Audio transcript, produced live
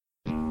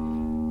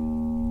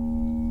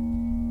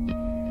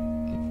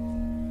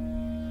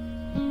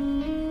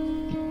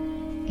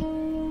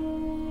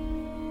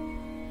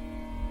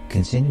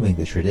Continuing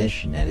the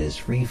tradition that is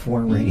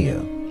Freeform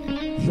Radio,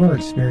 you are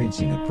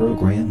experiencing a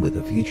program with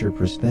a future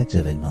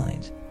perspective in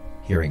mind,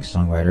 hearing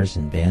songwriters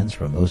and bands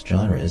from most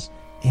genres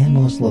and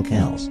most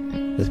locales,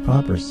 with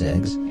proper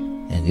segs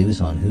and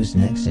news on who's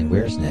next and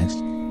where's next,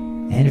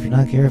 and if you're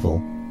not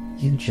careful,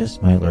 you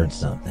just might learn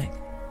something.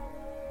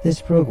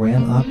 This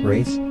program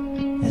operates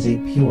as a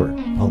pure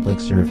public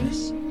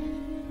service.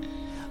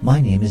 My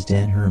name is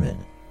Dan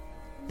Herman.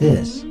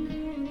 This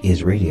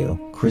is Radio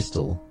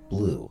Crystal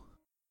Blue.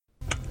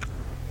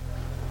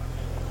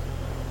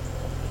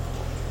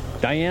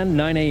 Diane,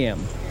 9 a.m.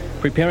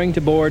 Preparing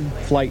to board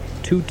Flight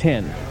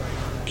 210.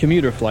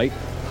 Commuter flight,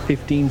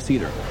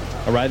 15-seater.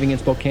 Arriving in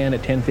Spokane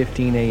at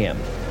 10:15 a.m.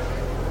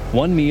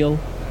 One meal,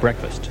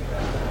 breakfast.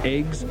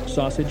 Eggs,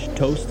 sausage,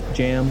 toast,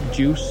 jam,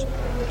 juice,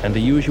 and the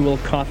usual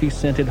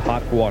coffee-scented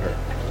hot water.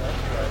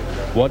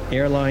 What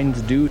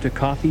airlines do to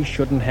coffee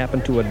shouldn't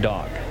happen to a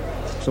dog.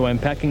 So I'm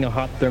packing a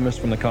hot thermos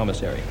from the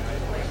commissary.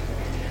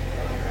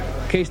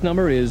 Case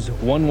number is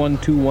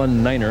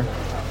 11219er.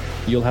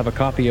 You'll have a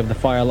copy of the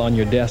file on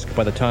your desk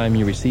by the time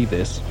you receive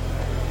this.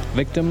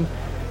 Victim,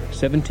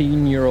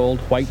 17-year-old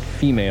white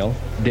female,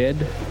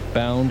 dead,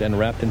 bound, and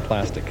wrapped in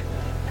plastic.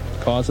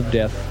 Cause of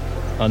death,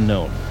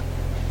 unknown.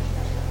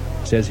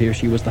 Says here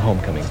she was the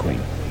homecoming queen.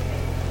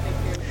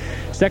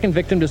 Second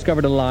victim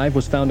discovered alive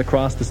was found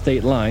across the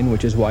state line,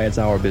 which is why it's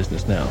our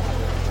business now.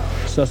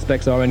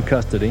 Suspects are in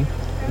custody.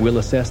 We'll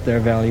assess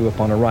their value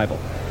upon arrival.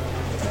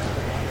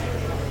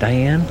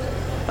 Diane,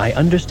 I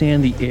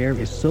understand the air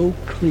is so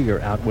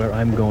clear out where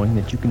I'm going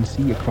that you can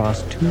see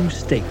across 2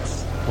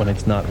 states when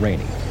it's not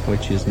raining,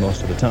 which is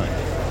most of the time.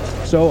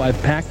 So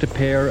I've packed a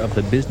pair of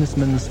the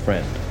businessman's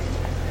friend.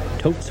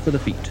 Totes for the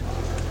feet.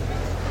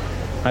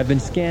 I've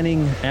been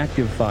scanning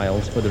active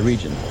files for the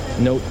region.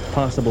 Note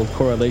possible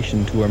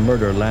correlation to a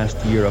murder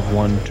last year of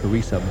one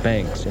Teresa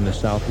Banks in the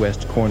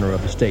southwest corner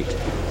of the state.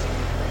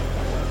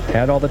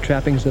 Had all the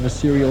trappings of a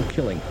serial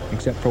killing,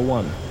 except for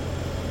one.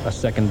 A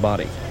second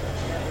body.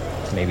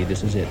 Maybe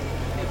this is it.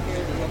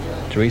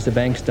 Teresa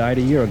Banks died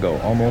a year ago,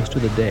 almost to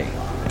the day.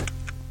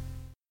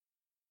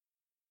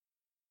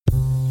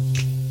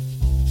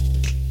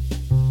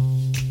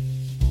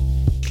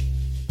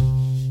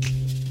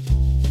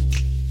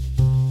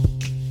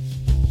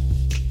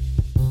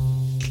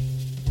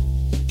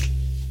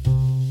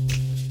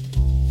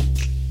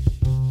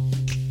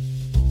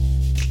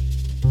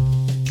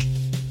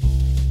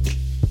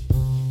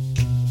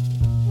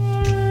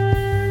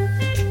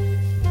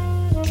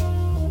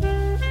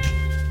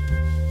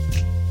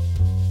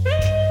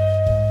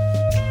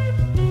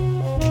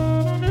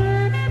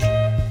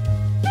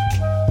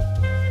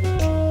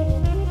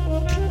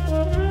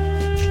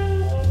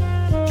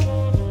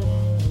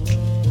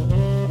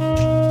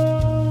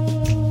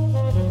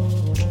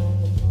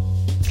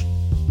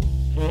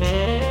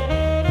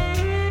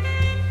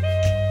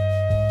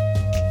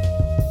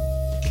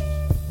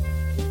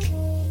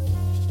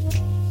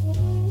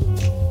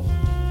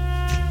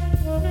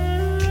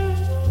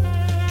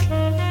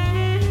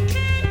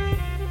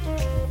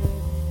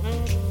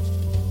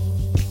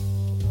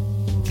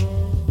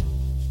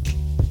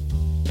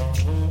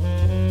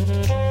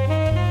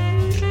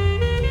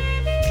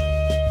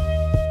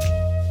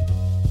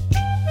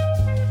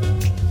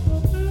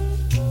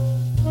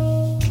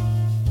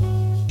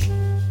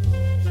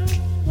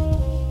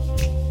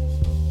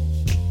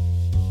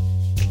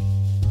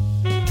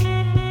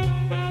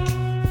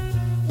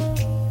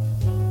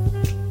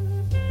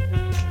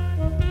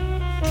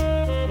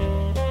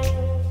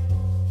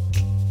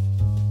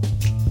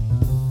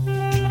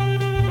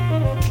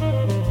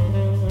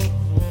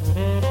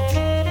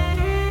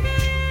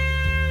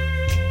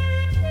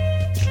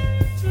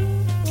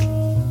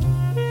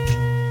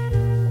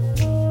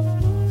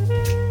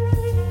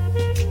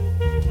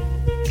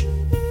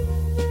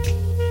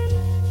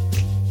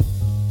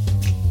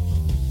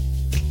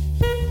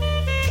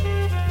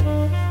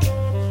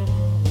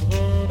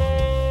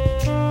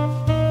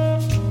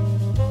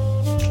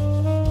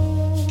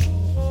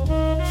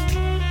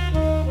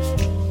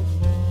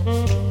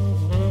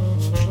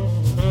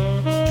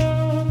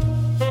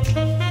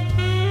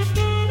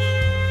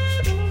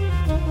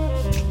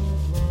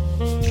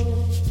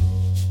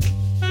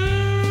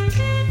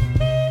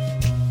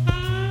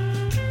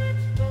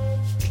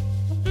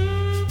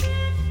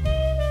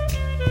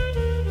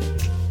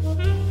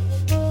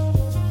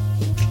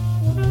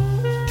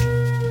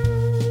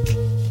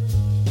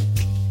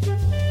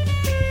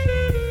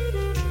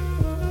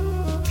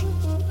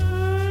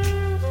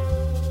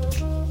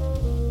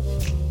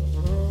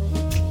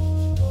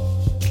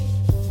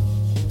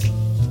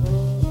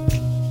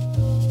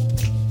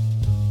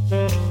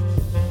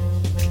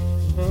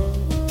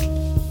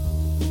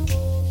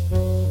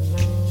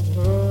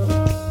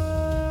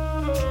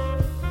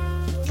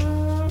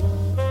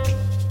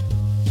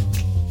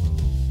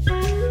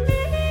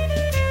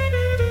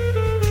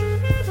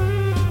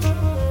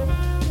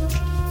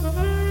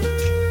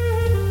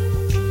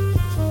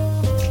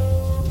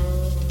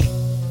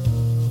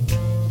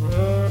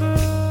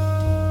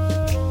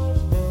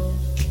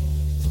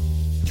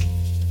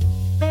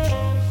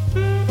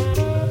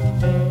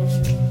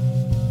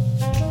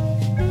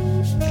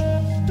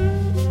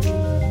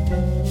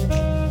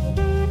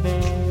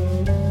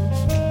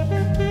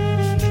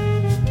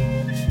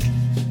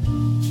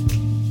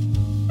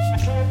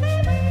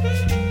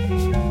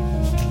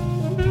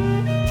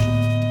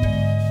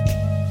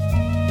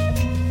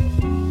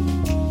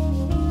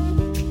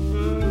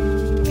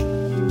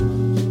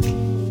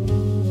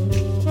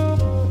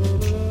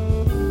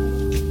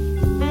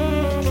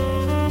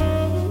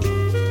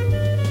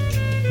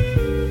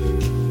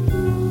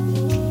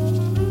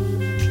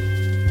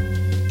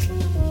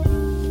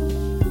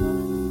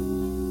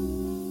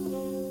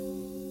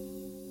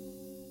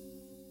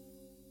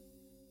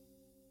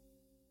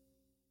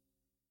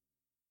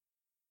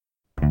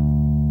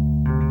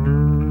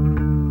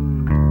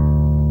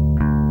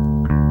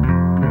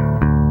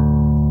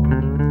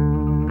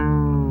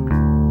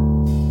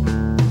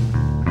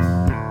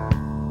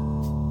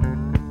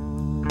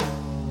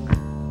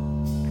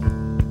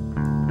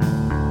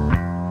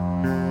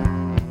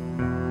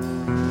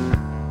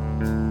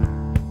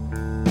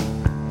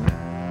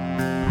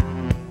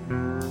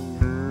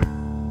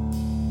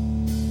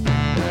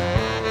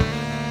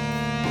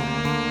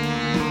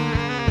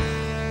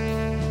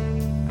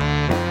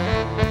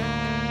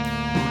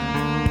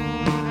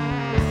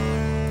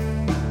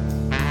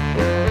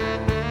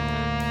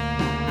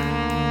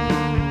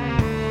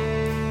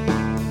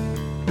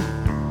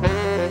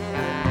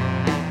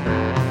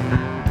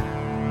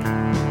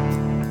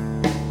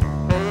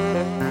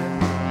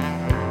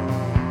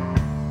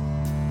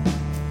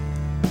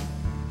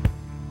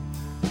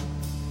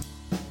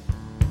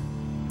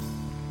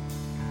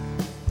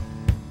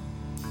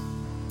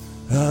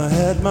 I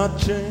had my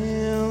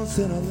chance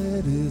and I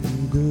let it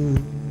go.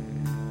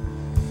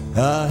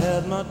 I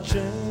had my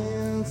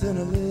chance and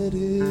I let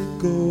it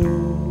go.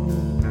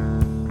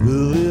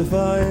 Well, if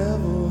I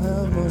ever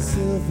have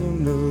myself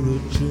another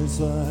chance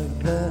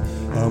like that,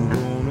 I'm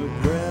gonna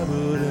grab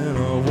it and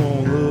I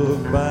won't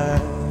look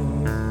back.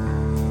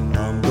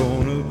 I'm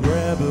gonna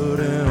grab it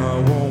and I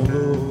won't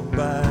look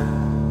back.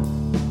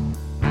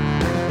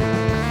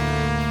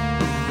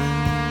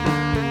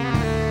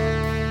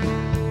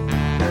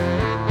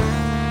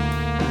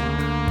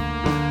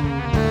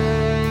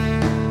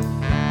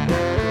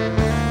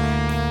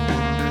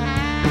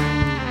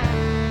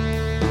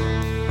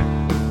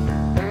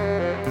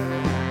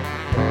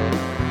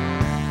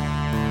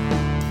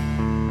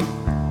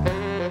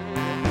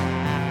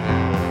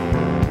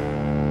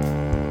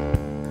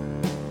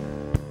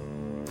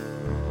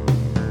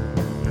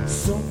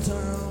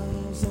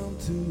 Sometimes I'm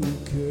too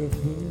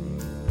careful.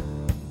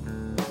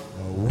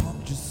 I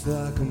walk just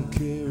like I'm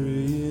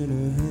carrying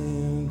a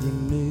hand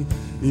grenade.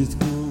 It's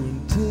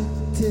going tick,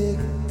 tick,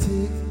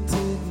 tick,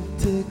 tick,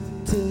 tick,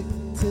 tick,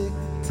 tick,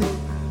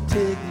 tick,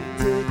 tick,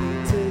 tick,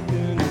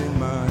 ticking in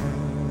my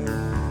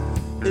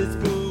hand. It's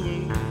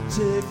going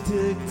tick,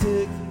 tick,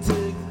 tick,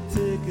 tick,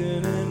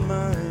 ticking in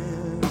my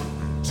hand.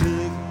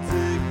 Tick,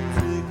 tick,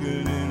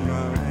 ticking in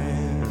my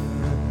hand.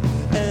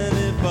 And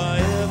if I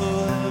ever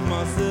have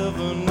myself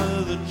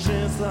another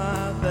chance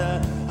like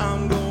that,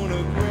 I'm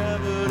gonna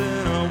grab it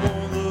and I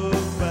won't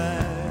look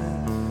back.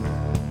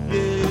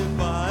 Yeah, if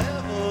I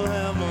ever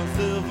have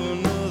myself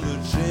another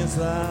chance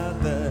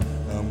like that,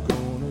 I'm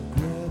gonna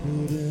grab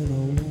it and I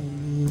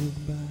won't look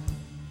back.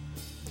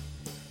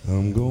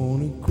 I'm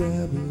gonna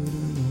grab it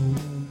and I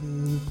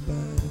won't look back.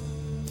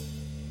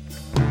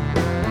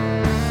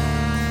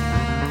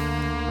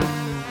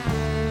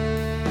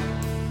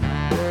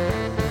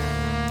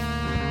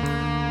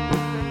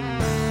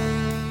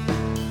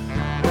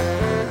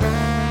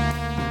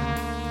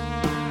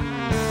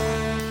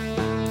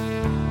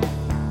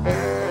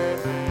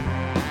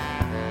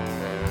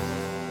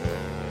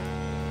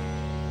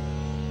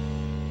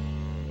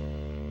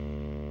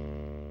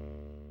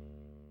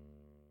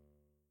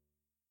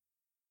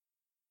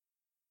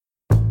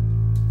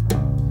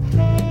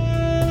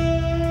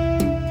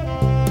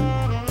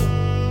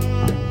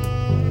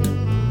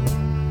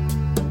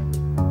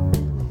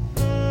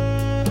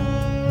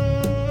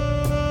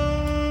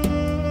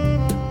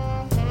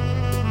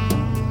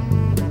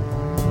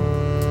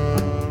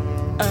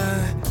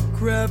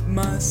 Grabbed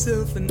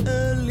myself an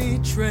early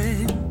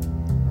train,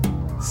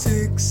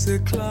 6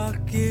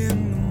 o'clock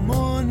in the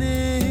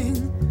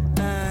morning.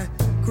 I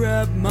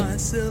grabbed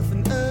myself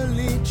an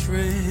early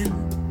train,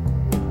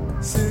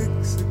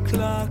 6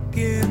 o'clock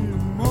in the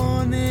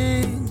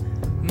morning.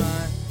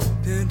 My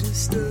pant is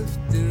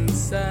stuffed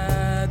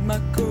inside my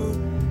coat.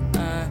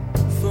 I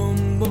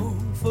fumble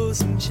for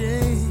some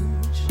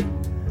change.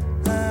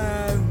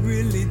 I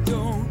really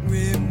don't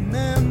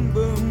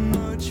remember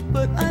much,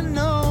 but I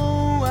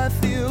know I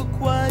feel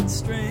quite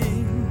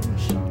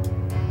strange.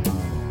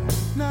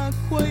 Not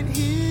quite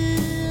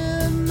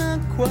here,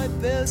 not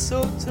quite there,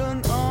 so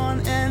turn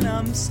on and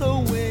I'm so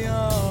way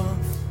off.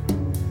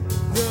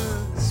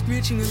 The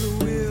screeching of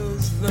the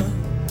wheels, the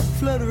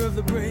flutter of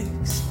the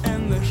brakes,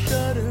 and the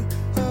shudder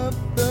of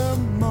the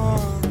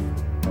moth.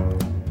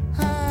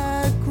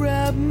 I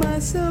grabbed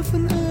myself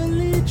an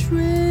early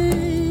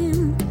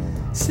train,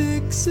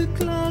 6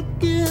 o'clock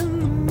in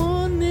the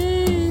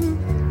morning.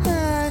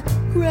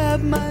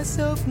 Grab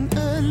myself an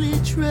early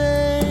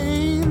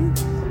train,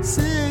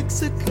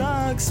 6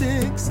 o'clock,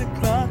 6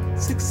 o'clock,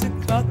 6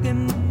 o'clock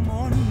in the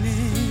morning.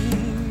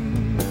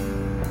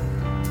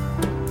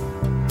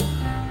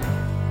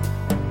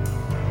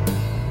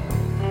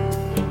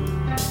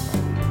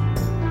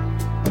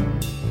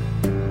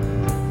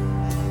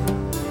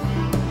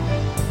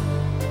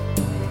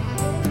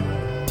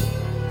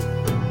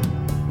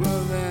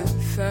 Well, that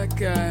fat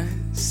guy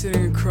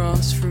sitting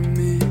across from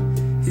me,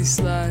 he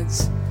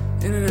slides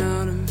in and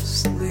out of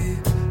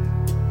sleep,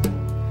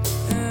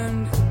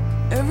 and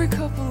every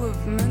couple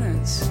of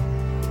minutes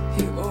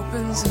he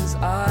opens his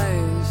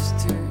eyes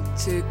to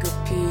take a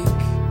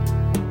peek.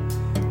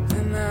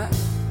 And that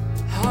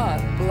hot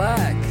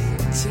black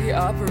tea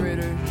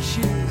operator,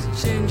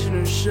 she's changing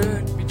her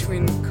shirt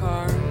between the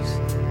cars.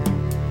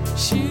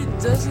 She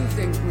doesn't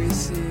think we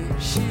see,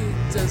 she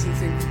doesn't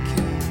think we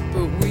care,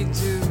 but we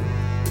do,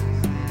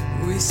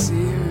 we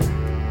see her.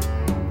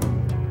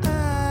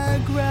 I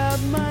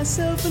grabbed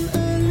myself an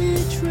early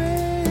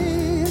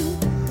train,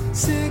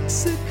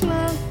 6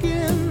 o'clock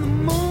in the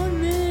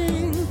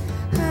morning.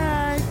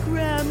 I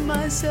grabbed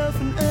myself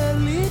an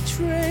early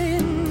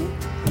train,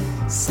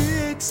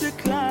 6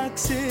 o'clock,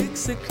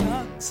 6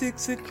 o'clock,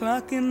 6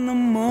 o'clock in the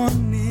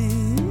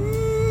morning.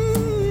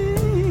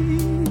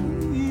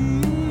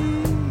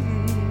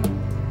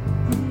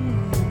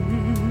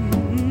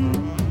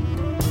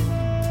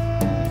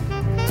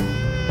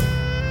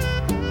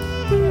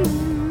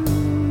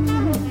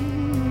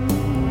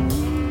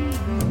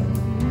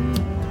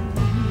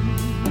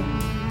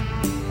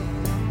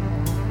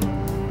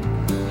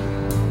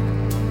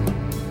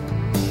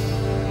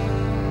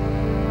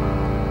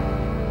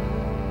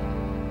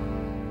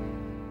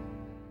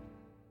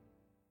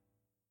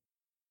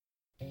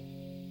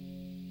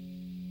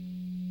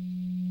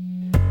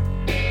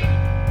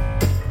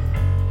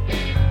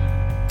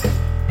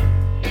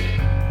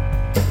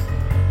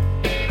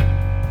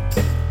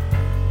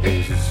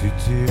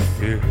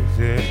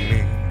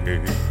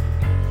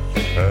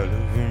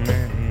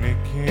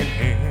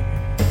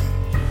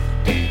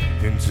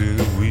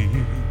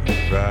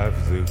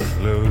 the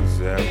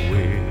clothes I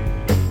wear.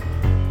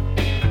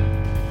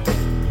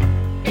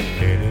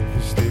 And if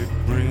the stick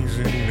brings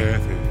in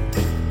nothing,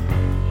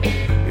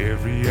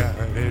 every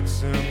yard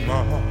it's a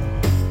mall,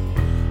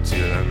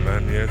 till I'm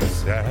on the other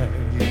side,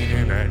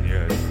 leaning on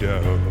your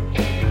door.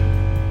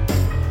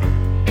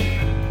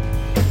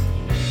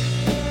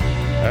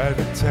 Are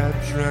the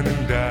taps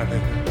running down?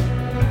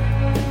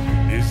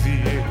 Is the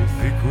air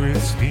thick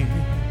with steam?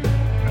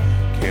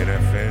 Can I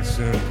find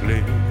some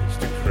place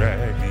to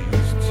cry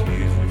these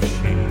tears of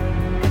shame?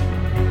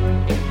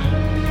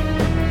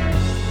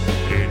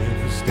 And if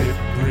the step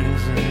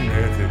brings in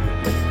nothing,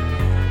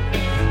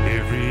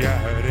 every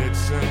yard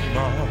it's a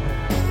mall,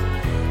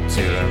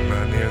 till I'm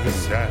on the other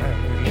side,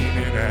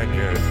 leaning on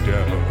your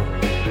door.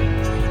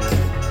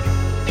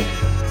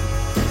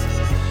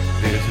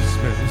 There's a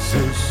smell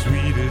so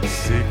sweet it's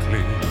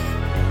sickly,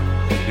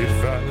 it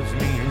follows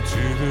me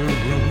into the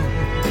room,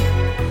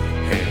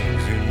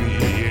 hangs in the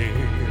air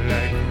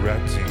like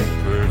rotting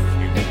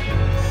perfume.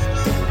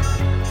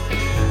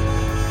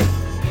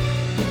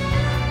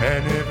 I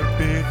never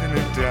bathed in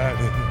a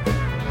darling,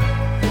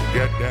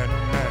 got down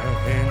on my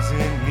hands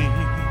and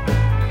knees,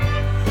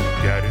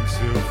 got in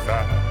so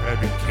far I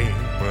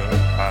became a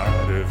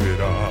part of it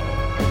all.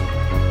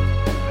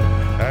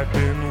 I've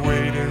been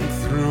wading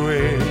through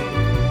it,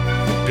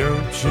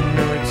 don't you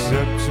know it's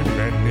up to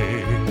my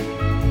neck,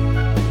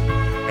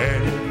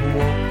 and it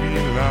won't be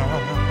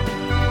long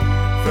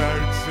for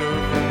it's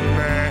over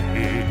my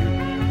head.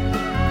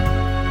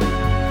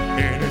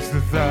 And it's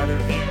the thought of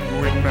you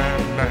in my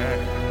mind that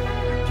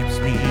keeps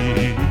me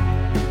here.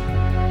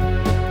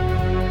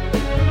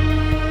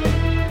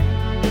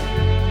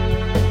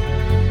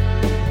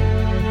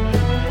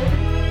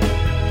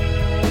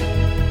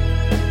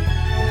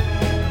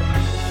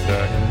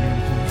 Thought I knew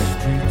the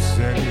streets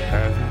and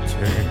how to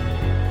turn,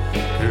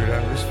 could I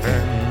always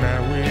find my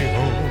way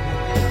home?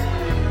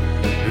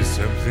 There's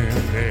something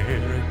there,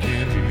 I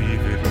can't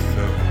leave it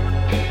alone.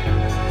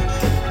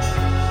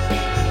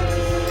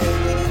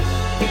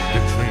 The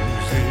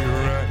dreams they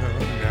run all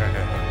night,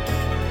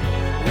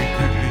 we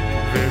could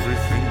leave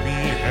everything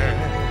behind.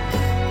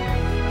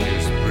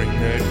 Just bring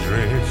that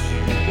dress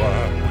you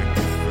wore when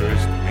you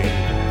first met.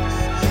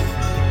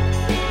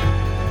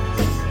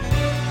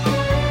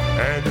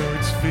 I know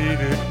it's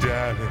faded,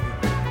 darling,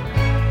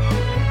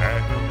 I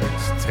know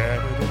it's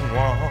tattered and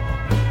worn,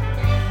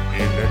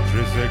 in that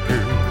dress I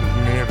could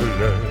never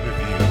love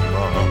you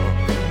more.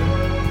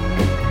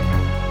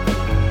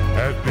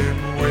 I've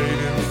been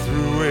wading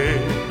through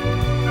it,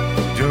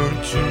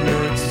 don't you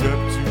know it's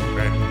up to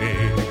my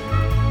neck,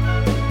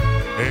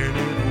 and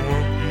it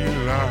won't be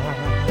long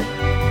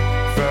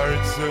for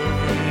it's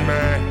over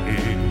my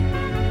head,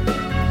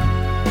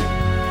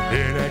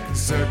 and I can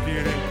suck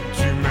it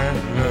into my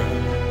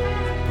love,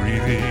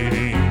 breathe it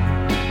in.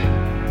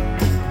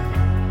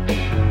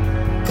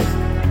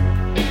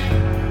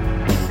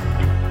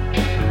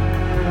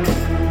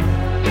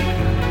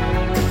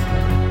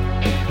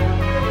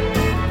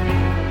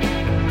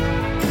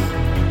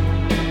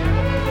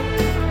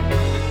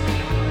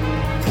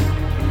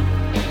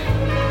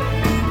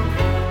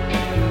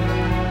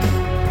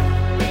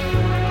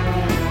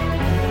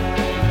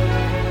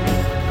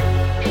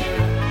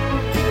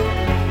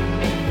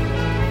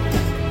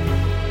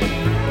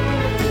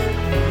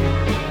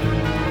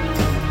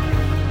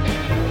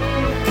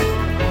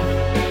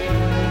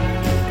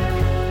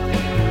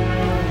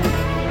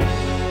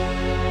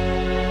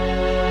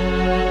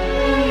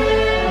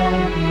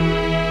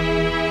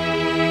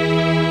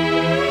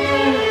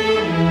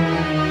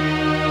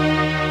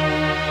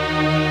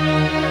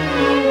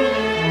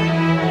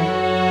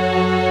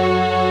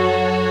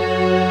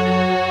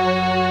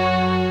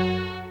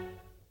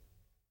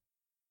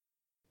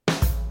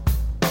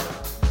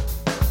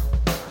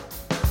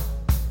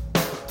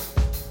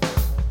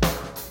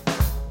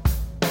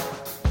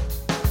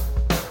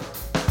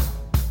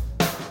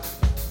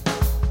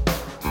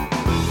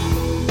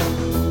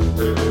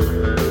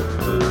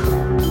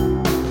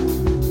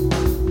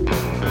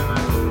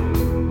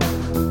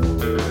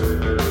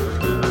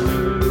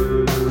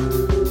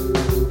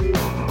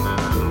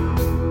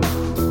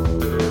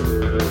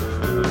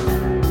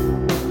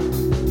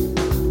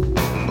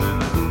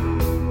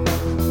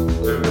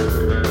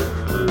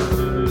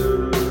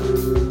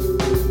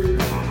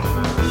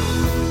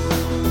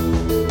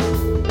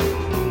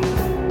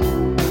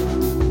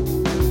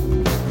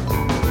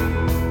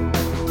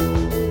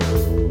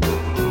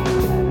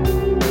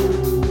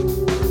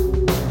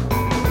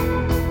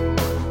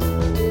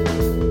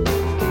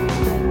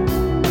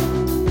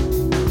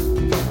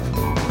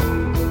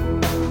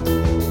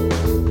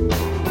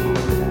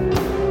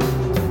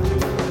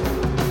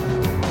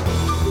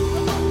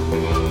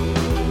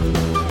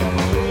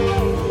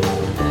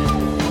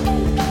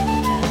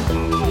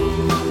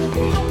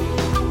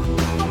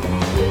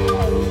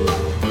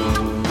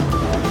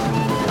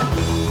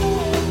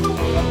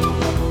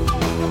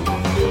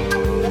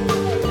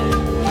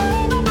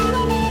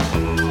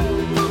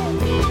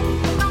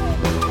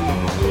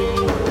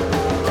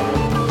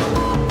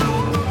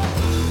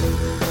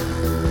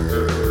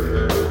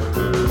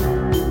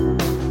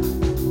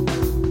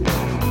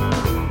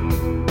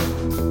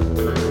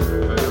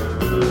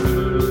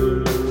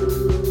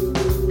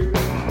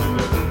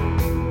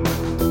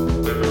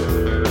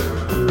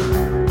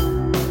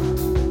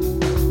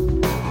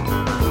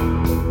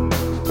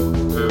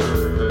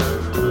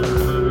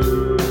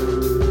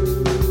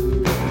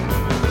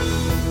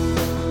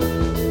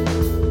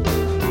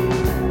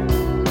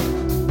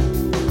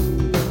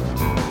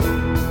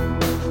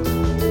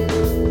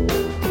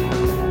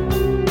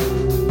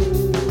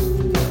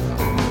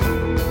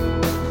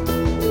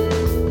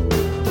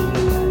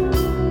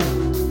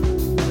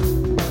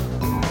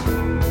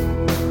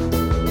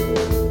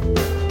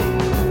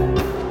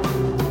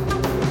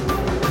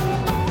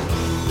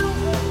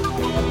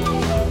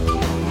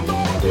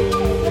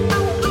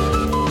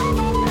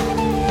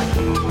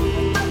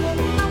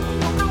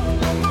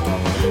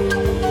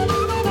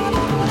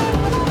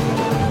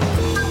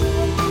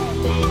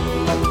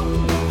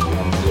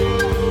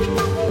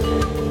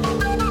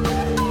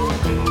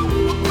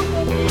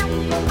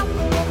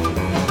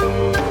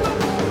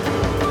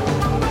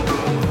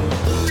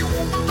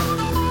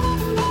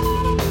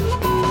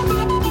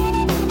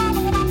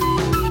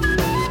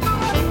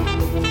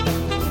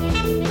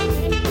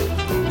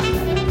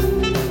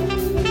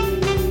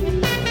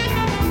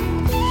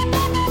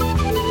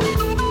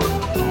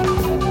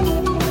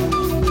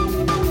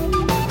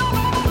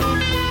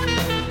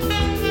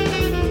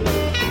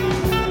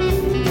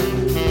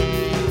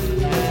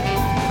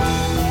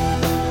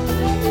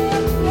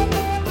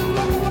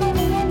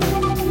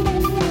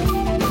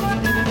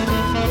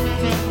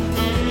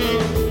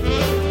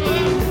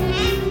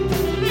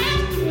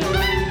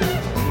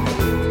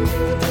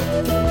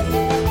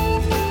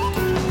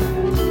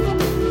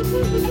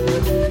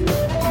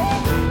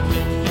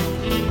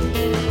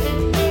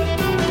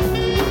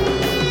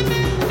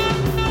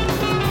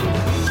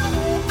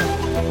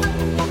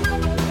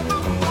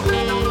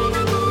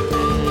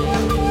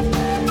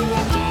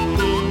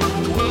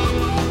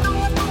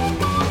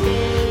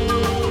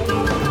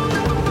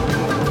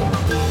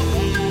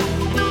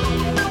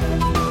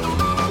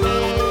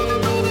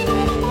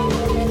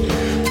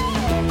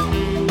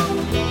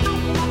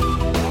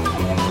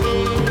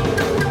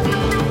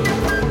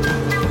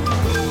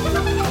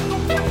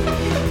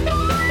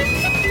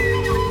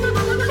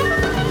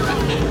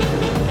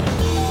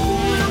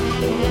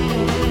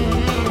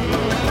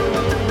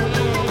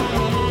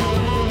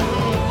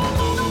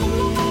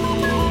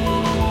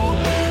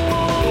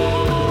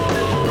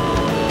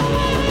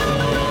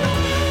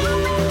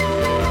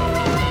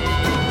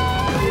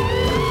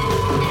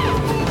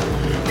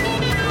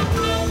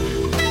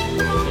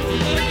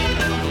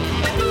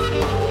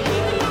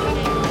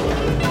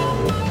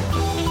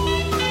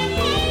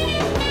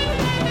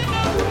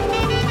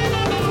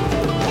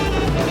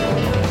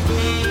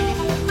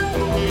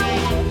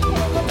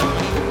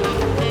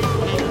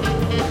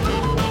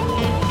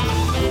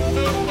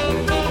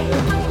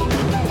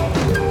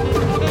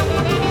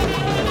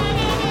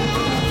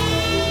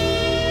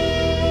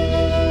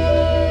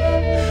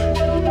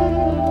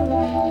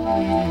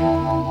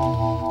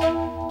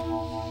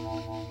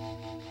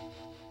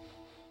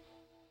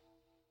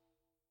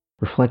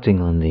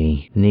 reflecting on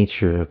the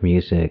nature of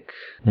music,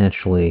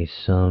 naturally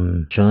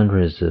some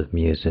genres of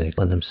music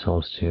lend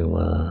themselves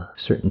to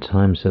certain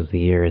times of the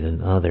year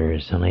than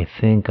others, and I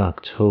think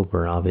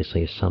October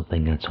obviously is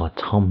something that's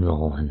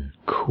autumnal and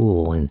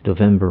cool, and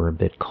November a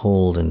bit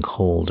cold and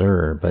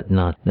colder, but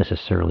not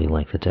necessarily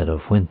like the dead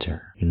of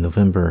winter.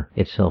 November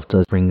itself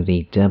does bring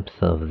the depth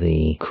of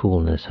the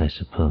coolness, I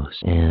suppose,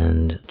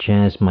 and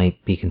jazz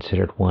might be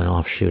considered one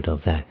offshoot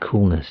of that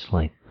coolness,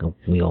 like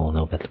we all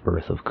know about the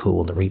birth of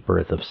cool, the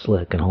rebirth of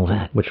slick, and all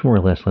that, which more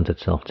or less lends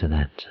itself to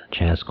that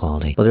jazz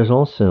quality. But there's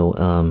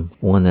also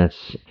one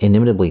that's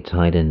inimitably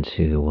tied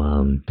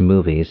into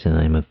movies, and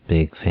I'm a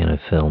big fan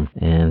of film,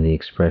 and the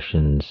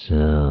expressions,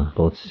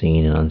 both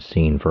seen and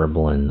unseen,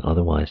 verbal and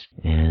otherwise,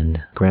 and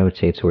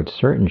gravitate towards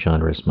certain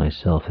genres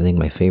myself. I think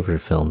my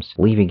favorite films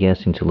leave you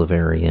guessing till the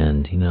very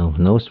end.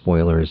 No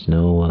spoilers,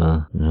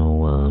 no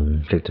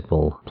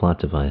predictable plot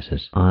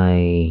devices.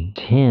 I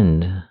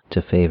tend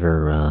to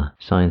favor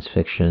science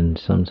fiction,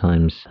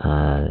 sometimes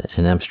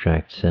an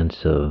abstract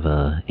sense of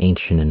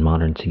ancient and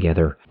modern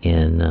together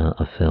in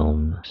a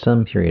film.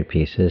 Some period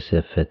pieces,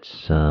 if it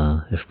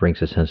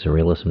brings a sense of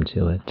realism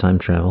to it. Time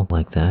travel,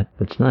 like that.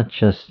 But it's not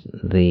just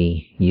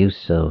the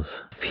use of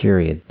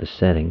period, the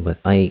setting, but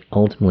I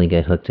ultimately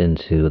get hooked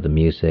into the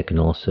music and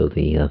also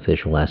the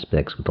visual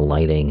aspects with the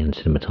lighting and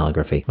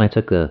cinematography. When I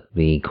took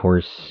the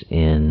course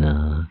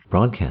in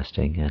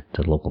broadcasting at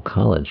the local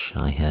college,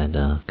 I had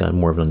gotten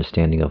more of an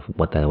understanding of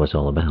what that was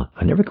all about.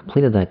 I never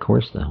completed that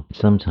course, though.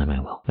 Sometime I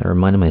will. I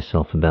reminded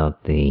myself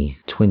about the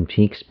Twin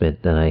Peaks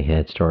bit that I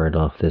had started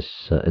off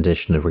this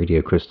edition of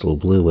Radio Crystal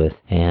Blue with,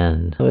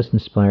 and I was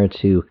inspired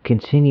to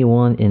continue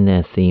on in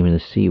that theme and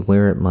to see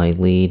where it might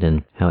lead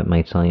and how it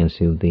might tie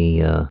into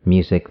the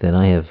music that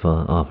I have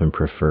often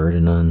preferred,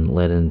 and then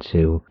led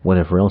into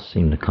whatever else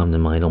seemed to come to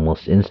mind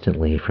almost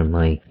instantly from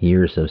my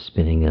years of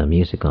spinning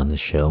music on the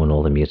show and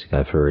all the music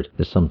I've heard,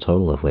 the sum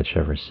total of which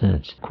ever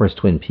since. Of course,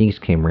 Twin Peaks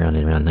came around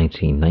in around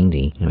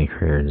 1990, and we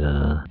heard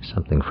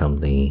something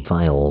from the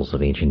files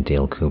of Agent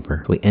Dale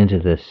Cooper. We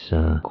ended this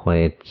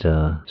quiet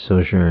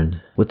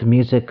sojourn with the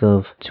music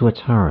of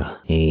Tuatara,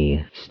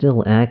 a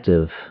still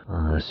active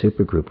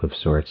supergroup of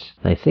sorts.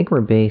 I think we're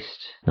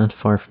based not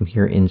far from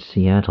here in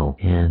Seattle,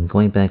 and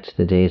going back to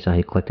the days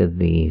I collected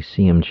the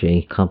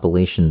CMJ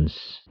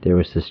compilations, there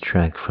was this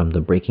track from the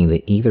Breaking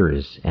the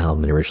Ethers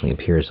album it originally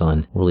appears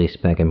on,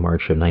 released back in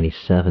March of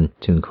 '97,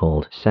 a tune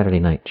called Saturday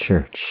Night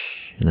Church.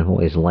 And I've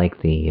always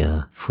liked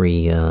the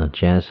free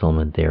jazz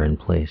element there in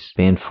place.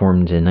 Band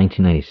formed in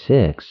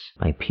 1996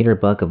 by Peter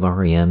Buck of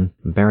R.E.M.,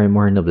 Barry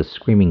Martin of the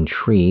Screaming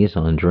Trees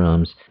on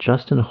drums,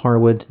 Justin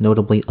Harwood,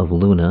 notably of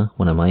Luna,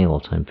 one of my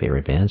all-time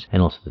favorite bands, and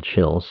also the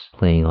Chills,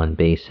 playing on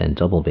bass and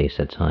double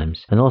bass at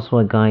times, and also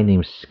a guy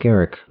named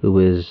Skerrick, who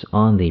is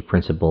on the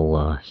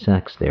principal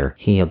sax there.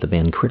 He of the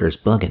band Critters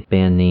Buggin',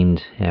 band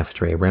named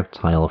after a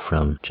reptile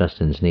from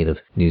Justin's native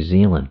New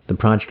Zealand. The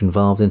project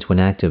evolved into an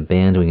active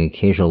band doing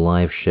occasional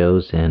live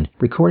shows and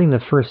recording the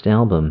first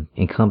album,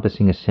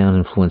 encompassing a sound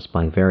influenced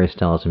by various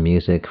styles of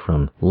music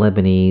from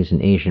Lebanese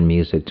and Asian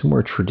music to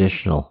more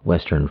traditional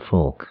Western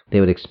folk. They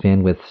would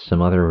expand with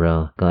some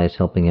other guys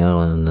helping out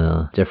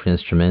on different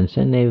instruments,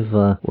 and they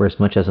were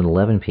as much as an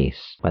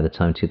 11-piece by the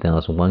time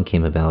 2001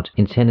 came about.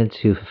 Intended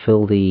to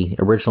fulfill the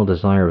original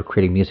desire of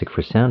creating music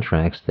for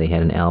soundtracks, they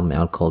had an album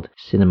out called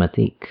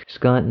Cinematique.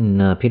 Scott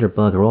and Peter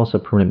Buck are also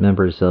permanent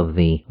members of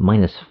the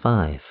Minus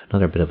Five,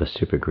 another bit of a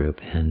supergroup,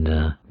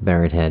 and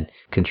Barrett had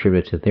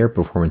contributed to their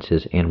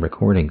performances and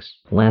recordings.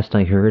 Last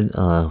I heard,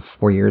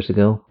 4 years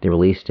ago, they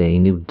released a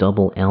new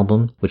double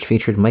album which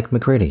featured Mike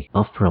McCready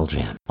of Pearl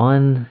Jam.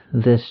 On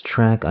this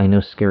track, I know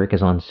Skerrick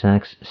is on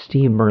sax,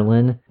 Steve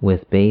Berlin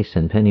with bass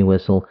and penny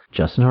whistle,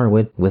 Justin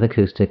Harwood with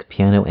acoustic,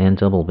 piano, and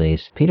double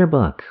bass, Peter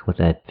Buck with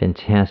that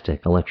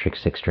fantastic electric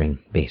six-string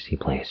bass he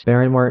plays,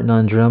 Barry Martin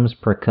on drums,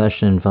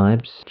 percussion, and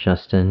vibes.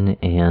 Justin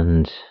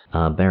and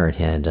Barrett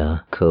had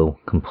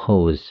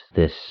co-composed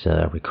this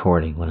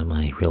recording, one of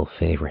my real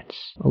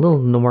favorites. A little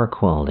noir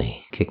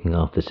quality, kicking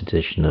off this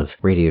edition of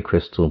Radio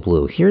Crystal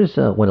Blue. Here's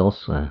what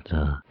else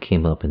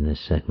came up in this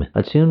segment.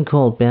 A tune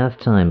called Bath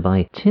Time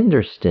by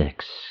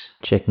Tindersticks.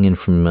 Checking in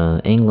from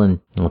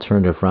England, an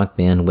alternative rock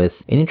band with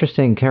an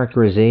interesting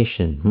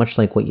characterization, much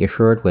like what you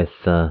heard with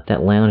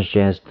that lounge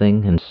jazz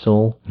thing and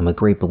soul. I'm a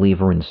great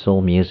believer in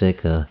soul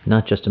music,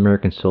 not just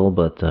American soul,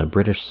 but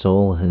British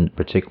soul in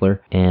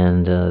particular,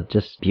 and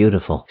just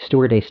beautiful.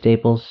 Stuart A.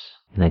 Staples,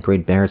 and that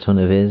great baritone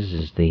of his,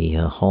 is the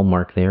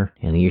hallmark there,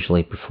 and they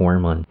usually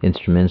perform on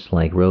instruments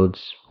like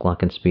Rhodes,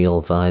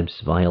 glockenspiel,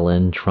 vibes,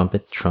 violin,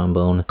 trumpet,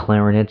 trombone,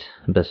 clarinet,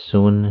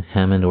 bassoon,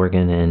 Hammond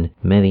organ, and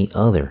many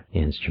other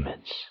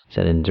instruments. It's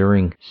that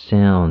enduring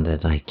sound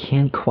that I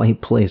can't quite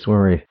place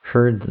where I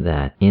heard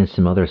that in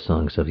some other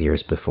songs of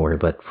years before,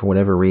 but for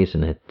whatever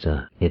reason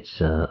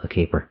it's a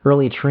caper.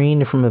 Early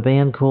Train from a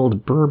band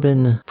called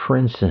Bourbon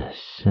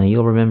Princess. Now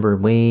you'll remember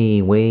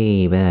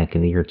way back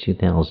in the year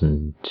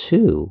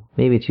 2002,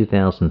 maybe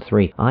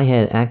 2003, I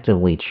had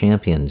actively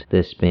championed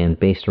this band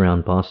based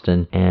around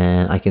Boston,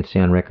 and I can say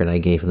on record record, I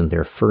gave them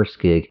their first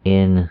gig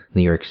in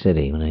New York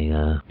City when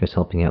I was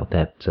helping out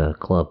that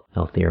club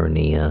out there in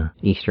the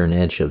eastern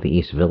edge of the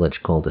East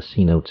Village called the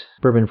C-Note.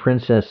 Bourbon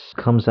Princess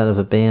comes out of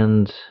a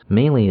band,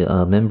 mainly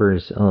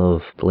members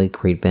of the late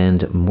great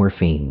band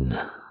Morphine.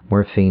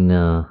 Morphine,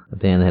 a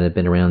band that had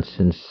been around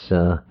since,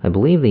 I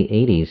believe, the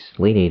 80s,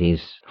 late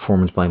 80s,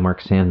 formed by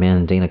Mark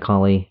Sandman, Dana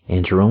Colley,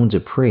 and Jerome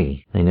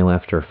Dupree. I know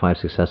after 5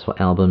 successful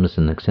albums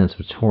and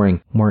extensive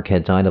touring, Mark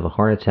had died of a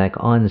heart attack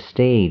on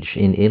stage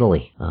in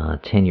Italy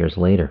 10 years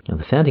later. Now,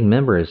 the founding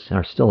members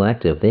are still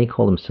active. They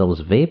call themselves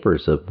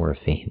Vapors of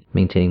Morphine,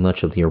 maintaining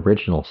much of the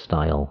original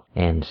style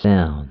and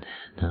sound.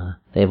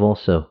 They've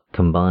also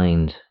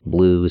combined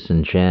blues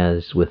and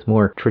jazz with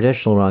more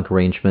traditional rock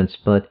arrangements,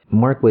 but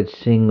Mark would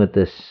sing with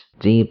this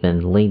deep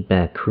and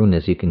laid-back croon,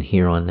 as you can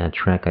hear on that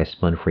track I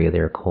spun for you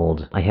there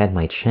called I Had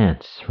My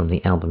Chance from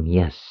the album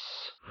Yes,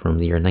 from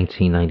the year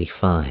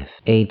 1995.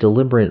 A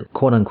deliberate,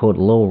 quote-unquote,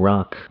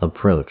 low-rock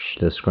approach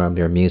to describe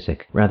their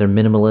music. Rather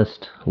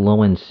minimalist,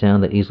 low-end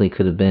sound that easily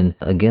could have been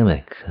a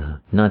gimmick,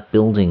 not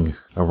building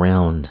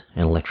around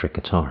an electric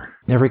guitar.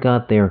 Never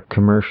got their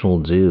commercial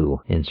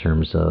due in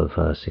terms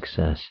of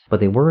success, but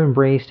they were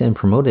embraced and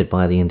promoted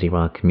by the indie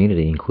rock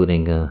community,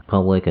 including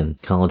public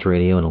and college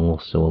radio, and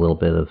also a little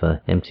bit of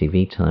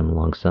MTV time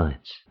alongside.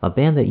 A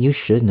band that you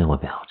should know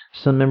about.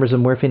 Some members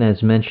of Morphine,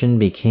 as mentioned,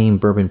 became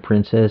Bourbon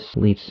Princess,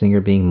 lead singer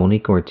being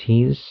Monique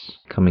Ortiz.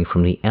 Coming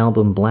from the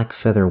album Black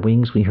Feather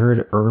Wings, we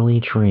heard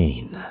Early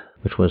Train,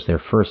 which was their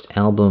first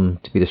album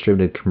to be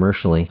distributed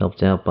commercially,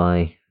 helped out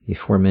by the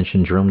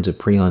aforementioned Jerome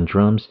Dupree on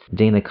drums,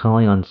 Dana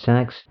Colley on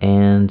sax,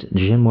 and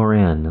Jim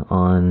Moran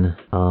on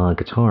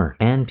guitar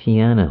and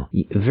piano.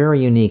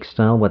 Very unique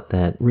style, what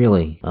that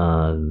really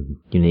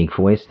unique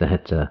voice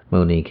that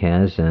Monique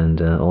has,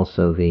 and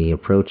also the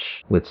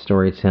approach with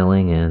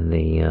storytelling and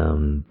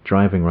the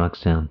driving rock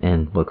sound,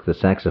 and look, the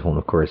saxophone,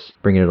 of course,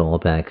 bringing it all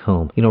back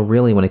home. You know,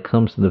 really, when it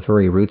comes to the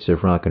very roots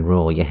of rock and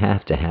roll, you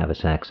have to have a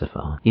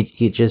saxophone.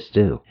 You just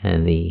do.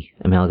 And the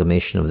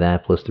amalgamation of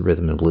that plus the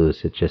rhythm and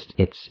blues,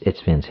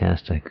 it's fantastic.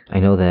 I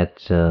know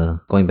that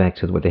going back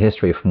to the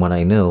history, from what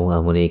I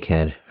know, Monique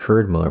had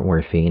heard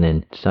Morphine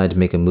and decided to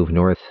make a move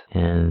north,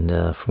 and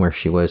from where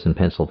she was in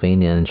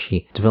Pennsylvania, and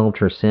she developed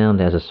her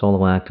sound as a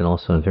solo act and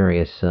also in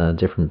various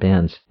different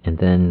bands. And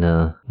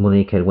then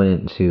Monique had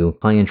went into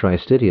High and Dry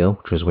Studio,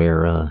 which was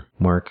where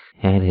Mark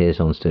had his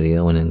own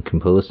studio and then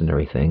composed and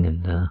everything,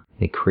 and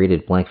they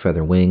created Black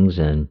Feather Wings.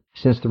 And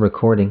since the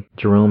recording,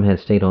 Jerome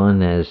has stayed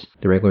on as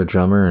the regular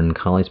drummer, and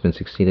Colley's been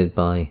succeeded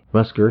by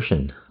Russ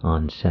Gershon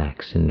on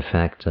sax. In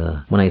fact,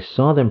 when I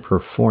saw them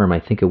perform, I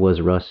think it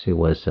was Russ who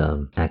was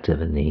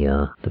active in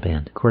the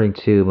band. According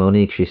to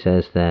Monique, she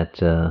says that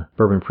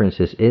Bourbon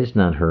Princess is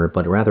not her,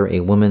 but rather a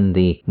woman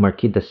the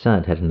Marquis de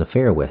Sade had an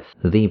affair with,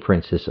 the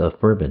Princess of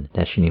Bourbon,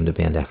 that she named a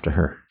band after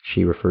her.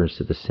 She refers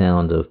to the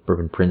sound of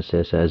Bourbon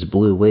Princess as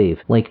blue wave,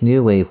 like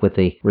new wave with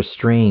a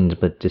restrained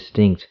but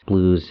distinct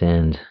blues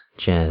and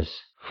jazz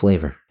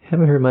flavor.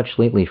 Haven't heard much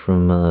lately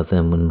from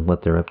them and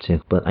what they're up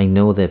to, but I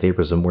know that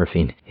Vapors of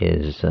Morphine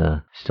is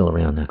still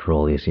around after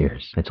all these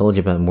years. I told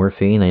you about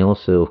Morphine. I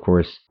also, of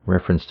course,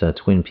 referenced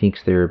Twin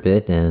Peaks there a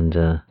bit,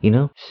 and,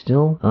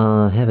 still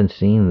haven't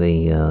seen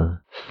the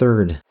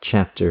third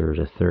chapter,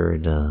 the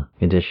third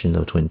edition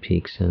of Twin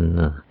Peaks,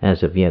 and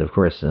as of yet, of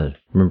course,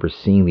 remember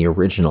seeing the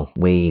original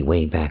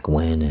way back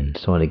when, and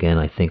saw it again,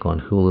 I think, on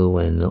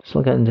Hulu, and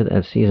still got into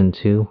that season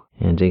 2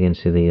 and dig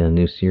into the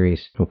new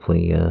series.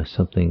 Hopefully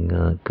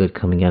something good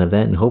coming out of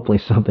that, and hopefully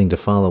something to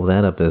follow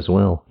that up as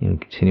well,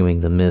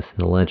 continuing the myth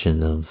and the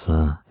legend of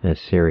that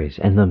series.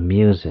 And the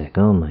music,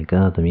 oh my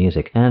god, the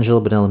music.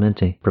 Angelo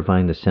Badalamenti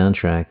providing the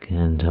soundtrack,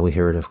 and we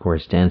heard, of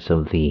course, Dance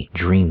of the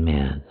Dream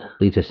Man.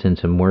 Leads us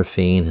into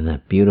Morphine and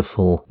that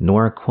beautiful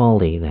noir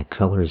quality that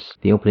colors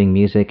the opening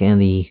music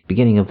and the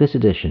beginning of this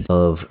edition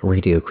of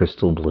Radio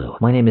Crystal Blue.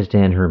 My name is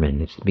Dan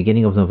Herman. It's the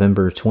beginning of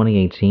November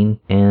 2018,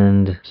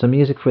 and some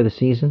music for the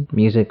season,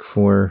 music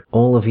for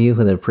all of you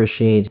that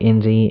appreciate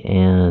indie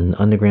and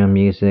underground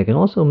music, and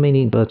also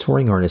many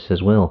touring artists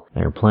as well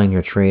that are plying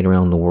their trade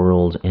around the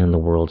world and the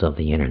world of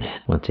the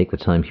internet. I want to take the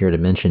time here to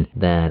mention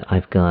that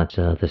I've got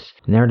this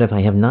narrative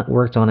I have not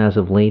worked on as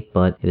of late,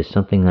 but it is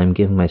something I'm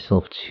giving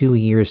myself 2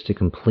 years to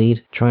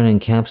complete, trying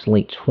to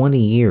encapsulate 20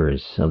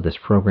 years of this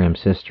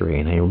program's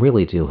history, and I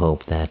really do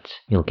hope that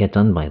you'll get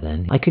done by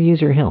then. I could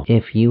use your help.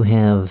 If you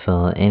have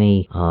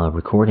any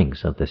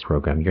recordings of this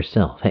program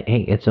yourself,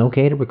 hey, it's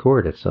okay to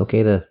record. It's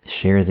okay to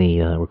share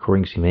the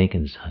recordings you make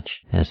and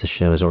such, as the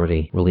show is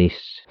already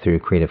released through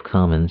Creative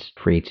Commons,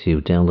 free to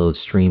download,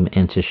 stream,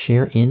 and to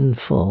share in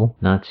full,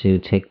 not to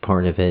take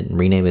part of it and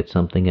rename it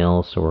something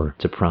else or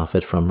to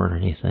profit from it or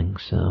anything.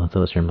 So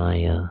those are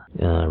my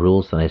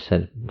rules that I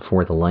set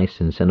for the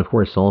license, and of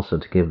course also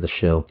to give the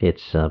show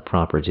its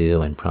proper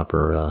due and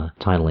proper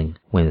titling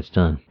when it's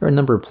done. There are a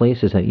number of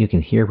places that you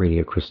can hear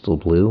Radio Crystal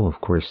Blue. Of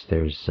course,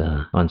 there's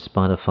on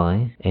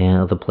Spotify,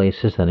 and other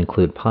places that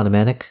include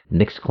Podomatic,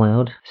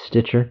 Mixcloud,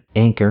 Stitcher,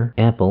 Anchor,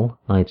 Apple,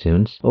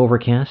 iTunes,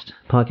 Overcast,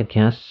 Pocket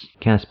Casts,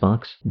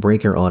 Castbox,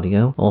 Breaker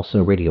Audio,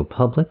 also Radio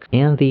Public,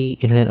 and the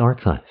Internet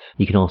Archive.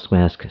 You can also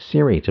ask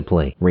Siri to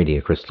play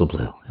Radio Crystal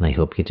Blue, and I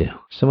hope you do.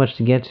 So much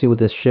to get to with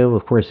this show.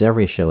 Of course,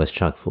 every show is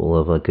chock full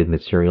of good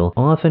material.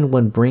 Often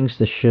what brings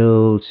the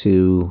show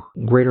to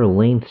greater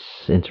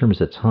lengths in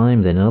terms of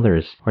time than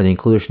others are the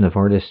inclusion of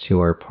artists who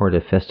are part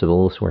of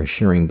festivals, who are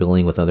sharing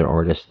billing with other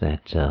artists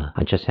that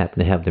I just happen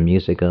to have the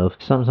music of.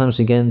 Sometimes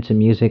we get into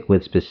music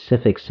with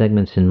specific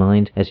segments in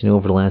mind. As you know,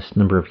 over the last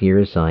number of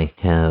years, I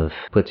have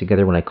put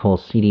together what I call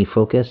CD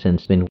Focus, and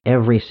spin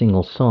every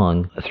single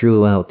song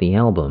throughout the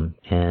album,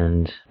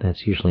 and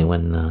that's usually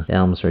when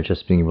albums are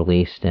just being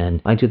released,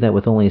 and I do that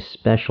with only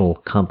special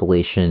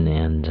compilation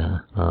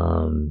and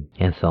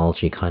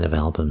anthology kind of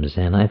albums.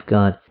 And I've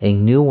got a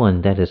new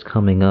one that is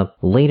coming up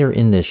later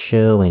in the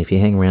show, and if you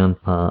hang around,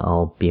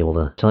 I'll be able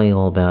to tell you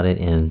all about it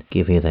and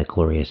give you that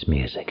glorious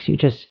music. So you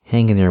just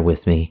hang in there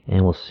with me,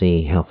 and we'll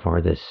see how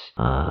far this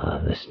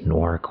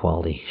noir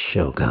quality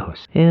show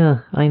goes. Yeah,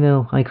 I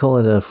know, I call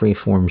it a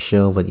freeform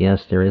show, but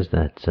yes, there is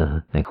that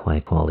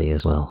quiet quality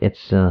as well.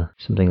 It's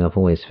something I've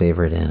always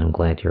favored, and I'm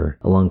glad you're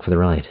along for the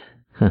ride.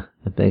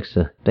 It begs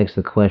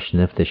the question,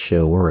 if the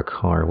show were a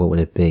car, what would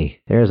it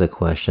be? There's a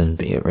question.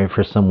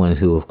 For someone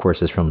who, of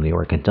course, is from New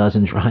York and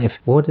doesn't drive,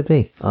 what would it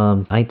be?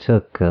 I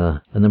took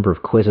a number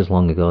of quizzes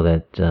long ago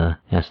that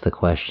asked the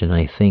question.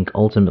 I think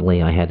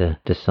ultimately I had to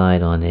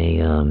decide on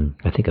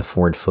a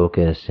Ford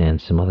Focus and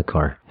some other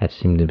car that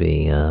seemed to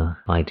be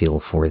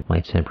ideal for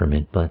my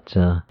temperament. But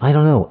I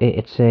don't know.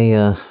 It's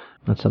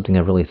not something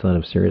I've really thought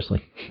of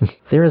seriously.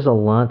 There is a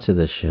lot to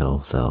the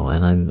show, though,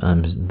 and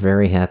I'm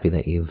very happy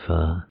that you've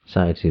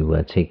decided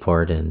to take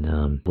part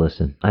and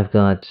listen. I've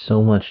got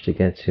so much to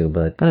get to,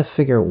 but gotta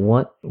figure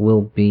what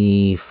will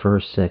be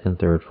first, second,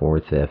 third,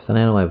 fourth, fifth. And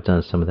I know I've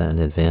done some of that in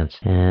advance,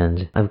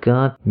 and I've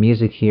got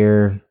music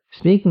here.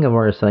 Speaking of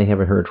artists I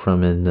haven't heard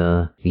from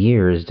in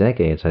years,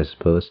 decades, I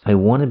suppose, I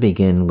want to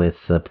begin with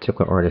a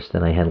particular artist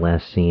that I had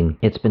last seen.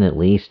 It's been at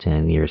least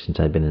 10 years since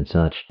I've been in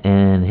touch,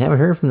 and haven't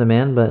heard from the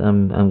man, but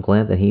I'm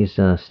glad that he's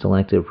still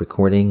active,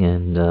 recording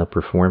and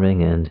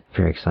performing, and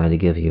very excited to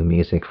give you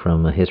music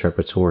from his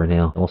repertoire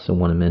now. Also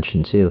want to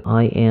mention, too,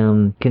 I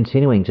am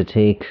continuing to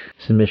take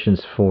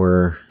submissions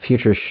for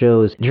future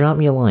shows. Drop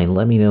me a line.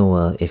 Let me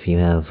know if you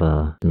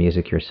have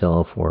music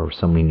yourself, or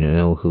someone you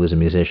know who is a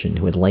musician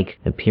who would like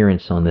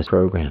appearance on this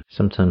program.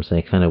 Sometimes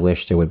I kind of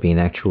wish there would be an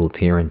actual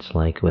appearance,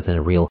 like within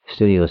a real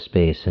studio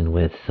space and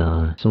with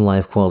some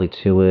live quality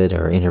to it,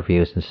 or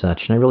interviews and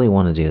such, and I really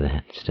want to do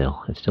that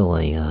still. It's still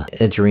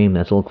a dream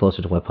that's a little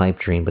closer to a pipe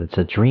dream, but it's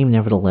a dream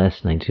nevertheless,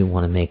 and I do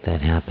want to make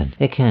that happen.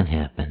 It can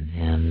happen,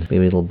 and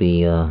maybe it'll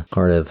be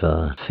part of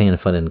a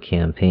fan-funded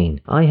campaign.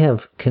 I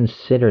have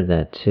considered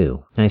that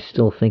too. I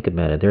still think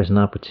about it. There's an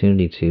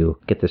opportunity to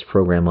get this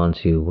program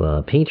onto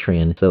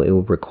Patreon, though it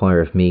will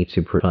require of me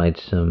to provide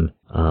some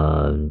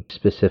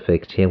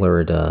specific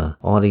tailored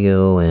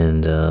audio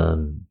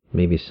and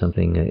maybe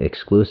something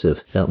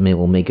exclusive that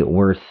will make it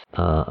worth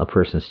a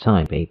person's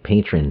time, a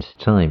patron's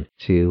time,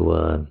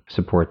 to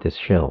support this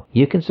show.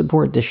 You can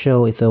support the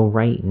show, though,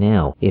 right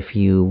now if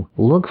you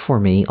look for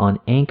me on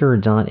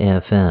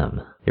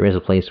Anchor.fm. There is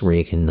a place where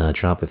you can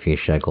drop a few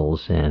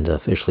shekels and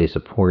officially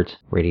support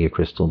Radio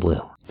Crystal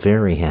Blue.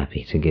 Very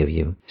happy to give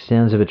you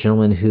sounds of a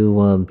gentleman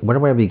who, where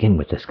do I begin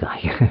with this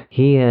guy?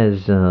 He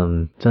has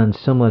done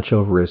so much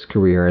over his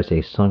career as a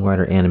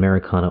songwriter and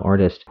Americana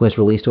artist who has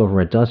released over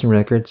a dozen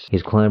records.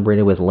 He's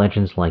collaborated with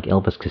legends like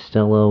Elvis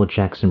Costello,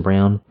 Jackson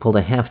Browne, pulled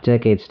a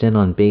half-decade stint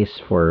on bass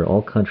for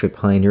all-country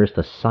pioneers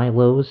The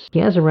Silos. He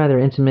has a rather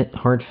intimate,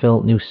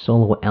 heartfelt new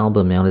solo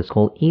album out. It's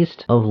called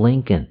East of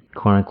Lincoln,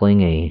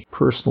 chronicling a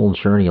personal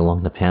journey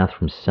along the path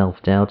from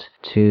self-doubt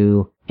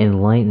to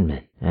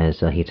enlightenment as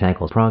he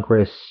tackles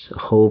progress,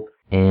 hope,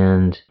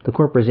 and the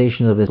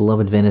corporization of his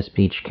beloved Venice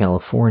Beach,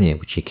 California,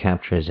 which he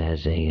captures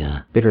as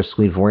a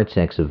bittersweet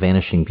vortex of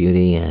vanishing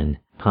beauty and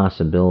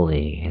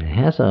possibility. And it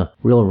has a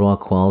real raw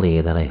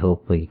quality that I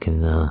hope you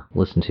can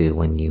listen to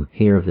when you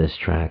hear of this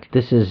track.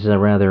 This is a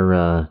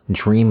rather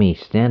dreamy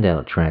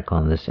standout track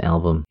on this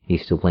album,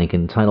 East of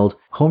Lincoln, titled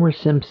Homer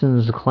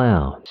Simpson's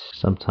Clouds,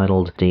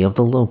 subtitled Day of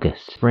the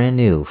Locusts. Brand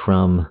new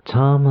from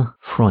Tom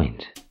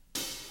Freund.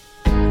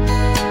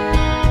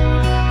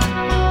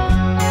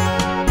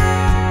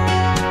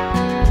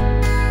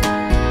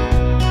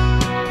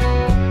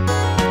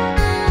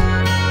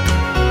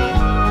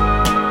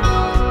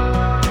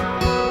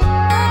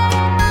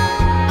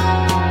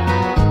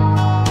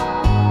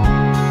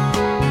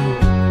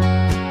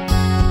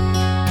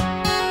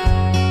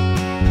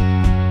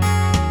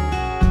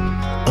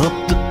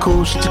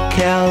 Coast of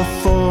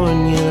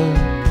California,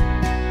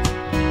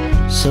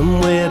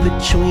 somewhere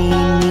between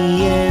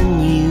me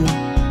and you.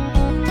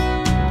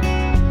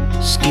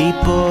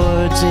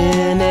 Skateboards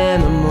and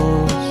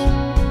animals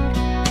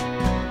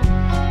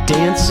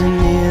dancing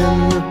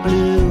in the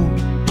blue.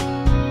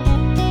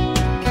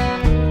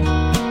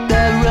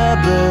 That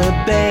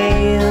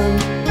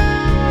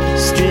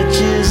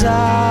is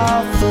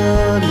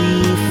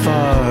awfully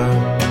far.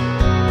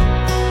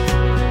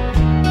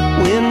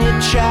 When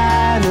you're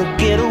trying to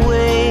get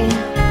away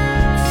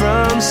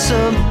from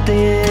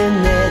something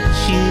that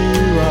you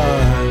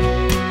are.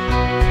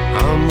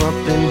 I'm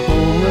up in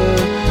Homer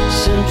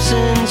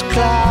Simpson's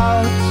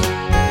clouds.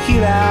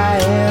 Here I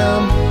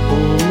am,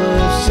 Homer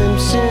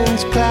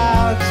Simpson's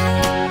clouds.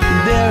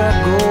 There I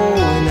go,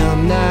 and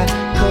I'm not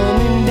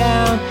coming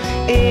down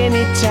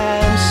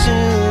anytime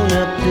soon.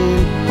 Up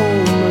in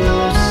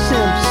Homer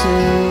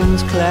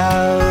Simpson's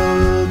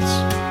clouds.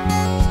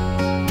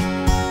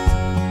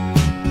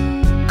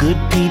 Good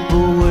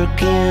people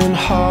working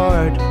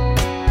hard.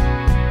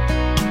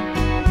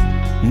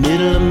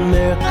 Middle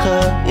America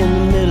in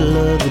the middle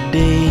of the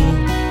day.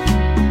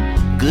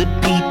 Good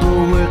people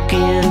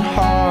working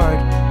hard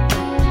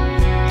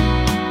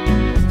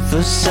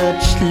for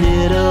such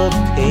little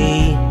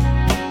pay.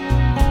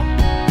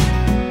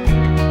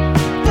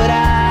 But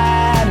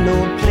I know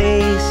a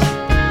place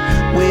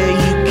where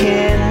you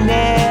can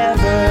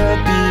never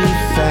be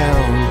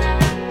found.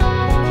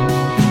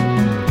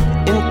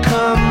 And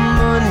come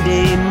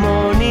Monday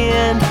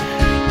morning,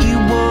 you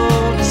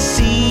won't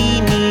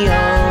see me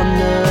on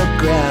the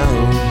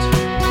ground.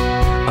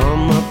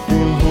 I'm up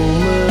in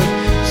Homer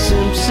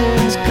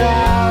Simpson's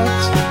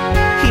clouds.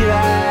 Here I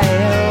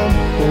am,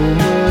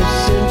 Homer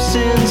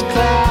Simpson's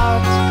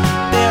clouds.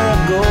 There I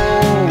go,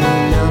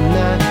 and I'm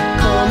not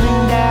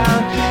coming down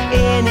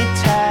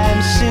anytime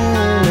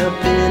soon.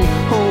 Up in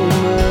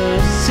Homer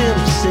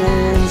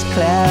Simpson's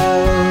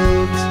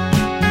clouds.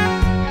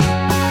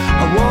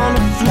 I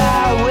wanna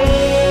fly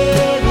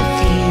away with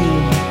you,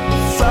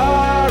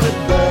 far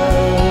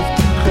above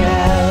the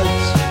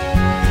crowds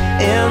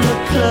and the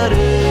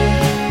clutter,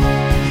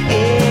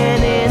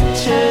 and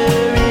enter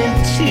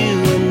into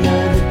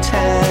another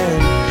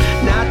time.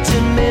 Not to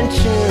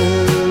mention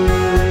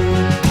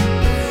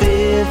the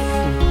fifth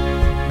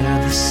or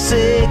the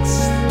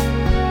sixth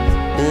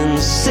and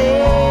the seventh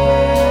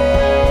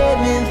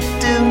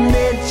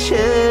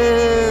dimension.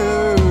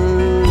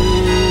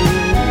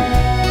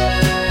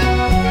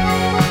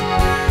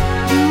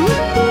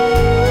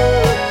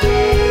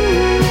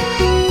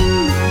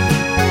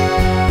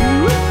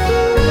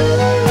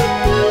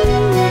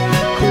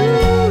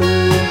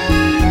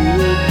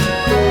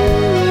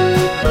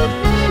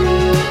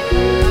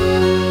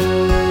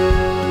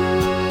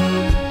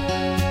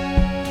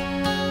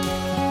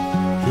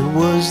 It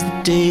was the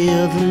day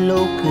of the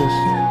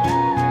locust,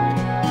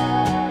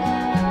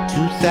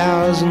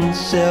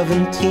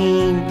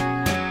 2017.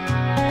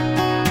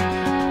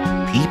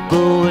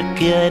 People were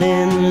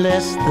getting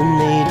less than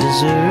they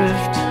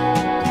deserved,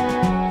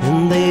 and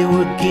they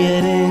were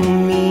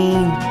getting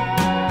mean.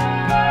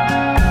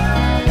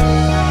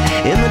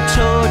 And the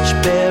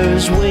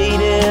torchbearers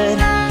waited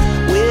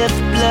with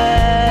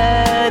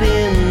blood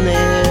in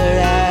their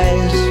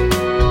eyes.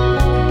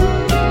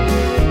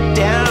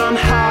 Down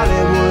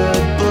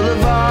Hollywood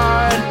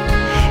Boulevard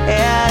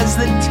as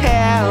the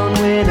town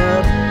went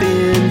up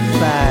in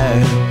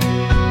fire.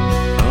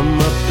 I'm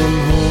up in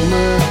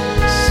Homer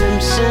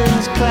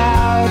Simpson's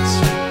clouds.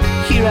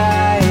 Here I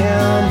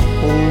am,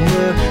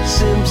 Homer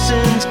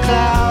Simpson's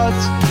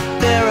clouds.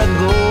 There I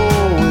go,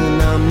 and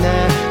I'm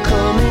not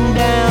coming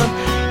down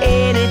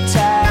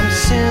anytime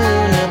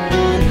soon. Up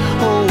in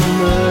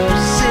Homer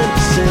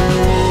Simpson.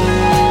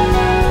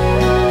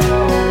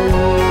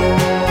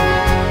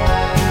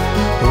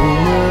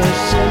 Homer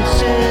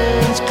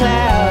Simpson's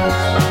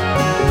clouds.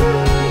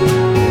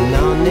 And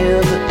I'll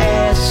never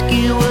ask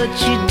you what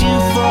you do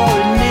for a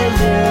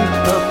living.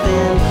 Up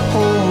in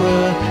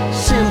Homer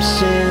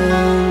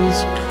Simpson's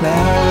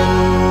clouds.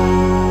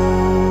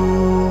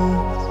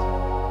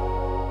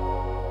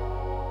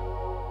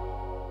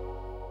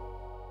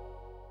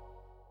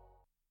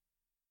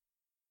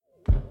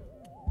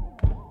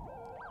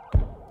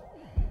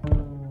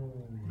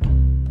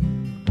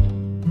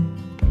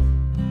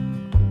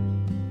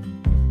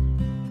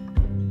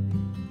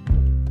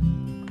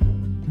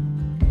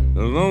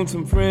 The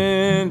lonesome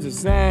friends of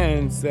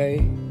science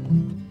say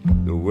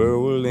the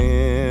world will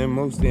end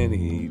most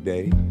any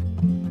day.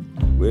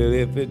 Well,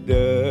 if it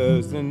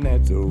does, then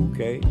that's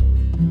okay,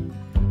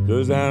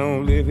 'cause I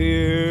don't live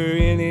here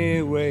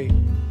anyway.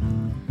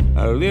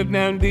 I live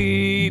down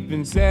deep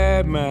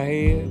inside my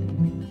head,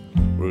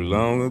 where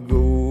long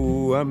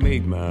ago I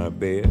made my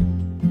bed.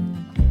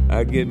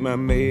 I get my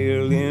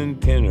mail in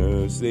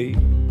Tennessee,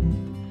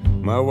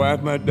 my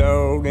wife, my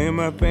dog, and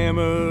my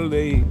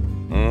family.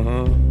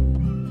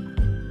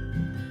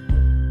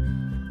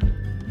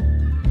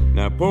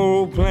 Now poor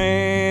old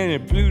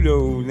planet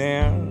Pluto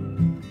now,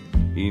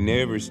 he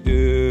never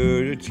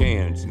stood a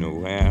chance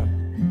no how,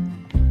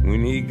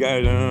 when he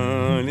got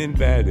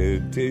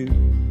uninvited to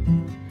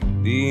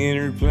the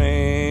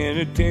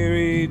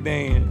interplanetary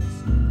dance.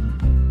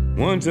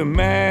 Once a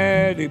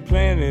mighty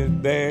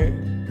planet there,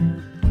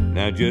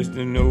 now just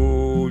an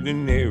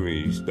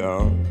ordinary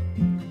star,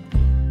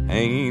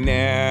 hanging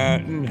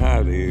out in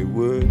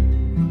Hollywood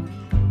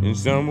in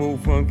some old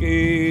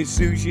funky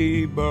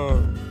sushi bar.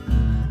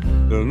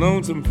 The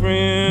lonesome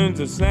friends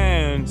of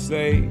science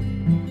say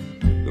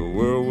the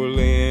world will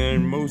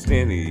end most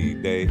any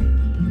day.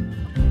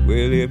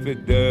 Well, if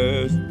it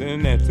does,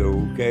 then that's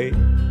okay,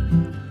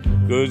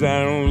 'cause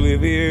I don't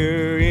live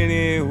here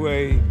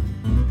anyway.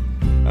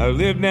 I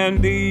live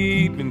down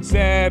deep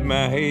inside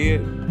my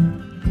head,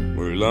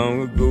 where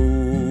long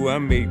ago I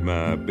made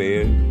my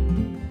bed.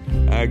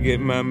 I get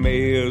my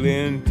mail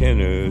in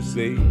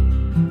Tennessee,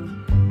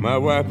 my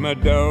wife, my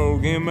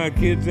dog, and my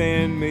kids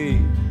and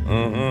me.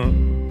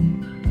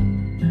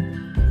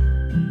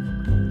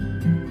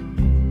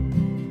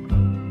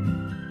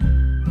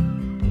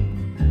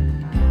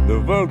 The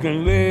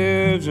Vulcan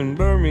lives in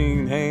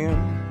Birmingham.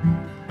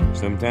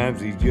 Sometimes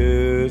he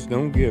just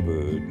don't give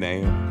a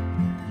damn.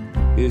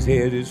 His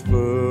head is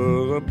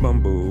full of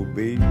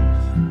bumblebees.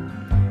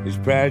 His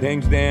pride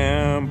hangs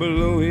down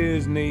below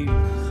his knees.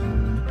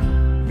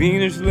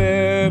 Venus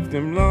left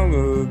him long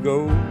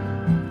ago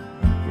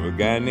for a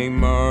guy named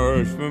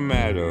Mars from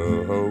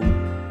Idaho.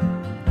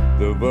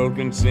 The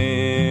Vulcan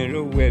sent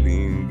a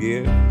wedding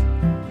gift,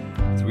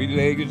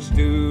 3-legged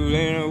stool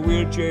and a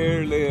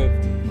wheelchair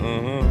lift.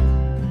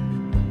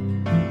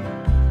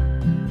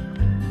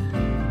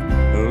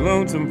 The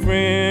lonesome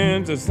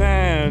friends of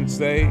science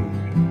say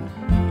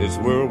this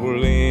world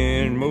will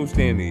end most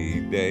any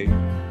day.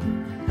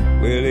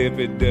 Well, if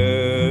it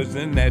does,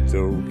 then that's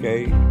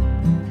okay,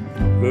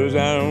 'cause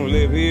I don't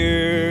live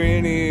here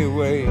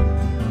anyway.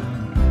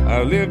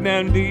 I live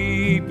down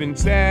deep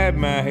inside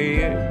my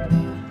head,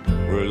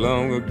 where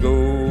long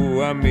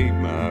ago I made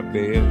my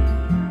bed.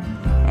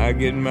 I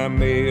get my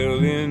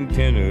mail in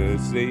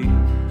Tennessee,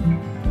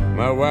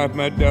 my wife,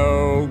 my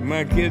dog,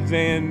 my kids,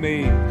 and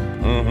me.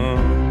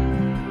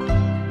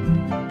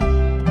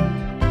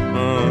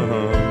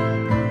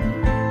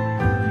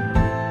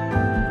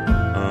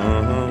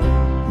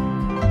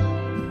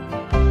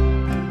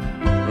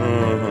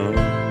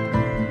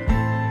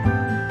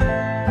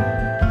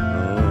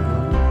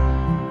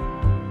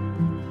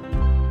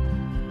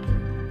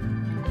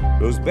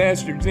 Those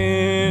bastards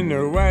in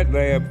their white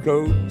lab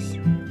coats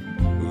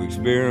who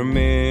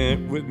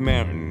experiment with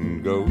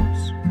mountain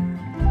goats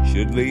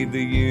should leave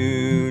the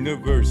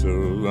universe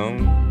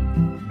alone.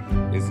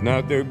 It's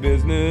not their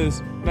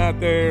business, not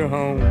their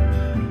home.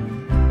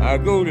 I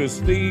go to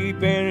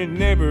sleep and it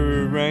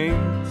never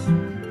rains.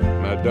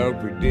 My dog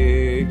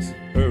predicts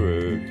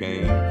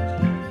hurricanes.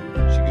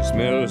 She can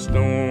smell a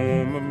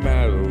storm a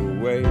mile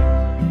away.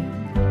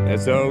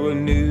 That's all the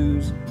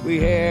news we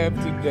have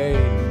today.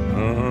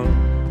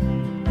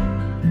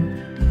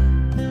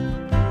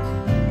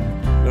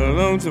 The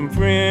lonesome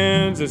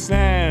friends of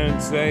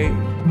science say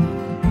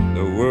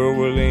the world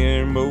will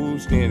end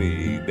most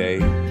any day.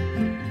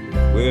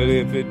 Well,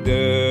 if it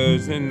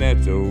does, then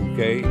that's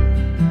okay,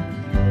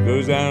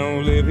 'cause I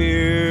don't live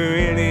here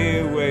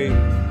anyway.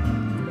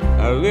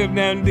 I live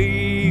down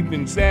deep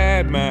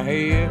inside my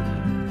head,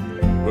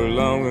 where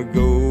long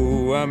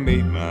ago I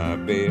made my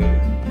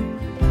bed.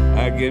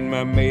 I get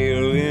my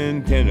mail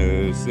in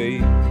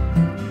Tennessee,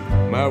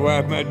 my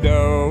wife, my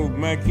dog,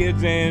 my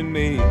kids, and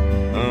me.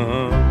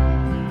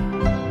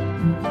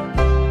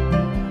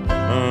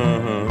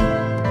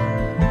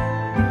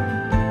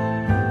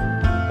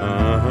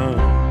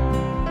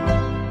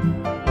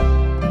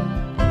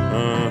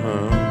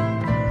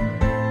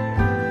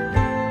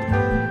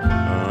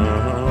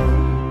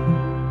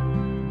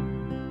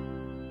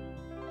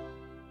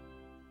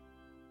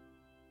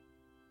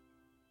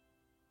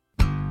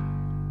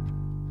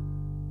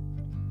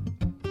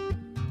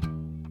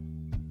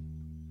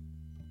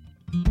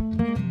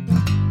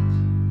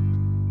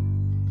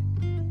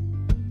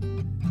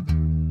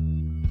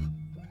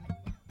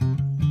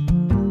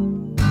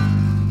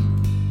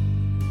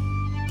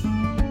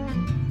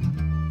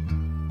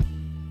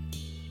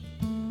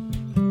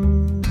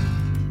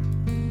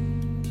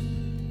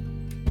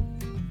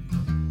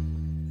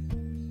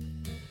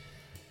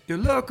 You're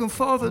looking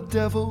for the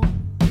devil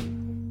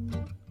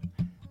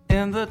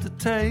in the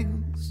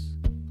details.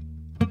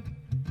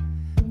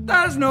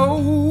 There's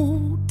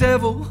no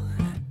devil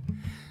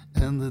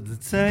in the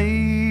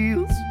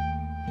details.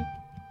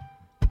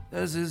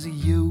 There's just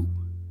you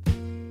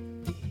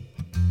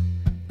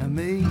and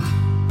me.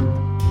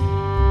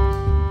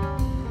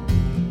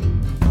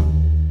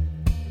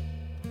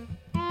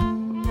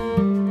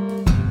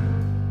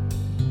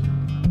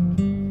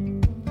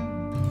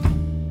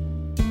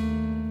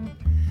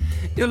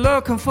 You're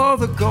looking for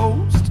the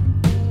ghost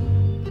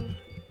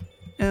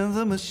in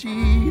the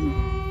machine.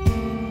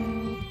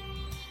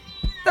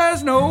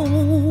 There's no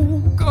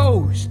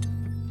ghost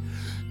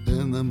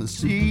in the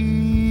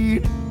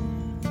machine.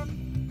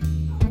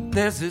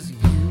 There's just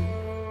you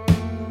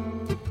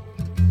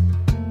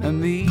and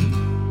me.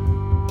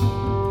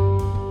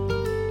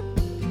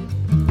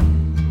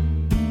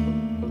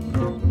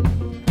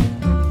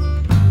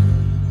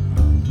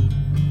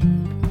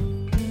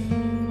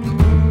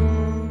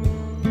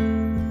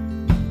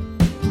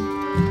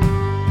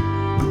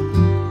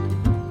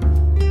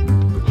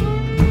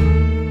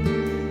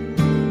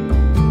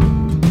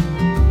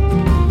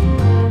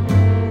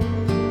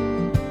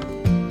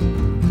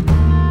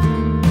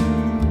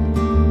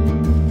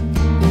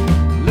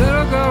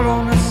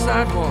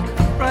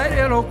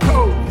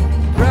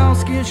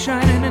 skin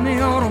shining in the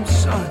autumn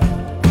sun,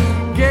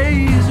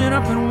 gazing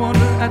up in wonder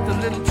at the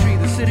little tree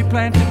the city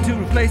planted to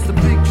replace the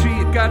big tree.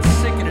 It got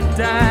sick and it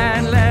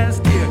died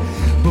last year.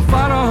 But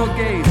follow her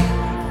gaze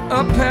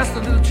up past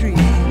the little tree,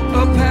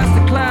 up past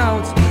the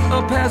clouds,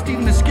 up past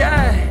even the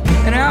sky,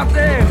 and out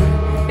there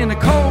in the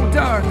cold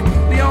dark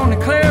beyond the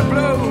clear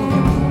blue,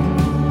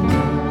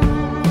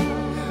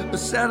 a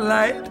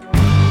satellite.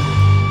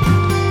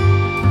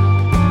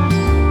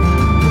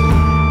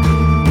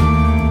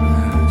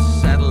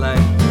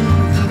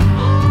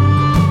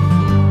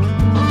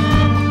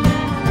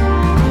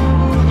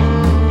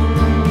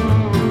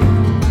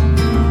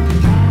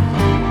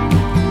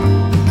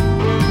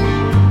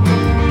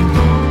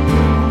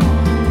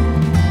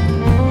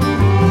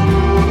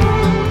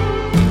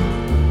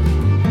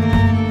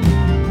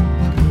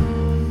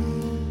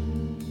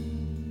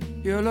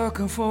 You're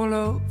looking for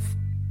love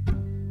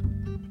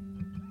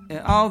in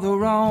all the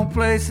wrong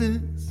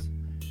places.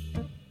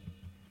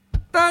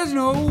 There's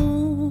no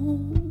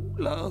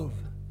love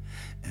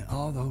in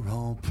all the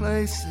wrong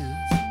places.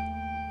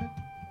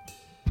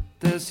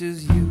 This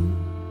is you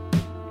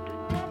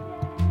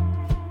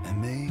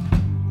and me.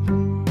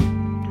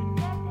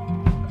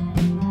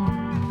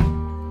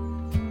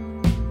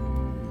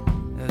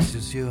 This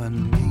is you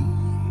and me.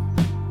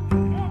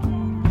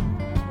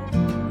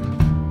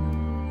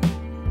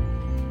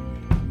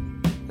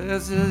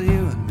 This is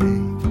you and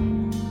me.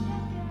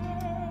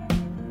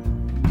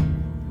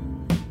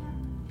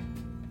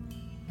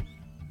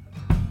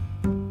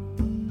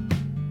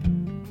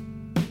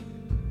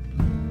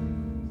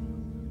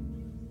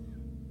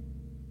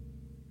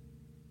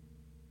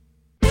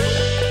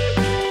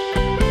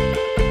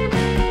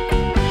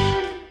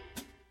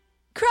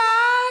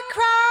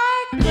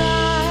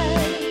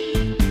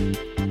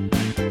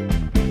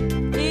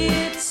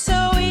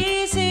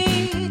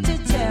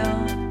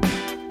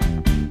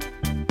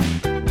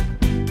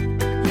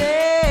 Let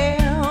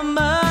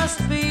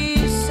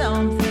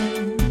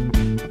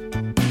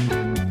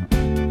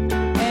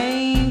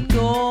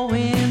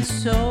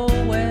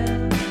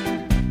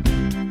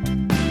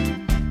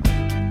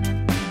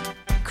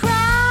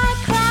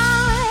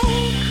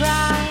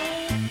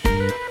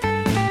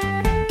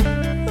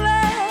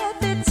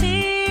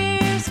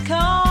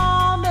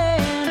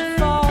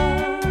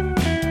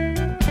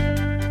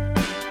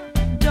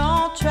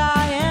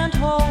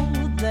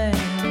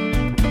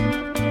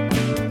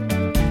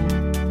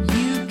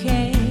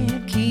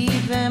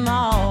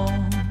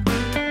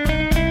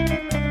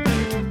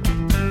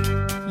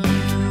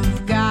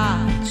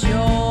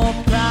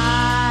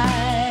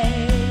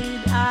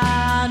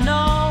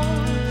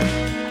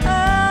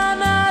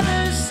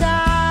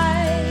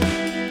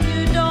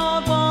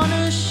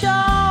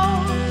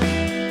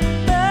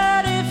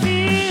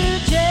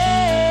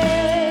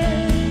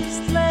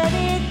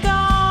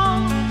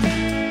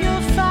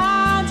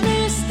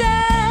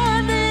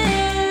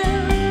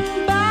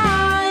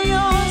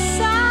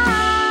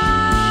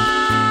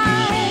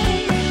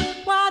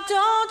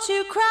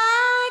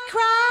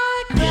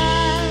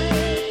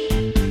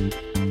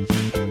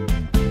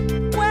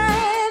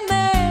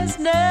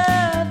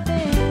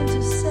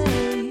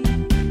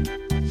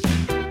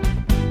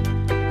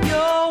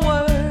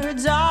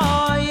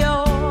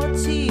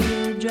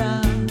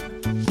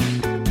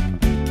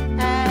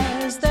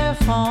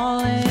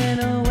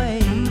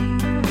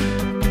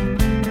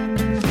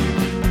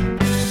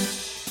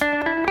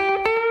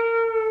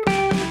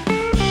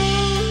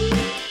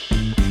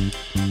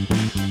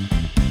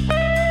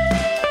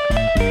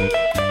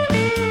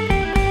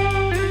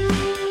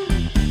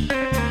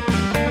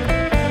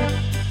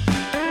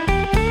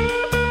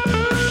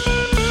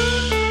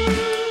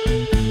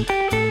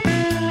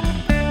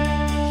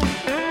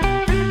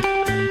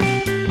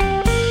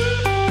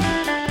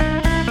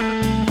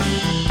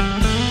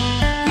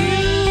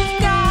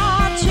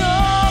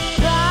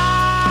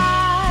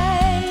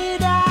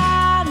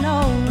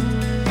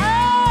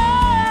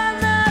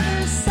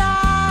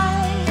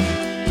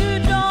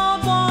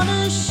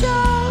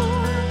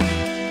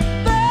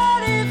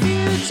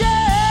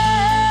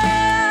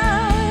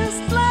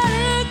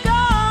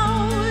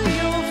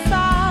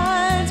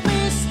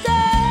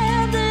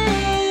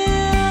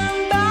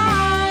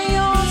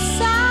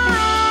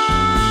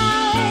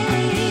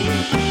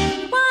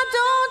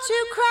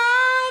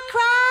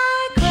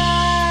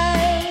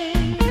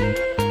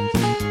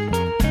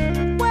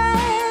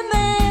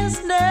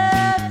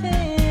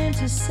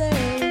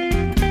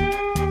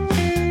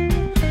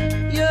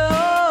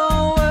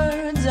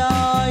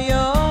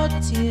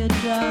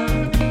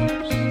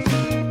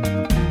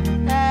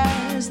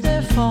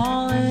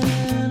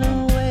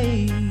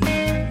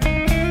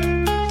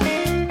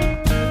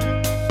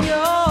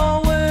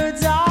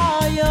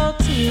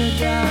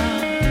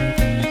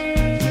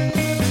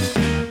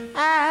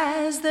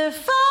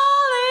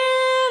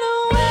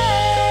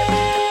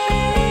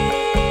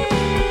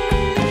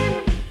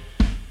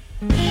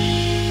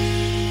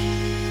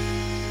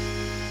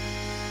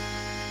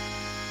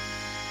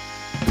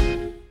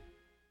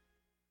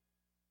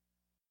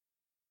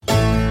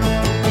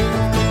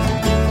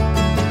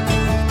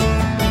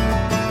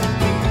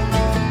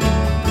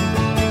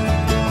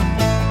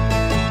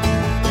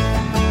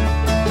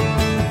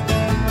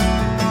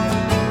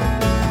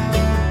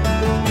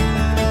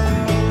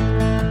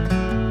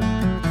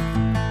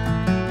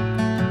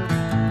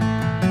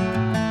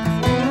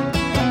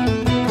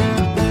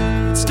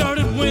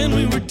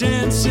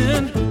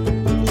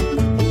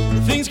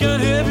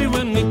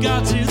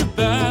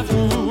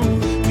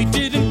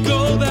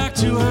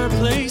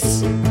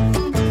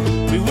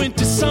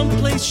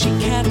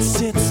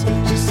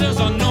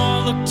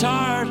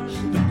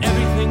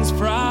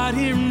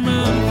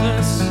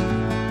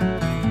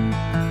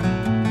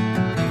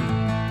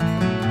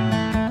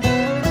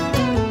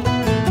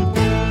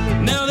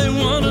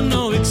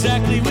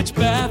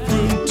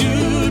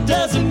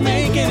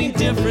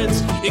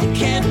it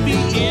can't be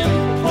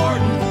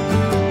important.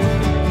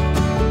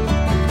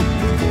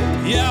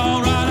 Yeah,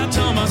 alright, I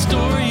tell my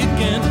story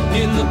again.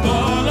 In the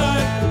bar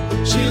light,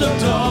 she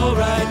looked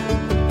alright.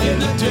 In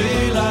the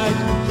daylight,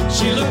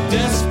 she looked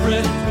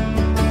desperate.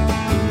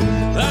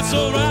 That's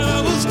alright,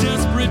 I was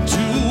desperate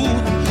too.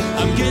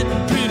 I'm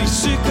getting pretty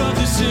sick of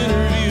this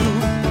interview.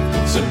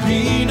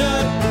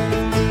 Subpoenaed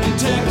in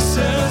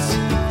Texas,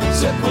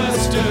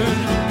 sequestered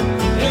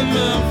in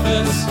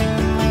Memphis.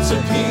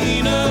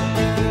 Subpoenaed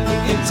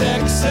in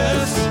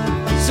Texas,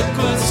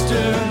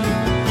 sequestered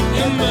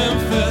in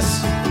Memphis.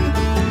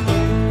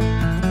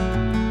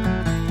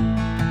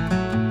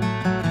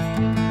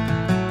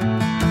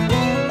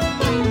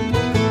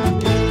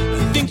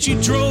 I think she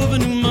drove a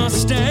new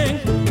Mustang.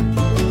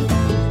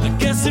 I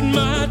guess it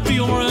might be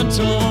a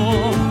rental.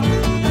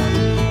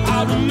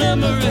 I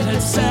remember it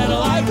had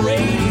satellite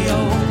radio.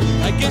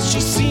 I guess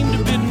she seemed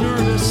a bit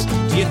nervous.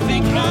 Do you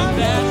think I'm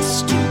that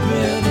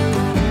stupid?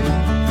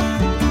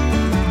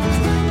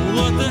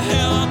 What the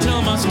hell, I'll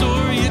tell my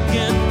story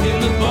again. In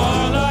the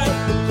bar light,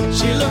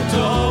 she looked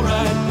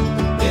alright.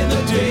 In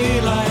the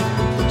daylight,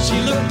 she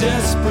looked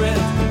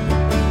desperate.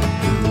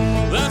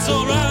 That's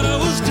alright, I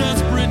was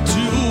desperate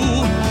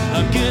too.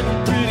 I'm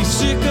getting pretty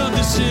sick of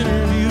this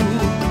interview.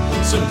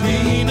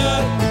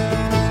 Subpoenaed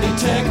in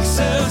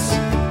Texas,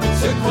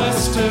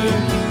 sequestered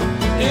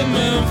in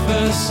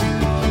Memphis.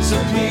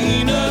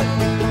 Subpoenaed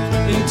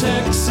in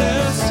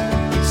Texas,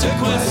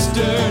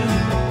 sequestered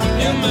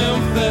in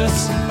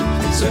Memphis.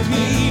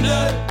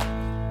 Subpoenaed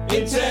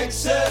in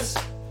Texas,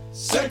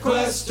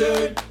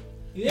 sequestered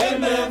in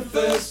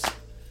Memphis.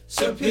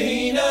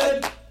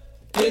 Subpoenaed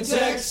in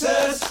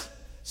Texas,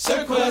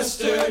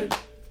 sequestered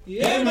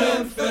in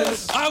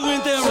Memphis. I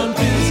went there on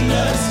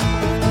business.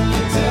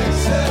 In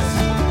Texas,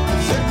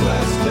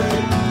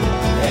 sequestered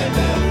in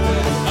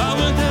Memphis. I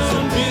went there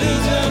on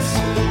business.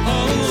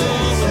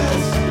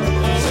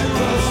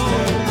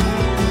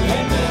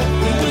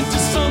 We went to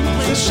some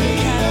place she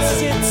had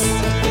sits.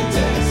 In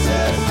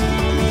Texas,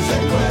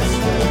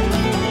 sequestered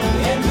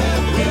in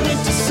Memphis. We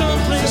went to some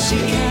place she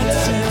had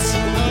sits. In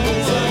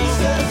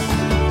Texas,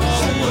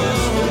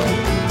 sequestered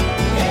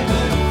in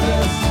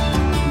Memphis.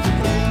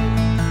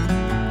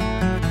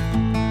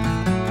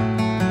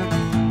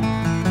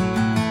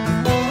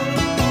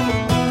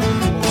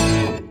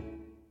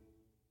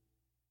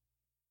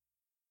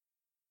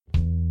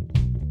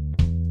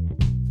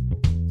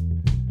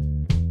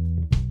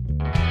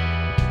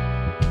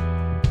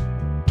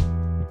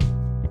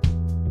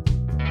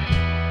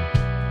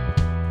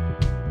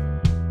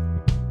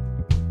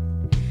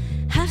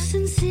 Half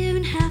sincere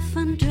and half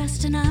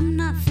undressed, and I'm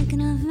not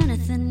thinking of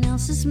anything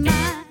else. It's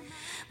my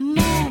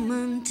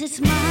moment, it's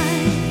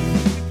mine.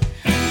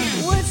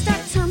 Words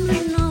start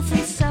tumbling north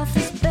and south.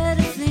 There's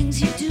better things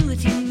you do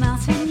with your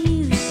mouth when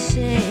you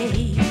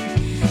say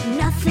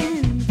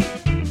nothing.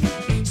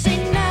 Say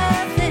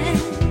nothing.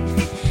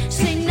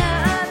 Say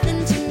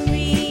nothing to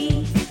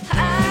me.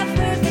 I've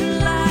heard the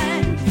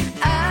line.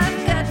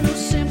 I've got no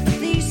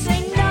sympathy. Say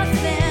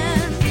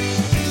nothing.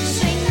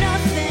 Say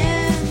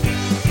nothing.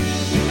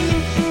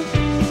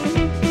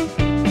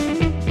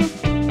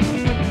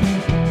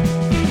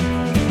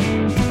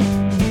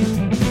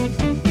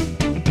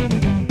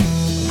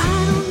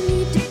 I don't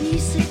need to be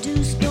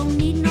seduced, don't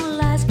need no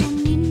lies,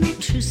 don't need no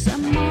truce.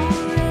 I'm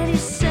already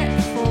set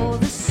for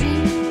the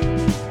scene.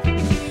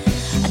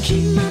 I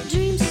keep my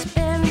dreams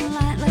spare and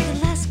light like the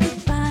last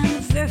goodbye on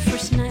the very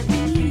first night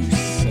when you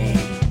say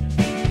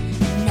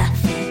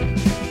nothing.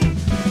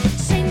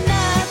 Say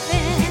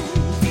nothing.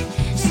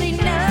 Say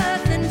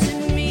nothing to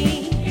me.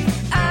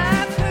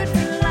 I've heard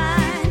the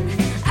line.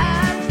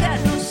 I've got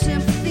no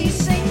sympathy.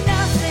 Say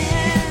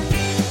nothing.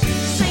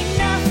 Say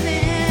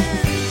nothing.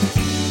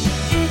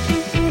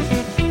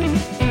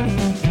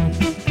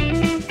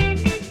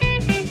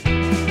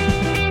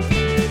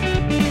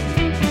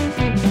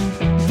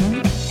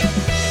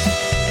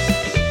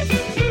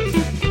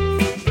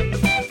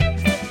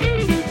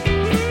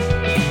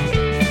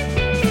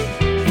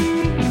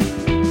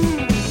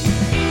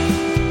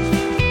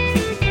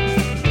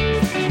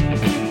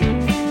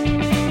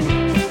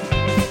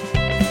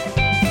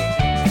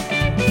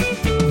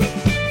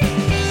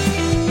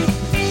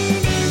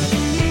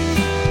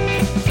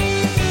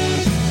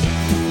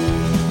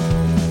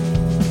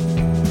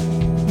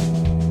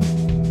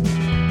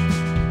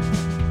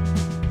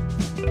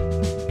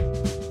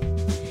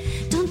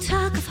 Don't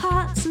talk of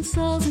hearts and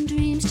souls and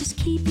dreams. Just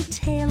keep your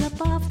tail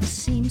up off the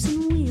seams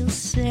and we'll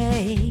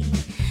say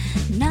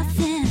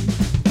nothing.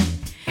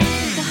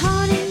 The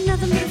heart ain't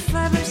nothing but a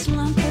fibrous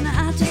lump, and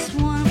I just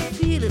wanna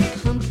feel it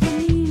pump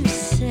when you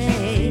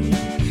say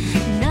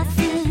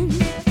nothing.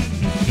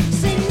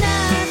 Say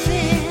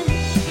nothing.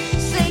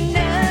 Say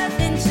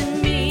nothing to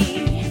me.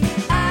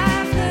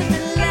 I've heard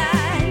the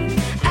line.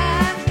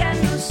 I've got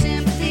no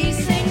sympathy.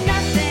 Say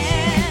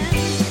nothing.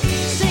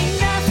 Say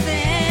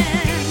nothing.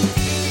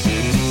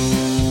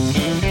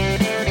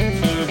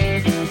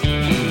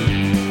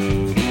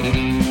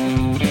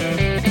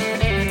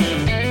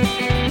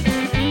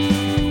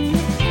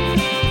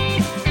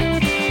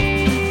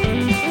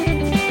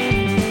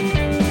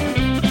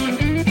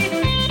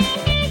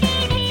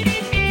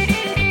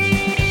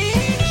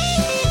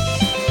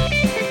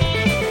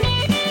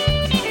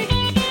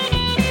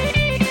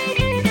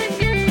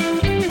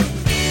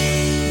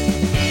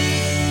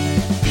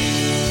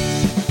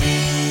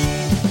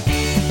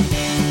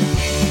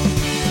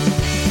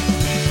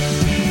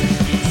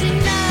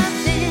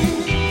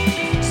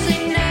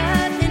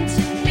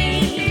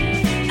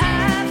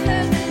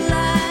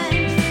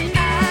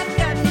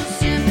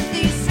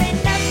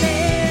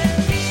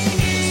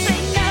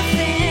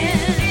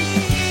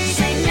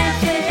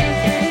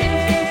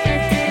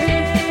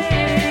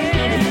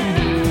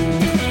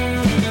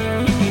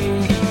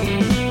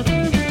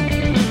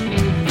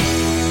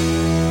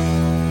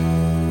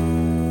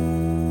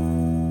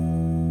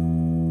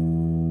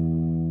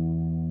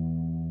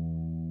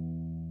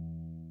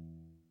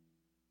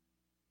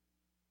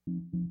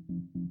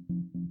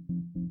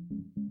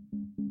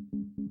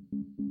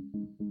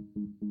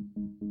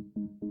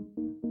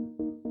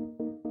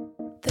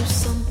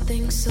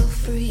 something so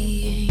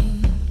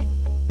freeing,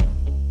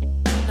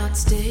 not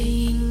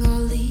staying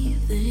or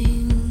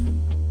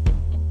leaving,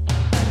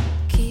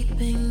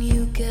 keeping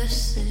you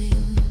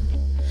guessing,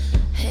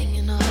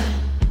 hanging on.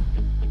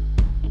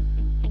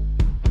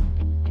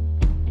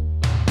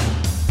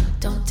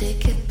 Don't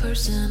take it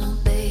personal,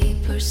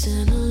 babe,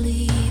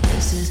 personally.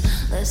 This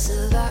is less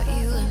about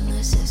you and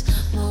this is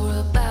more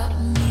about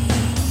me.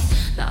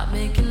 Not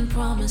making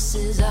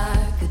promises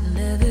I could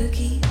never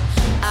keep,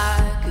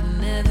 I could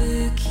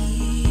never keep.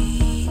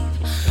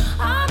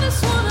 I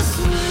just wanna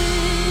swing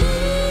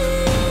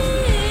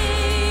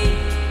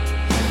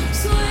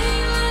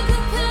like a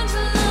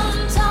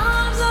pendulum,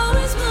 time's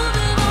always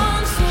moving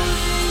on. Swing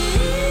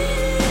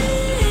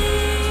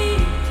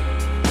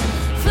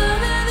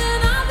further than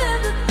I've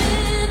ever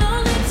been,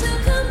 only to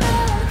come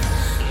back.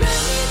 Let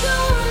me go,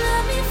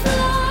 let me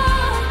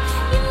fly.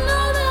 You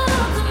know that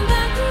I'll come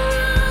back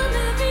around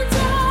every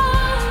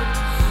time.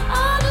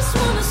 I just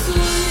wanna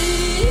swing.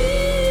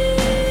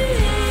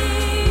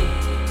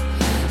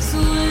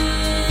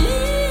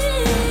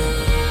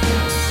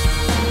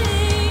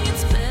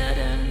 It's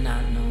better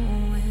not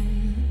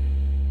knowing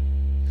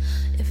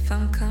if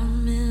I'm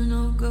coming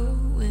or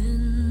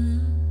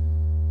going.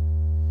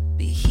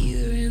 Be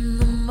here in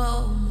the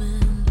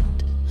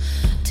moment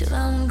till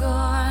I'm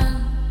gone.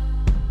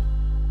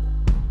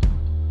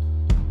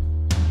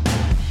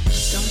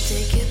 Don't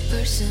take it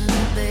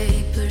personal,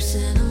 babe,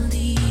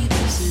 personally.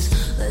 This is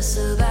less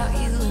about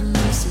you and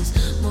this is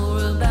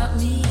more about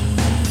me.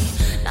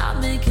 Not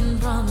making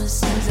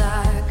promises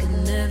I could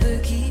never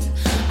keep,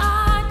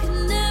 I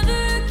could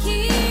never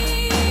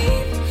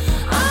keep.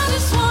 I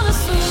just wanna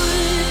swing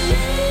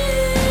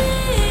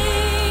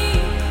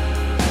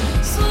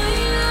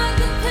like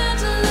a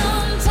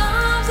pendulum,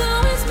 time's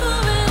always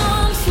moving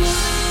on. Swing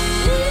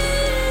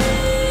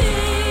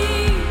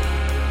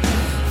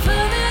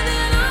further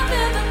than I've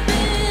ever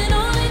been,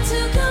 only to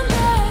come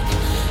back.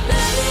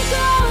 Let me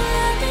go,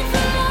 let me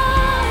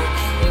fly.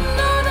 You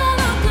know that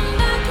I'll come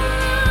back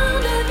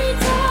around every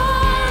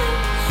time.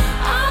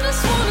 I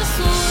just wanna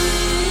swing.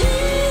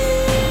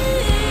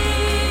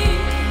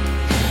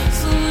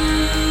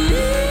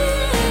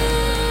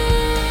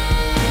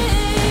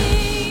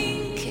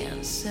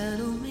 Can't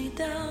settle me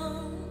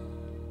down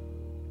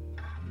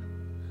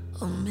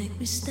or make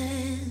me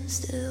stand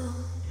still.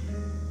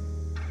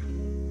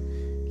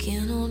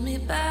 Can't hold me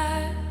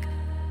back,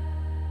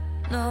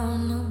 no,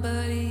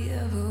 nobody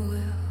ever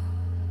will.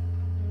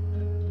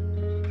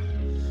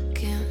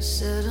 Can't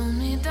settle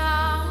me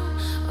down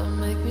or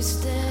make me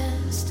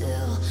stand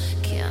still.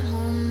 Can't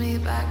hold me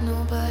back,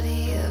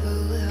 nobody ever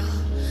will.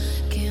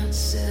 Can't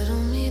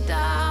settle me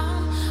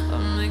down or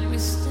make me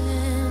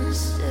stand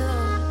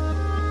still.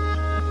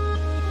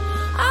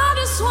 I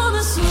just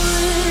wanna swing.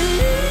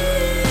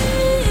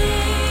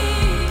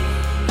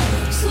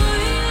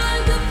 Swing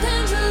like a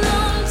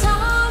pendulum,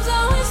 time's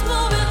always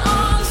moving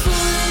on.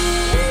 Swing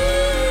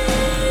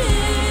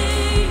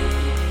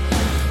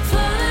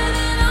further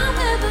than I've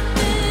ever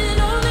been,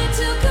 only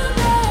to come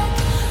back.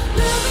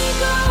 Let me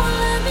go,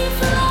 let me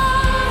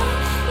fly.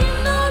 You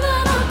know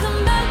that I'll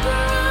come back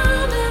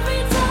around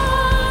every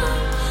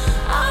time.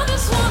 I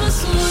just wanna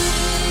swing.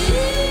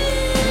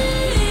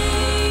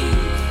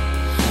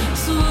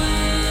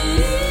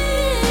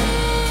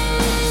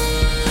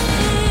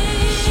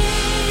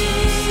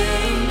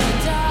 Settle me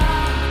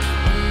down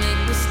or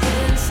make me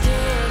stand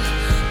still.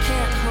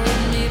 Can't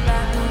hold me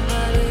back,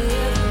 nobody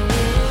ever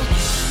will.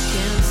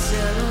 Can't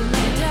settle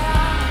me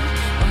down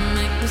or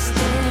make me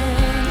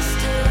stand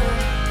still.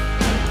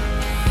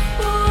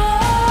 Can't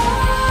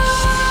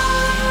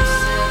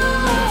settle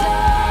me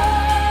down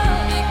or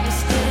make me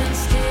stand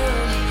still.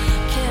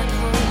 Can't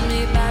hold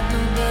me back,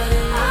 nobody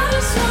ever will. I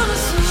just wanna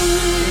swing.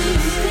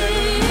 Make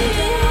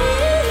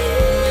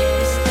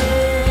me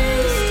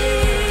stand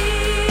still.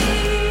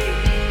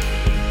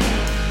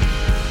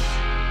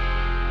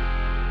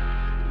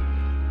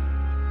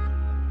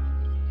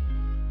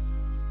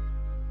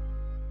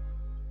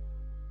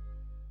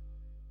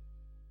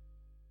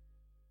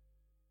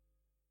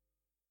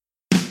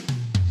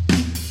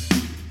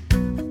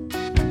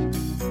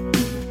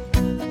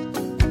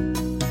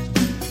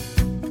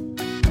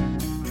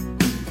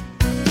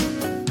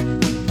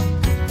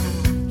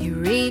 You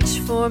reach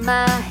for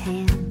my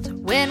hand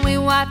when we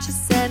watch a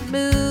sad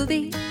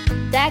movie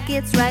that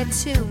gets right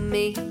to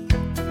me.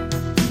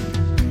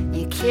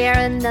 You care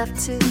enough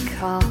to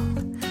call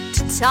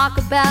to talk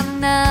about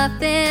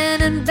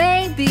nothing, and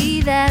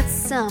baby, that's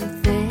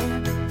something.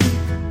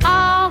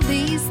 All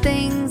these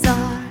things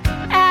are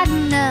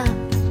adding up.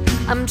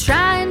 I'm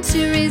trying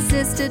to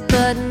resist it,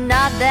 but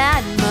not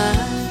that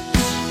much.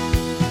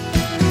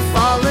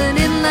 Falling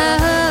in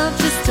love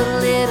just a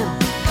little.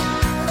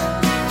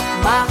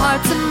 My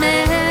heart's a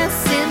mess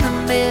in the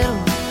middle.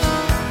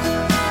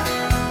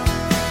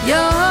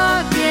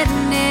 You're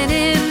getting in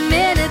it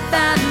minute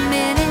by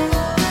minute.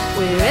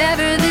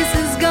 Wherever this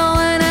is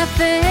going, I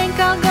think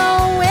I'll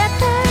go with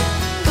it.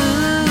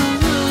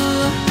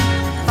 Ooh,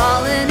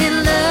 falling in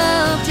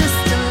love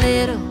just a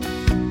little.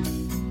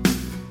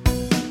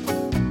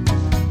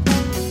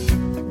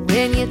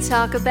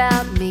 talk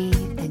about me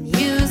and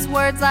use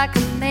words like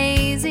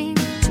amazing.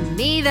 To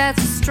me, that's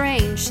a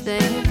strange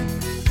thing.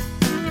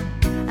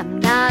 I'm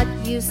not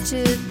used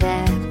to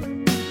that.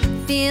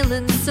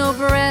 Feeling so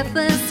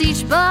breathless,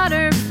 each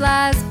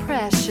butterfly's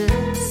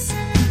precious.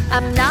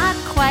 I'm not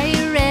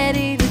quite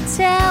ready to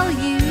tell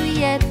you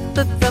yet,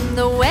 but from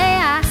the way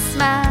I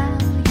smile,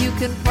 you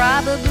can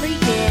probably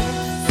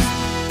guess.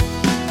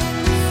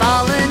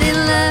 Falling in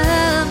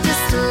love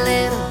just a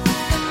little.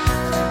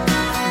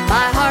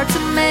 My heart's a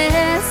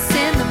mess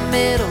in the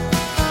middle.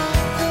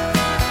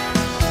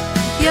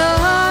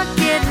 You're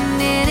getting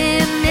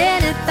in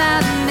minute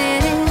by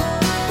minute.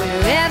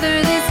 Wherever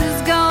this is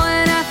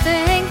going, I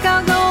think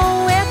I'll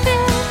go with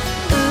it.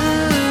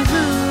 Ooh,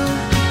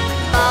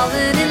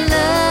 falling in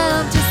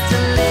love just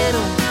a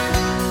little.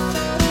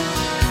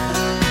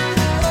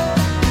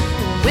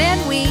 When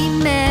we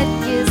met,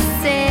 you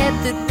said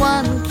that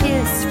one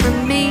kiss from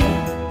me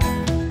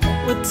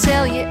would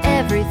tell you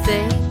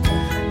everything.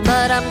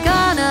 But I'm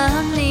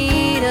gonna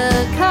need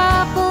a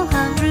couple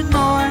hundred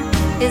more.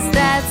 Is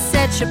that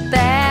such a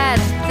bad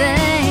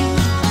thing?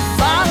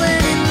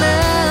 Falling in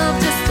love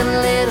just a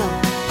little.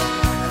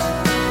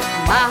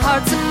 My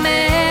heart's a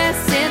mess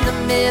in the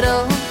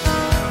middle.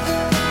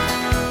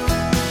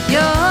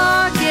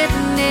 You're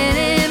getting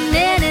in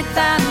minute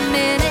by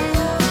minute.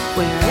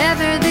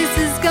 Wherever this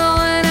is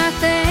going, I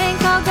think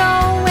I'll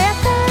go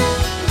with it.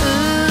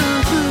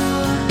 Ooh,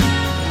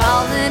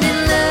 falling in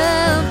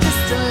love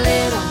just a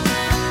little.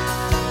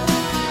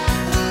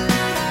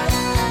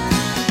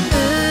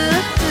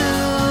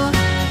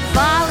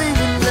 Falling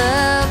in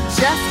love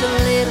just a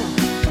little.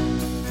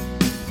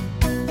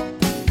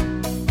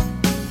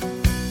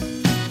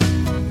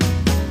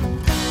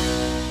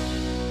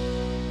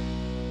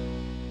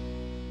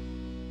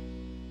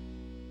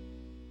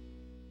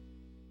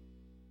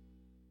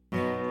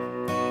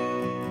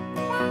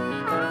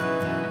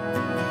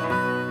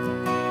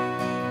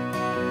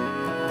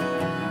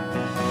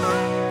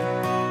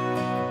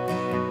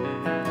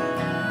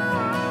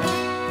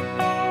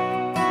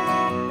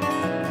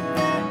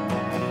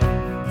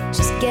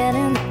 Just get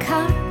in the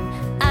car,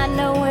 I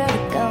know where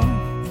to go.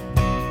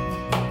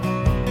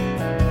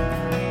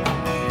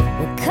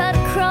 We'll cut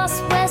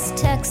across West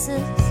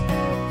Texas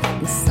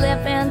and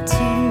slip into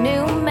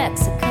New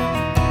Mexico.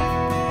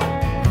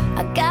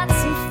 I got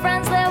some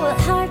friends there with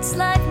hearts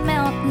like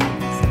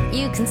mountains.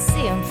 You can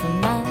see them for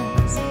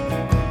miles.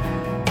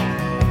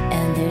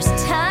 And there's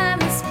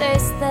time and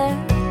space there.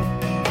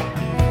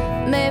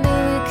 Maybe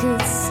we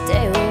could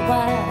stay a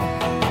while.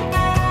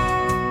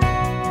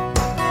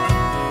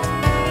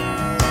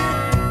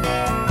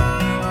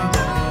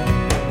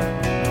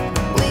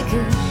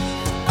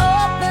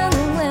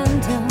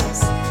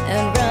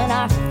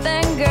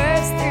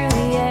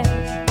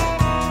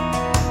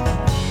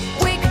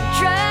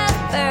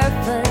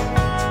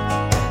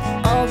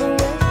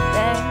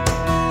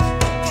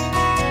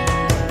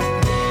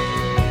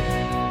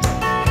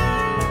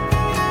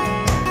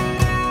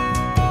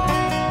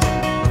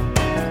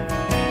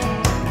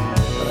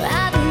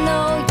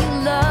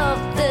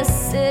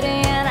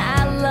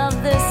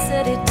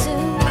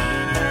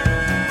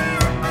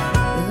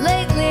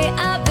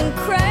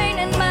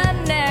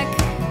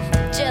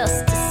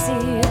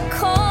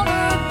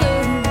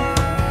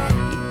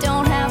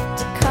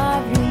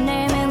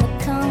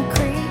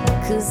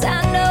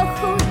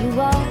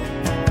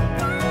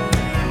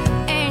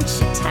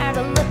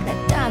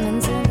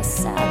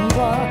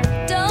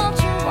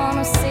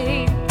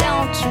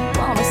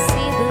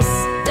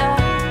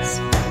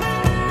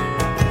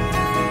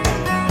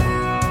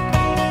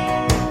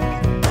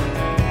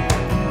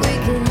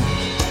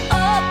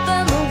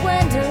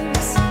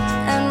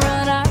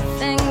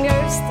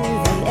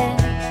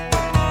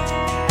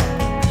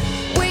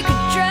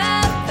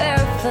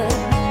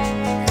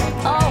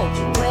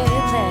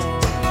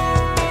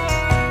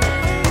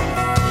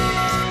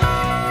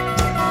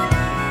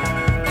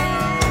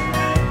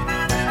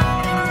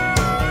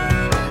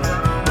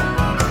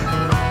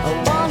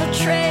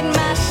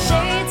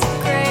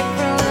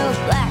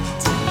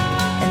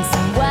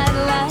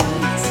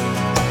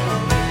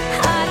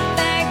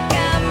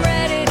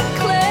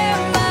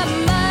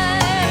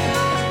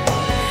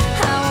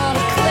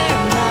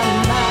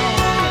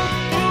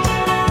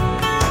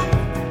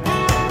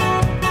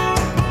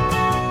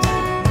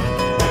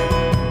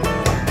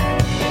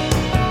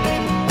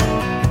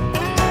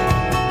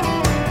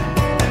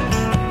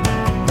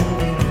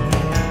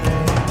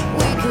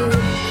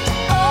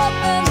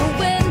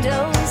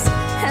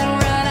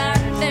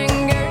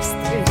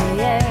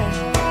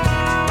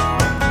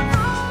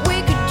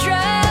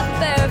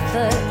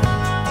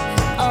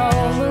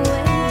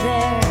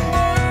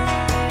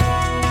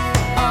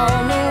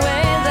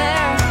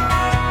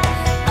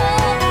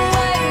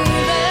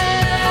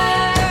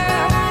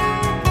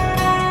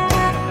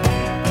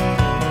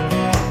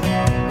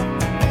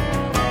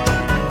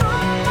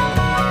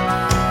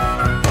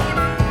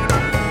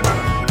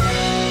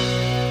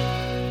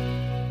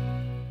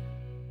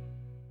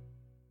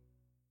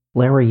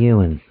 Lara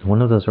Ewan,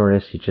 one of those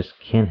artists you just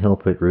can't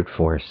help but root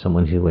for,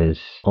 someone who is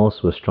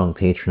also a strong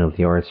patron of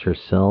the arts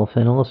herself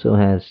and also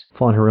has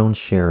fought her own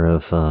share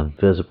of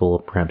visible,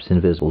 perhaps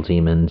invisible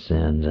demons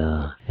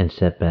and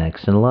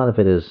setbacks, and a lot of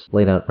it is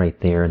laid out right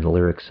there in the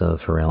lyrics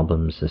of her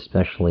albums,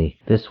 especially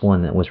this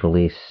one that was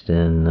released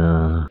in,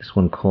 this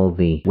one called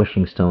the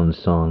Wishing Stone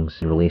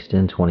Songs, released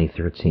in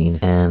 2013,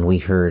 and we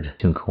heard a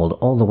tune called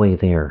All the Way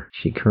There.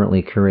 She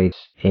currently curates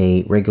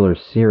a regular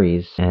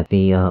series at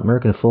the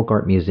American Folk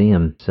Art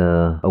Museum. It's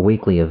a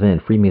weekly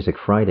event, Free Music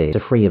Friday. It's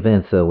a free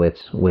event, though.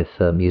 It's with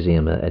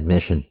museum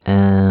admission.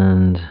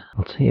 And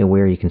I'll tell you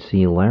where you can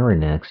see Lara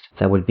next.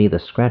 That would be the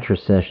Scratcher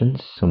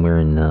Sessions, somewhere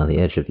in the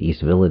edge of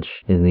East Village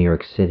in New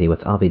York City,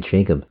 with Avi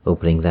Jacob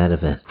opening that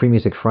event. Free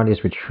Music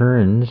Fridays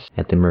returns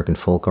at the American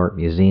Folk Art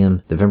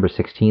Museum, November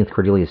 16th,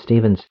 Cordelia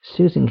Stevens,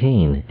 Susan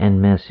Kane,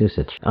 and Matt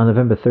Susich. On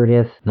November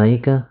 30th,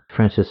 Naika,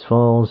 Francis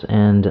Falls,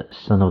 and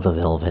Son of the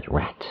Velvet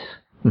Rat.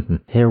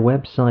 Her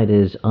website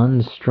is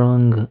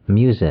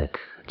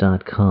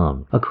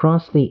unstrungmusic.com.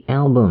 Across the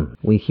album,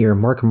 we hear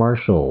Mark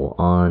Marshall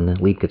on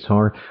lead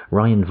guitar,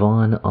 Ryan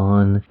Vaughn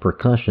on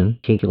percussion,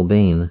 Kate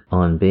Gilbane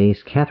on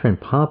bass, Catherine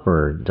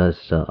Popper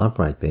does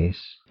upright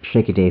bass,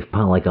 Shaky Dave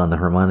Pollock on the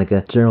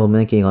harmonica, Gerald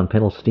Menke on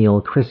pedal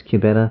steel, Chris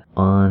Cubetta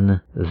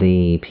on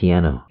the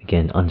piano.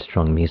 Again,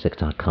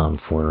 unstrungmusic.com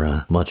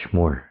for much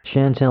more.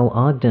 Chantel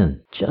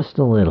Ogden, just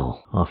a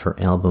little, off her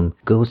album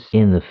Ghosts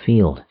in the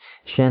Field.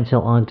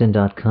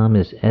 ChantelOgden.com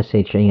is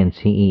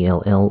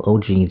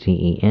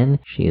ShantelOgden.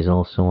 She is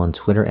also on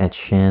Twitter at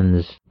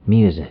Shan's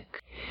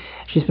Music.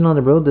 She's been on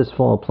the road this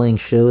fall playing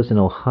shows in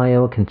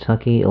Ohio,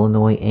 Kentucky,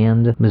 Illinois,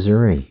 and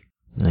Missouri.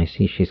 I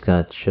see she's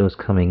got shows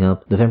coming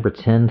up. November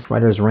 10th,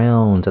 Writers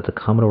Round at the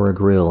Commodore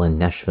Grill in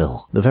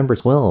Nashville. November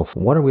 12th,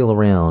 Waterwheel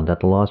Around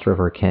at the Lost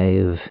River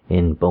Cave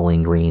in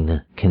Bowling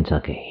Green,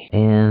 Kentucky.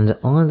 And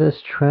on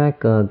this track,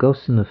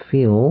 Ghosts in the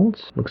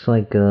Field, looks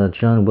like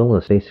John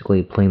Willis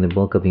basically playing the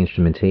bulk of the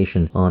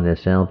instrumentation on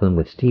this album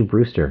with Steve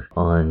Brewster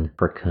on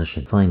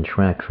percussion. Fine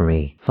track for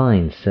me.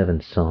 Fine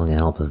 7-song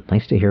album.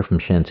 Nice to hear from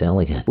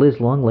Chantel again. Liz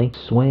Longley,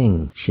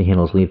 Swing. She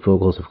handles lead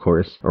vocals, of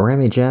course.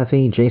 Rami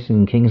Jaffe,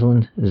 Jason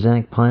Kingsland,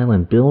 Zach Pyle,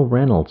 and Bill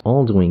Reynolds,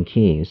 all doing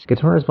keys.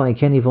 Guitars by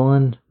Kenny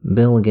Vaughan,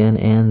 Bill again,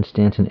 and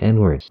Stanton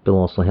Edwards. Bill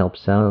also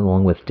helps out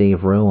along with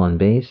Dave Rowe on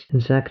bass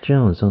and Zach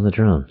Jones on the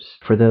drums.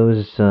 For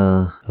those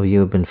of you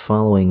who have been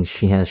following,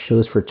 she has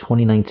shows for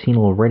 2019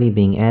 already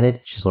being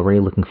added. She's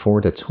already looking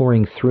forward to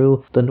touring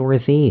through the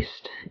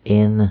Northeast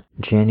in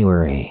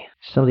January.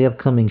 Some of the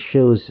upcoming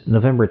shows,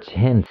 November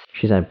 10th,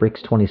 she's at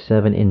Bricks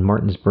 27 in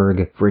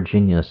Martinsburg,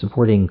 Virginia,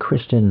 supporting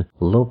Christian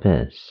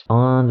Lopez.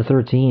 On the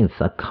 13th,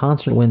 a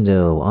concert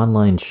window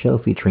online show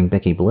featuring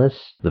Becky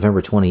Bliss.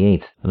 November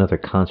 28th, another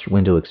concert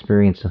window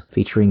experience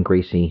featuring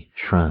Gracie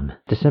Schramm.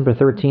 December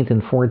 13th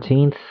and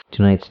 14th,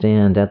 two-night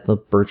stand at the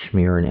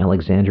Birchmere in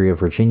Alexandria,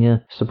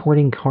 Virginia,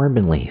 supporting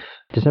Carbon Leaf.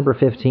 December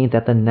 15th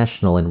at the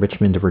National in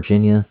Richmond,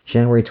 Virginia.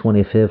 January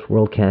 25th,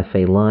 World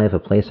Cafe Live, a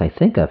place I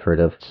think I've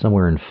heard of,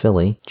 somewhere in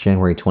Philly.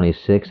 January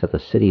 26th at the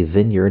City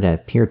Vineyard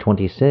at Pier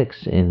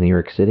 26 in New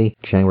York City.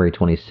 January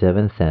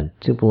 27th at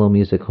Tupelo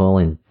Music Hall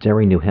in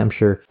Derry, New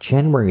Hampshire.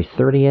 January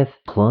 30th,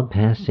 Club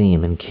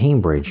Passim in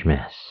Cambridge,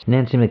 Mass.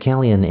 Nancy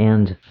McCallion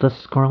and The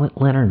Scarlet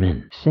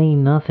Letterman, Say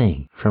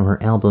Nothing, from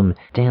her album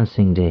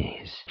Dancing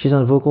Days. She's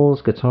on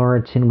vocals,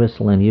 guitar, tin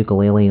whistle, and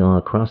ukulele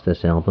across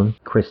this album.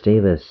 Chris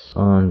Davis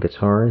on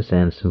guitars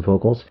and some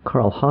vocals.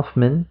 Carl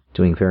Hoffman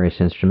doing various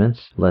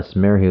instruments. Les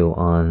Merhu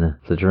on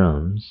the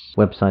drums.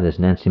 Website is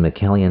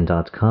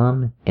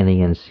nancymccallion.com,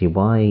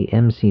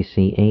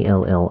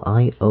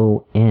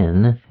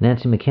 NancyMccallion.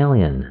 Nancy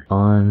McCallion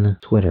on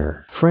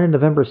Twitter. Friday,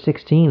 November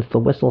 16th, the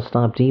Whistle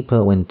Stop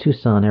Depot in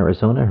Tucson,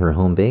 Arizona, her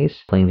home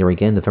base. Playing there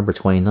again November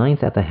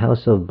 29th at the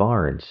House of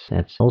Bards.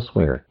 That's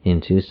elsewhere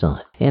in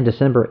Tucson. And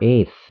December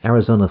 8th,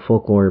 Arizona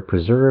Folklore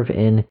Preserve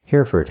in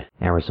Hereford,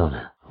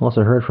 Arizona.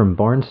 Also heard from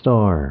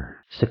Barnstar,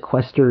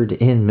 Sequestered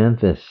in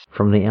Memphis,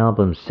 from the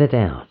album Sit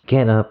Down,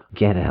 Get Up,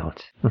 Get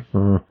Out.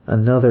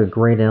 Another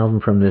great album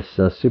from this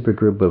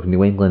supergroup of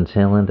New England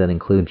talent that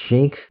includes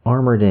Jake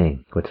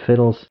Armerding with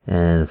fiddles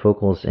and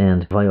vocals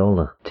and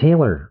viola.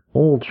 Taylor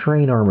Old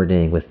Train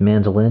Armerding with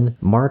mandolin,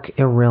 Mark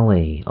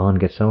Erelli on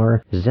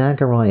guitar,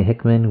 Zachariah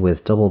Hickman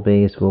with double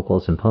bass,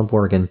 vocals, and pump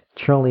organ,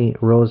 Charlie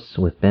Rose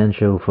with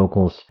banjo,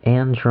 vocals,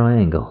 and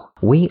triangle.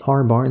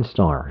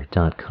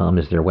 WeAreBarnstar.com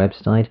is their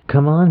website.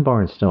 Come on,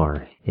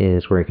 Barnstar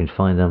is where you can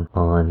find them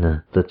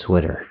on the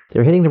Twitter.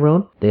 They're hitting the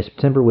road. Their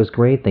September was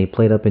great. They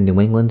played up in New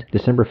England.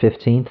 December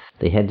 15th,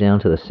 they head down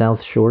to the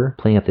South Shore,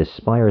 playing at the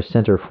Spire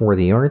Center for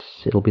the Arts.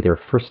 It'll be their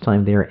first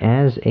time there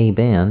as a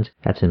band.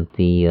 That's in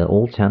the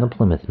old town of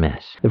Plymouth,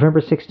 Mass.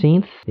 November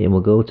 16th, they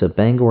will go to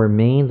Bangor,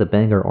 Maine, the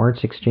Bangor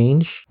Arts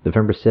Exchange.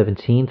 November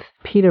 17th,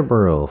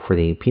 Peterborough for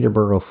the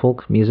Peterborough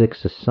Folk Music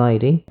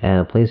Society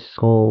at a place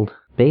called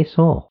Bass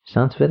Hall.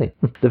 Sounds fitting.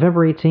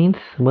 November 18th,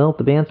 well,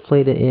 the band's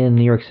played in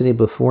New York City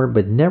before,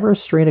 but never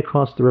straight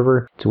across the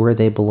river to where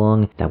they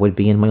belong. That would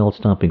be in my old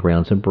stomping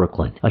grounds in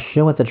Brooklyn. A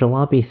show at the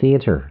Jalopy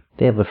Theater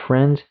They have a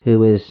friend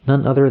who is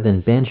none other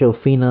than banjo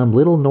phenom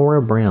Little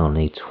Nora Brown,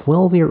 a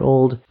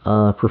 12-year-old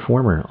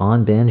performer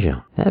on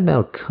banjo. That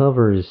about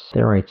covers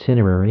their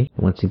itinerary.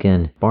 Once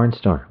again,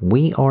 Barnstar.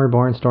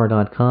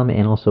 WeAreBarnstar.com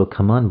and also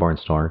Come On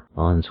Barnstar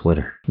on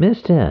Twitter.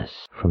 Miss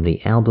Tess from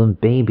the album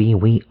Baby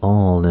We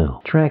All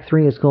Know. Track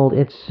 3 is called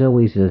It's So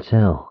Easy to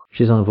Tell.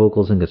 She's on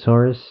vocals and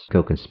guitars.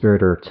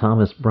 Co-conspirator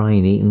Thomas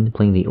Brian Eaton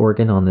playing the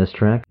organ on this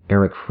track.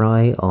 Eric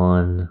Fry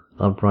on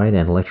upright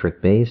and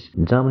electric bass.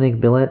 Dominic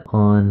Billett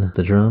on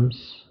the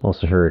drums.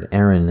 Also heard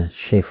Aaron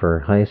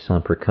Schaefer-Heiss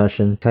on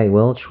percussion. Kai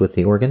Welch with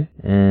the organ.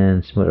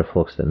 And some other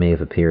folks that may have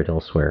appeared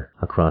elsewhere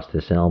across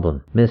this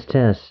album.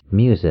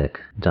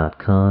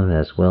 MissTessMusic.com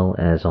as well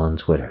as on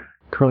Twitter.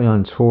 Currently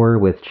on tour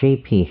with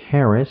J.P.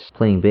 Harris,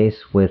 playing bass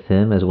with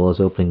him as well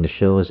as opening the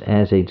shows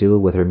as a duo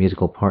with her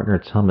musical partner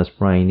Thomas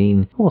Brian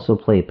Eaton, who also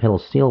played pedal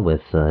steel with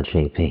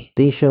J.P.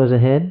 These shows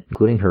ahead,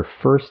 including her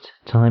first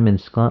time in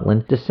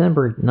Scotland,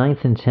 December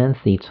 9th and 10th,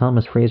 the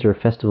Thomas Fraser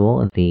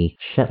Festival in the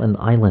Shetland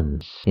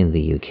Islands in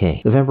the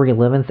UK. November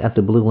 11th at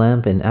the Blue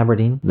Lamp in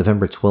Aberdeen.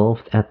 November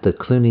 12th at the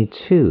Cluny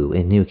 2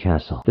 in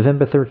Newcastle.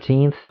 November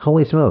 13th,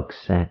 holy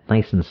smokes, at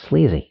Nice and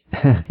Sleazy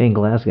in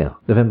Glasgow.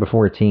 November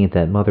 14th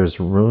at Mother's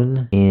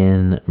Ruin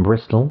in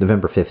Bristol.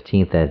 November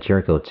 15th at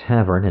Jericho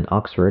Tavern in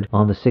Oxford.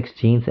 On the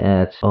 16th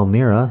at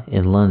O'Meara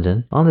in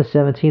London. On the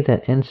 17th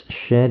at Ents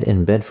Shed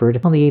in Bedford.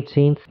 On the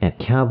 18th at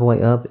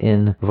Cowboy Up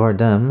in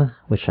Vardam,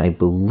 which I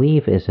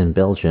believe is in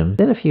Belgium.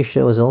 Then a few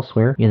shows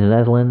elsewhere in the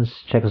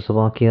Netherlands,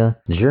 Czechoslovakia,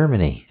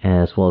 Germany,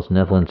 as well as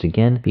Netherlands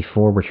again,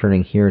 before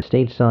returning here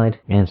stateside,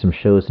 and some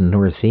shows in the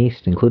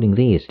Northeast, including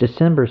these.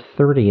 December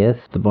 30th,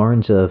 the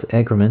Barns of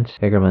Egremont,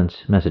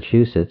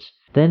 Massachusetts.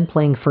 Then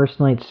playing first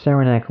night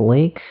Saranac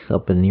Lake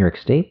up in New York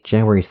State.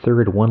 January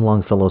 3rd, One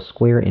Longfellow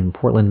Square in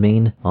Portland,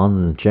 Maine.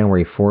 On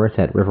January 4th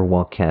at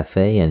Riverwalk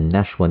Cafe in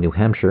Nashua, New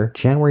Hampshire.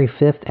 January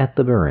 5th at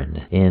the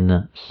Burn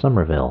in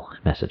Somerville,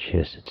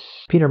 Massachusetts.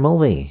 Peter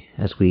Mulvey,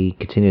 as we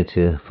continue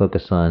to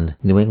focus on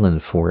New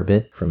England for a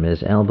bit, from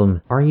his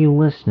album Are You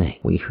Listening?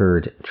 We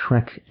heard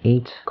track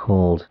 8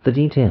 called The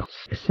Details.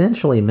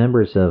 Essentially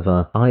members of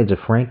Ani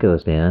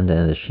DeFranco's band,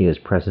 and she is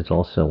present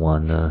also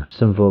on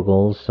some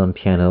vocals, some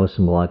piano,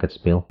 some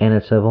glockenspiel. Anna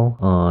Tevil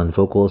on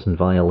vocals and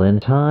violin.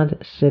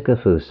 Todd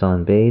Sikafus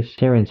on bass.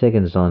 Terrence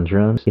Higgins on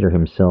drums. Peter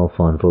himself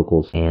on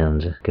vocals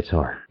and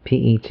guitar.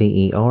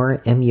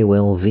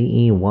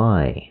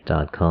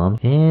 PeterMulvey.com,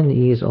 and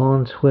he's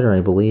on Twitter,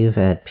 I believe,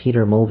 at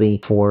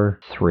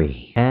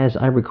PeterMulvey43. As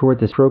I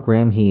record this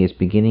program, he is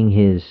beginning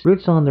his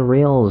Roots on the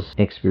Rails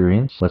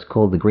experience, what's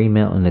called the Green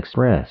Mountain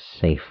Express,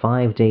 a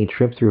 5-day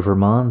trip through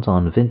Vermont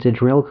on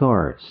vintage rail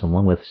cars,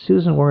 along with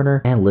Susan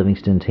Werner and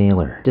Livingston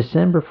Taylor.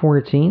 December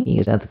 14th, he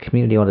is at the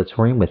Community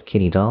Auditorium with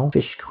Katie Dahl,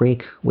 Fish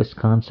Creek,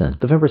 Wisconsin.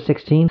 November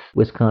 16th,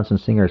 Wisconsin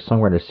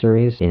Singer-Songwriter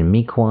Series in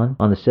Mequon.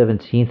 On the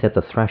 17th, at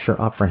the Thrasher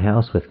Opera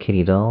House with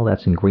Katie Dahl,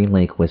 that's in Green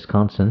Lake,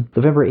 Wisconsin.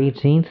 November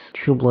 18th,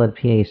 True Blood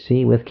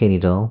PAC with Katie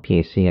Dahl.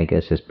 PAC, I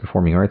guess, is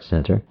Performing Arts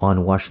Center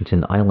on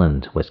Washington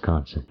Island,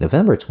 Wisconsin.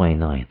 November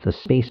 29th, the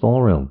Space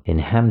Ballroom in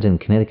Hamden,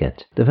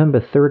 Connecticut. November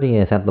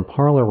 30th at the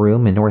Parlor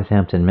Room in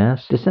Northampton,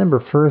 Mass.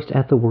 December 1st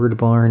at the Word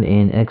Barn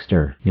in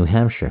Exeter, New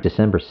Hampshire.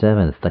 December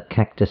 7th, the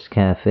Cactus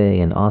Cafe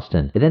in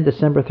Austin. And then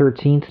December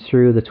 13th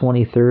through the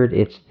 23rd,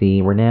 it's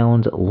the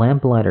renowned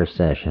Lamplighter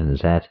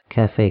Sessions at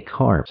Cafe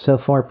Carp. So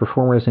far,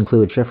 performers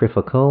include Jeffrey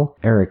Foucault,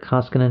 Eric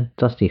Koskinen,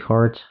 Dusty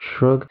Hart,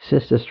 Shrug,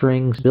 Sister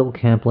Strings, Bill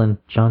Camplin,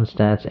 John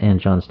Statz, and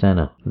John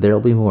Stano.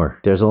 There'll be more.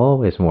 There's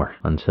always more.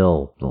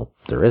 Until, well,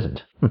 there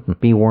isn't.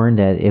 Be warned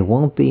that it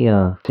won't be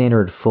a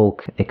standard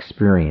folk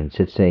experience.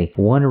 It's a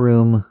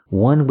one-room,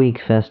 one-week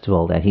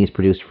festival that he's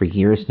produced for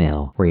years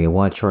now, where you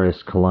watch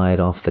artists collide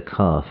off the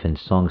cuff in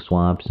song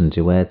swaps and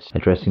duets,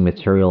 addressing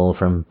material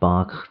from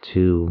Bach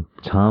to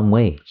Tom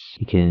Waits.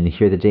 You can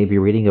hear the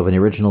debut reading of an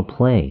original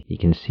play. You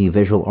can see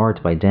visual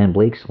art by Dan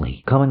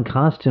Blakesley. Come in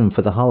costume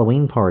for the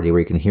Halloween party, where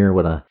you can hear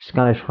what a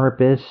Scottish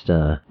harpist,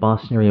 a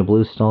Boston area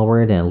blues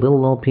stalwart, and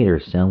Little Old Peter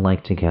sound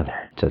like together.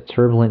 It's a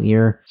turbulent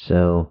year,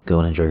 so go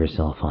and enjoy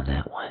yourself on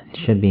that one. It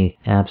should be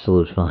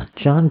absolute fun.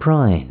 John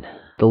Prine,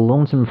 The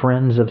Lonesome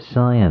Friends of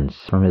Science,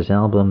 from his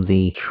album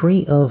The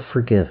Tree of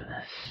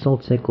Forgiveness. Still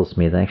tickles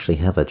me to actually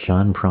have a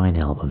John Prine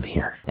album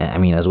here. I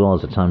mean, as well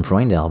as a Tom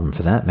Freund album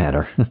for that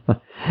matter.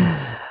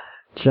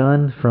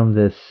 John, from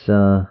this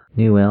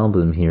new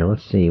album here,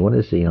 let's see, what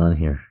is he on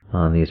here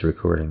on these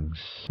recordings?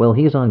 Well,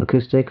 he's on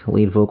acoustic,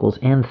 lead vocals,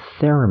 and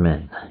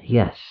theremin.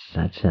 Yes,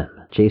 that's him.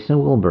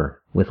 Jason Wilbur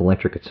with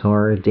electric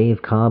guitar,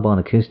 Dave Cobb on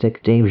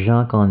acoustic, Dave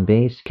Jacques on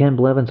bass, Ken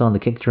Blevins on the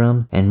kick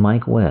drum, and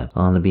Mike Webb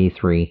on the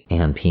B3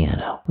 and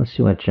piano. Let's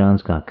see what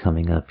John's got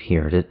coming up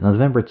here.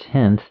 November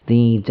 10th,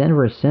 the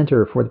Denver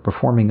Center for the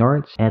Performing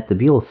Arts at the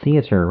Buell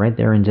Theater right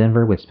there in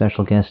Denver with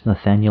special guest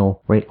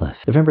Nathaniel Rateliff.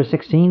 November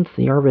 16th,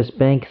 the Arvis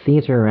Bank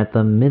Theater at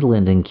the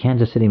Midland in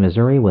Kansas City,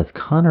 Missouri with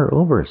Connor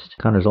Oberst.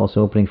 Connor's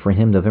also opening for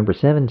him November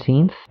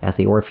 17th at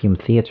the Orpheum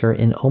Theater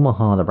in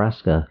Omaha,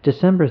 Nebraska.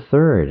 December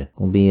 3rd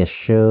will be a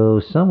show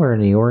somewhere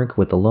New York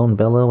with the Lone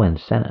Bellow and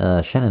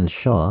Shannon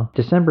Shaw.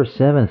 December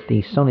 7th,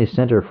 the Sony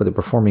Center for the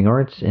Performing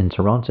Arts in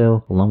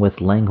Toronto, along with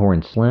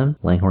Langhorne Slim.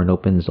 Langhorne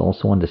opens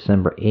also on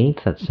December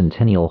 8th at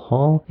Centennial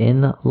Hall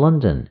in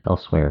London,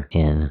 elsewhere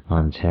in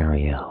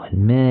Ontario,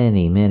 and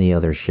many, many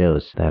other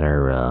shows that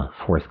are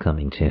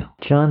forthcoming too.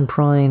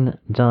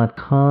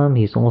 JohnPrine.com.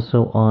 He's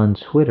also on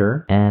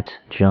Twitter at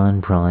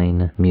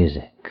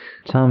JohnPrineMusic.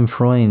 Tom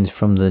Freund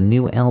from the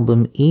new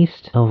album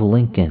East of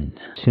Lincoln,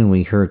 tune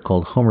we heard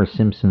called Homer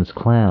Simpson's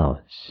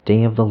Clouds,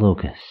 Day of the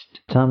Locust.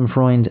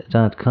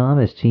 TomFreund.com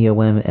is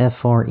TomFreund,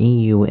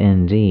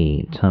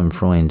 Tom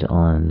Freund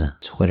on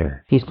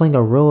Twitter. He's playing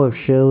a row of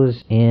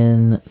shows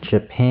in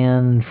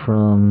Japan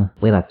from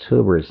late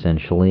October,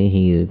 essentially.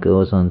 He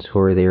goes on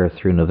tour there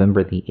through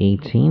November the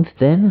 18th.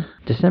 Then,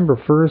 December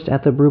 1st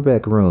at the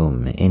Brubeck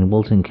Room in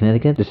Wilton,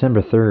 Connecticut.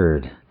 December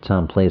 3rd,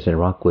 Tom plays at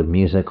Rockwood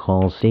Music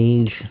Hall,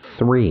 Stage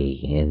 3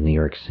 in New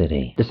York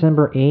City.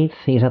 December 8th,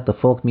 he's at the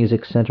Folk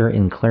Music Center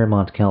in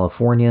Claremont,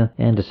 California.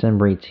 And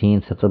December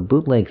 18th at the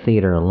Bootleg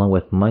Theater along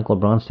with Michael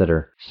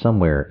Bronstetter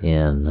somewhere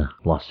in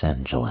Los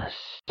Angeles.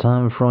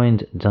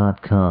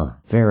 TomFreund.com.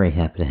 Very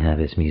happy to have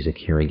his music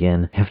here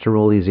again after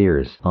all these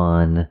years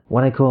on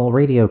what I call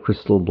Radio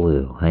Crystal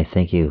Blue. I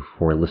thank you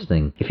for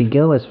listening. If you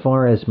go as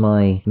far as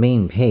my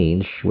main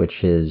page,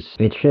 which is,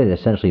 it should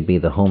essentially be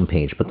the home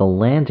page, but the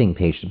landing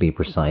page to be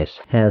precise,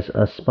 has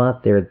a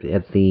spot there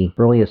at the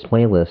earliest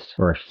playlist,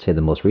 or I should say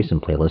the most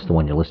recent playlist, the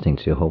one you're listening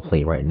to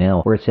hopefully right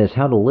now, where it says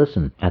how to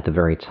listen at the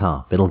very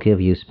top. It'll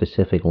give you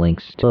specific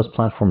links to those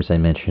platforms I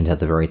mentioned at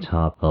the very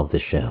top of the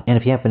show. And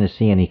if you happen to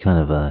see any kind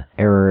of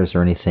errors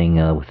or anything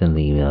within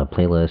the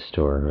playlist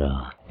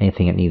or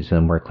anything that needs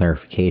more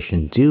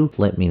clarification, do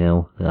let me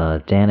know.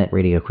 Dan at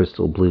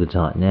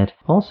RadioCrystalBlue.net.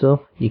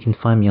 Also, you can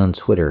find me on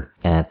Twitter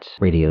at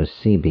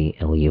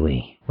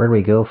RadioCBLUE. Where do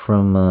we go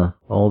from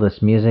all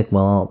this music?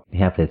 Well, I'll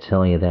have to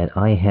tell you that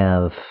I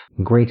have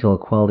a great deal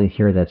of quality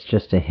here that's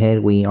just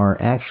ahead. We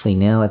are actually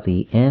now at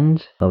the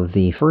end of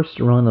the first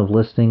run of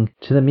listening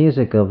to the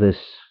music of this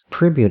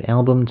tribute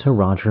album to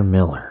Roger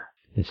Miller.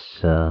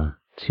 This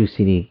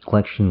 2-CD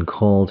collection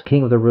called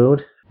King of the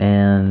Road,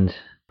 and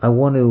I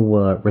want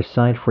to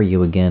recite for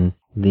you again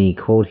the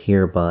quote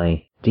here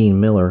by Dean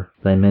Miller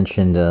that I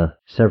mentioned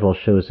several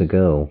shows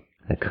ago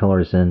that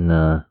colors in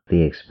the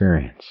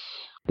experience.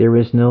 There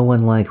is no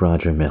one like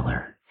Roger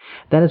Miller.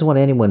 That is what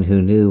anyone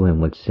who knew him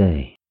would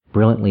say.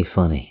 Brilliantly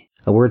funny,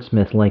 a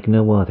wordsmith like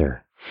no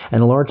other,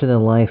 and a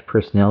larger-than-life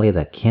personality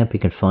that can't be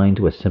confined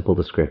to a simple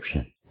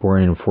description.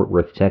 Born in Fort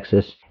Worth,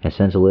 Texas, and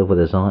sent to live with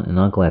his aunt and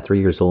uncle at 3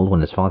 years old when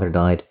his father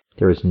died,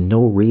 there is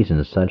no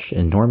reason such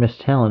enormous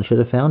talent should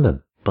have found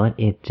him. But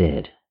it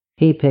did.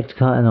 He picked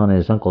cotton on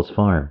his uncle's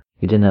farm.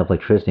 He didn't have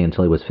electricity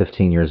until he was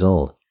 15 years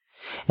old.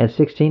 At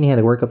 16, he had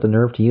to work up the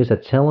nerve to use a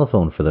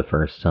telephone for the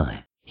first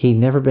time. He'd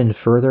never been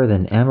further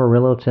than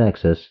Amarillo,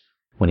 Texas,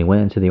 when he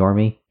went into the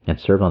Army and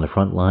served on the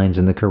front lines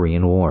in the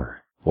Korean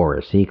War. Or,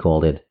 as he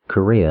called it,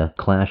 Korea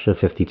Clash of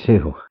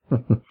 52.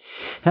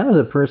 How does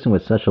a person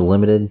with such a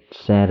limited,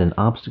 sad, and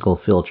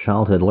obstacle-filled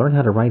childhood learn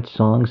how to write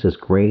songs as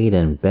great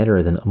and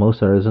better than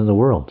most others in the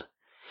world?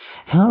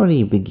 How did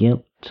he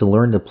begin to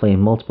learn to play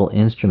multiple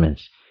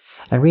instruments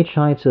and reach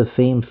heights of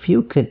fame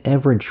few could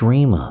ever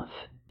dream of?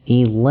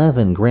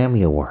 11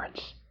 Grammy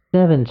Awards,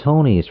 7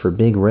 Tonys for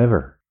Big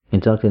River,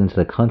 inducted into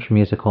the Country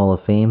Music Hall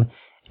of Fame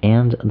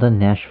and the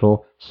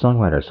Nashville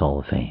Songwriters Hall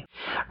of Fame.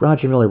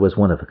 Roger Miller was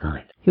one of a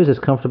kind. He was as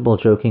comfortable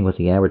joking with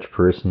the average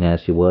person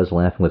as he was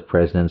laughing with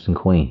presidents and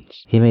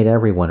queens. He made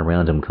everyone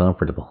around him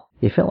comfortable.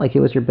 You felt like he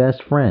was your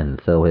best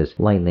friend, though his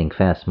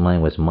lightning-fast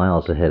mind was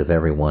miles ahead of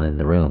everyone in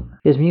the room.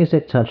 His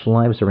music touched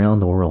lives around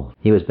the world.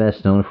 He was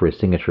best known for his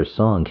signature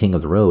song, King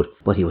of the Road,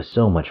 but he was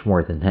so much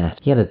more than that.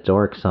 He had a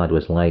dark side to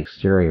his light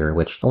exterior,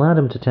 which allowed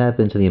him to tap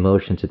into the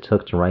emotions it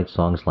took to write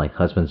songs like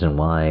Husbands and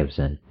Wives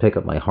and Pick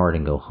Up My Heart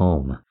and Go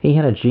Home. He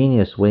had a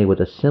genius way with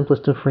the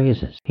simplest of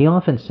phrases. He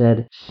often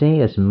said, "Say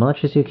as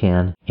much as you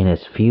can in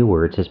as few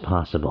words as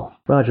possible."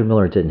 Roger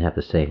Miller didn't have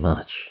to say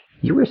much.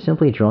 You were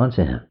simply drawn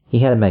to him. He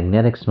had a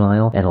magnetic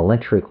smile, an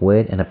electric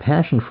wit, and a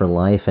passion for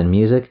life and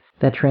music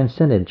that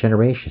transcended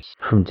generations.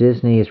 From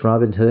Disney's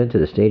Robin Hood to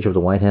the stage of the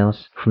White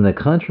House, from the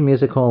Country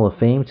Music Hall of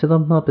Fame to the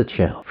Muppet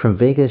Show, from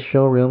Vegas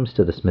showrooms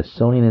to the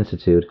Smithsonian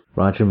Institute,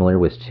 Roger Miller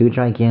was too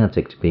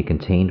gigantic to be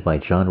contained by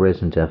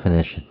genres and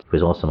definitions. He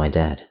was also my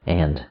dad,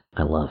 and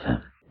I love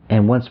him.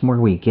 And once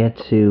more we get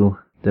to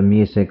the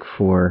music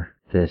for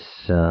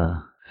this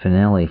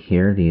finale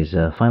here, these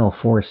final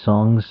 4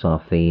 songs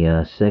off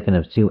the second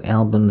of 2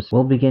 albums.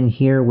 We'll begin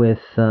here with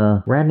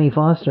Radney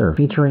Foster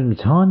featuring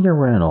Tanya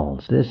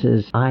Reynolds. This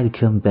is I'd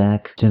Come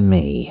Back to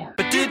Me.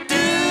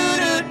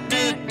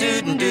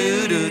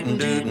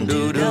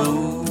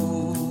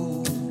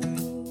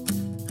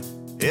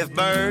 If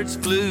birds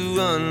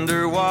flew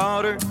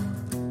underwater,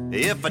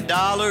 if a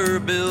dollar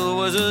bill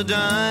was a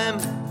dime,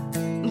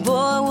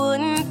 boy,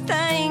 wouldn't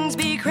things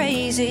be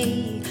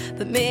crazy?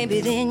 But maybe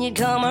then you'd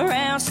come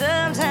around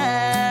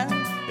sometime.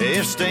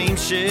 If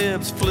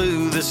steamships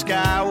flew the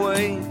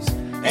skyways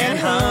and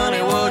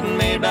honey wasn't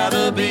made by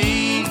the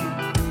bee,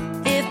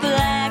 if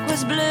black was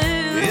is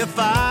blue. If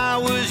I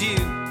was you,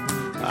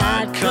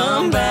 I'd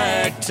come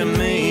back to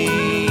me.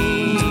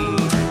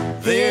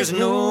 There's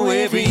no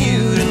way for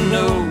you to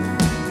know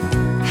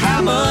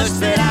how much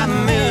that I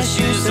miss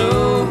you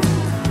so.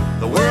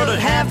 The world would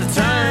have to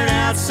turn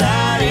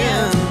outside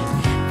in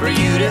for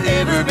you to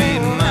ever be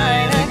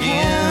mine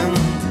again.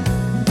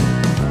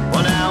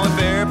 Well, now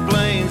if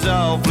airplanes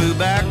all flew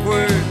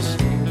backwards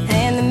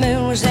and the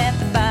moon was at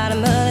the bottom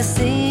of the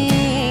sea,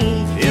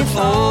 if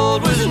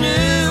old was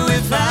new,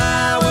 if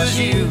I was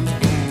you,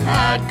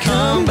 I'd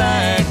come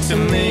back to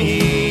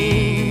me.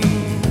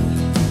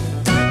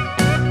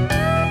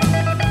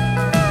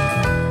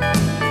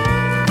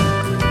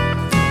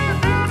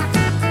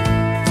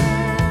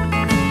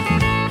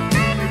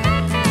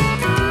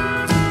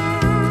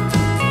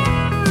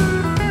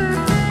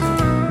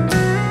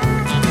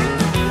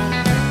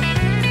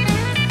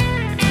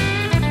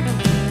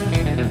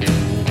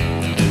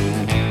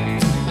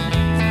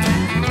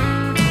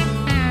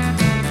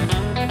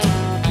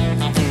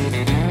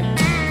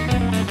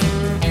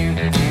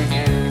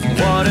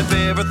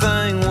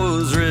 Everything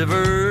was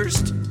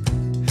reversed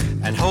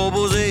and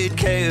hobos ate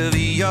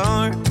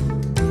caviar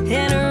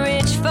and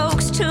rich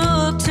folks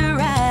took to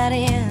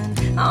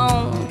riding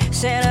on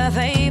Santa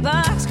Fe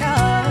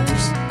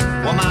boxcars.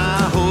 Well,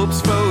 my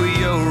hopes for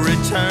your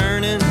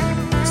returning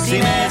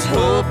seem as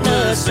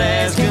hopeless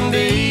as can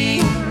be.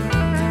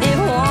 If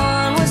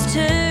one was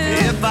two,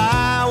 if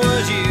I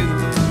was you,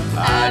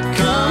 I'd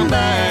come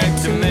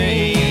back to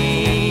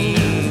me.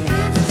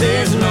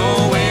 There's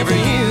no way for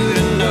you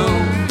to know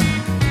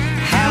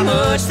how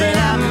much that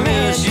I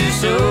miss you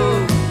so.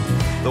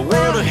 The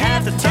world would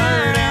have to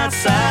turn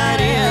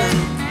outside in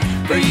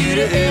for you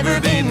to ever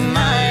be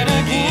mine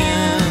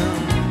again.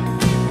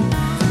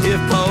 If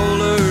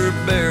polar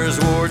bears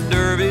wore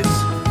derbies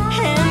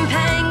and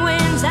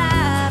penguins,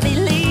 I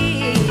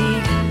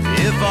believe.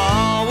 If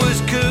all was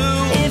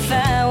cool, if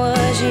I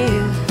was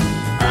you,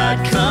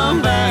 I'd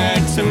come back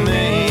to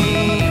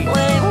me.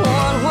 Well, if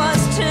one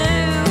was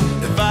two,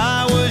 if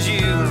I was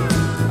you,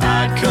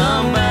 I'd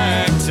come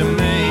back to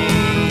me.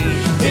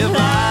 If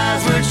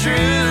lies were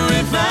true,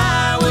 if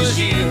I was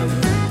you,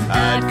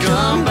 I'd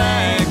come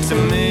back to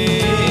me.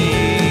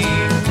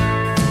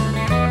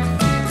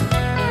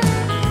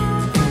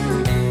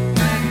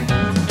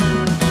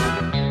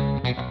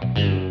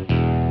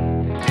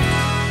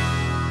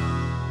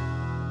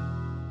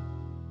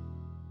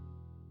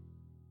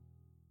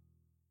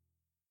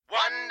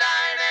 One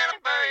night and a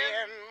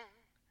burying,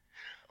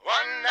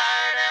 one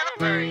night and a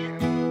burying.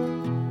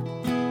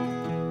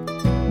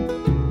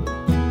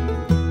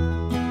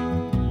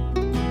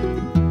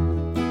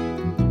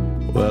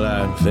 Well, I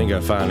think I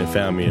finally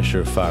found me a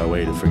surefire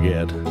way to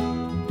forget.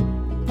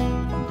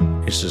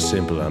 It's so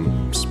simple,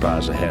 I'm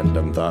surprised I hadn't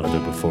done thought of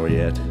it before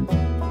yet.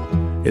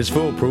 It's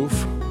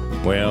foolproof.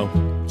 Well,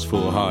 it's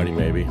foolhardy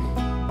maybe,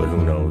 but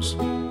who knows.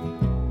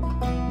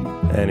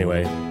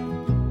 Anyway,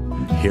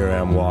 here I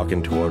am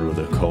walking toward where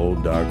the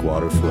cold, dark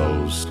water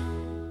flows.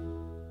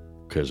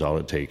 'Cause all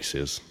it takes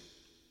is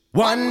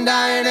one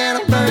night and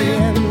a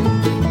burying,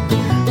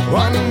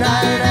 one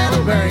night and a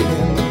burying.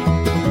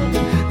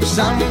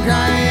 Some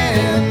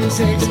crying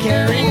takes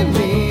carrying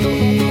me.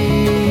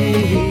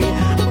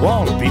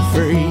 Wanna be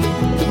free.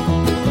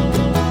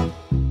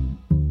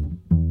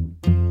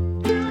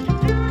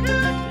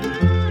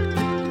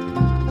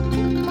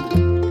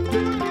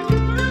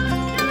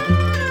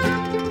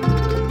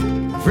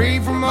 Free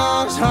from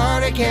all this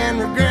heartache and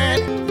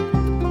regret,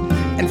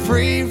 and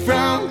free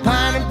from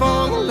pining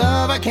for the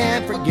love I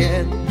can't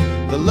forget.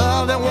 The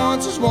love that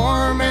once was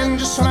warm and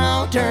just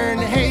somehow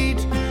turned to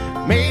hate.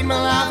 Made my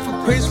life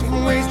a prison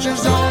from which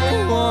there's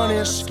only one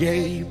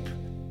escape.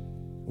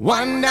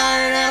 One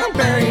night and I'm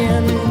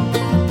burying,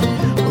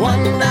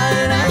 one night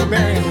and I'm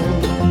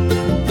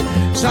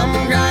burying. Some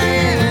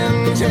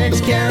crying takes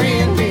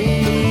carrying me.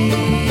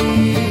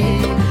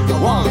 I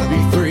wanna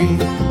be free.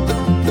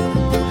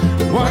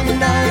 One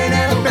night and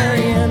I'm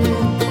burying,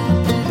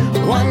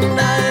 one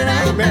night and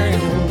I'm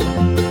burying.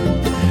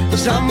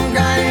 Some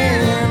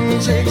crying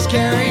takes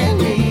carrying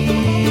me.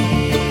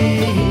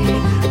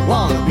 I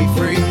wanna be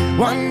free.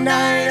 One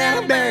night and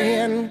I'm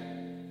burying,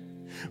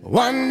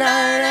 one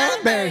night and I'm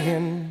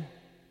burying.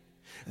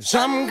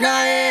 Some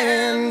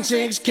crying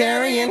takes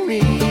carrying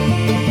me.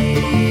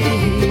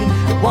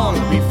 I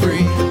wanna be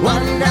free.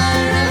 One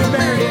night and I'm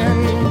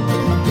burying,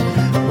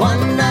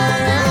 one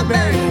night and I'm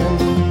burying.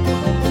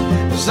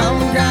 Some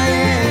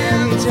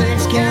crying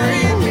takes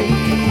carrying me.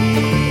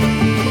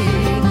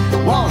 I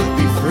wanna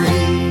be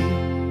free.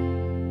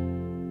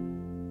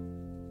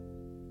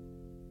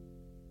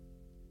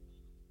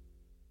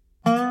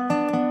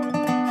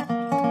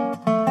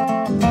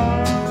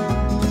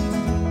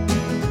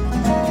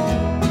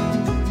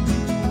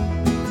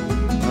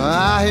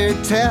 I hear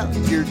tell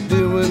you're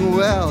doing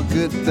well,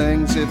 good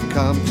things have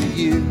come to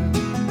you.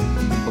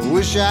 I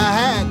wish I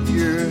had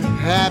your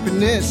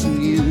happiness in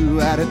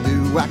you. I could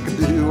do, I could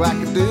do, I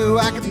could do,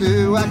 I could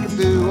do, I could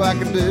do, I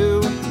could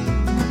do.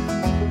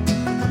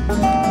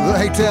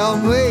 They tell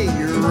me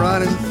you're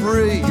running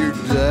free, your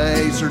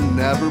days are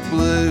never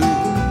blue.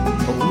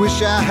 I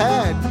wish I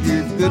had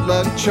your good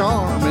luck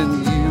charm,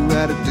 and you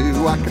had to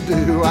do, I could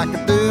do, I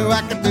could do,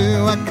 I could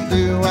do, I could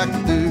do, I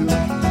could do.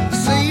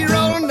 See you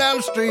rolling down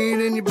the street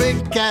in your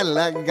big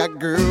Cadillac, got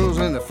girls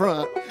in the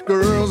front,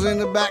 girls in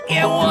the back,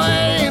 yeah,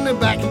 way in the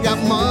back. You got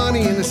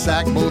money in the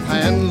sack, both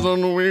hands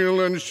on the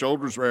wheel and your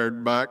shoulders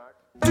reared back.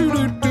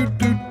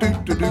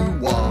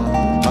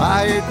 Do-do-do-do-do-do-do-wah.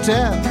 I hear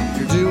tell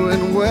you're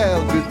doing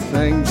well, good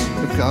things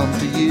have come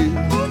to you.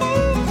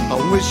 I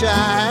wish I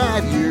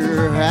had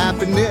your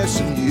happiness,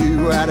 and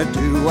you had to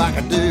do, I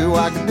could do,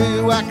 I could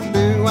do, I could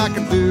do, I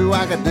could do,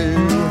 I could do.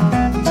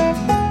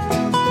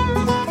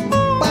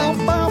 Bow,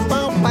 bow,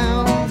 bow,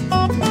 bow.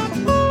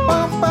 Bow,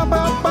 bow,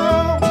 bow,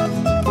 bow.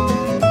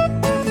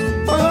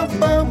 Bow,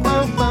 bow,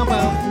 bow, bow, bow. Bow,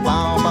 bow, bow,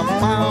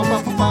 bow, bow,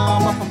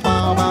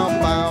 bow, bow,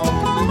 bow.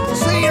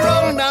 See you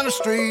rolling down the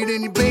street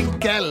in your big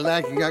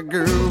Cadillac, you got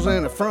girls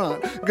in the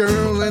front,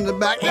 girls in the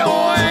back, you're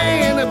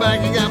way in the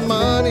back. You got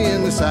money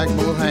in the sack,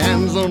 both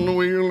hands on the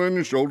wheel and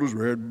your shoulders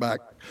reared back.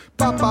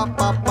 Pop, pop,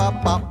 pop,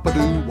 pop, pop, a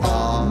doo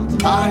wah.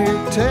 I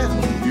hear tell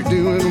you're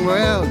doing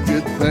well,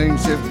 good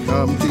things have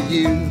come to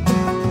you.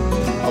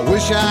 I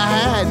wish I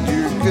had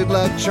your good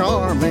luck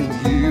charm, and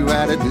you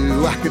had to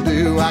do, I could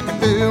do, I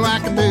could do, I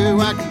could do,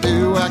 I could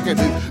do, I could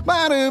do.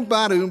 Ba-doo,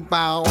 ba-doo,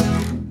 bow.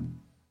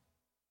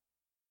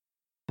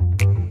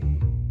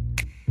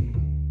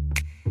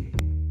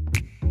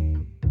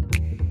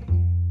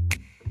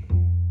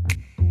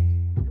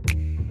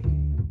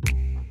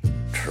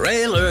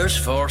 Trailers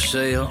for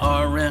sale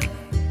or rent,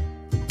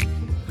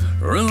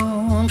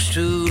 rooms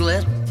to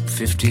let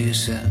 50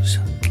 cents.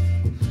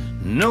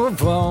 No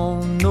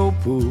phone, no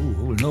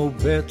pool, no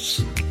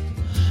pets.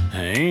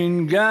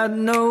 Ain't got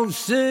no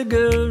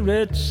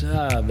cigarettes.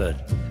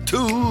 But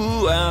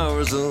 2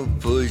 hours of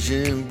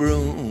pushing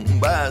broom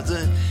buys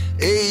an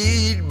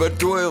 8 by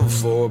 12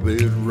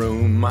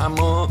 4-bedroom. I'm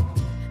a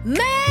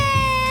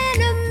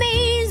man of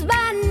means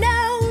by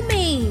no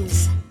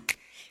means,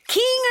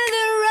 king of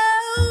the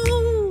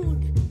road.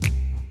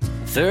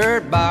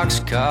 third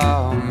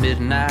boxcar,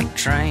 midnight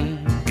train,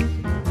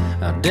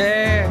 a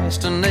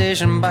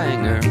destination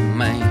Bangor,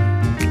 Maine.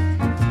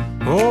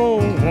 Oh,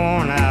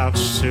 worn out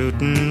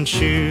suit and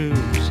shoes,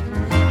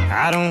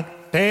 I don't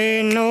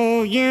pay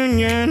no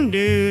union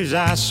dues.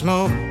 I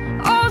smoke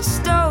old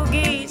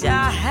stogies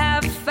I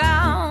have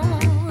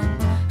found,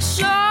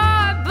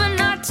 short but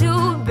not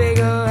too big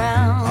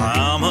around.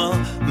 I'm a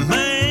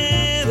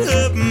man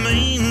of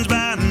means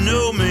by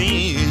no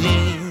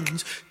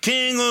means,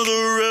 king of the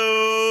road.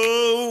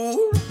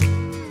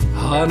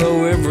 I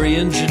know every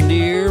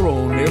engineer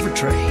on every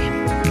train,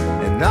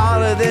 and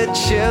all of their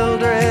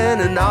children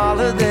and all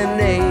of their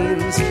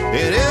names,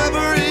 in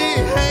every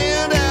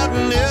handout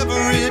in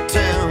every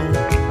town,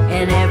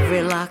 and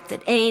every lock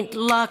that ain't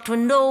locked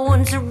when no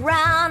one's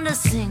around to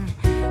sing.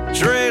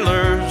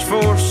 Trailers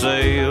for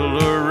sale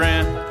or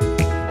rent,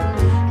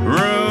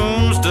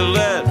 rooms to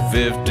let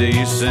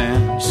 50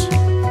 cents.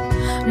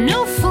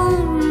 No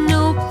phone,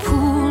 no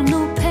pool,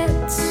 no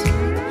pets.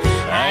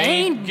 I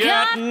ain't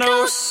got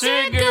no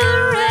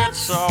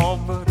cigarettes, all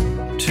but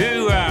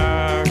 2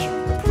 hours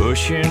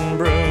pushing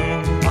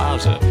broom. I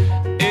was a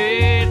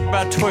 8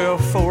 by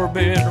 12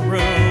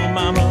 4-bedroom.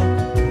 I'm a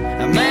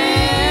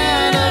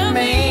man of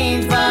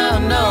means by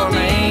no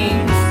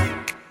means,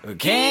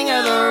 king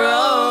of the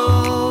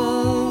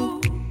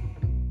road.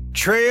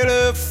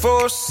 Trailer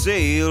for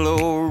sale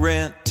or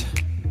rent,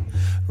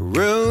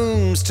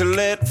 rooms to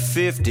let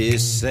 50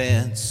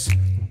 cents.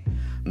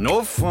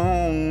 No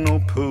phone, no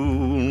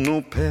pool,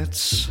 no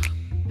pets.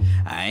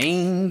 I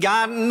ain't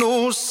got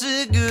no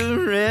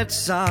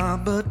cigarettes,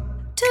 but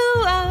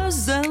 2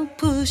 hours of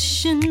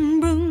pushing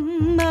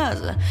broom. I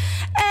was a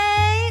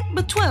 8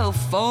 by 12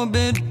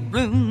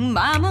 4-bedroom.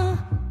 I'm a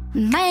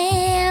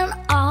man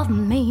of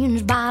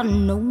means by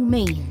no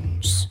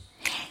means,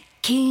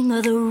 king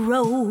of the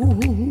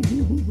road.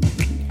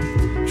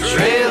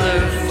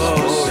 Trailer for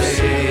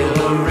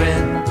sale or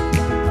rent,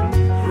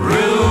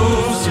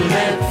 rooms to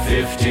let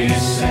 50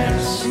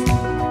 cents.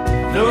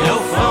 No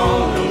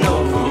phone, no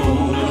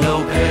pool,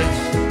 no pets.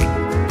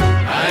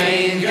 I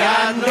ain't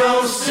got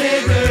no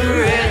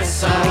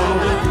cigarettes,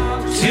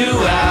 but 2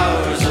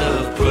 hours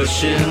of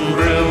pushing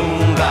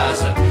broom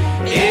buys a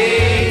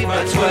 8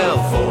 by 12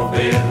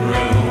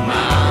 4-bedroom.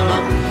 I'm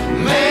a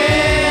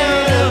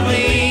man of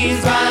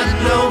means by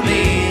no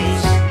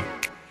means,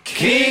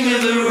 king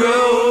of the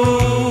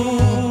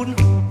road,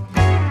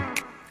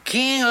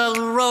 king of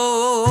the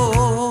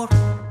road,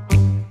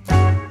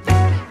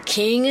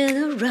 king of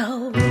the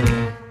road.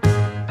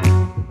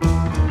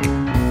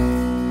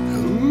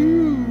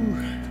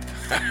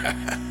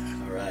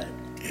 All right.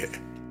 Yeah.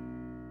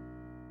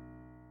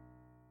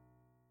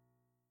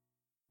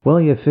 Well,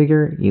 you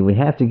figure you would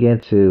have to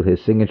get to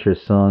his signature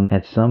song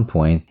at some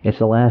point. It's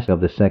the last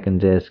of the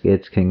second disc,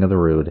 It's King of the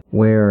Road,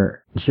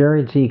 where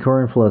Jerry T.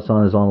 Cornflus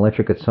on his own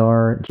electric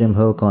guitar, Jim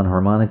Hoke on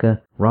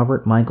harmonica,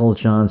 Robert Michael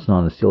Johnson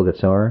on the steel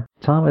guitar,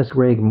 Thomas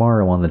Greg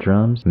Morrow on the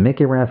drums,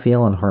 Mickey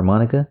Raphael on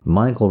harmonica,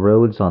 Michael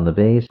Rhodes on the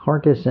bass,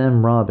 Harkus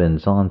M.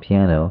 Robbins on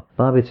piano,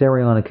 Bobby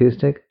Terry on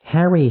acoustic,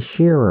 Harry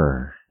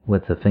Shearer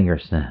with the finger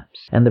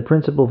snaps. And the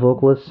principal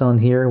vocalists on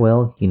here,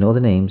 well, you know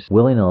the names: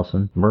 Willie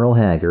Nelson, Merle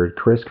Haggard,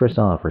 Chris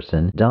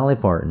Christopherson, Dolly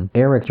Parton,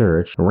 Eric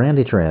Church,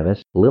 Randy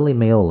Travis, Lily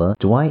Mayola,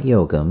 Dwight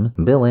Yoakam,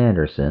 Bill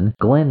Anderson,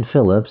 Glenn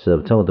Phillips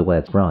of Toad the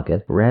Wet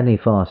Sprocket, Radney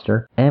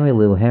Foster,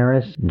 Emmylou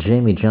Harris,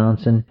 Jamie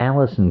Johnson,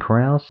 Allison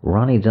Krauss,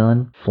 Ronnie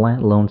Dunn,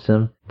 Flat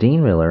Lonesome,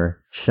 Dean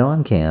Miller,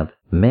 Sean Camp,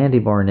 Mandy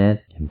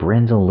Barnett, and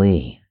Brenda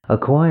Lee. A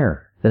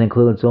choir that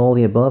includes all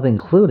the above,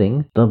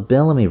 including the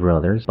Bellamy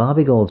Brothers,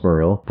 Bobby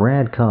Goldsboro,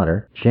 Brad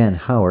Cotter, Jan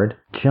Howard,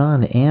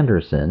 John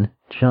Anderson,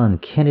 John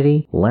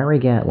Kennedy, Larry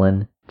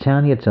Gatlin,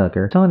 Tanya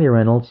Tucker, Tanya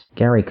Reynolds,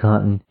 Gary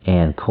Cotton,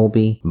 and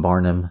Colby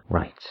Barnum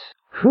Wright.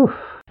 Whew.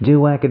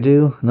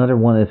 Do-Wackadoo, another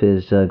one of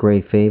his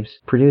great faves,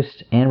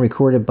 produced and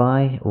recorded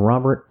by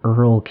Robert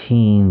Earl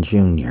Keen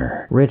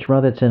Jr. Rich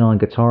Rutherford on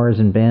guitars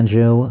and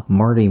banjo,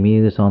 Marty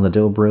Muse on the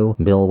dobro,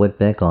 Bill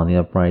Whitbeck on the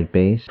upright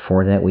bass.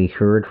 Before that we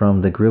heard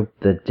from the group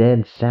The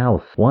Dead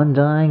South, One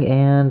Dying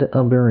and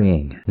a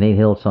Burying. Nate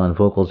Hiltz on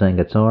vocals and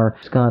guitar,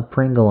 Scott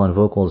Pringle on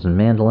vocals and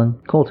mandolin,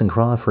 Colton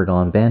Crawford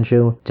on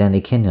banjo,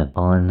 Danny Kenyon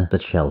on the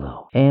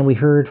cello. And we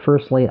heard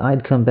firstly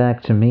I'd Come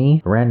Back to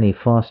Me, Radney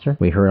Foster.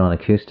 We heard on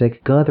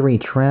acoustic, Guthrie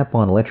Trapp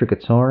on electric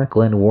guitar,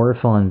 Glenn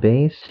Worf on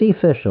bass, Steve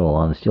Fishel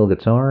on steel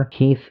guitar,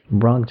 Keith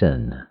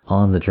Brogdon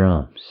on the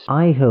drums.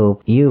 I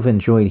hope you've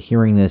enjoyed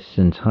hearing this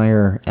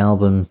entire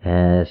album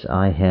as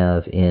I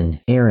have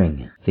in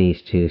airing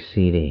these two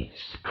CDs.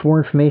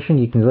 For information,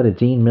 you can go to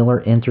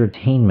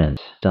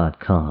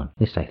DeanMillerEntertainment.com. At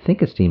least I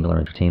think it's Dean Miller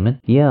Entertainment.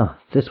 Yeah,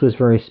 this was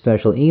very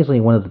special. Easily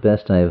one of the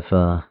best I've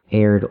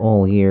aired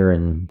all year,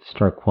 and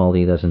star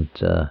quality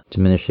doesn't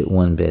diminish it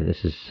one bit.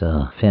 This is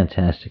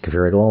fantastic if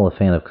you're at all a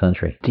fan of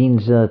country.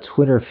 Dean's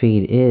Twitter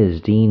feed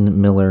is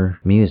Dean Miller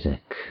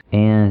Music.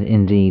 And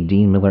indeed,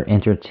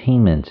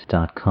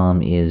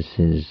 DeanMillerEntertainment.com is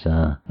his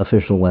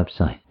official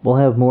website. We'll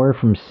have more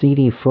from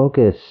CD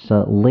Focus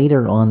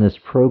later on this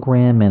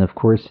program, and of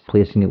course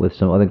placing it with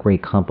some other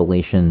great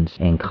compilations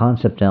and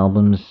concept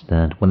albums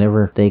that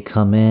whenever they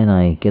come in,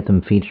 I get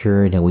them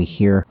featured and we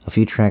hear a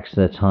few tracks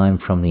at a time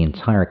from the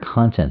entire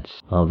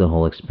contents of the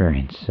whole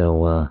experience.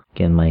 So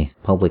again, my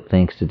public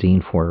thanks to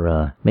Dean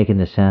for making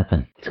this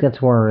happen. Let's get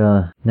to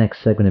our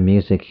next segment of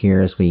music here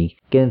as we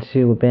get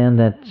into a band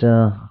that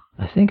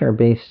I think are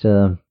based,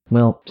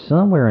 well,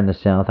 somewhere in the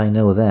South, I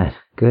know that.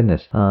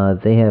 Goodness.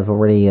 They have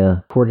already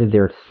recorded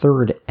their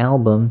third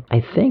album.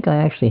 I think I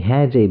actually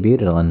had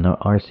debuted it on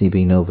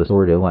RCB Nova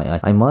Sordo.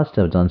 I must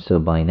have done so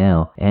by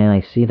now. And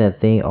I see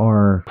that they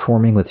are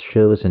performing with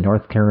shows in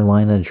North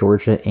Carolina,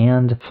 Georgia,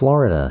 and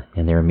Florida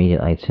in their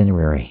immediate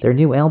itinerary. Their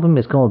new album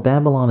is called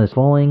Babylon is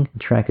Falling. The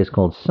track is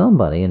called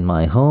Somebody in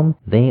My Home.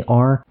 They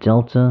are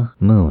Delta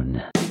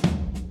Moon.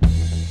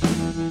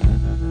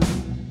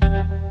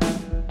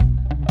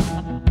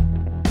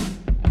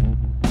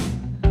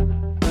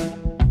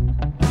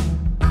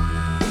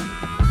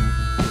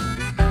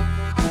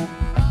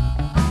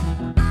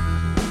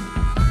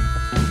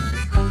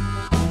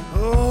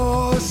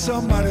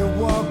 Somebody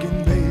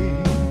walking,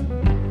 babe.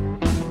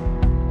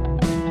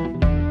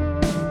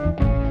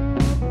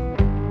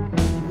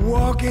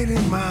 Walking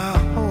in my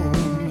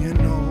home, you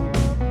know.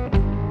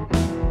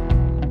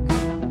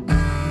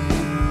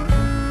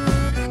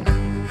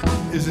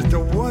 Is it the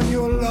one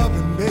you're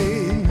loving,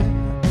 babe?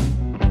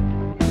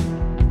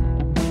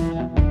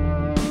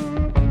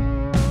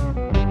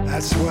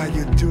 That's why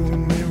you're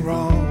doing me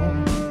wrong.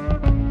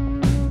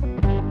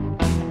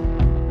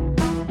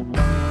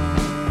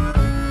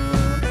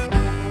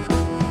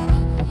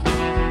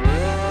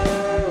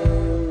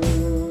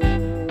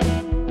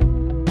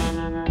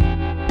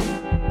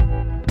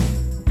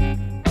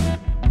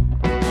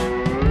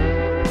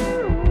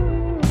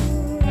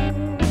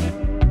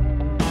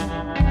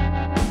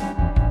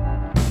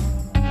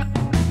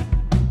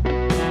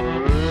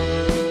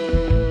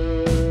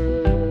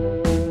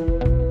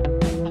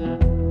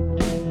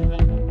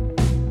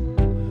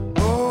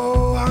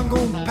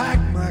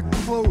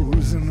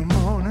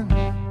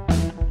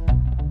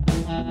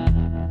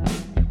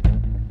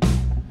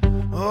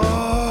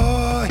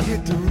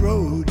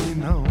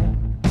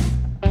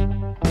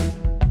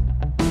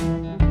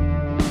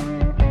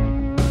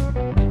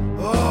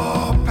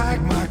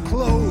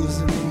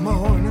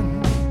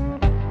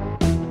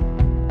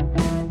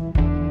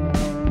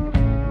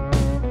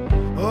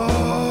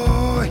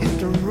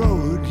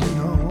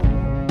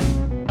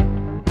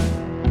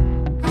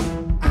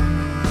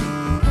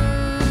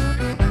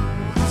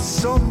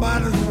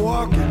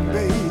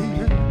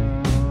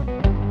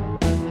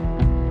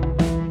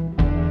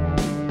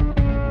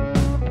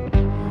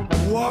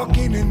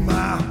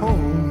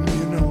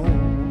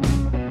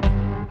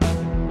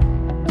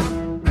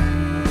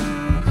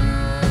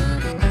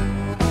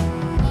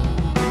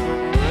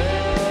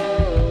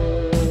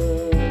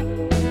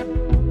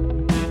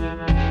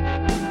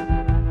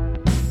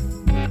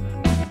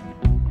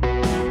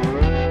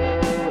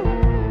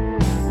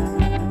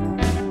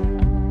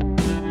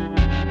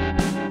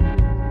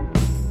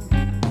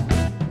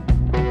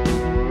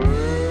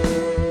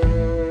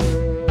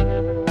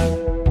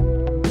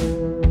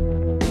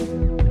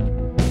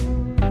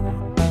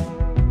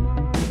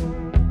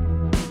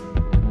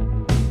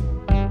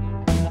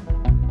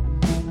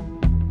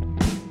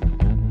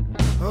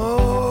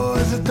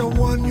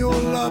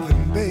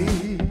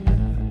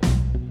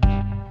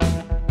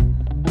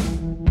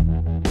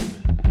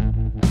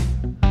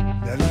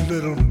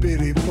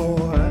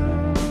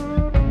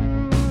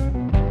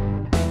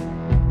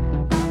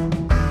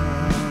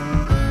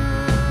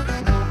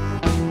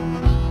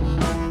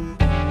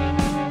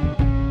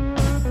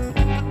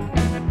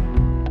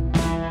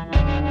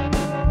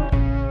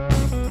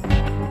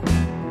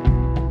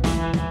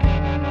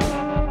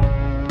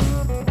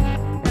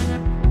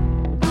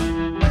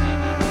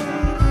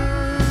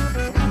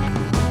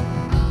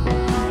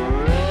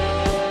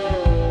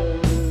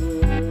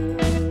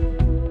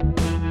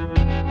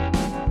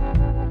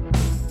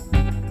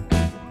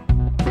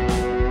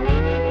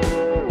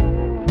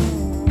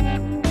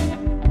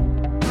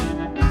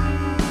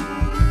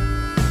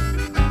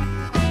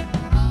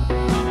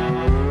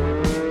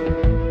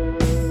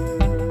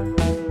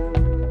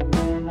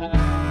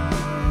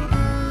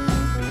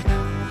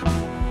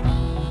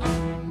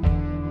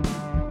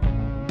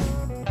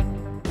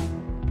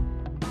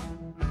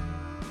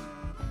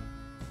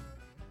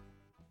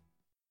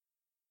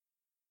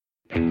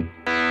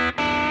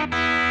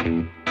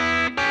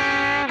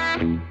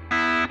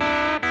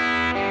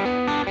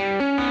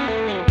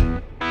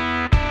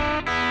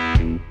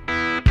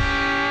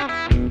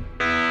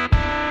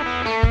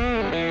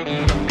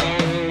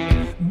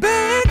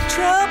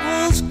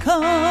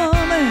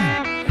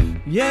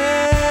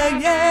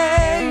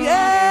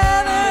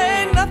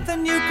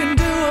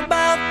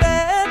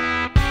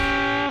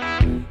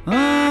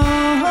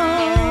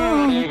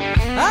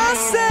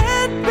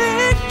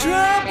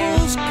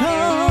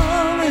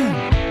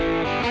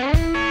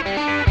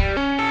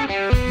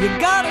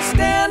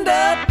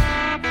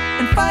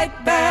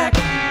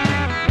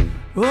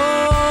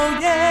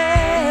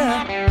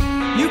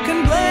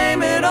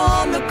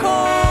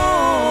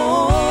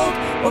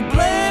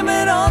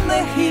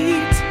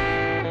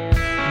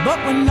 But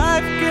when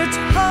life gets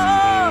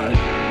hard,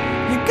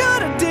 you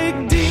gotta dig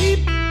deep.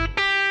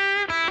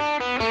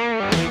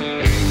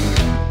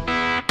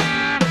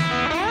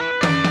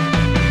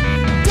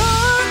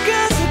 Dark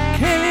as a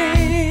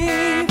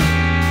cave.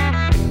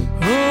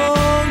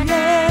 Oh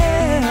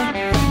yeah,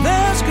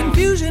 there's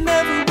confusion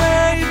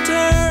everywhere you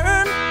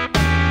turn.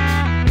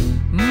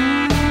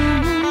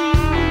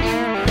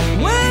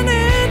 When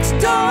it's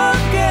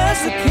dark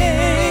as a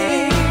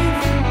cave,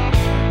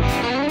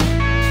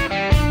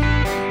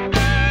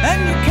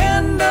 and your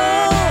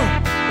candle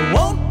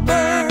won't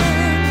burn,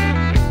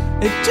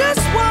 it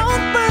just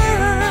won't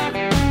burn.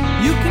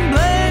 You can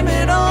blame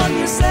it on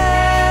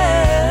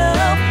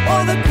yourself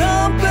or the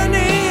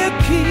company you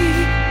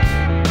keep.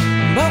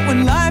 But when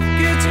life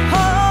gets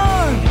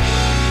hard,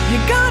 you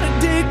gotta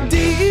dig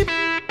deep.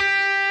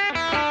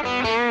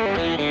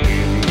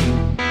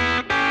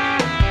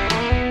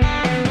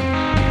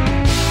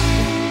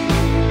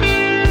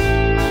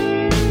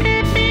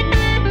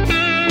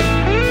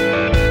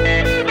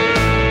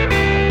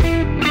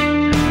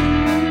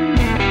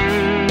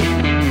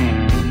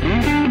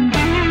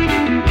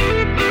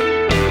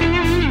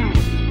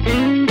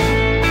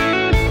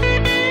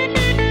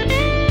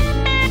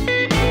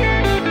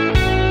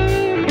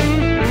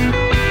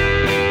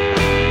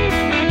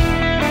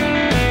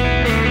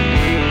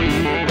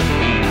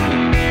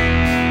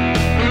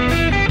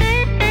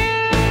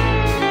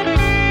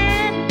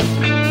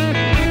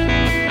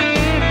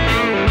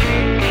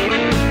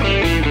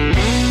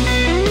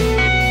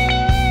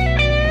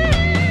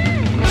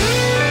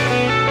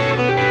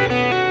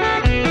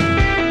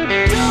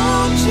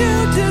 Don't you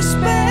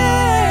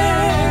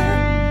despair,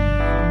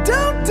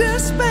 don't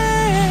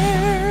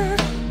despair.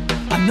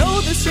 I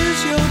know this is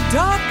your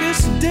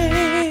darkest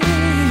day,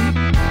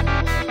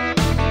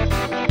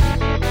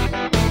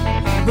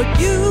 but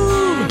you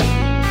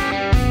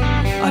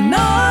are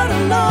not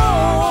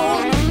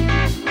alone,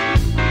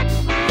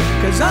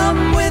 'cause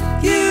I'm with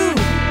you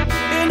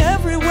in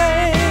every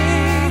way,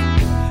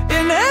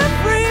 in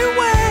every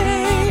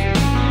way.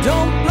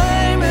 Don't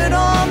blame it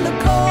on the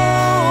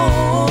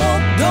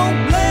cold, don't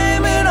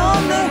blame it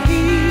on the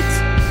heat.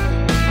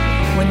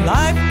 When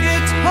life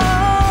gets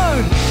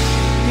hard,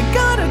 you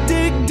gotta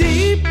dig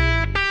deep.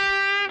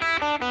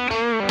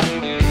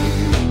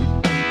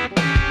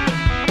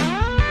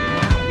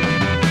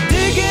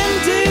 Digging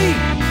deep,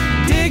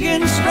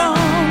 digging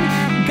strong.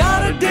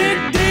 Gotta dig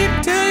deep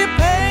till your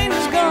pain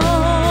is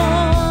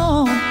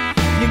gone.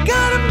 You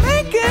gotta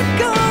make it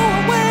go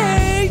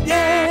away,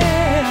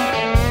 yeah.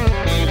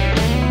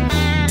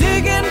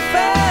 Digging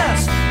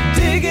fast,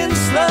 digging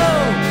slow.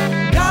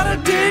 Gotta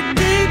dig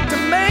deep to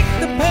make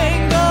the pain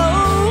go.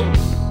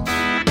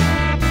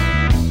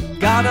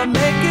 Gotta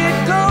make it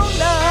go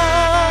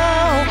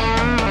now.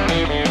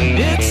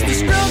 It's the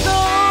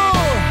struggle.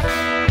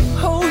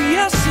 Oh,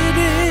 yes, it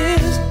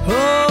is.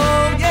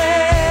 Oh,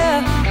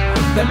 yeah.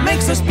 That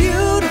makes us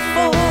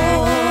beautiful.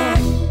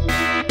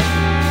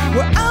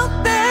 We're out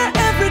there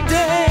every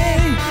day.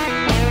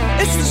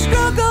 It's the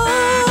struggle,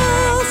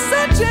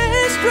 such a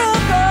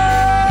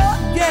struggle.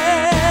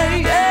 Yeah,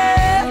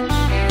 yeah.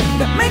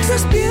 That makes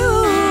us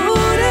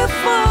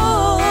beautiful.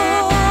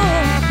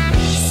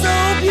 So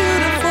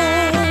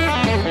beautiful.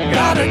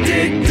 Gotta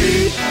dig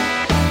deep.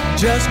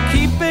 Just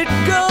keep it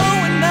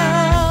going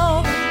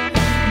now.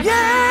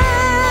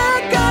 Yeah,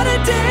 gotta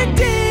dig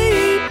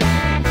deep.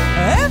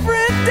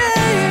 Every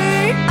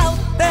day out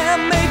there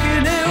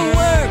making it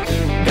work.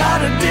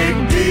 Gotta dig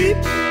deep.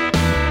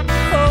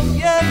 Oh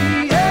yeah,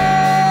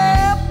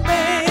 yeah,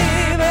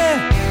 baby.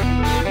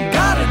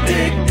 Gotta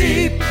dig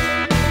deep.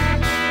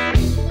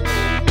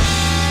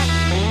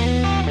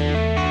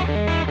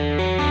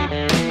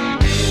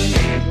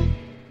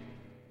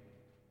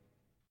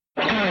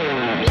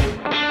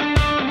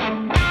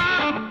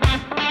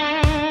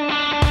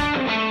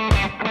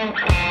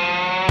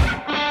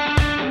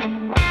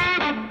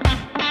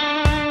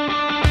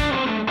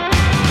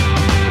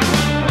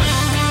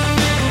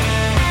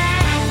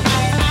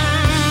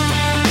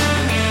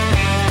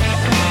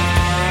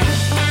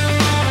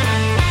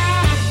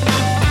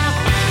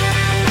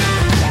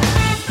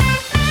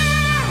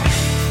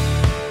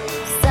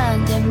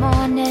 Sunday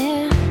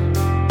morning,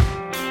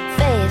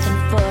 faith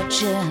and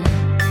fortune.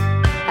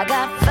 I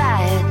got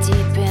fire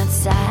deep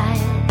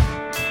inside.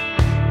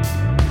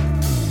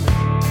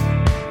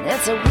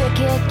 It's a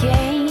wicked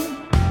game,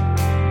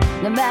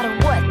 no matter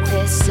what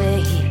they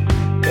say.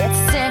 It's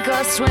sink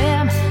or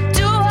swim,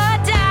 do or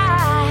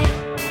die.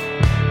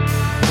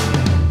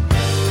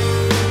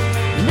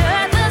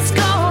 Nothing's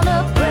gonna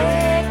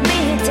break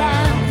me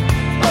down.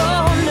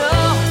 Oh no,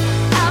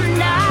 I'm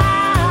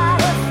not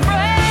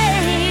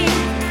afraid.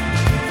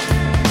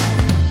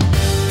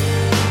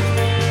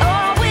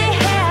 All we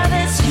have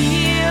is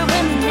here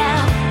and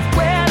now.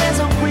 Where there's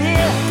a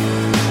will,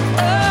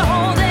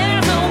 oh,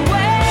 there's a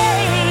way.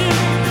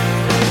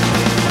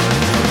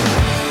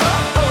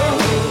 Oh, oh,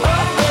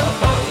 oh, oh,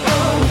 oh,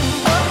 oh,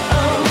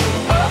 oh,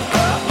 oh,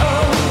 oh.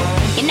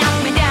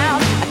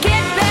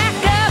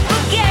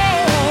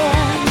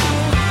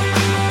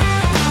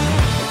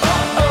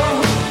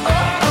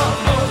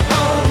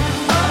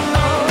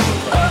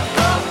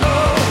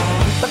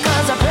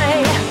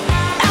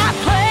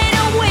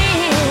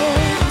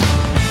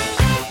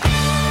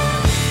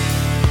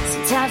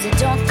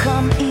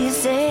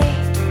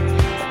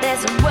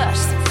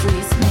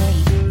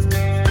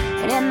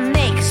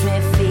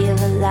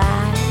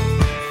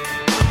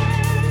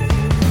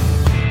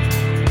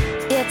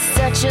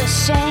 such a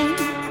shame.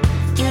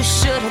 You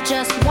should have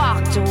just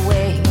walked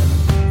away,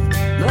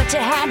 but you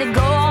had to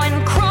go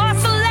and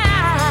cross the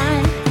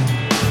line.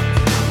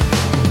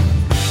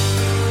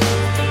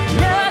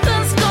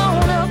 Nothing's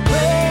gonna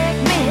break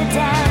me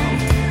down.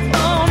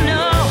 Oh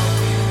no,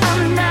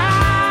 I'm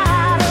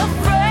not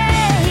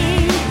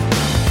afraid.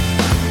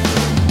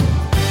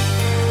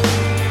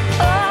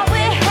 All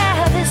we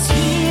have is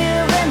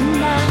here and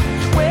now.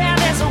 Where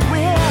there's a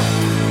will,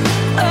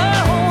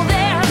 oh,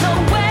 there's a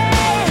way.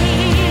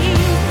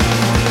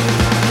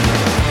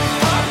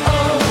 Oh,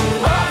 oh,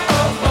 oh,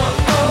 oh, oh,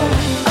 oh,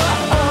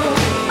 oh,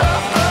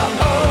 oh, oh.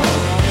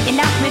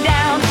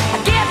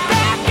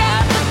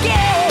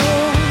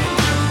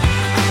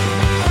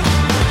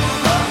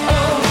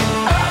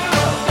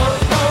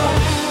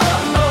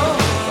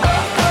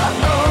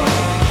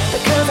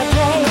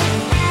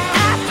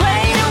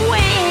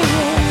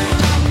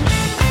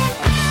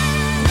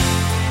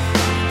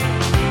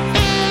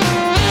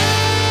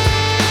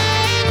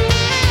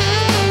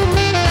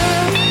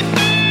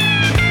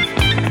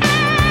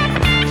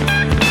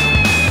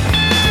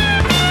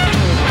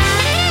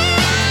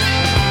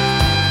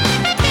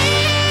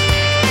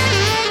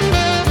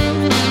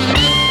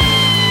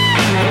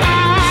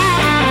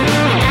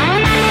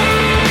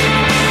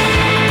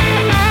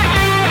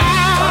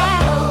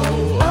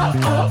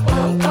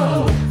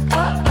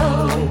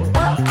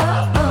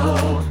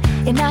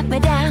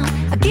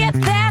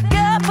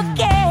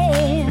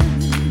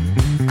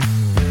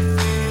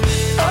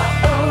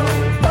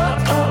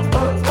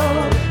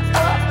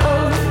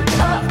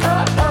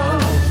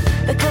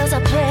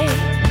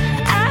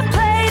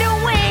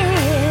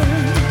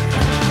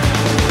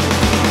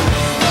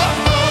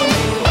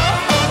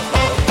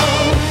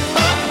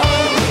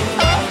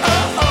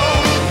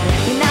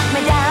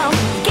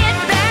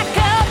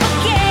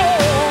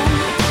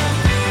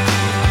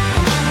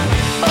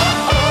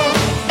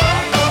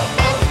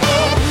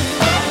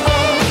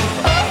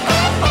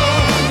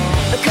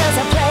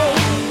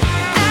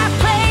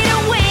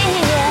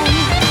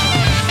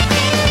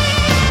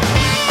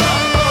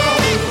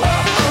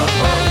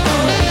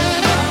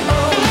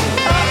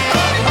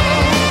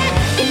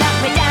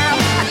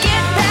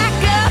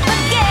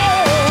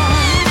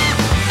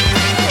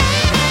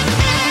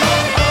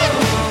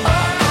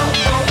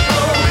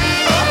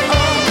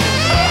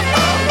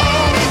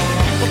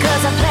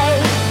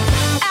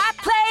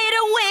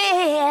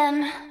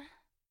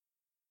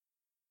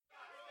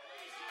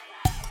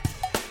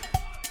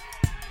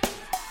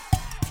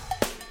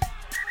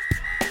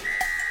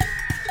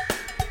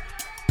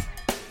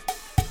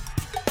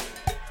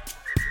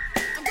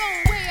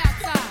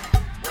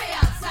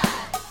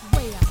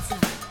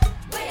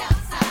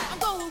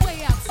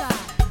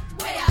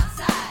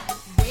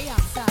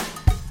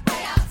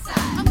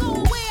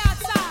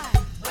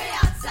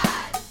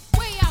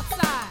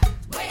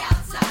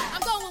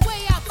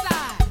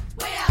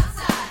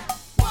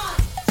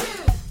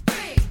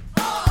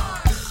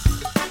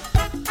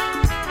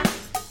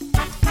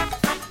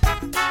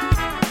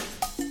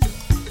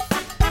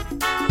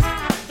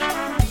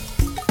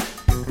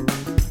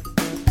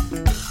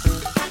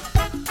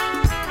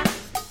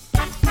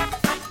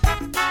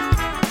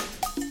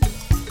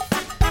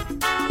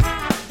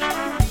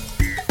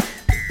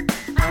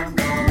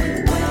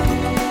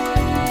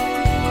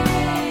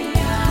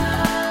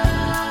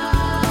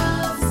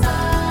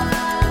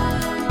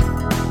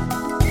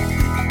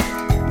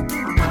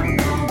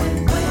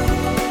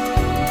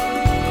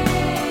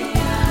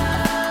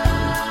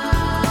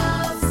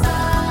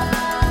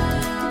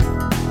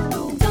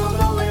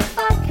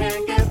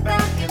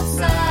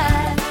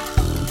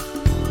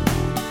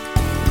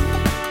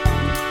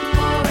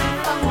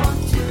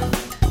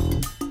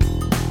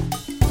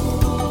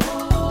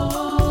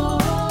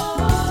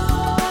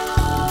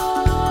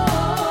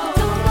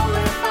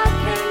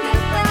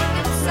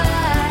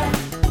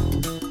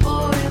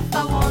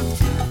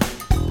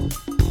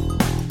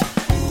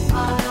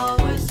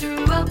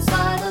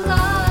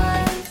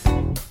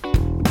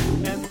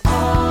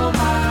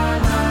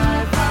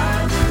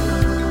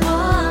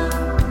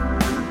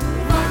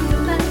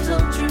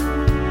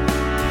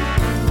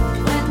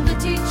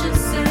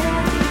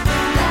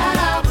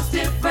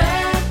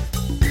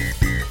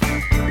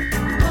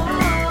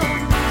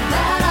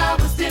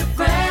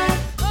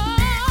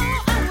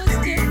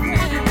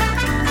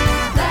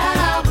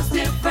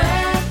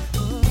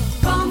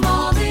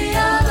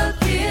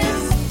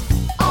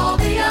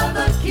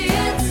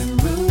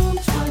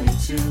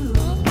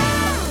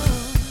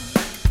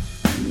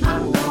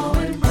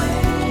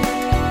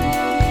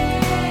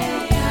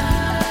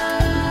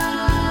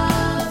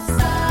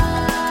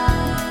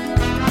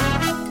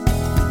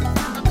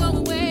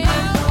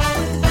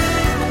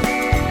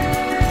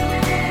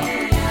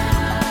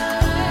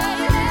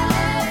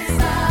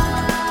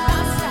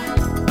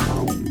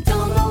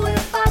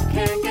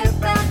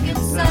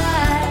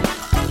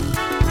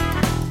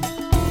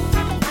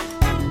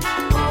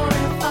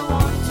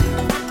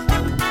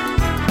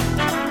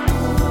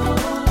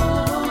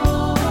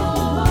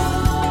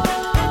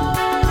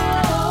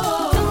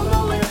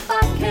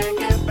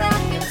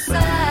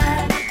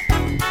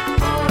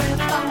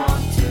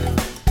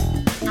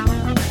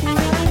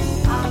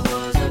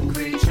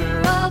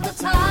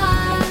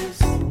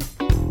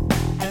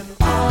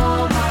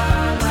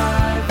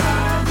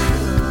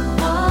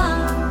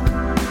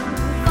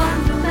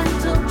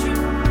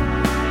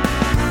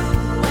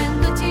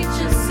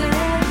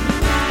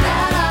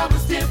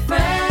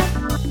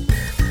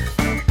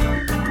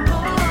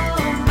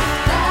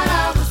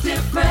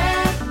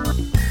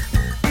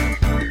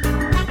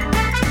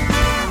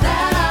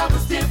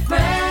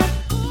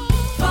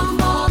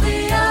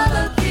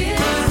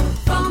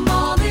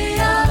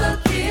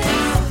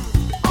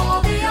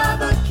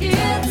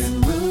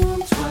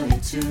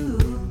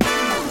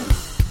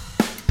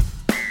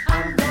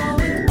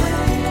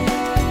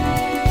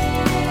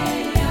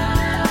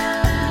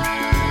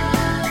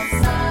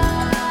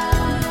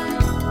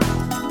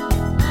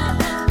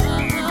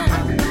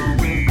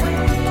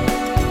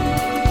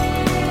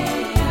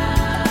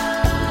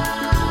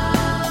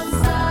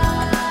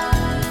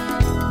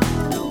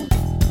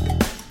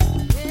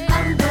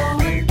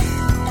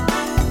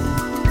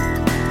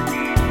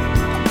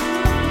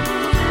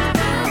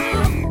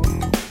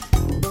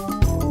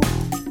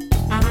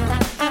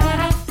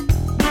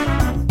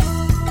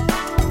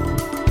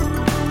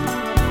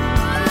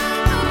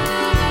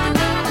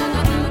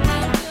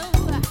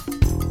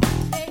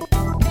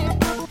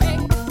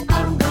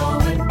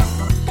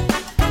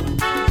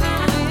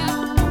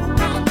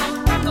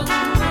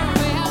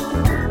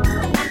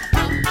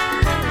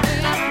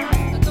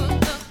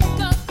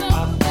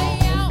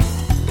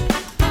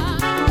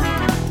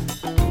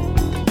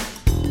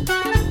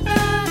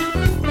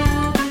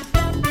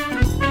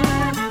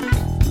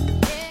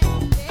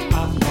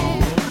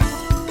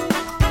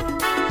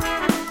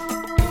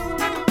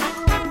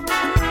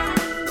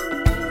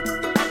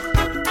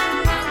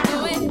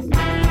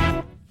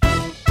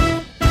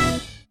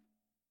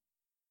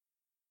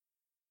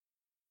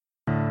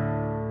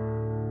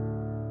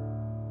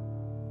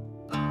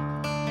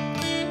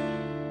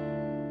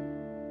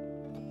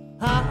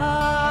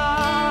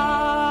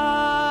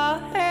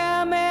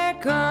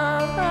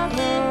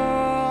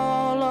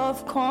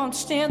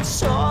 constant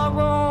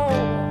sorrow.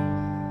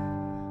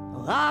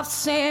 I've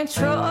seen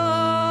troubles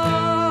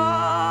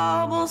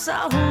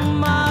out of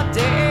my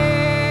days.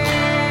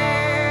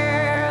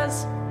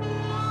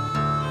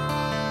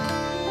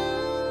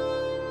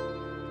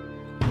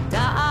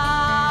 I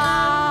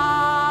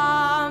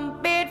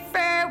bid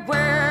farewell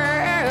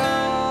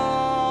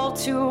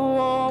to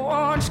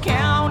Orange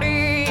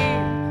County,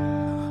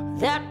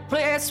 that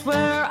place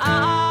where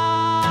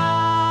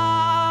I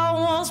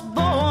was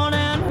born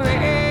and raised.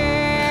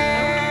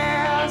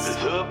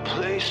 The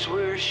place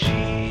where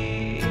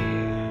she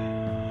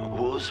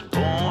was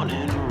born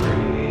and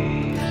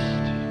raised.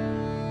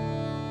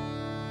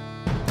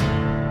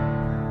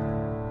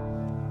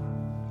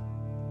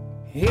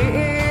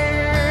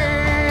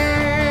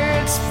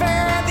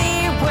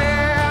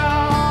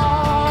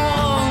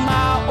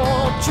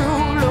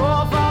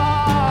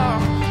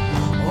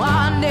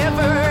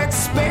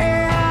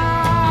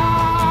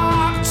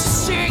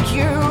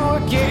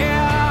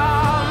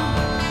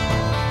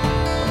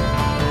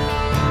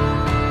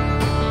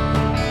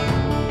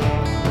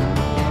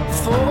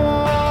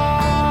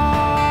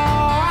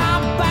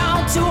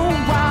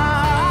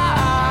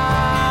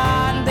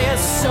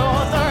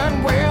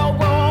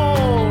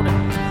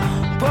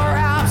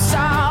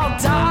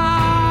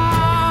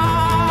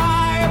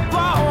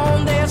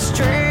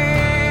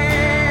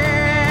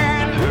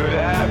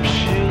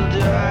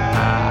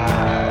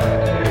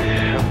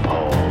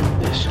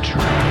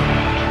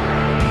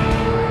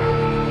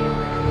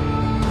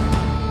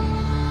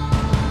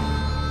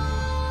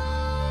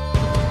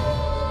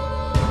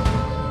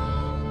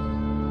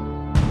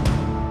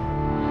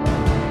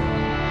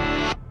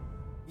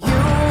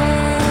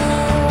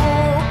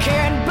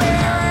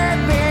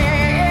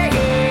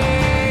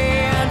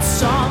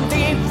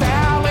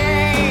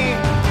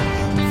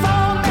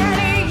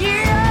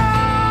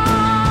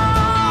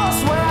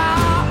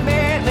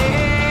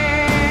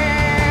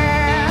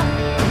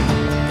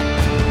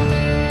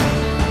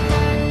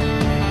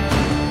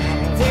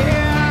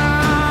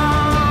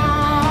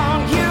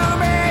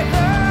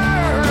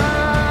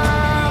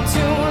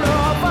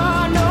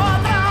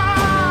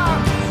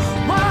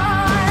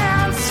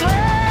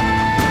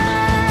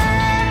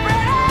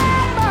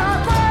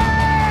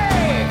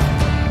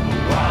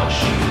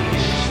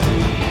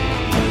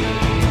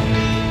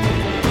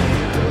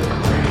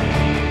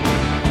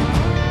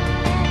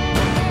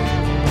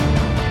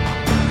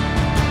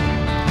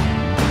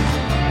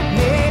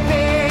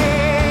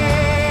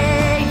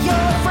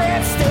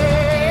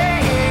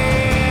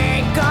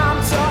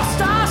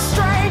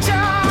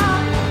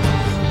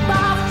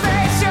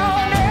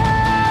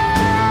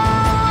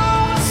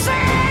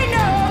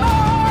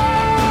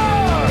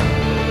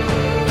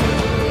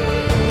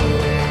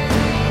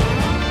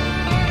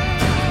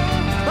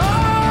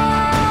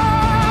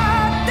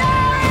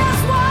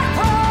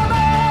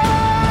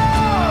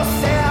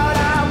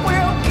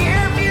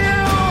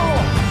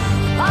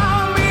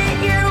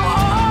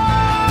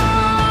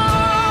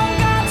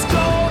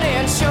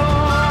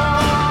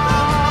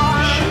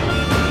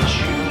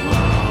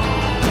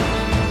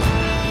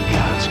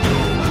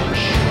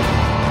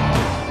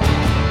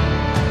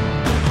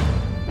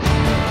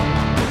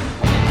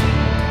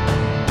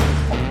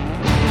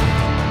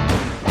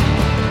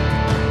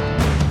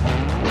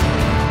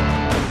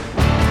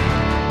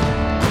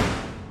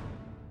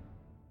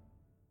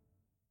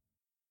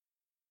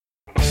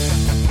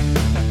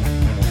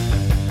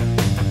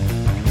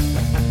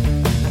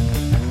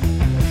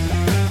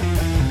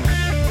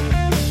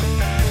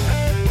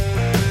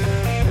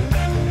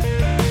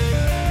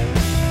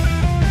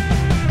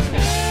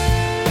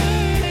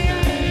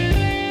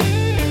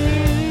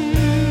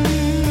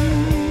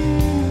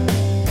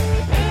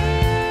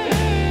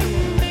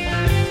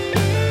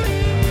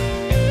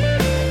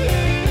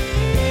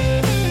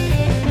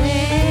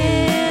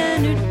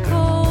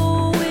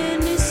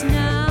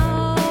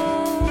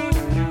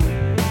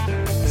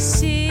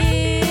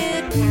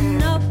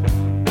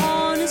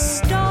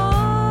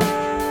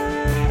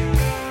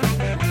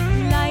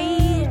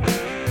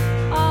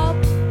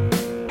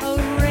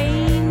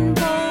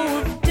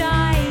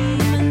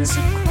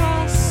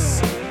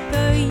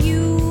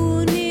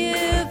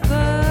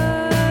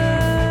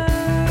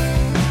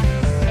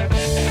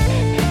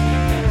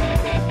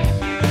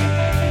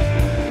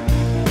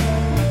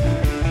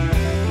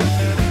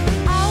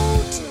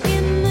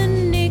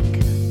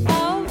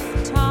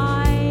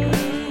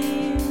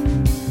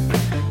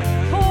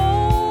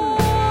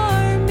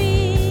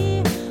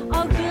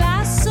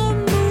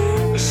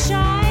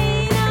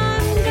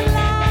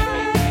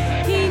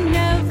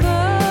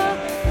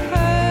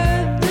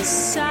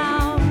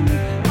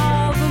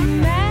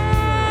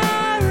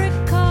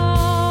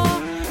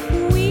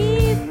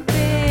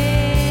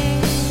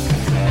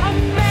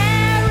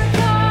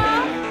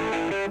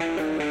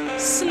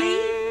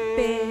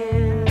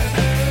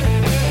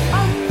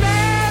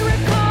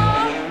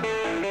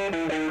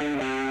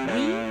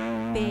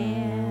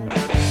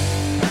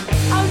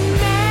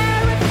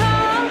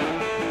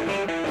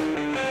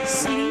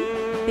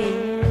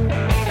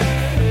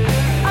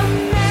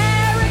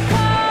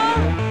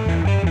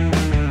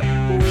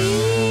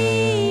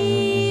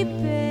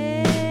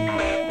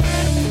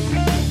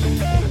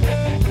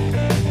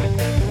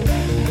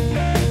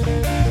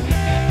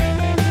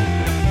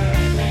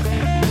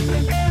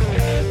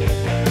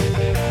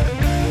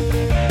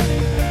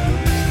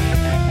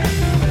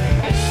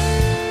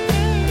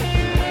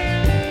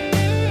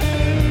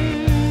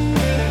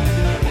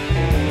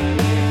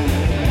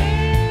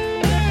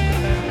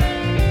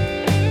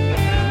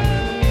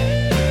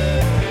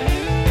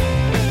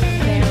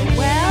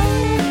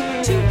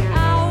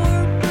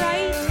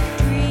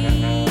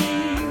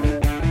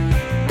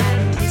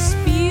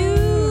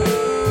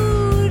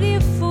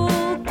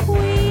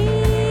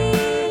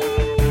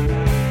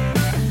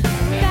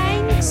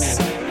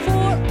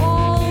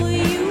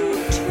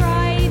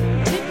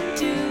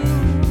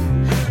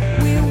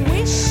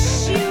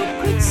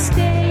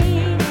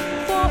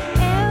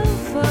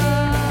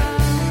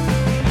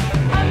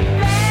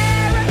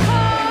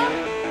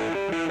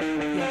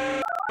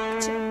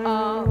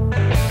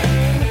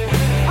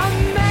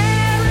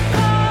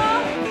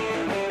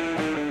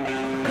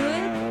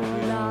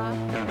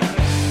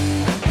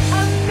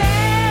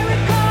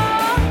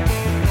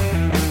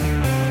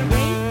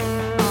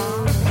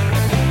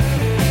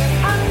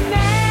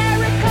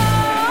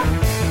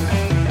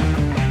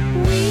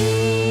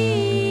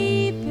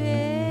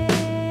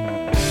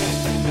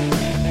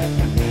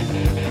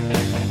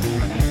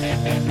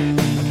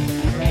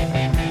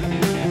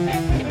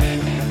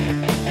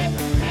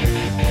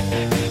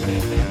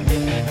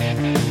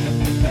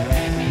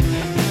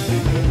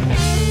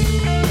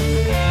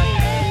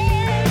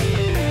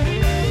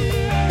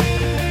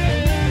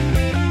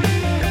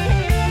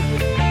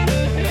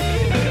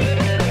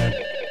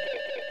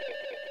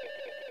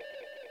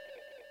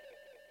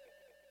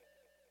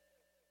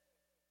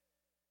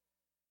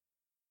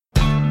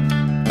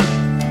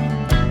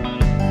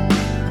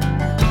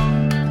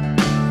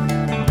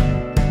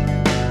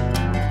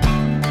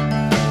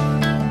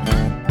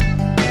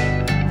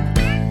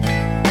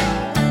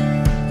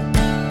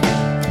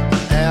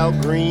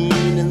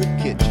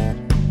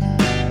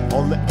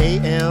 on the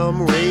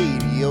AM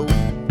radio.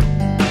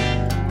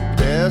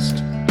 Best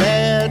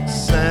bad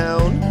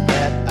sound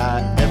that I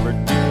ever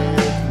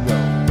did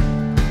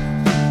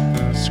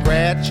know.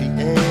 Scratchy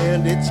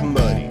and it's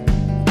muddy,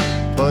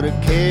 but it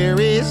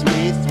carries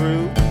me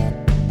through.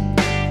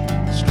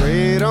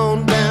 Straight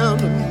on down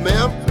to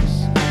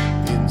Memphis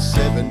in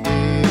 72.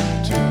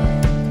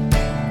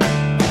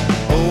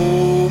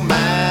 Oh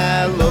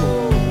my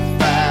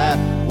lo-fi,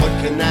 what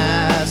can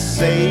I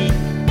say?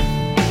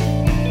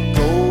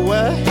 Go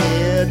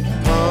ahead,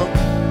 pump,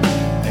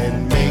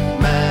 and make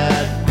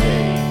my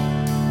day.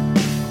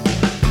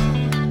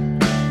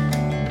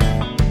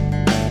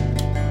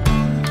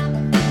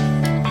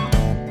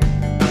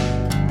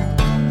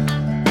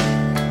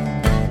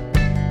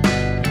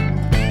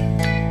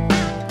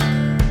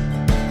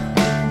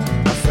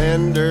 A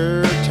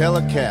Fender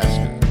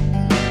Telecaster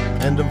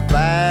and a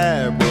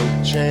Vibro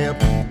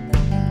Champ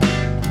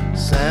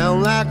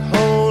sound like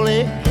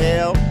holy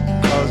hell,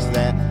 'cause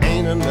that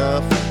ain't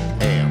enough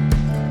amp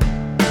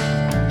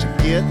to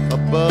get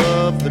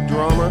above the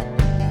drummer.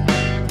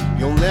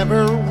 You'll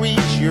never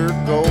reach your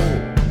goal,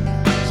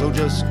 so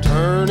just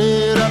turn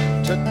it up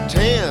to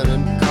 10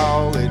 and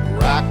call it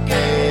rock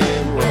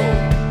and roll.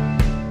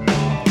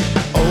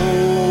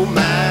 Oh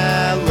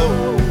my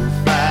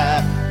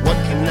lo-fi, what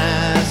can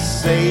I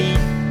say?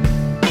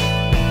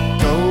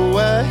 Go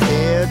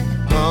ahead,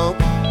 pump,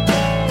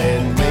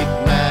 and make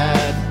my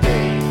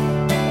day.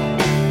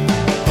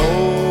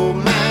 Oh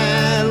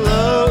my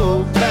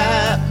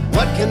lo-fi,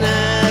 what can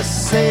I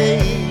say?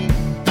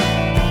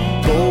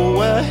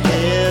 Go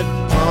ahead,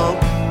 pump,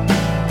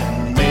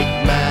 and make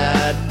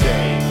my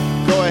day.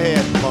 Go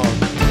ahead, pump.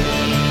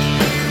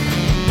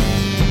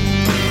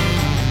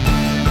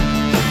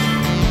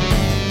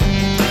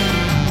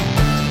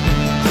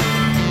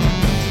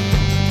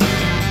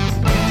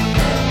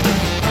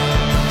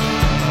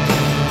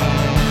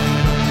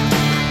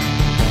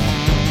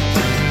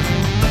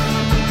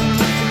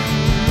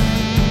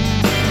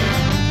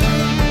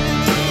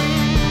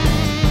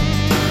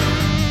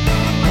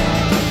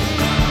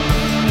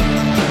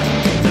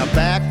 Now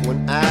back when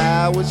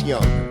I was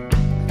younger,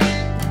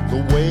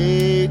 the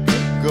way to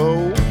go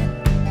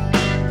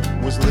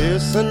was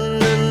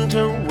listening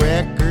to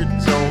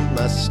records on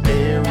my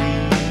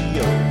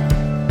stereo.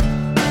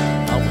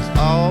 I was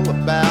all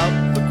about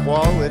the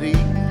quality,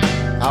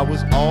 I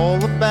was all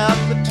about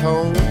the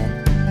tone.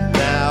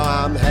 Now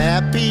I'm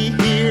happy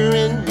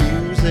hearing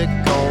music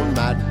on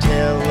my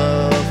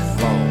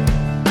telephone.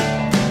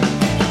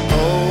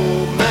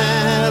 Oh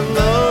my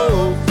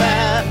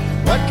lo-fi,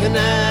 what can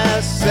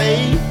I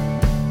say?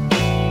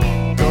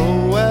 Go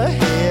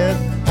ahead,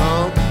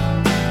 pump,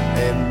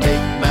 and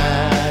make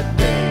my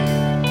day.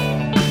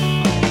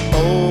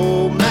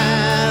 Oh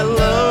my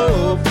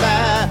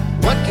lo-fi,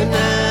 what can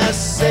I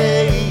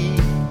say?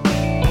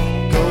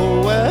 Go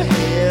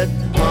ahead,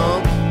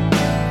 pump,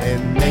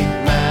 and make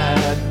my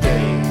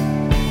day.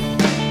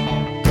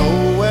 Go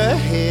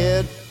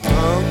ahead,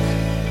 pump,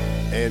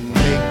 and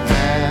make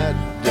my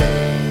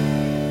day.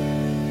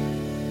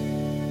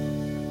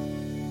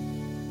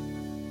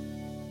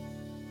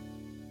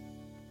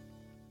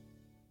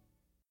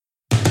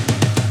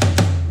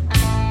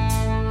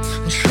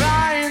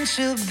 Trying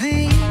to be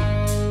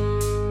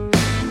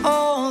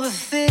all the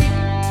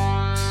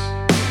things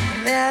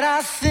that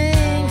I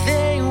think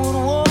they would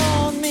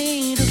want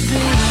me to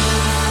be.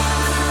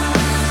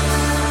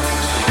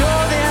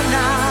 Sure, they're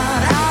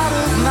not out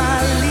of my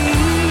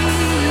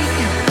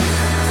league.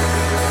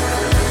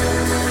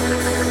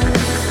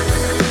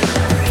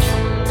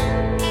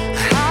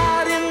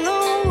 Hide in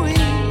the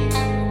weeds,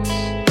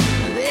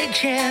 they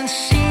can't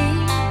see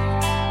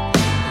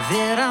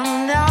that I'm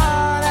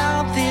not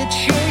out there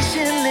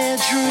chasing their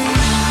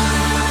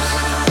dreams.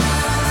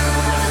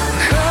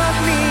 Cut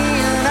me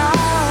and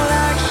I'll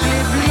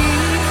actually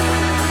bleed.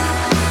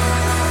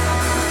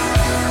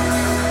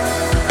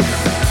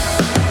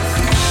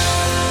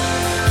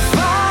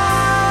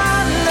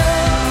 Find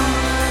love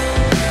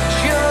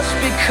just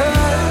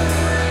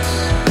because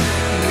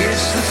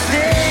it's the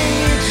thing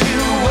you do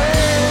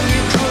when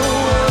you grow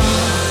up.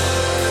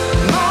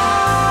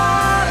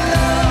 My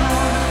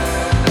love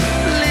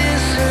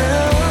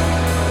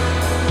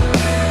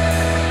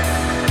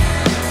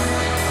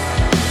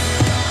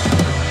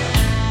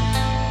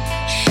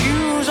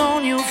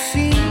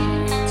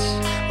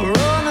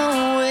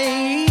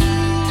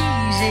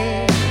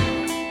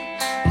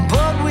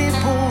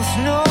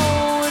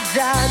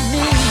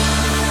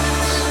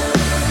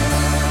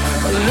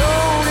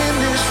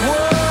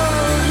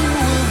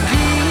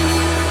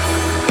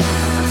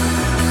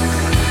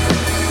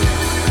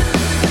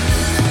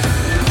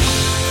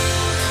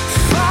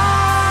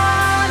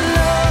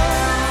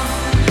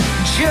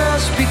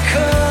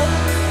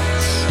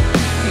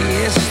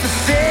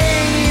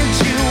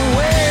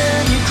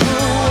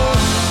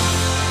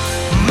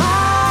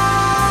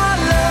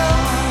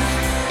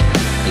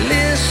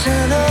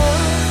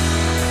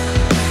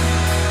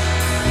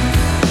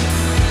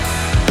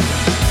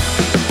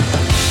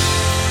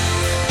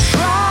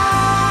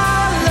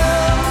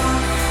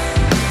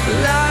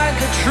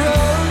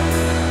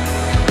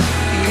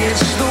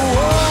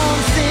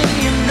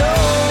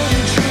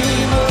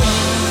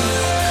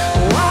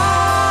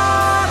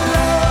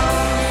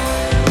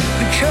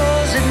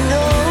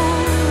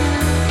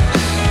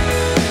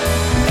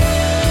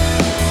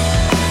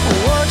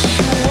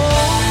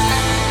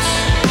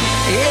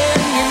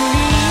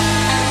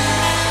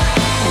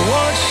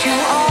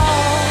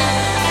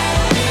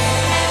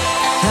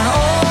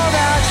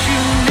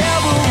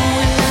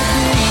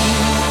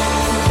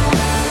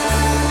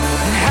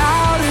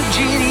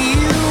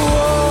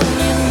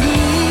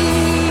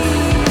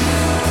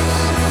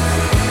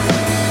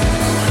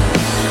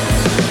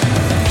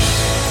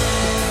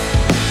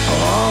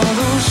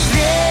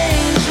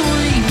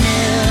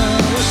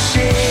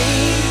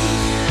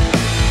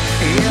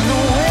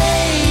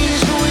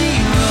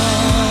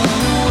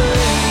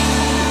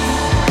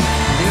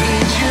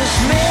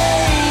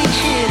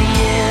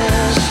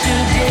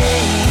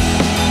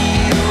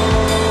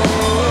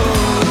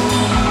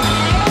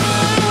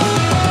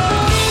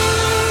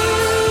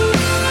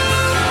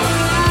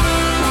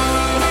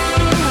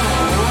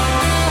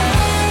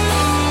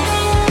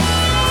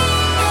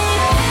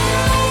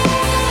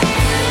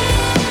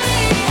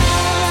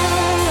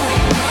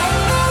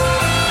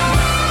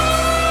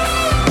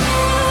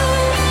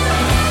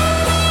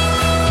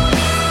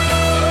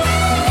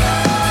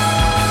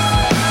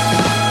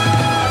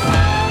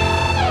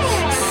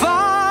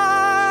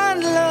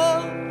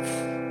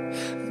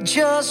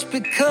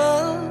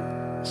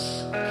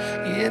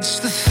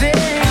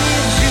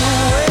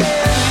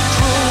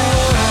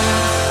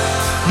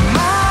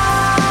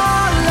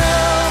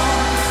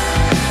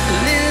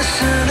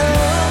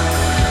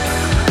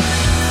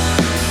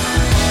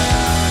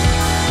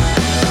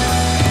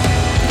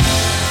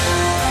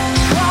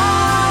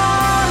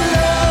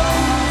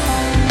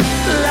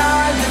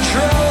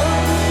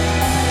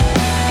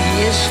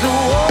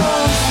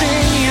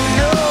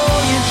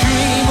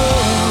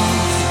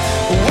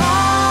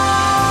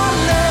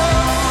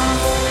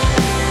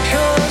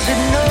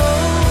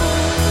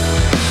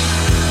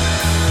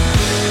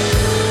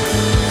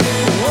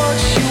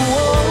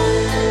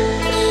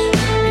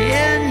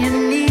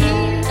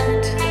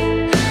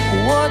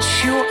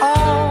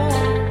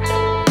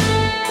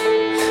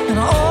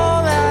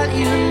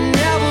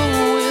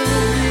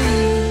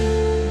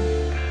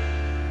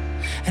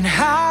and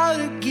how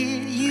to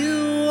get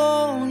you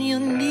on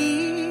your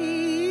knees.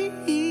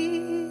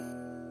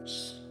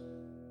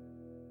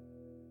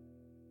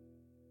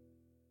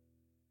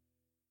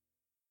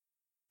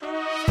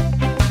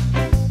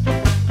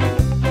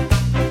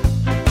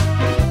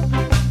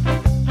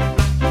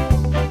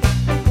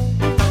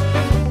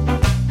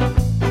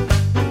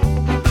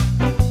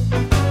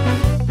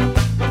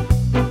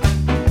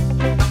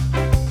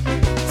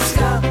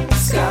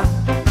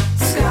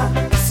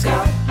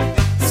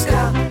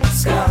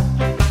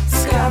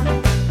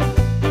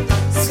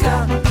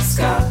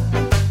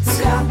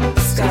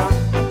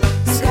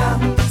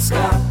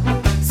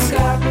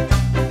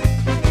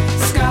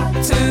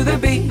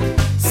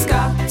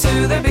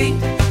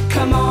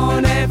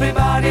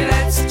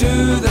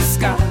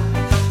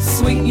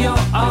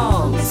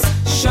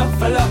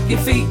 Your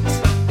feet.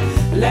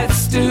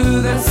 Let's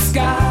do the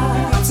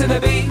ska to the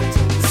beat.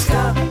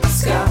 Ska,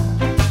 ska,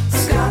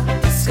 ska,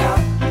 ska,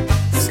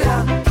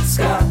 ska,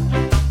 ska,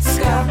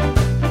 ska,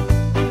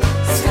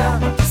 ska,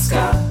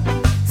 ska,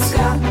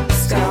 ska,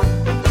 ska,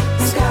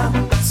 ska,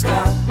 ska,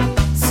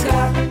 ska.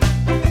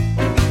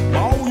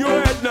 Bow your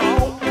head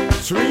now,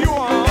 swing your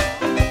arm,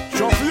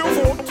 shuffle your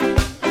foot,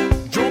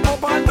 jump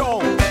up and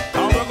down.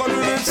 And we're gonna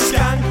do this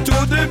skank to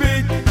the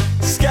beat,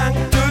 skank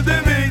to the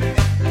beat,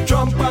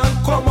 jump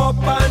and come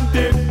up and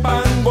dip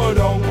and go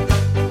down.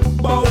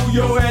 Bow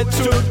your head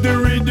to the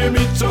rhythm,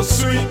 it's so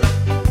sweet.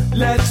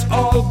 Let's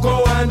all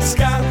go and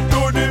skank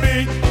to the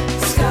beat.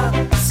 Ska,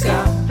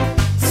 ska,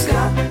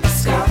 ska,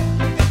 ska,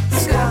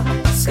 ska,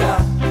 ska,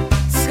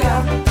 ska,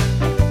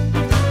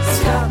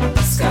 ska,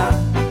 ska,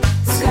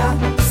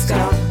 ska,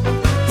 ska,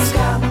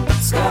 ska,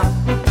 ska,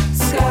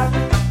 ska.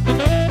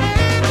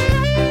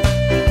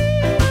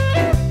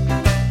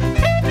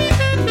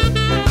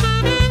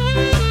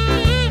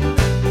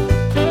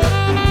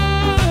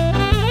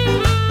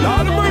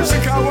 Lord of mercy,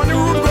 'cause when the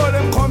root go,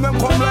 them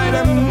come like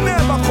them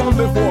never come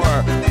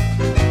before.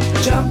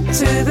 Jump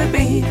to the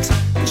beat,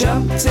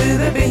 jump to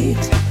the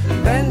beat.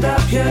 Bend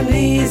up your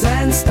knees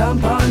and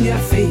stomp on your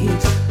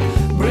feet.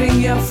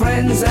 Bring your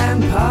friends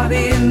and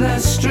party in the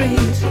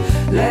street.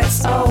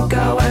 Let's all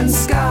go and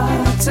ska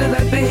to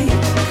the beat.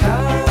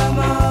 Come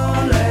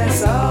on,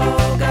 let's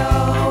all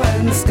go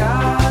and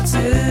ska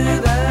to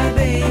the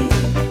beat.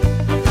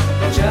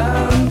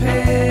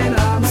 Jumping,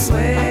 I'm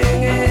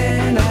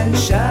swinging and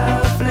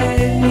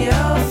shuffling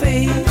your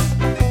feet.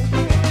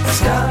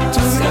 Ska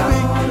to the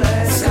beat.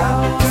 Let's go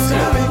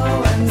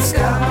and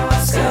ska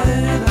to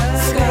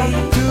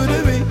the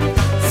beat.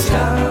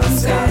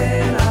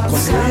 Jumping, I'm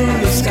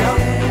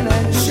swinging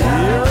and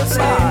shuffling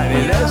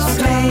your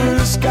feet.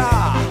 Ska.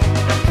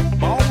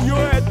 Bow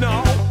your head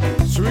now,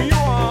 swing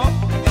your arm,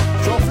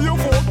 shuffle your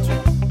foot,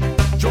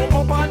 jump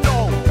up and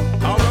down.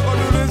 How we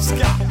gonna do this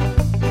ska?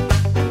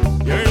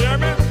 You hear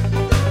me?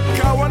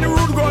 'Cause when the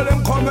root go,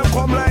 them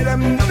come like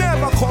them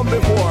never come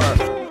before.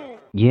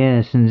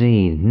 Yes,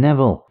 indeed.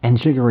 Neville and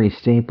Sugary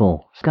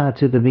Staple, Ska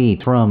to the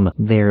Beat, from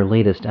their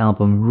latest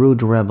album,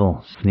 Rude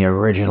Rebels, from the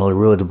original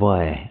Rude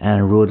Boy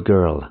and Rude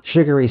Girl.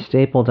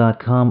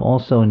 SugaryStaple.com,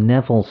 also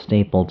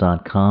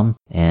NevilleStaple.com,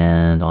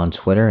 and on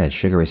Twitter at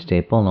Sugary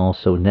Staple, and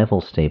also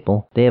Neville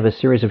Staple. They have a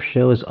series of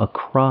shows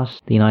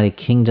across the United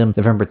Kingdom,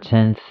 November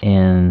 10th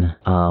in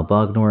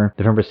Bognor,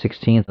 November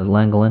 16th at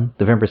Llangollen,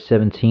 November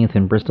 17th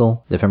in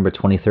Bristol, November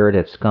 23rd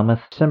at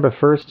Scummoth, December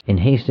 1st in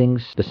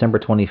Hastings, December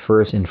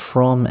 21st in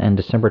Frome, and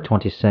December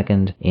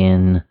 22nd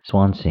in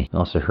Swansea.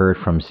 Also heard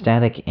from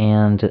Static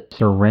and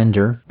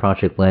Surrender,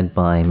 project led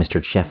by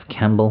Mr. Jeff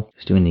Campbell,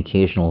 who's doing the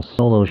occasional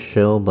solo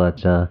show,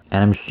 but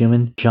Adam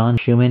Schumann, John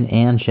Schumann,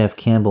 and Jeff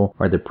Campbell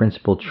are the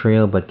principal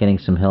trio, but getting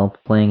some help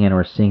playing and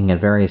or singing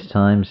at various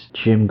times.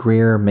 Jim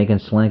Greer, Megan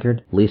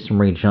Slankard, Lisa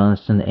Marie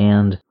Johnson,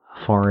 and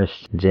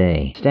Forest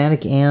Day.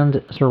 Static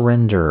and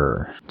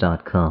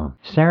Surrender.com.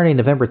 Saturday,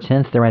 November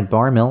 10th, they're at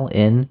Bar Mill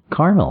in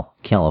Carmel,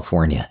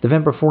 California.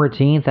 November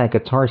 14th at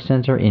Guitar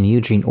Center in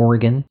Eugene,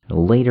 Oregon.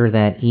 Later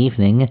that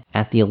evening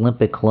at the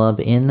Olympic Club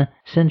in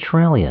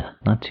Centralia,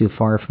 not too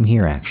far from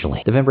here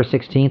actually. November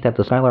 16th at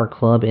the Skylar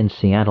Club in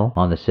Seattle.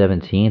 On the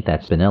 17th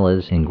at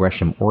Spinella's in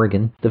Gresham,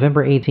 Oregon.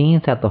 November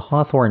 18th at the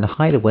Hawthorne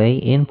Hideaway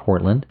in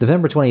Portland.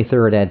 November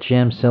 23rd at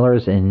Jam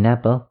Cellars in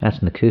Napa. That's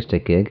an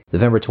acoustic gig.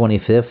 November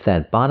 25th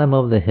at Bottom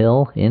of the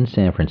Hill in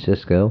San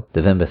Francisco.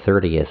 November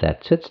 30th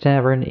at Toots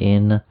Tavern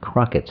in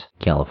Crockett,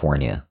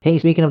 California. Hey,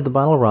 speaking of the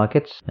Bottle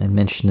Rockets, I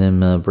mentioned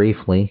them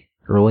briefly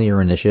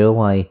earlier in the show.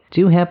 I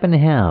do happen to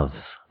have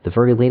the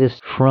very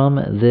latest from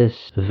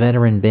this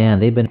veteran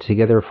band. They've been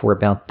together for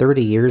about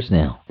 30 years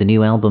now. The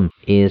new album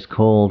is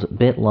called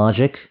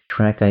BitLogic. The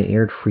track I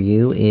aired for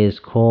you is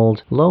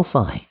called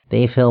Lo-Fi.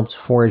 They've helped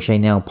forge a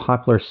now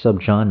popular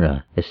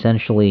subgenre,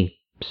 essentially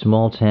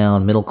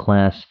small-town,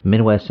 middle-class,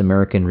 Midwest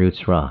American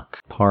roots rock.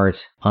 Part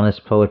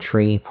honest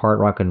poetry, part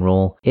rock and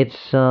roll.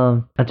 It's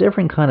a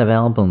different kind of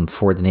album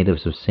for the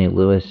natives of St.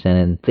 Louis,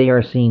 and they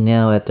are seen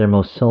now at their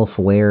most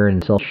self-aware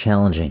and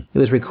self-challenging. It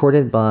was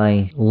recorded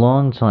by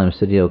longtime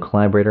studio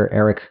collaborator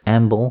Eric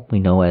Ambel, we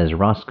know as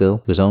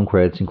Roscoe, whose own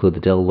credits include the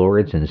Del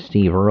Lords and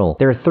Steve Earle.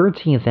 Their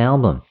 13th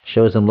album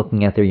shows them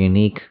looking at their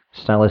unique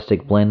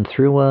stylistic blend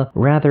through a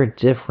rather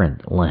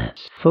different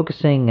lens,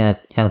 focusing at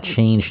how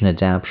change and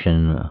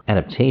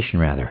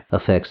adaptation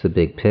affects the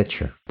big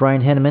picture.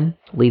 Brian Henneman,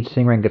 lead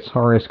singer and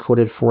guitarist,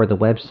 quoted for the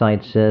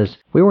website, says,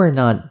 "We were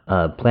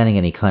not planning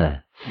any kind of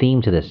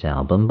theme to this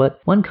album, but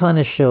one kind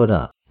of showed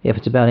up. If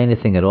it's about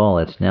anything at all,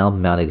 it's an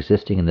album about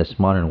existing in this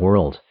modern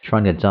world,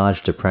 trying to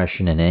dodge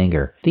depression and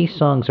anger. These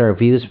songs are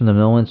views from the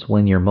moments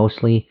when you're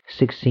mostly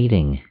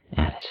succeeding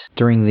at it."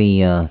 During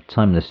the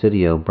time in the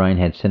studio, Brian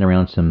had sent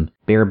around some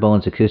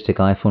bare-bones acoustic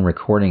iPhone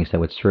recordings that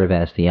would serve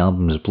as the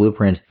album's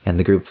blueprint, and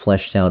the group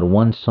fleshed out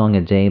one song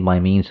a day by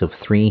means of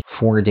 3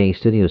 4-day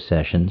studio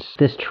sessions.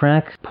 This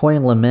track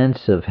poignant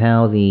laments of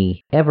how the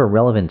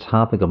ever-relevant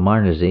topic of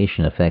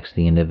modernization affects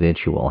the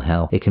individual,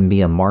 how it can be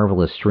a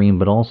marvelous dream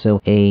but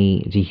also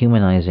a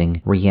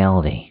dehumanizing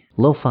reality.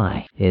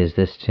 Lo-Fi is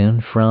this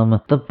tune from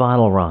the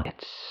Bottle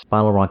Rockets.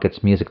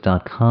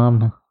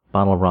 BottleRocketsMusic.com,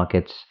 Bottle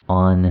Rockets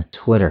on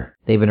Twitter.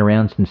 They've been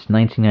around since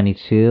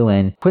 1992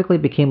 and quickly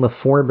became a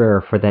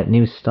forebearer for that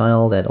new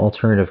style, that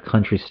alternative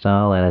country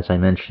style, and as I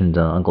mentioned,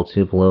 Uncle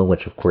Tupelo,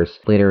 which of course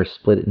later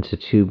split into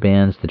 2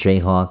 bands, the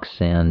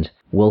Jayhawks and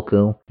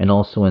Wilco, and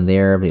also in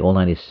there the Old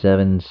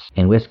 97s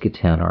and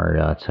Whiskeytown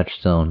are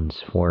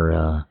touchstones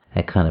for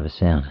that kind of a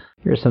sound.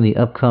 Here are some of the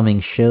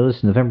upcoming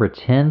shows. November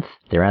 10th,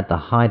 they're at the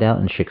Hideout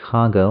in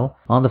Chicago.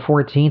 On the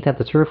 14th, at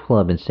the Turf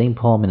Club in St.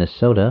 Paul,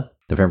 Minnesota.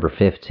 November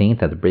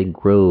 15th at the Big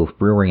Grove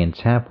Brewery and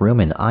Tap Room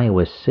in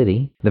Iowa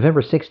City.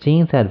 November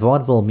 16th at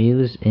Vaudeville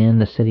Muse in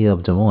the city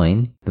of Des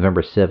Moines.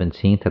 November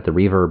 17th at the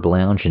Reverb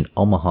Lounge in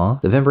Omaha.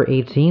 November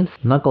 18th,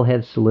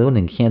 Knucklehead Saloon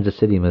in Kansas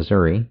City,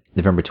 Missouri.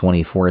 November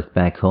 24th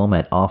back home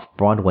at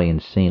Off-Broadway in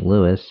St.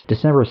 Louis.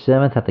 December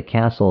 7th at the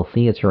Castle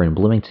Theater in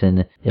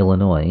Bloomington,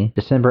 Illinois.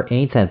 December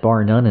 8th at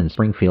Bar None in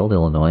Springfield,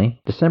 Illinois.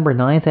 December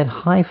 9th at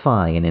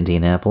Hi-Fi in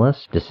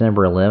Indianapolis.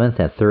 December 11th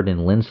at 3rd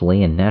and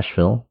Lindsley in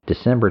Nashville.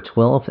 December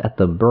 12th at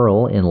the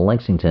Burl in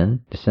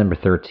Lexington. December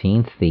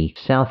 13th, the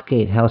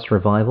Southgate House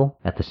Revival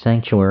at the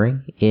Sanctuary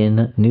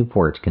in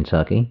Newport,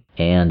 Kentucky.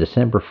 And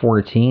December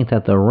 14th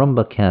at the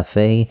Rumba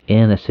Cafe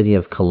in the city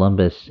of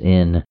Columbus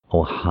in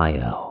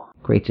Ohio.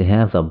 Great to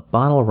have the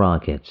Bottle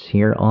Rockets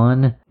here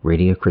on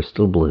Radio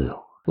Crystal Blue.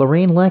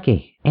 Lorraine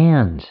Leckie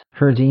and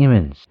Her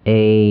Demons,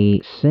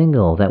 a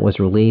single that was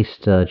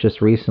released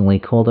just recently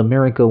called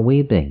America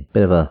Weeping.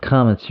 Bit of a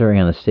commentary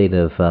on the state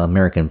of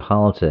American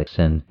politics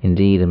and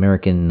indeed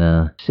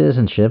American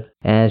citizenship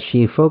as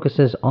she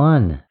focuses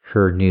on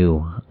her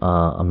new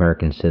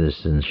American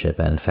citizenship.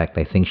 And in fact,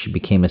 I think she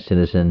became a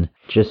citizen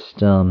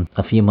just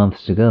a few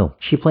months ago.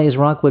 She plays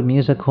Rockwood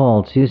Music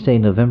Hall Tuesday,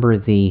 November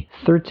the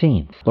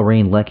 13th.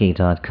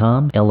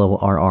 LorraineLeckie.com,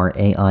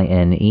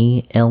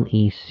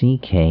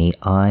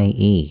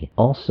 LorraineLeckie.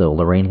 Also,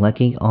 Lorraine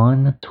Leckie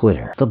on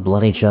Twitter. The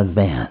Bloody Jug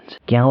Band,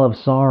 Gal of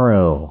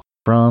Sorrow,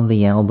 from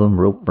the album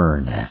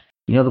Ropeburn.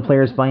 You know the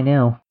players by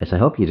now, as I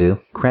hope you do.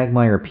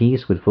 Cragmire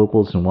Peace with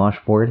vocals and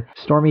washboard.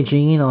 Stormy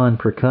Jean on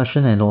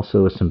percussion and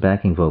also some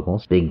backing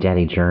vocals. Big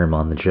Daddy Germ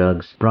on the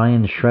jugs.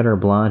 Brian Shredder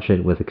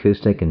Blodgett with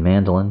acoustic and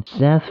mandolin.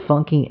 Seth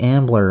Funky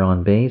Ambler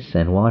on bass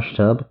and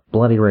washtub.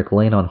 Bloody Rick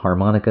Lane on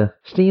harmonica.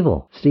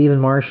 Stephen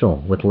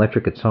Marshall with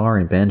electric guitar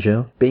and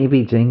banjo.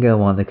 Baby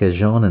Dingo on the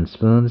cajon and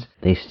spoons.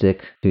 They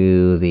stick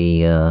to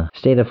the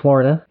state of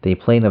Florida. They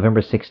play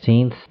November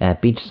 16th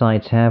at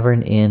Beachside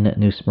Tavern in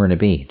New Smyrna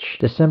Beach.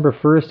 December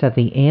 1st at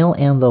the Ale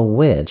and the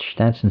Witch,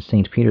 that's in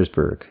St.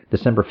 Petersburg.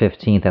 December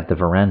 15th at the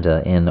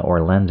Veranda in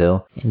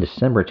Orlando. And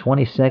December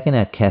 22nd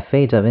at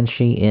Cafe Da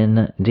Vinci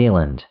in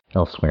Deland,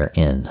 elsewhere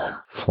in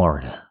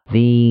Florida.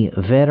 The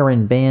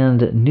veteran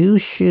band New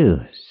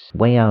Shoes,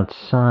 Way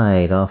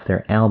Outside, off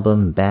their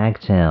album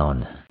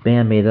Bagtown.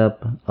 Band made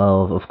up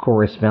of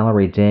course,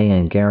 Valerie Day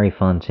and Gary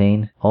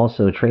Fontaine.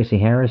 Also Tracy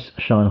Harris,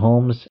 Sean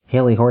Holmes,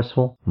 Haley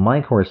Horsfall,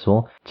 Mike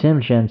Horsfall, Tim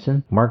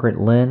Jensen,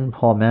 Margaret Lynn,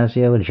 Paul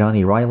Mazzio,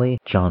 Johnny Riley,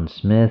 John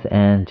Smith,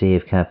 and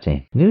Dave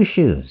Captain. New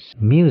Shoes,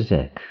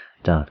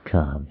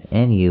 music.com.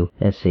 NUSHOOZ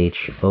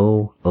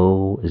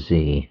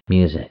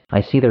Music.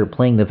 I see they're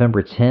playing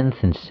November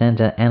 10th in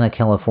Santa Ana,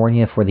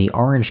 California for the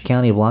Orange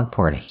County Block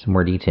Party. Some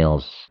more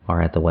details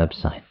are at the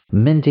website.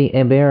 Mindy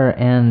Hebert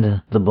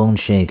and the Bone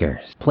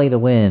Shakers. Play to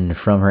Win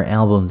from her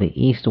album The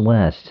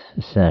East-West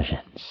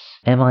Sessions.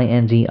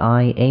 MindyAbair,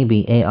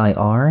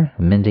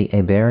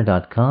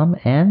 MindyHebert.com,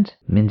 and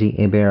Mindy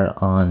Hebert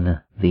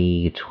on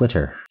the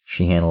Twitter.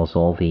 She handles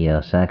all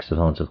the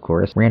saxophones, of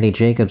course. Randy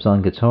Jacobs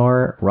on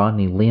guitar,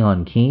 Rodney Lee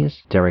on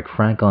keys, Derek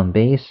Frank on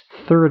bass,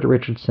 Third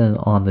Richardson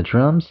on the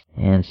drums,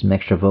 and some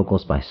extra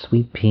vocals by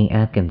Sweet Pea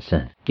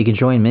Atkinson. You can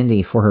join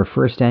Mindy for her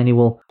first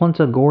annual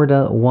Punta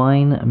Gorda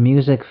Wine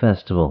Music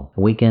Festival,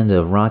 a weekend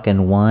of rock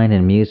and wine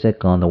and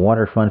music on the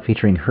waterfront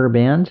featuring her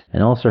band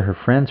and also her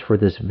friends for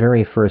this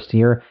very first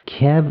year,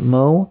 Keb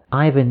Mo,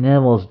 Ivan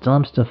Neville's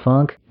Dumpster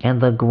Funk,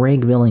 and the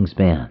Greg Billings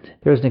Band.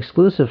 There's an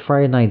exclusive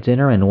Friday night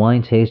dinner and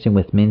wine tasting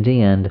with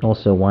Mindy and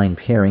also wine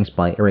pairings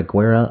by Eric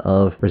Guerra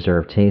of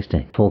Reserve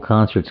Tasting. Full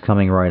concerts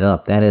coming right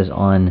up. That is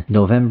on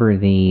November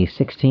the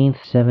 16th,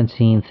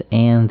 17th,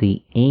 and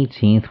the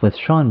 18th with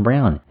Sean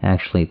Brown,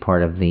 actually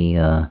part of the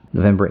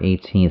November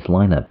 18th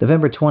lineup.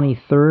 November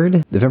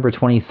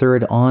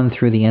 23rd on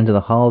through the end of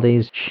the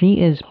holidays,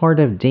 she is part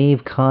of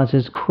Dave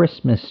Koz's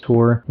Christmas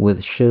tour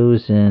with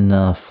shows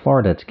in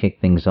Florida to kick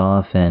things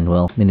off, and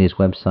well, Mindy's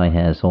website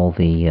has all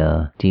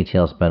the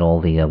details about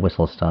all the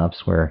whistle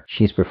stops where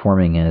she's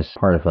performing as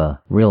part of a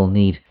real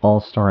neat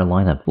all-star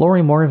lineup.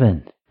 Lori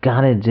Marvin,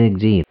 Gotta Dig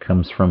Deep,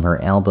 comes from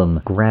her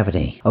album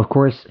Gravity. Of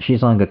course,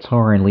 she's on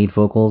guitar and lead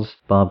vocals,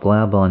 Bob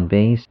Glabb on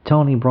bass,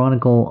 Tony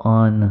Bronicle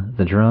on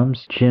the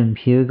drums, Jim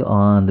Pugh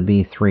on the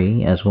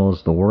B3, as well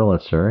as the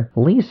Wurlitzer.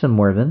 Lisa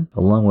Marvin,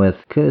 along with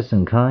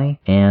Kusin Kai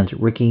and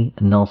Ricky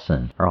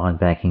Nelson, are on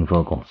backing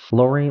vocals.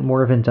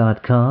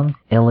 LoriMorvan.com,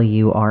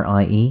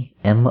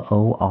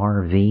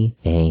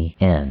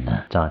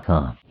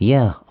 LeurieMorvan.com.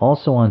 Yeah,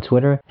 also on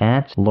Twitter,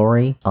 at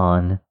Lori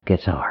on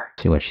Guitar.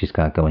 See what she's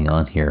got going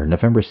on here.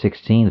 November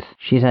 16th,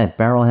 she's at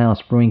Barrel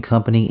House Brewing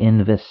Company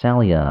in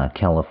Visalia,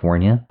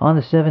 California. On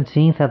the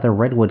 17th, at the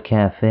Redwood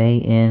Cafe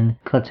in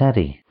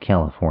Cotati,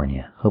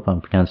 California. Hope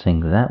I'm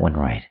pronouncing that one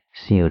right.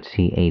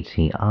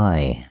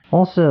 Cotati.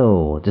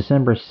 Also,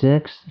 December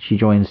 6th, she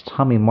joins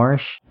Tommy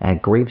Marsh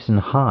at Grapes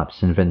and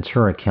Hops in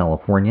Ventura,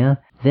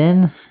 California.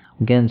 Then,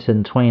 again to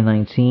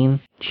 2019,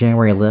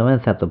 January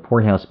 11th at the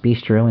Poorhouse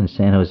Bistro in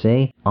San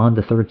Jose. On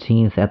the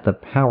 13th at the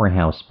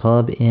Powerhouse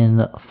Pub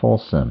in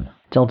Folsom.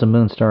 Delta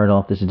Moon started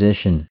off this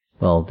edition,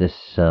 well,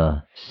 this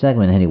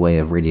segment anyway,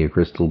 of Radio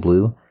Crystal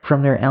Blue.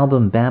 From their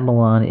album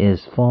Babylon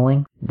is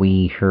Falling,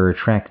 we heard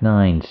track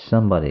 9,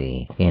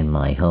 Somebody in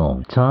My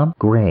Home. Tom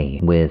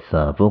Gray with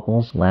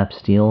vocals, lap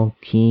steel,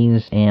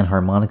 keys, and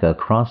harmonica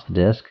across the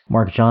disc.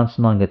 Mark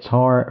Johnson on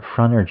guitar,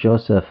 fronter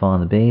Joseph on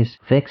the bass.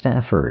 Vic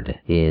Stafford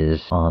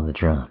is on the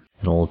drum.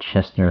 An old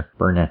Chestnut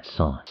Burnett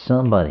song,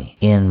 Somebody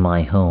in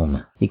My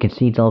Home. You can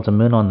see Delta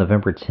Moon on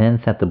November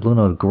 10th at the Blue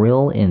Note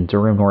Grill in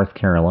Durham, North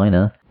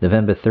Carolina.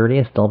 November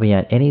 30th, they'll be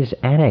at Eddie's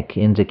Attic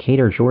in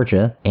Decatur,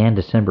 Georgia. And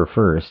December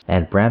 1st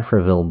at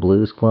Bradfordville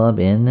Blues Club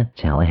in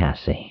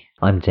Tallahassee.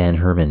 I'm Dan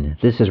Herman.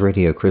 This is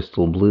Radio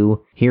Crystal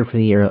Blue, here for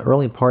the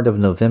early part of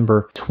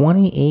November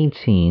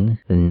 2018,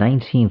 the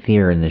 19th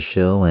year in the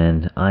show,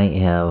 and I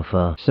have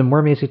some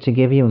more music to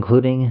give you,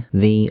 including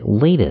the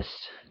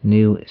latest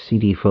new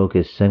CD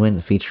Focus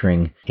segment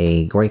featuring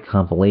a great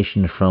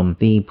compilation from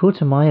the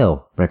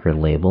Putumayo record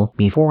label.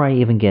 Before I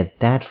even get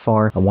that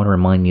far, I want to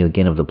remind you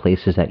again of the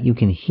places that you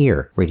can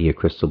hear Radio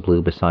Crystal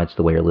Blue besides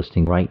the way you're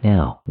listening right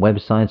now.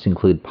 Websites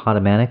include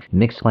Podomatic,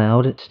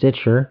 Mixcloud,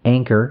 Stitcher,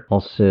 Anchor,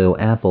 also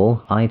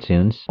Apple,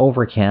 iTunes,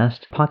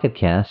 Overcast, Pocket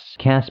Casts,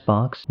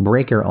 Castbox,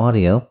 Breaker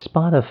Audio,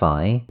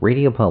 Spotify,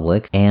 Radio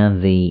Public,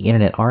 and the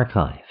Internet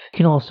Archive. You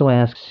can also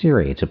ask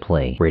Siri to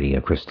play Radio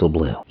Crystal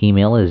Blue.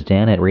 Email is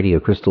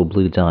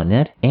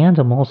dan@radiocrystalblue.net, and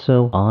I'm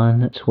also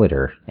on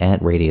Twitter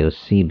at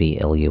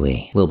RadioCBLUE.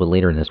 A little bit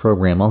later in this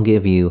program, I'll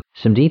give you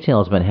some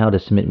details about how to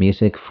submit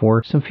music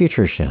for some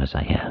future shows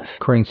I have.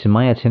 According to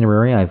my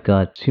itinerary, I've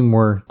got 2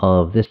 more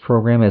of this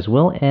program, as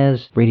well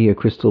as Radio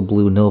Crystal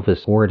Blue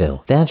Novus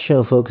Ordo. That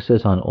show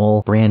focuses on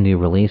all brand new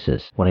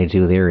releases. What I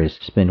do there is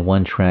spin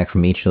 1 track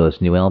from each of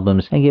those new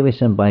albums and give you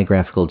some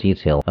biographical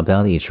detail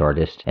about each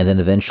artist, and then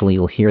eventually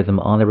you'll hear them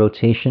on the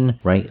rotation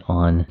right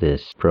on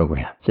this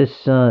program.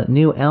 This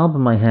new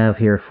album I have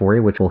here for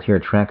you, which we'll hear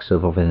tracks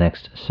of over the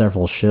next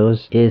several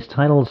shows, is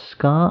titled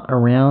Ska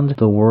Around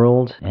the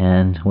World,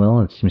 and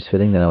well, it seems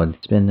fitting that I would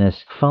spin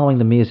this following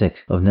the music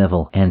of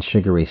Neville and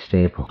Sugary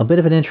Staple. A bit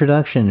of an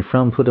introduction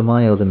from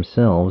Putumayo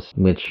themselves,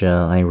 which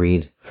I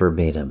read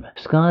verbatim.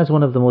 Ska is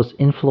one of the most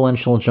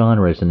influential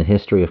genres in the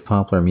history of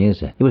popular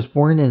music. It was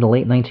born in the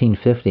late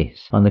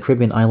 1950s on the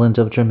Caribbean island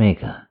of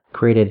Jamaica.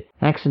 Created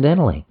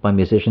accidentally by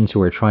musicians who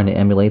were trying to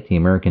emulate the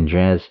American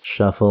jazz,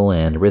 shuffle,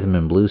 and rhythm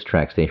and blues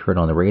tracks they heard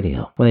on the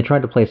radio. When they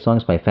tried to play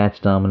songs by Fats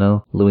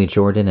Domino, Louis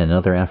Jordan, and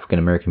other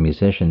African-American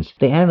musicians,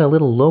 they added a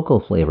little local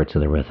flavor to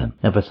the rhythm,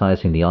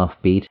 emphasizing the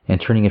offbeat and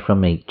turning it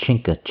from a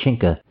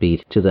chinka-chinka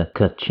beat to the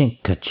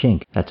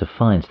ka-chink-ka-chink that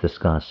defines the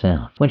ska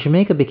sound. When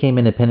Jamaica became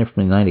independent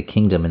from the United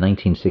Kingdom in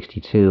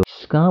 1962,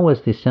 ska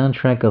was the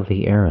soundtrack of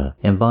the era,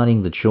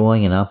 embodying the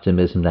joy and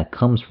optimism that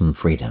comes from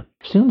freedom.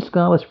 Soon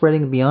ska was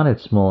spreading beyond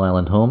its small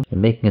island home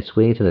and making its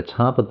way to the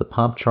top of the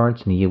pop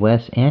charts in the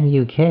US and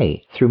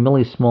UK through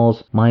Millie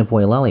Small's My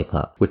Boy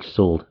Lollipop, which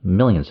sold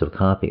millions of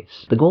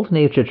copies. The golden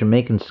age of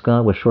Jamaican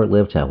ska was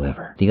short-lived,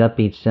 however. The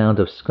upbeat sound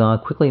of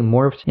ska quickly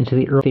morphed into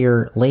the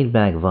earlier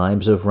laid-back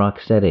vibes of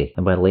rocksteady,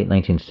 and by the late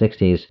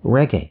 1960s,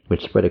 reggae,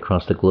 which spread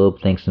across the globe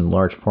thanks in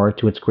large part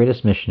to its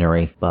greatest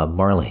missionary, Bob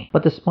Marley.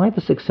 But despite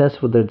the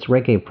success with its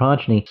reggae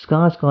progeny,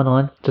 ska has gone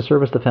on to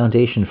serve as the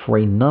foundation for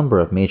a number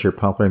of major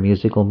popular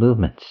musical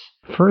movements.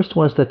 First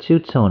was the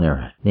two-tone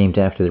era, named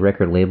after the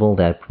record label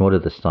that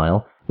promoted the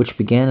style, which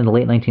began in the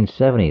late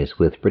 1970s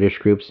with British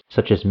groups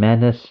such as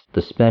Madness,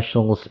 The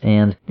Specials,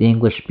 and The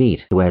English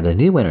Beat, who added a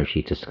new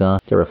energy to ska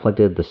that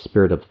reflected the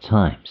spirit of the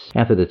times.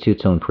 After the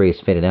two-tone craze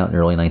faded out in the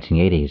early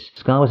 1980s,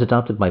 ska was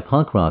adopted by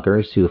punk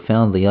rockers who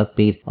found the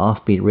upbeat,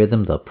 offbeat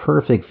rhythm the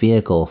perfect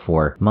vehicle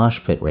for mosh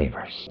pit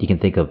ravers. You can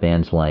think of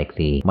bands like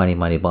the Mighty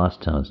Mighty Boss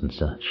Tones and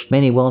such.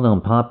 Many well-known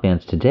pop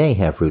bands today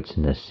have roots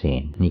in this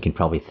scene, and you can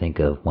probably think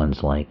of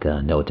ones like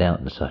No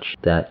Doubt and such,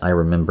 that I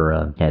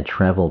remember had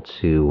traveled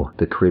to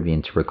the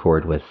Caribbean to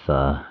record with,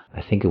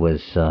 I think it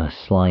was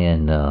Sly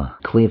and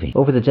Clevie.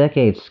 Over the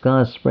decades, ska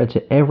has spread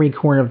to every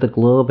corner of the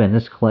globe, and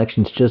this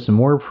collection's just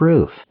more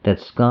proof that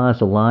ska is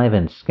alive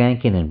and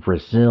skanking in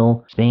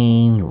Brazil,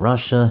 Spain,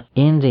 Russia,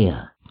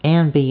 India,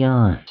 and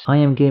beyond. I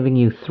am giving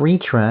you 3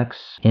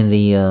 tracks in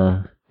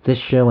the this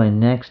show and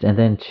next, and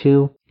then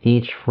 2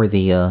 each for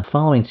the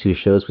following 2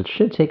 shows, which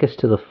should take us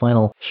to the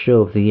final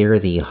show of the year,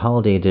 the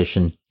holiday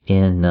edition,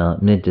 in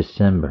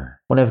mid-December.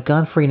 What I've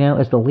got for you now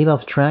is the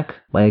lead-off track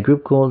by a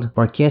group called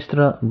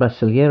Orquestra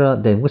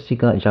Brasileira de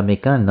Música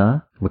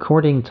Jamaicana,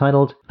 recording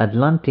titled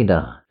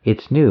Atlântida.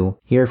 It's new,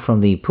 here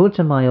from the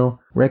Putumayo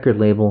record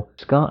label,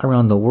 Ska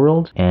Around the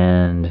World,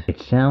 and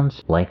it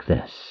sounds like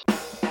this.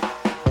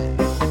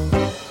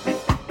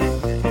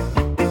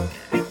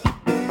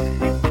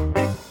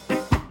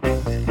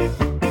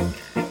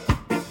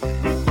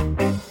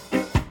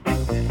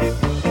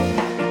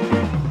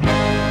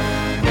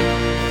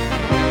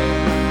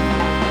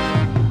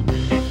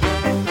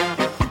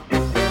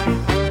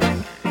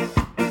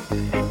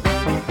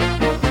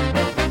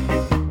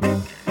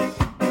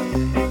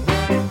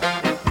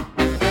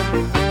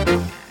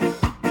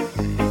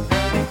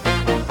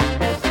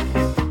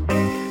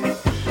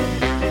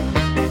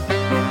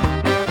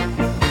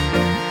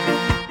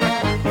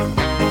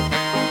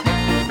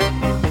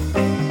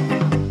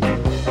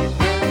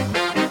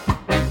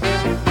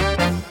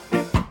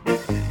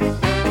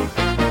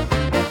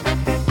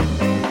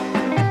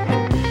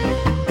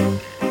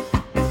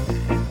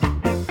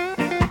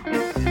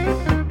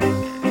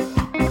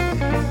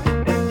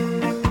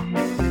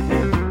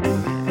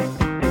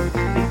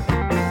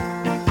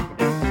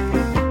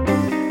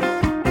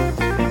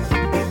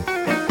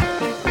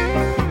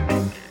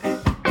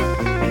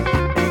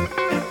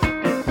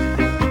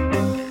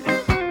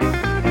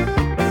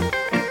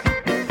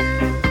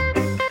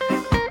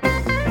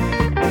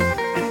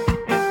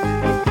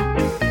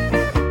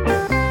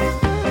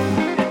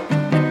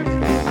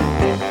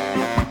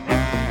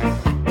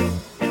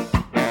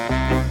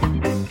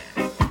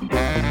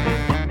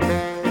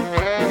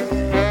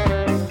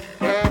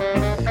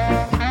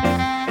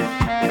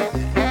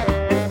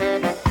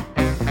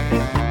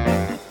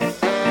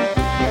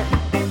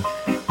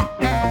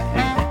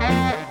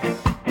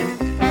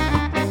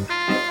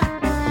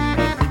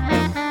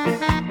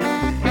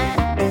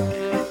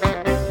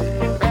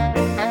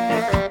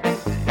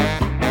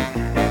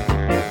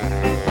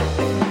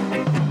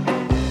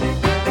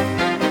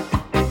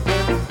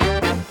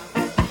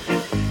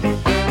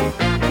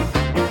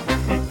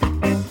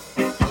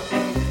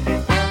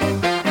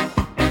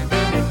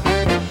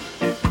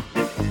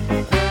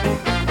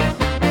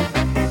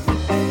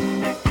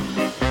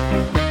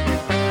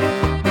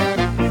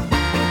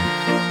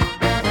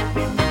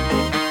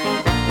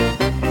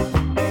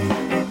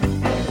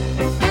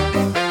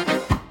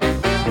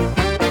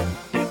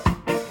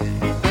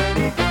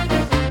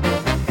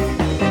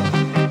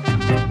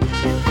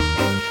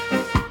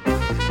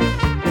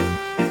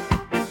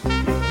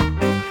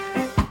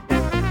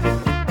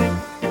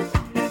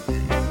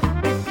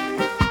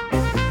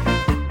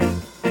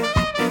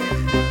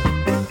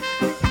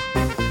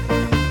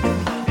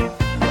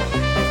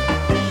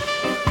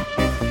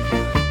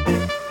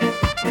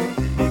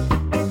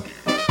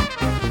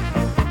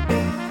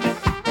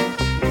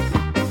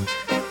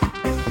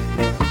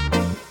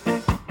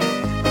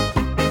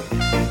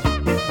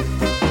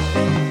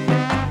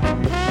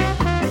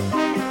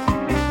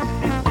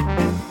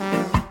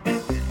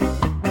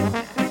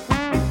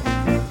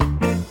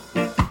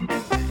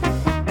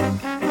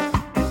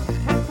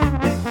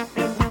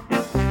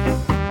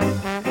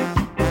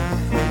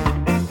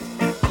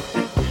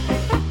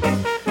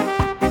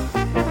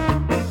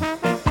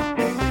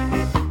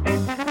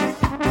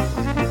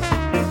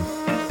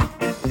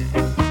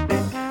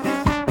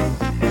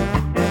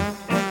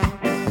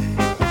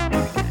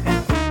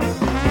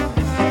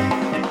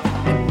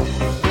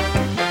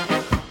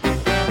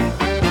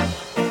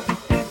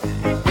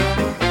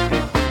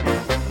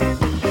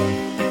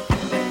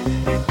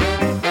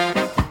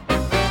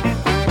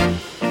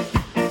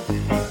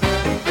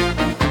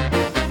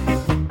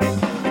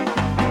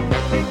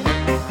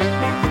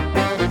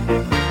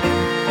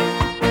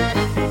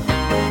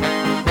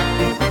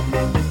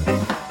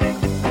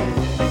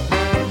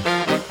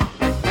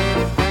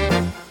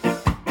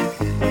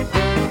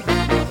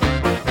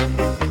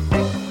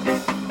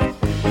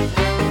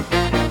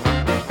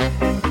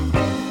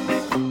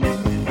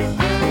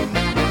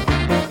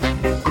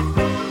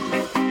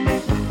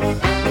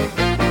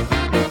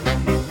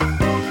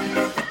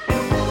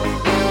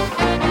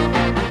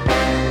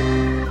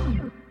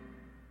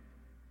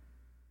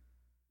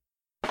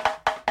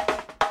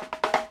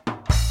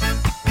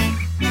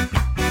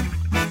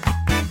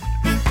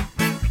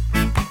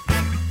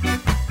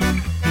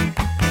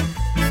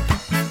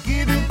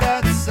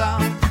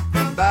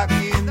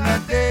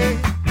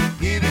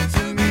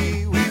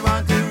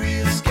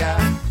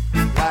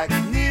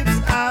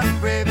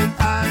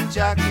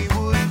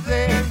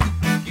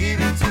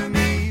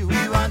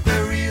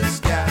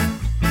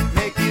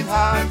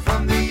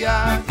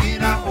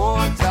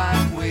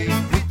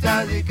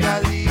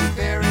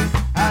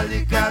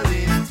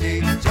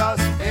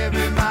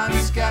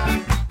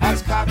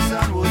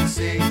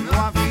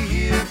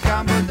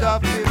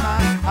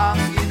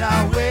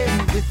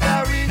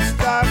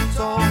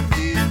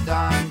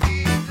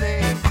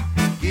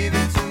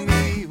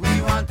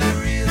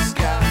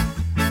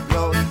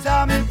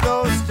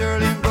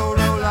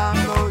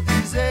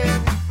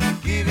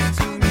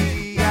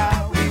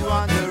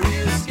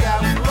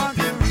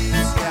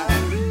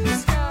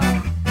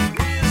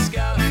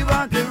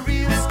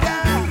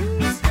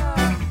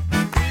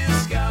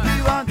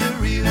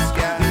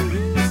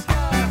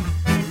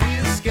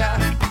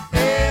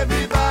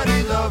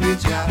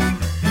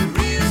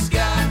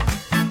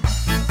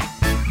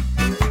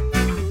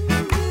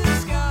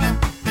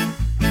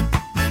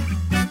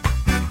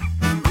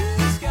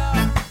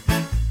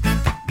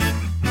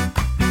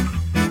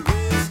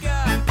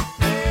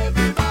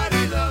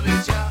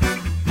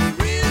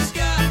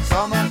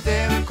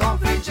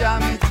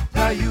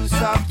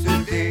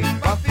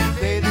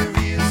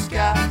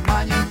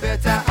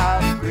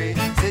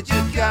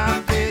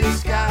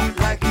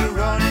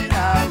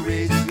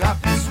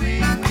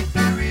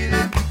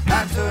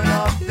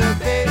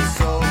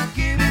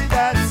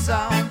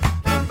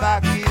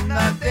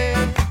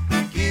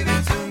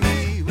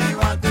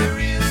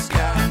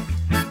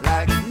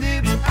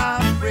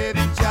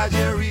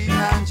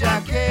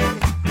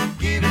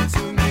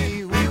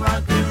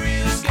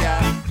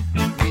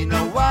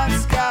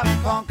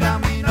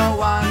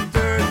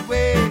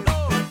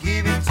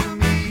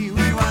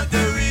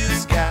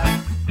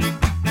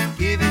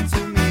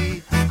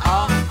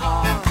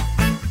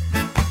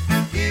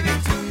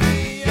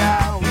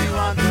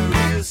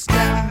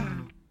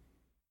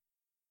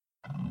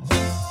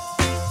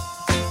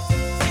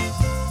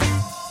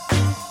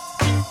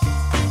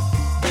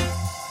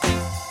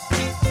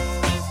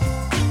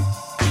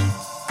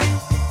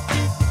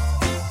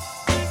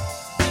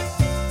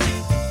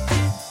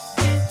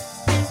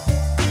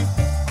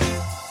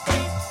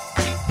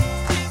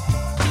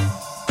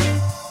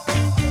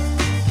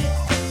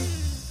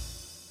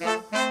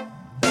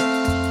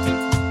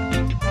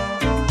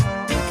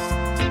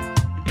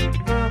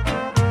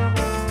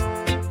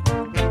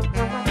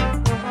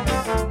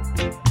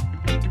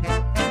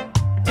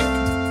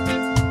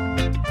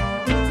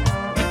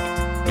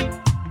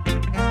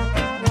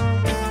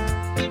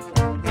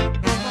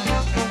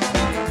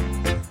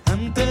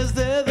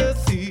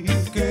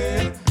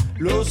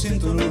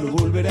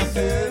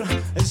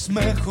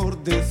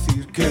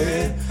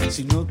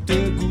 Si no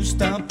te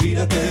gusta,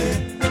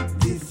 pírate.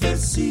 Dice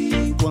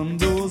sí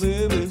cuando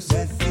debes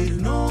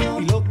decir no.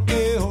 Y lo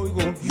que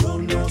oigo, yo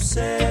no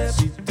sé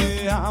si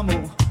te amo,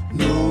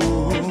 no.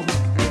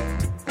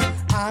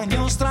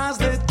 Años tras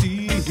de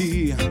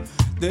ti,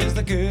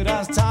 desde que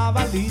eras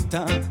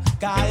chavalita,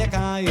 calle a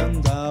calle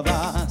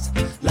andabas,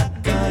 la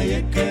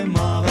calle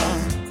quemaba.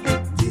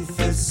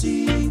 Dices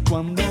sí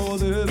cuando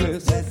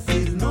debes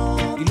decir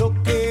no. Y lo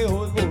que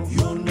oigo,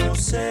 yo no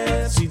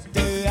sé si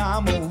te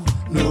amo,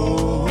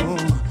 no.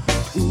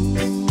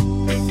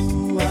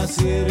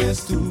 Así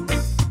eres tú.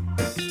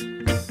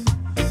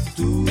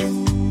 Tú,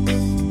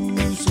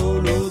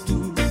 solo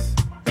tú.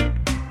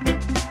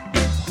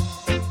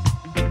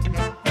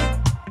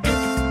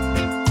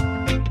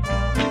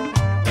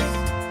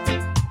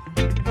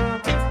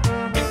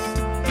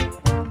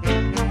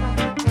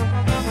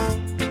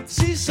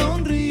 Si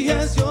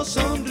sonríes, yo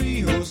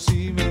sonrío.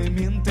 Si me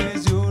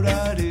mientes,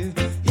 lloraré.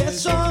 Y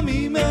eso a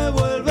mí me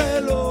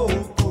vuelve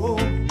loco.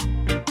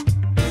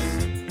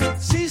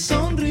 Si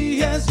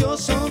sonríes, yo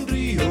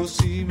sonrío.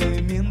 Si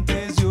me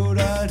mientes,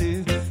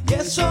 lloraré. Y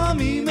eso a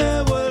mí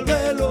me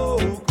vuelve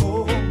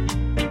loco.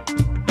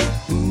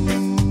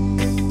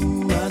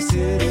 Así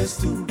eres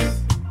tú.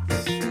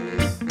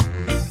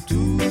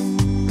 Tú,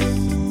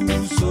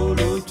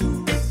 solo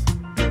tú.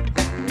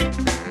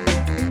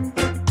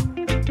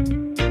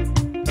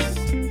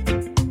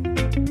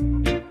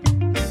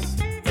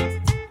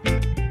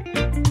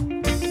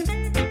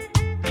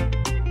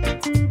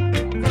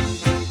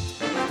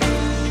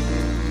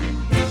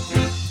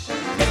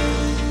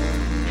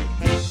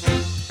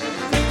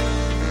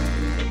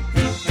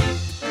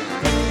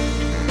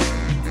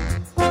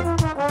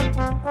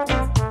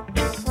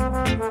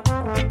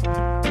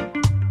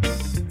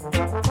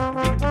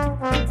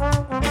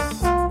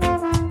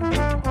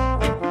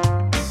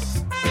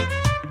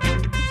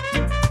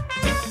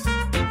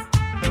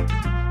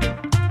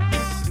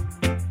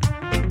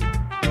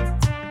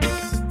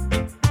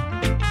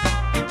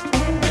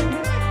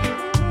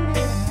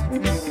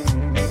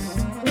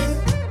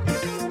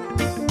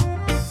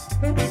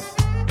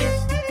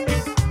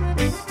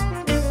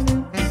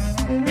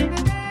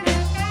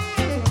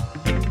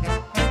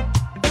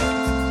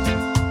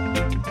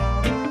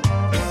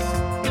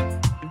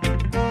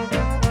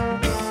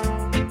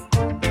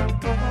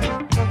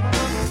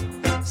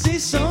 Si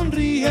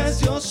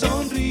sonríes, yo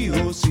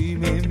sonrío. Si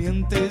me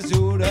mientes,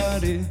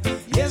 lloraré.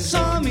 Y eso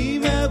a mí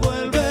me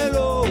vuelve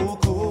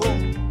loco.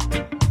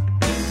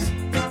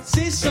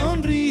 Si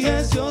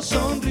sonríes, yo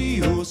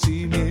sonrío.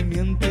 Si me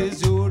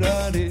mientes,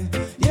 lloraré.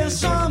 Y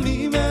eso a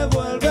mí me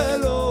vuelve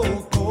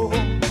loco.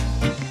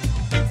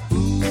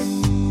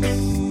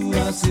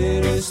 Así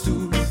eres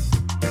tú.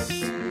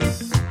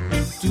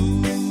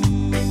 Tú,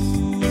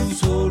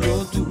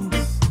 solo tú.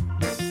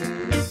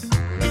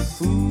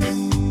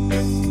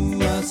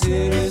 Así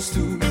eres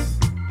tú.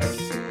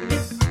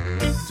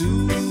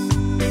 Tú,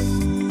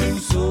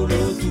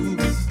 solo tú.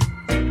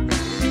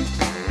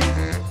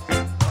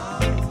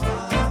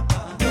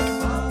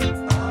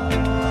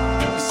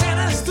 Así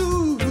eres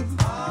tú.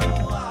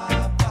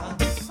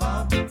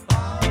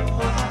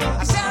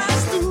 Así eres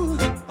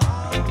tú.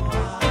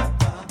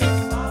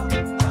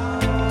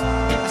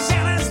 Así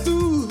eres tú. Así eres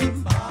tú.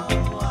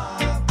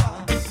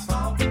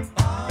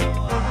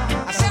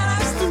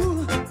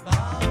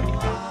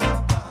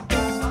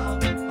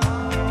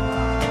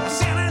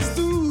 Así eres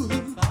tú.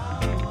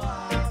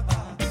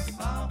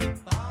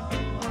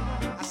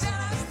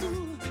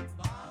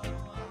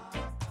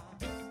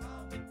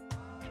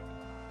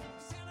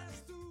 Así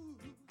eres tú.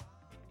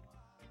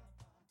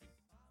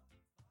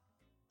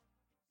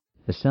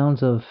 The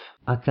sounds of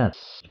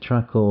Akats, a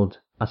track called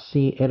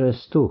Así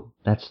eres tú,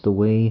 That's the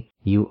Way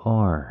You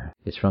Are.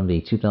 It's from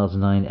the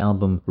 2009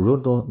 album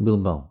Rudo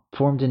Bilbao.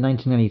 Formed in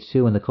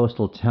 1992 in the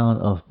coastal town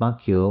of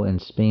Bacio in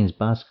Spain's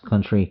Basque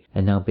country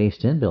and now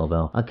based in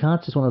Bilbao,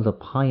 Akats is one of the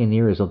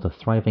pioneers of the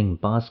thriving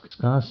Basque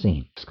ska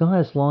scene. Ska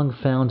has long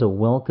found a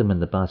welcome in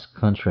the Basque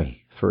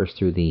country, first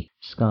through the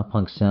ska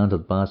punk sound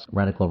of Basque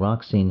radical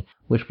rock scene,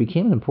 which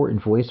became an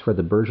important voice for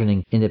the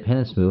burgeoning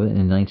independence movement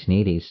in the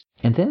 1980s,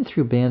 and then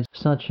through bands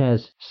such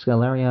as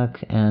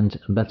Skalariak and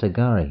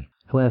Batagari,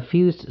 who have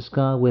fused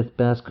ska with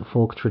Basque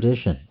folk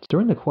traditions.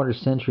 During the quarter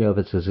century of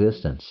its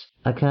existence,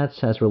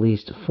 Akats has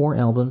released 4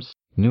 albums,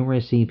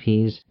 numerous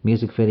EPs,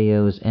 music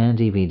videos, and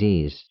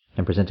DVDs,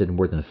 and presented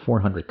more than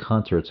 400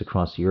 concerts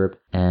across Europe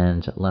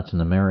and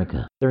Latin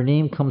America. Their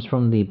name comes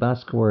from the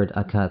Basque word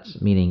akats,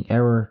 meaning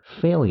error,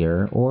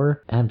 failure,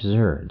 or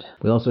absurd.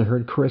 We also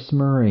heard Chris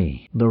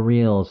Murray, the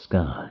real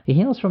ska. He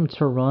hails from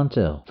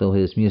Toronto, though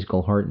his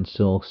musical heart and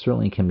soul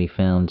certainly can be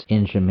found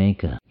in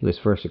Jamaica. He was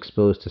first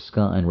exposed to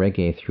ska and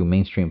reggae through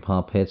mainstream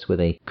pop hits with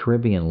a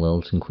Caribbean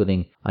lilt,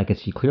 including I Can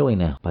See Clearly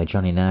Now by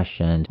Johnny Nash,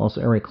 and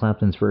also Eric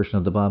Clapton's version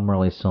of the Bob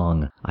Marley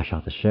song I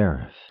Shot the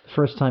Sheriff. The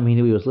first time he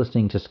knew he was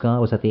listening to ska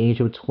was at the age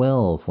of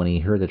 12 when he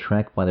heard the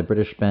track by the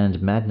British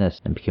band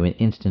Madness and became an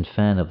instant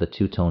fan of the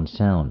two-tone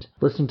sound.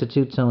 Listening to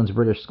Two-Tone's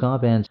British ska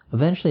bands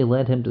eventually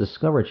led him to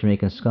discover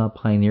Jamaican ska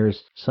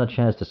pioneers such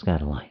as the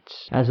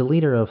Skatalites. As a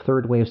leader of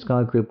third-wave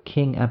ska group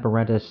King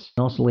Apparatus,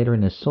 and also later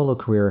in his solo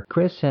career,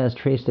 Chris has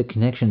traced the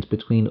connections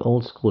between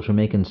old-school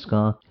Jamaican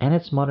ska and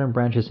its modern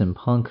branches in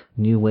punk,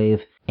 new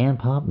wave, and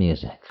pop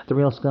music. The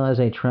Real Ska is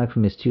a track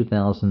from his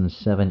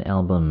 2007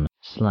 album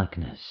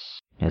Slackness,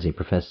 as he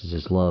professes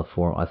his love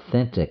for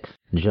authentic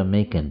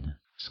Jamaican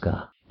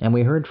ska. And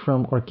we heard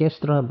from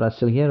Orquestra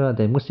Brasileira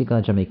de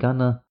Música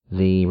Jamaicana,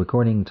 the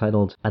recording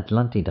titled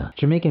Atlântida.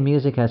 Jamaican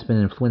music has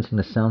been influencing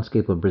the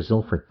soundscape of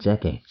Brazil for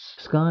decades.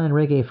 Ska and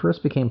reggae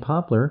first became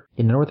popular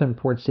in the northern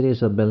port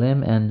cities of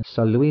Belém and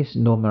São Luís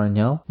do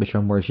Maranhão, which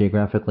are more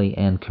geographically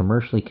and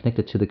commercially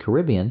connected to the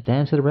Caribbean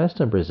than to the rest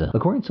of Brazil.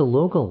 According to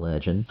local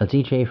legend, a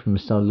DJ from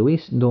São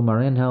Luís do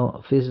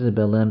Maranhão visited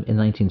Belém in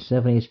the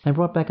 1970s and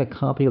brought back a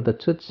copy of the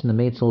Toots and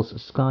the Maytals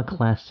ska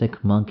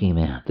classic Monkey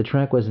Man. The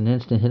track was an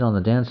instant hit on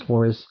the dance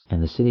floors,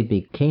 and the city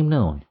became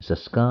known as the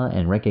ska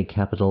and reggae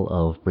capital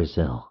of Brazil.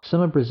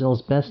 Some of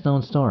Brazil's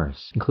best-known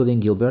stars,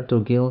 including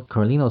Gilberto Gil,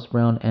 Carlinhos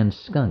Brown, and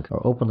Skunk,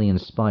 are openly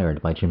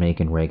inspired by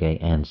Jamaican reggae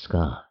and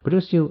ska.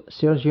 Producer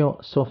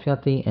Sergio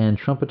Sofiati and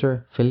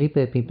trumpeter Felipe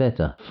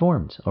Pipeta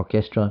formed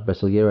Orquestra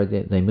Brasileira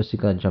de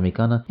Música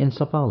Jamaicana in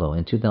São Paulo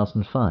in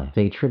 2005,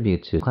 a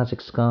tribute to classic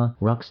ska,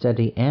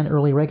 rocksteady, and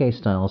early reggae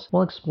styles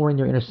while exploring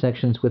their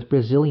intersections with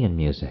Brazilian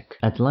music.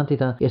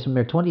 Atlântida is from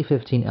their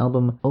 2015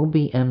 album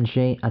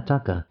OBMJ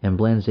Ataca and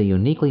blends a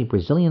uniquely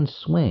Brazilian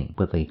swing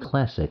with a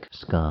classic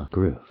ska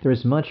groove. There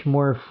is much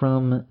more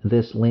from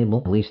this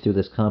label, at least through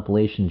this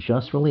compilation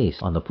just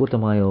released on the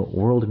Putumayo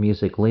World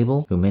Music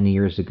label, who many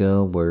years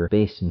ago were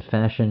based in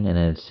fashion and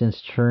had since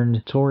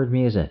turned toward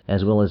music,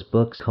 as well as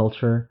books,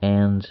 culture,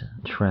 and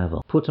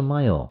travel.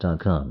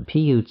 Putumayo.com.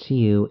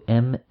 Putumayo.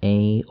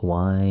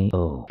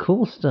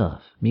 Cool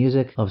stuff.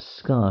 Music of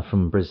ska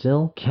from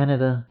Brazil,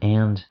 Canada,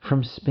 and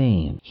from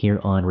Spain here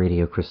on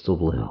Radio Crystal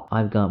Blue.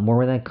 I've got more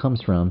where that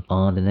comes from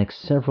on the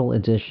next several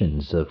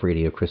editions of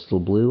Radio Crystal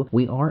Blue.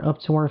 We are up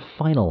to our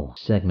final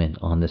segment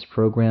on this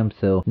program,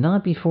 though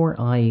not before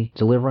I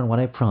deliver on what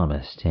I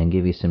promised and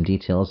give you some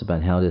details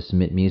about how to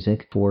submit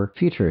music for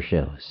future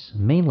shows,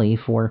 mainly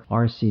for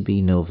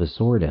RCB Novus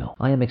Ordo.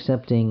 I am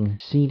accepting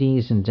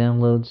CDs and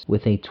downloads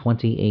with a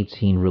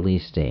 2018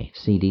 release date.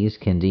 CDs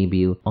can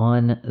debut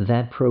on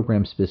that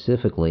program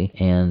specifically,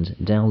 and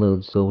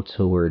downloads go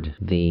toward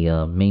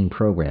the main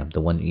program,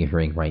 the one that you're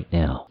hearing right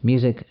now.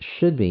 Music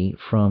should be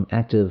from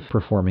active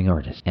performing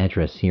artists.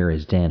 Address here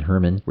is Dan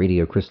Herman,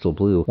 Radio Crystal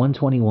Blue,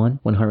 121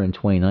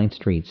 129th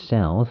Street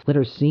South,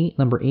 letter C,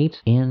 number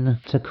 8, in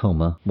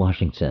Tacoma,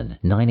 Washington.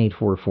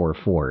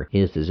 98444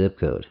 is the zip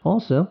code.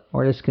 Also,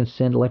 artists can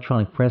send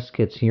electronic press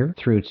kits here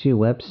through two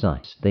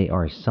websites. They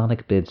are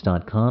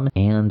sonicbids.com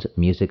and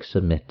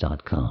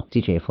musicsubmit.com.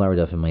 DJ Flower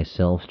Duff and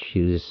myself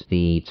choose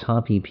the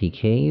top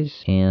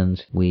EPKs,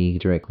 and we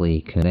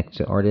directly connect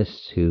to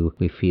artists who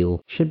we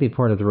feel should be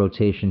part of the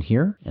rotation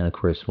here. And of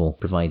course, we'll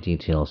provide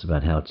details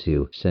about how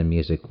to send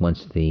music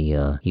once the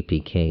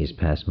EPKs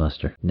pass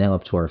muster. Now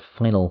up to our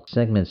final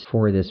segments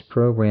for this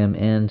program,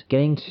 and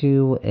getting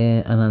to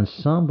an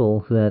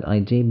ensemble that I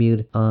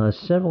debuted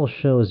several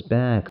shows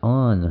back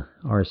on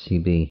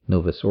RCB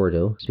Novus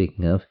Ordo,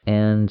 speaking of,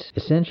 and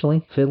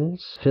essentially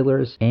fiddles,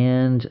 fillers,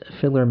 and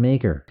filler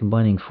maker,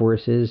 combining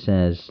forces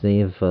as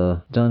they've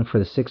done for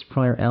the 6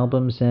 prior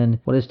albums and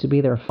what is to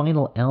be their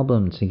final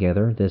album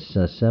together, this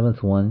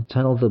 7th one,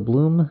 titled The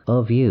Bloom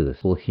of Youth.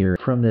 We'll hear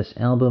from this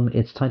album.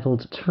 It's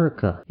titled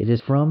Turca. It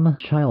is from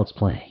Child's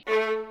Play.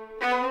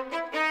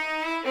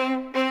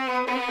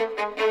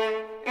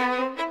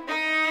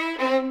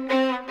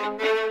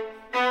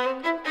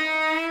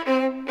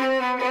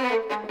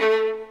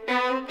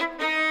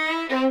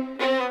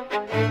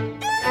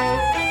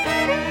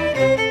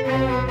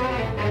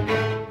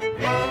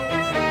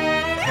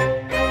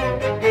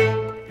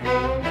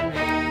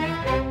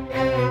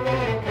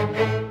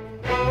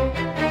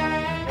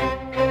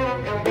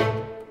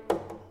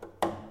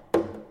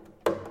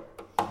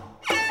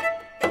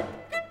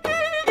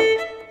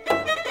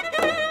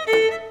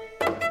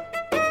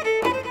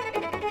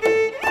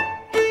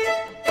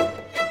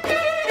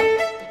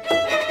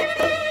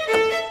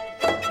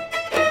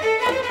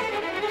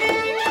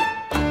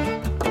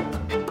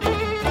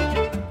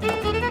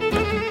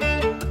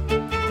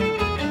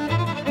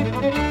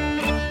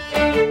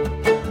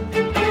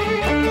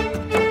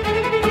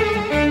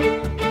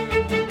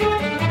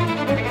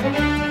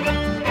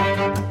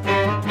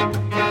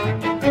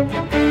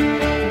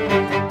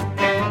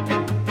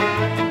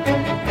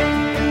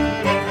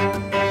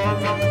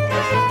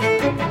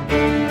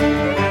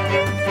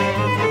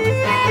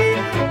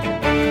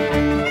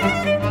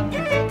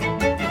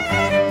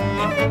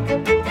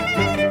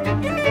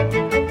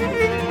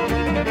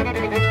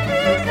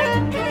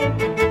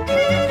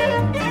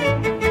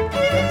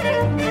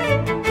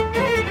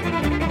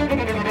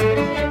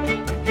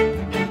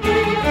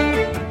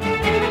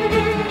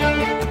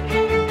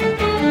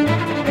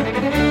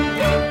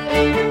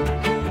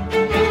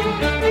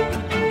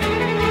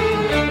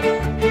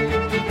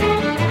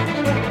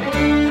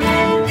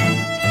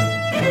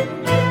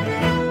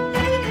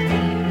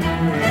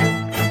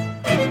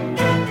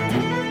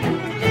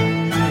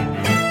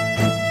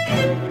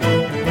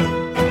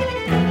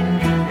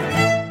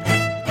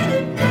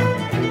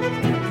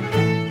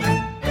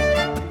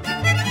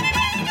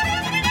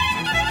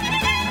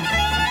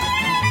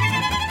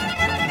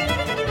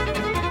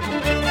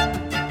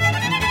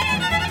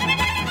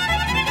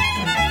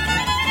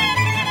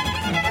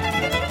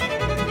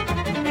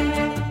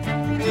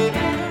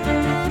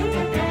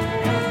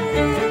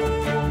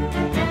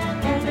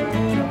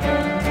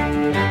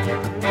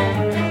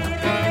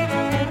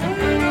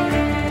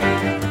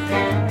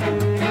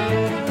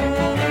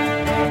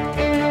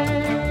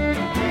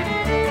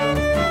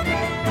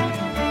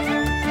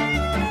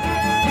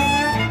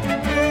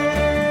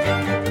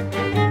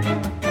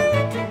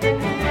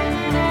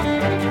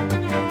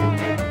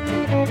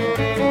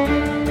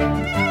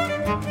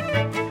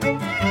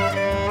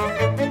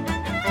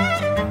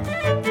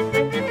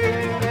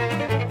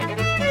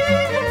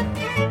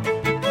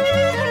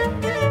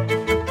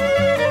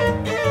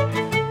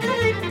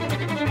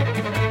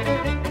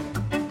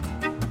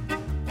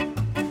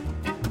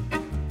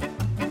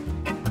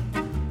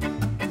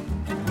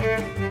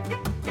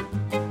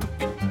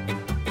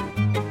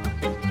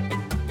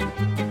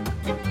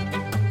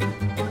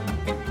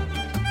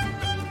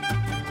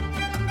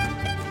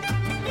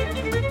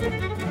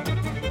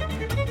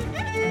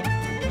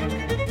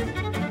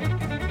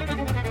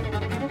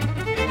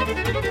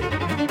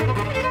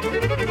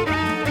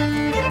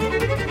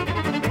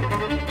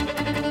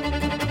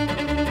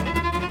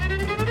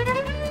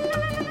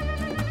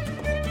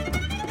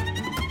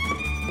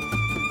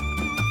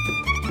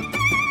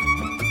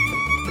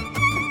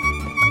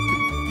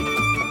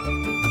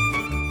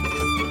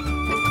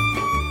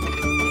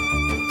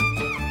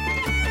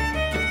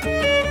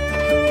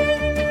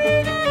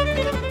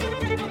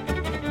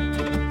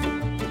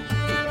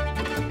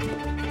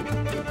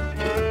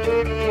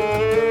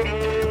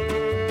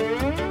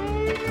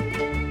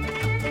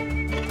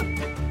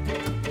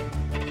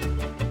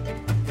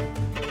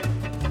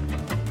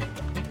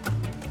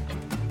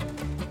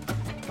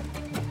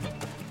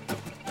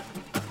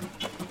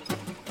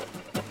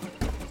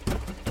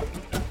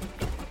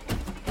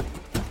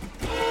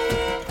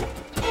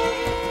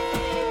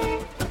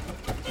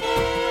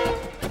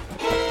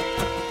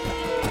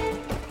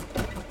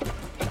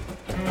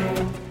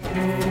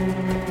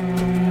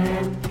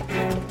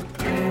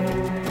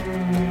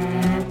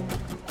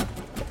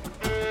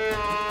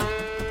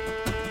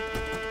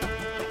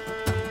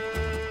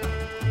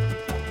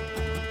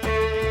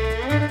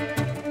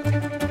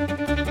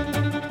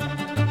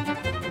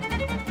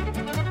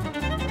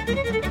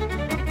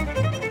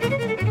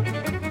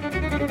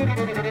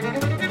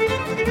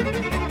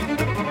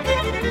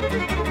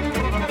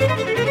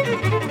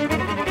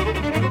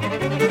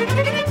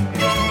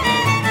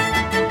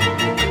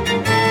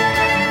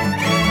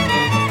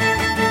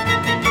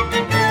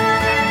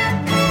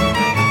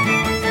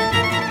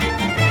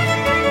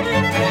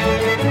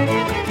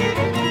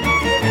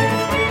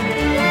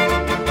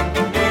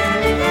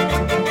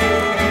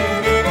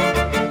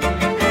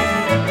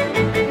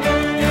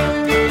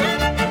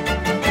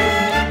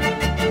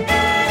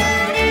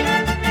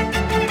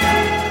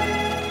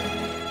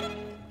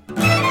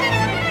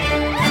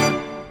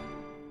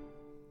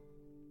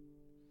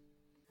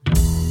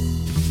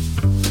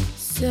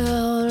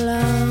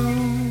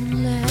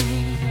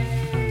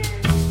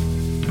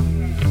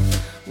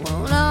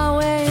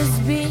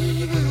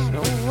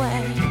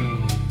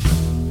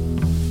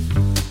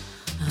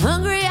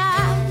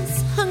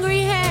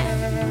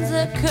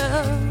 the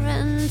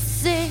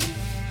currency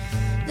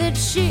that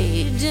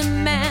she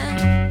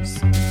demands.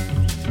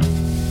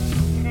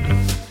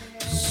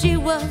 She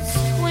was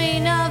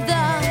queen of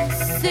the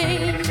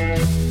sea.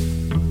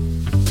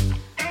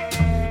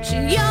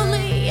 She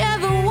only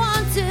ever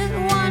wanted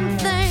one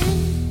thing,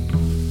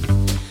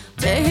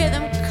 to hear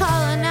them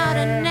calling out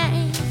her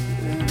name,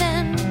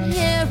 then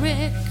hear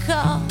it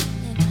call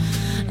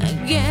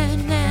again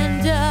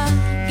and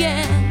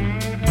again.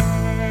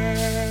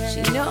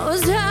 She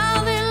knows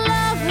how they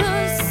love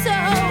her so,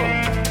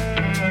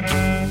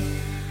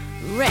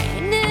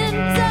 raining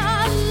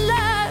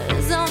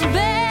dollars on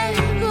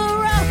Baker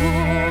Road.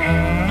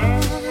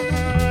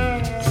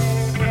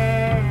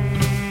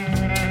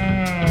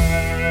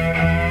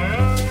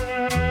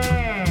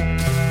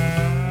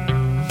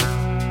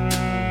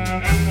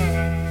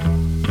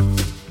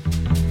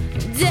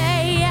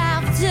 Day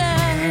after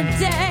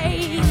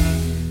day,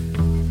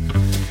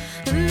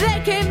 they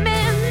came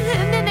in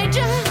and then they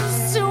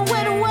just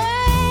went away.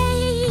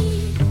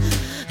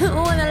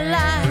 When the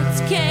lights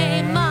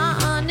came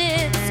on,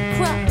 it's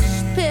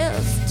crushed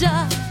pills,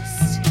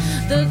 dust,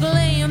 the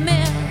gleam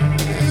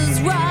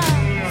is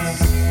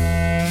rust.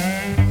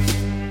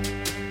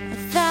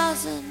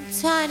 1,000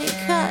 tiny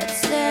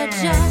cuts, they're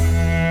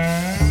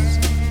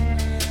just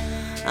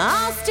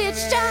all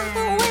stitched up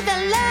with a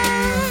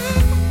last.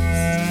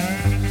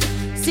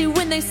 See,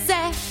 when they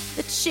say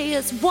that she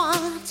is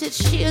wanted,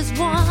 she is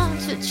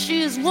wanted,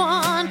 she is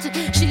wanted,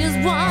 she is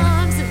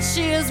wanted,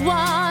 she is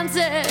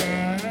wanted.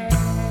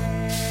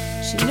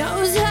 She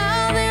knows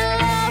how they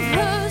love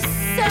her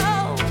so,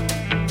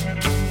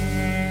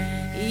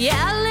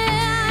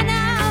 yelling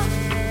out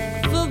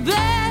for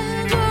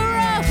Baker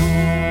Road.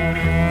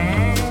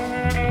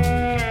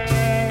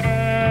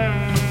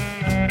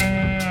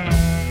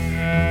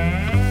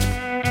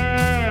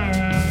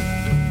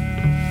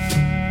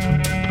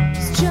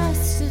 It's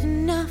just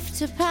enough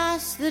to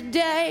pass the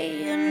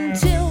day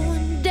until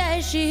one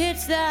day she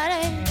hits that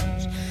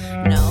age.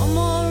 No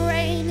more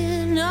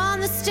raining on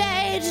the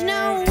stage,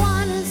 no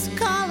one is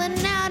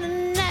calling out a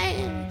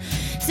name.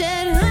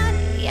 Said,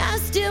 honey, I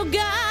still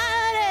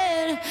got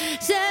it.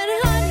 Said,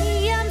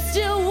 honey, I'm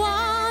still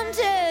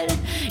wanted.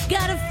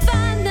 Gotta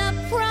find that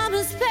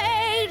promised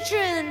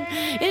patron.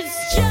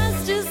 It's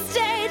just a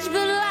stage,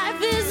 but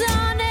life is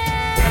on it.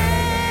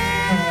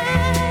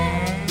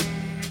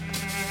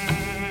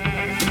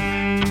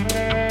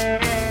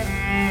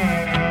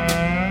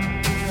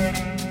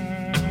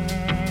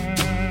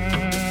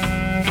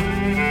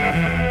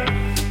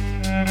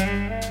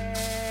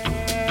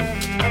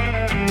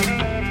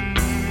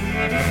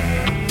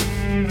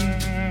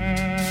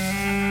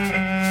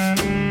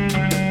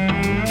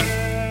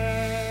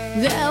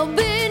 There'll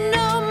be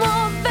no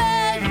more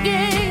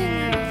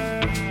begging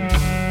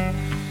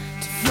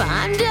to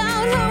find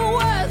out her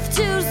worth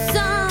to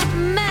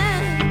some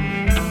man.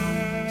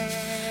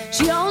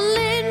 She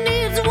only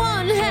needs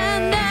one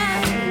hand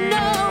that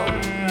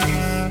knows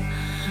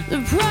the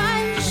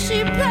price she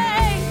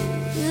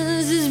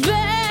pays is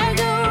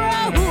Baker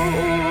Road.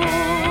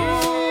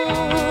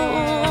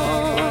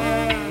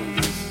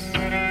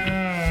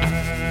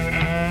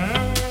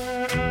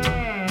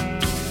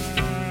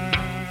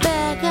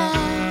 Baker.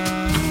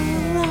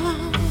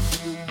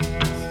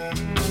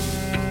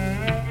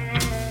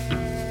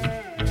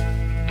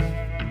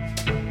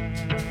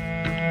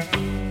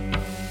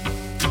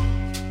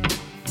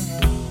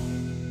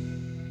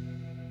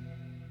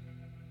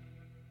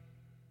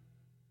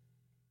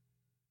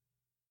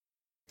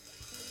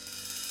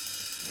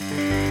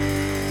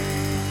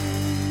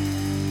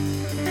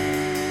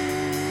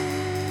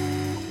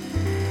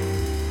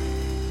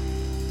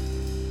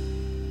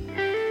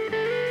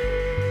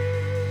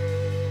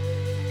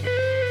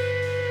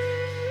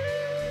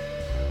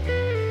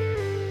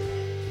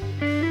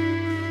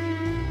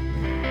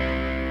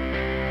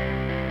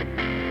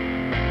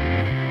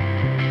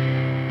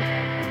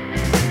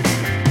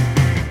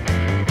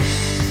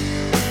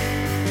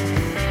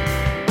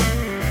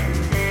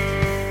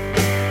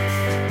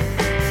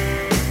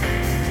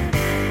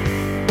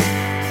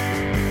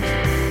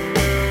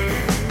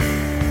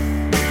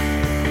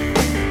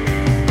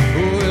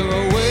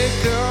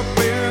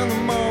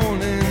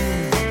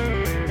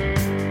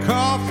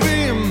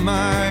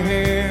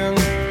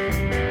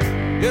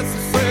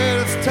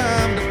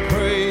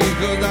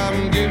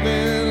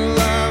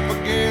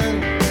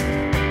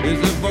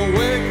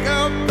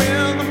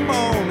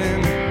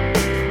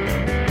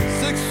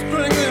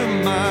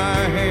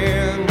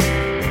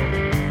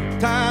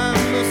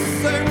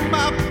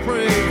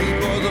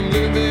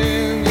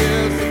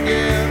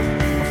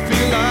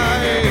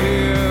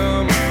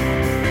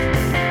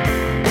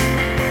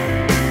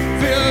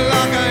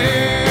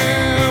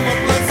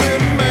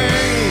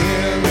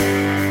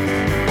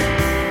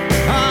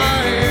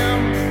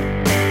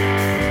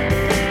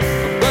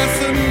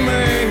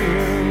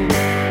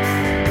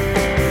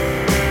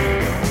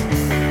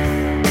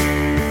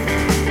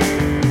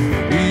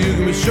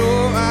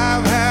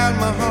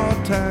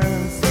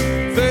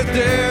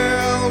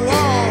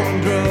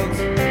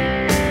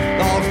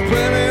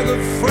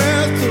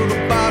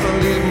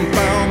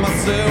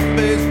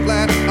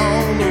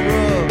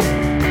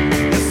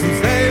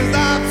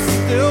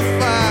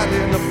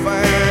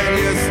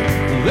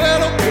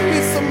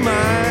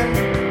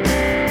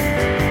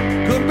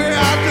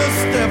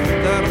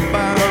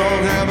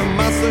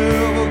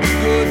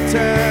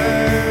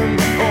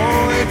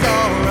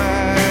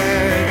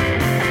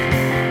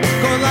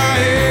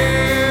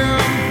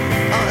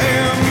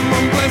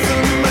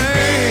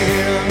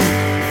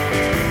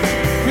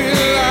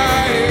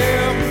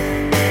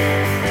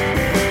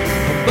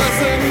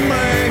 blessed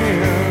man.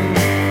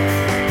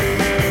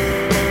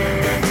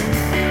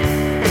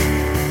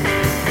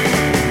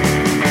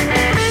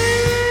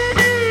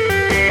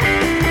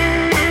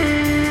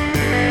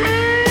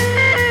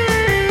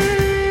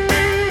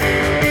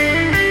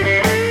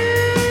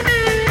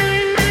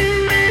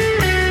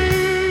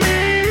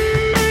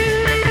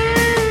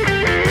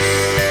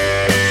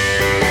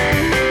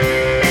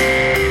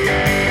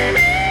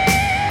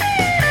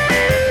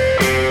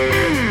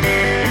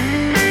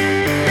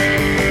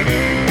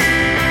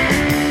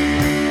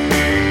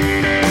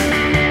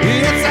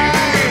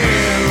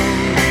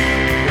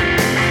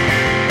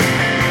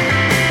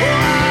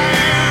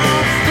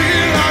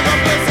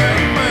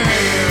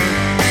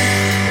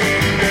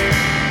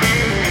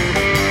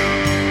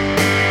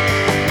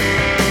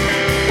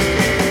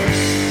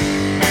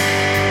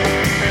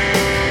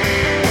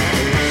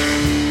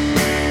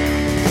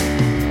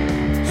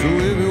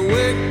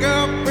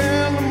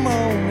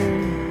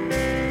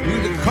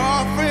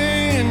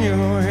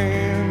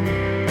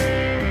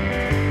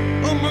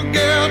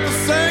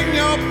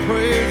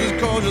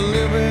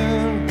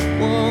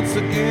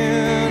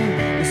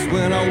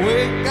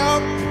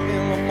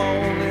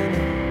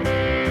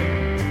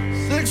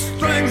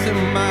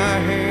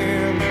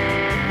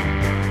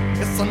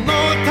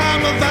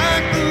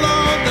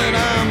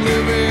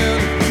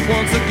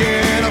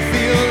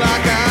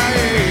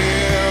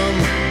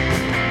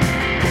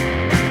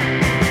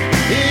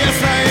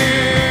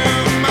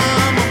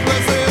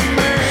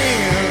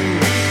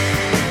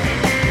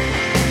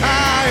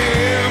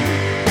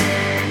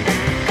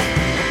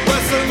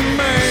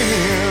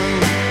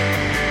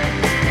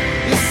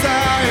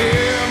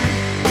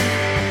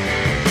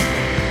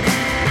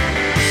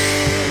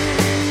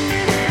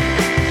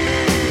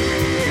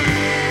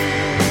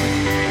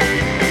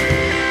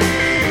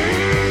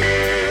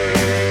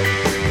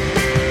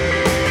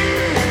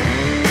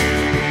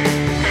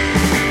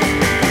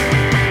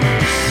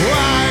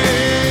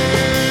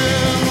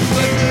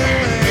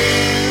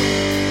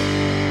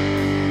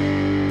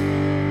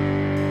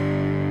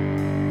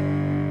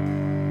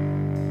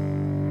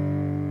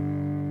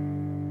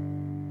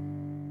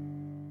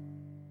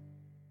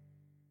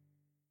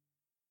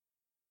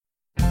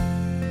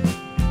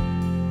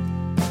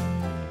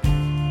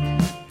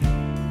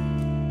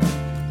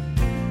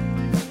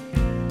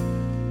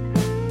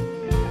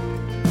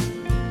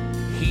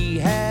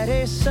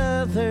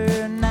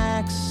 Southern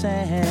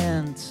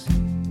accent,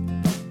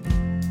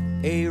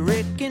 a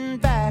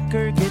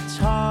Rickenbacker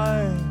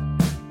guitar,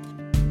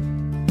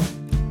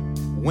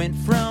 went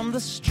from the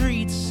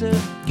streets of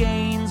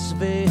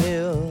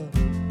Gainesville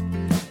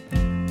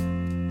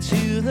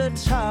to the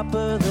top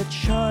of the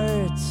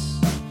charts,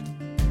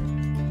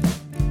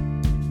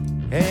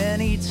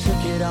 and he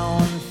took it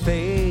on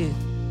faith,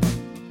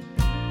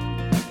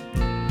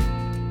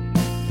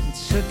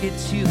 took it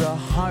to the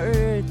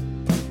heart.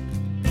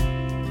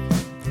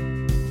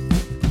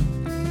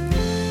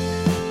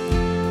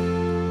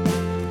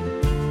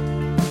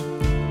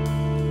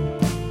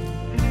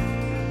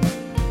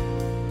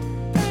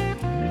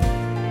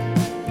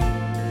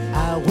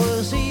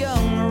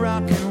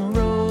 Rock and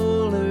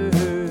roller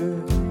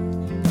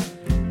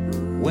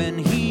when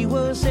he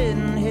was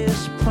in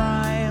his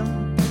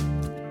prime.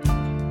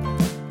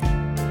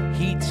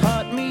 He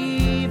taught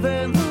me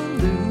even the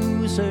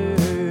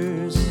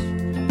losers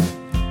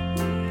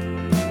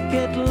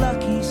get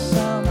lucky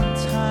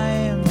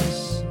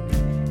sometimes,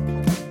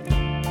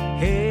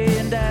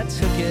 and I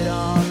took it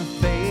on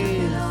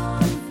faith,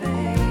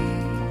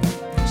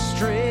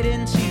 straight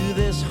into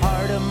this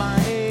heart of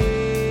mine.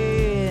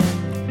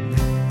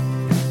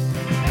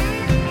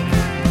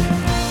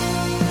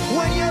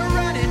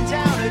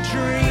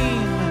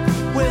 Dream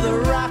with a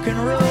rock and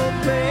roll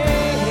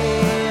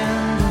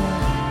band.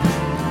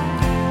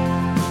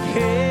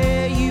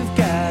 Hey, you've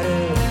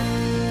gotta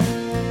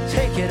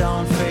take it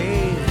on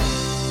faith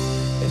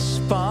as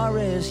far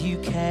as you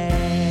can.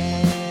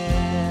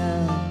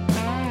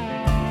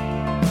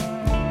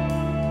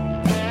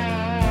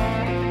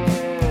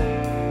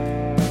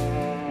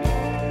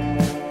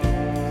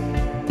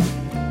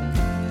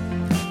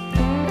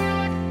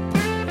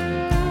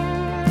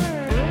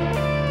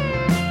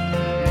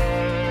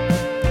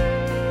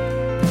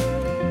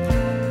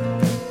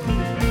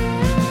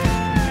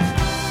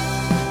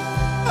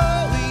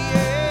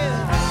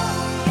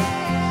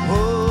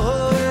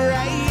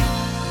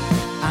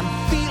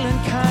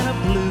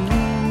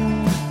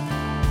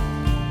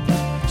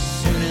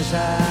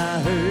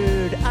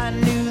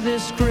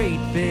 Great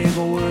big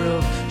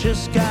world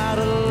just got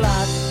a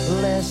lot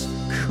less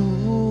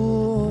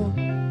cool.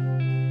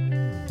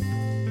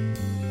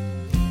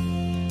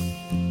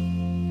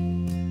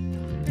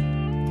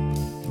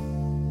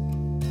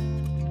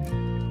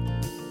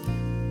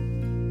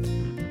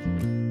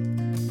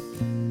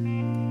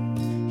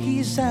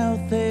 He's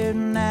out there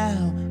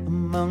now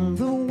among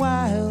the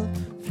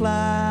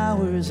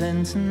wildflowers,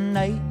 and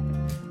tonight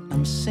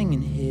I'm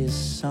singing his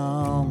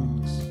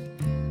songs.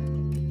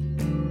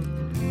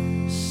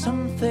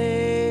 Some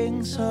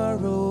things are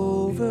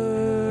over,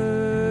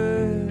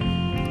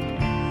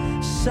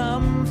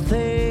 some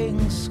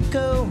things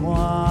go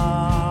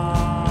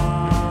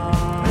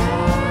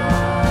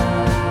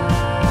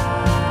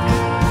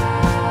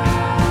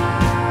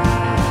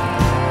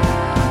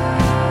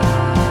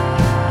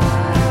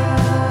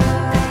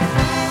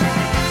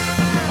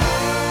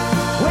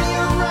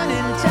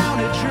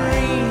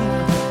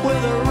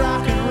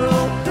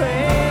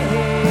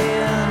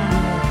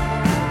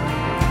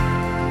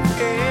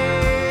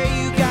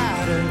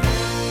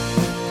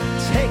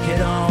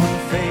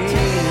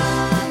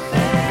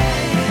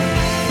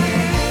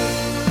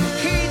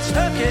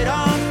it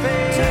on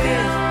faith.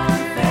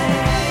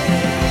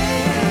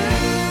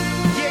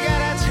 You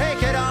gotta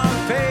take it on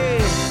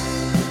faith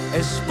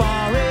as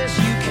far as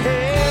you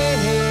can.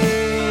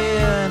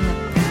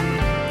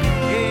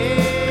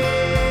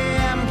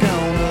 Yeah, I'm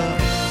gonna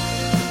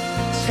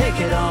take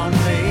it on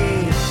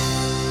faith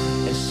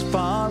as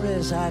far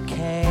as I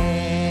can.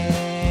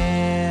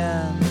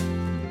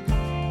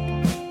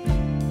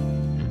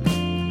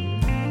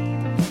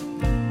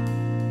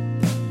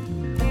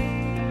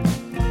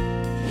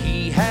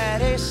 He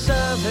had a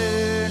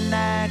southern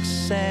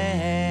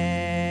accent.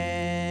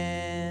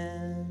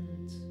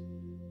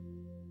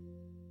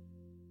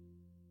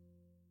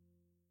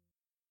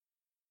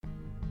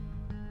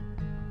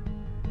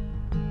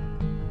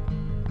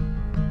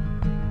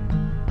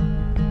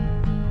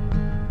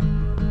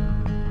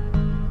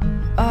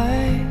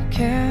 I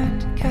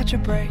can't catch a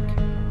break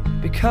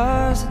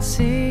because it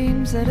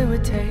seems that it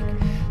would take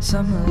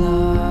some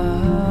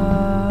luck.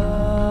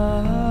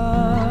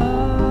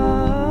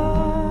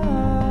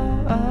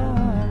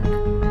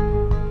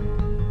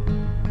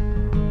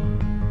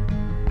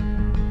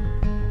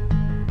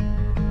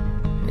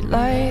 It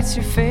lights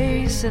your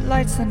face, it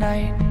lights the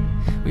night.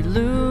 We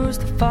lose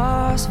the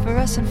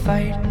phosphorescent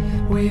fight.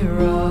 We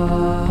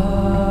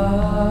run.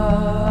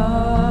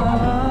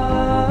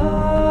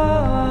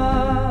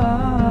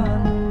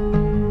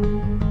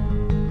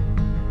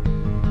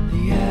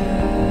 The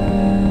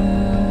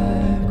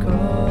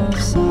echo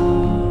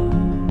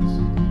sounds.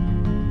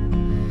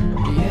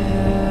 The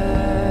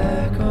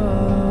echo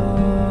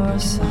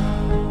sounds.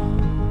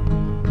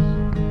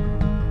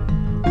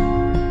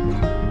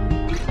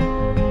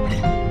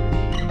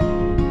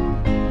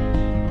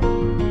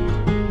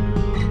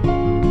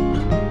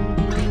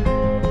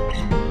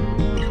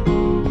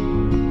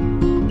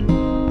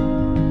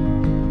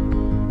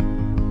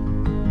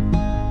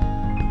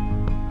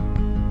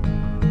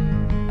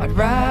 I'd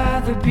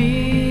rather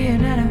be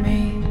an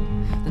enemy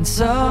than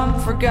some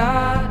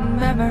forgotten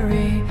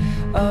memory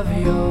of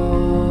yours.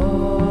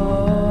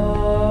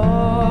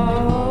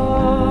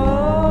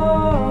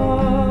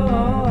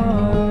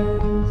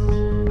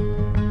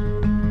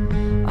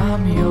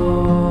 I'm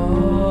yours.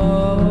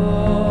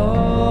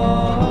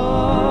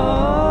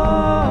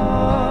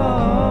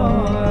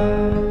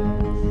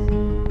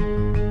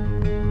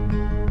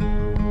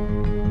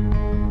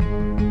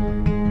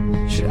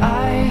 Should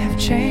I have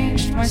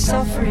changed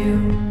myself for you?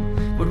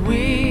 Would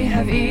we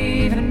have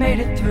even made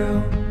it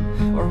through?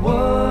 Or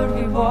would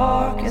we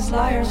walk as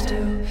liars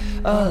do,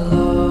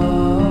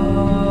 alone?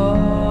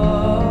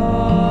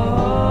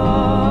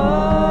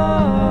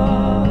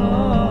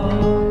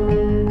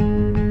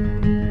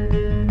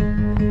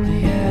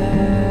 The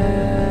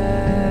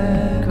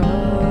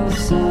echo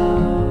sounds.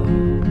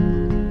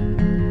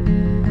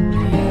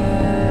 The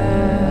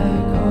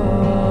echo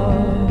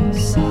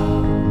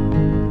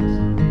sounds.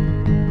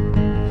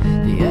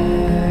 The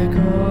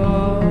echo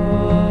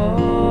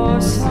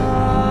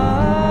sounds.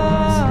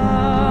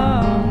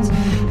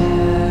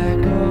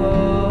 Echo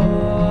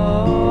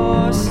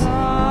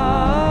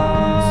sounds.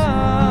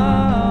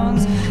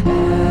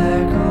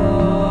 Echo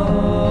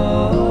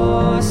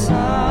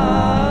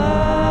sounds.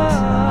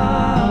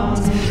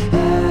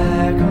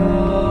 Echo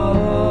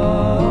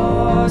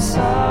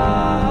sounds.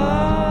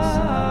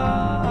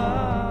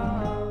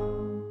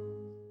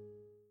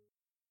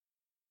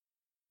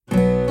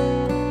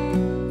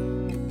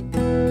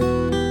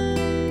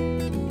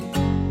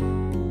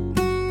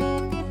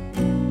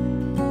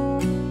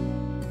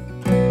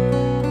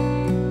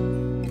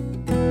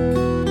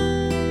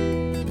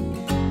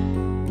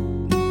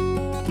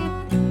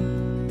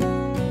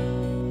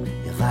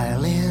 Your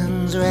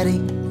violin's ready,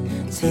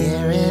 it's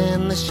here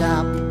in the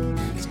shop.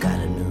 It's got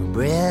a new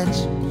bridge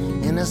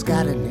and it's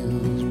got a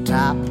new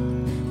top.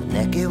 The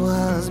neck it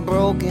was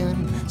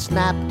broken,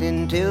 snapped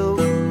in two,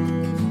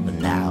 but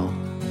now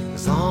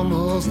it's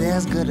almost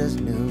as good as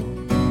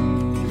new.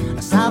 I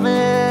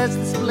salvaged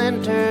the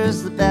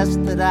splinters the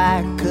best that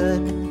I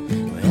could.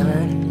 Wherever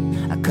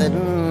I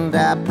couldn't,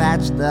 I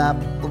patched up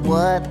the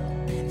wood.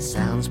 It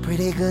sounds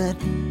pretty good,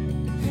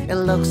 it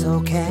looks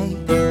okay.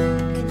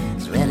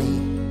 It's ready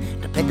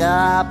to pick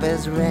up,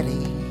 it's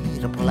ready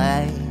to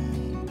play.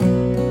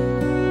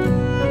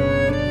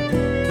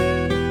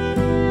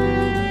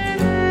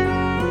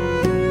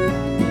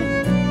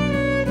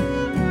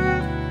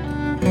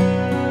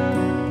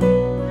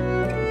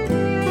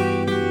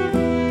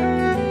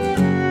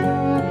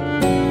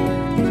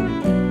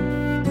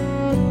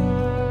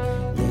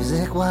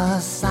 Music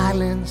was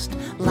silenced,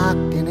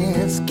 locked in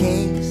its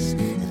case.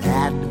 It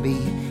had to be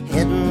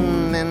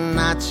hidden and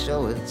not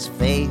show its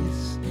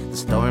face. The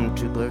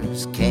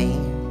stormtroopers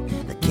came,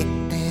 they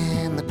kicked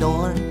in the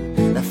door.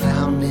 They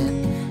found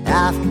it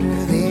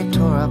after they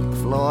tore up the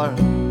floor.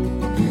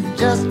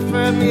 Just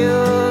for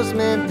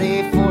amusement,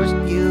 they forced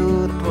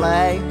you to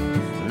play.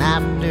 And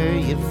after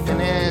you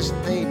finished,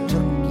 they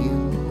took you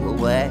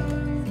away.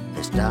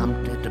 They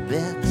stomped it to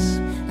bits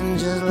and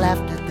just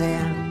left it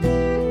there.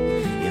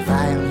 Your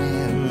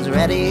violin's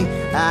ready,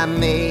 I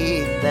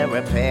made the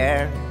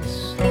repairs.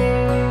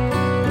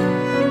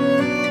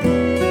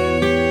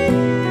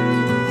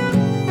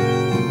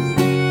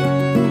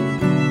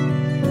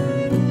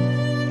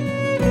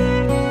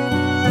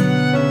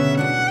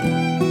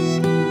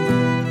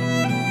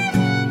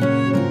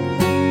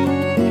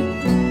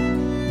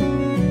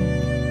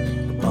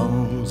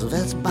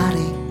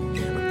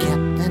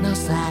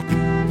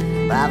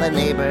 by the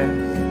neighbor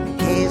in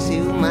case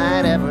you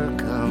might ever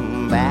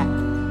come back.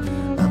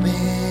 Up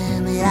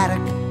in the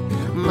attic,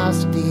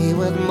 musty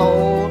with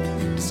mold,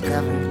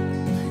 discovered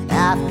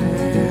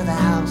after the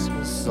house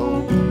was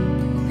sold.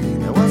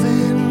 There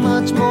wasn't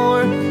much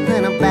more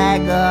than a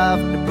bag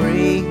of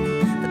debris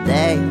the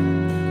day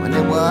when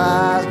it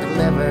was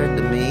delivered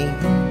to me.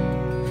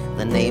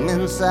 The name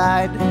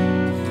inside,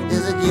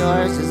 is it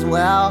yours as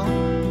well?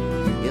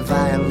 Your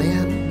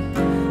violin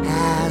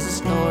has a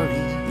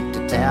story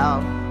to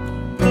tell.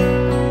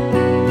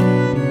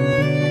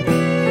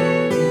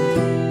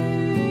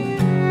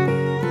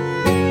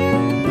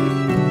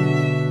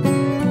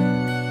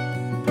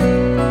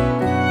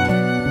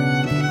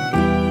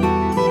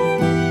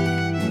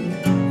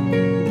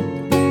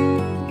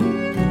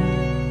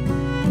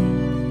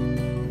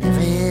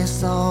 Every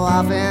so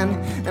often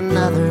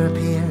another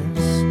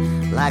appears,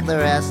 like the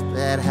rest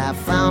that have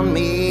found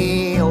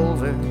me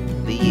over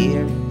the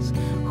years.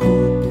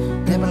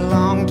 Who they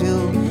belong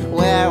to,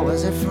 where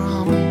was it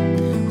from?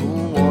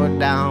 Who wore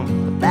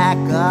down the back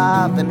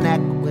of the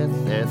neck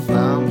with their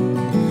thumb?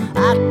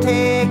 I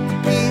take the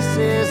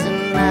pieces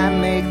and I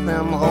make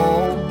them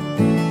whole,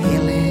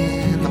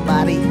 healing the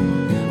body,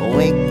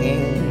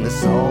 awaking the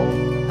soul.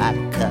 I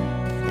cut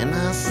and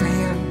I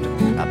sand,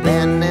 I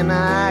bend and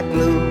I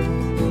glue,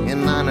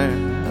 in honor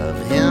of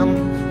him,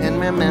 in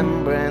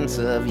remembrance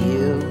of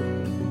you.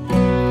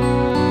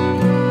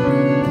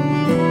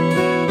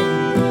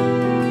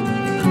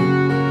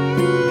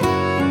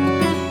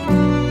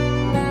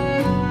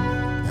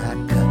 I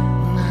cut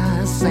and I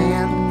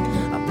sand,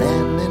 I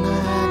bend and I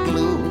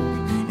glue,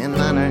 in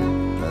honor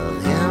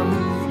of him,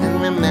 in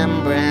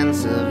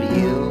remembrance of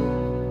you.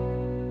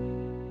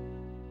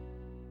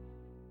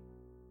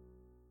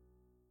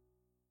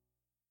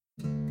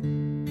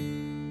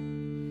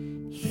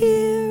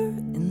 Here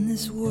in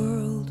this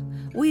world,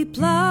 we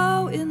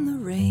plow in the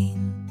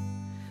rain,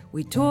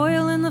 we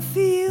toil in the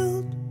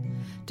field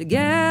to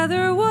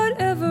gather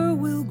whatever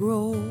will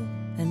grow.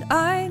 And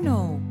I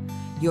know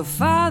your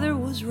father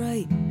was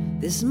right,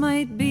 this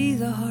might be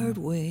the hard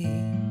way.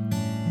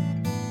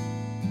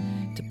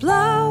 To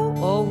plow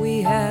all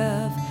we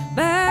have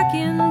back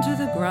into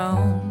the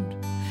ground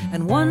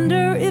and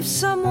wonder if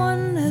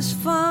someone has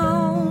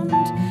found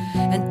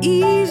an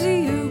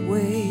easier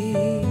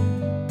way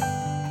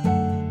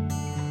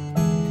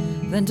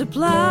than to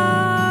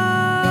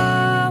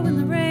plow in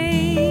the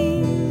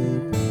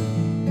rain.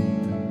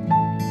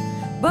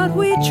 But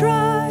we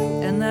try,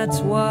 and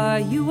that's why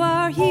you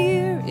are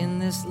here in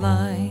this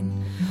line,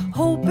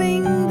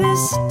 hoping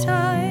this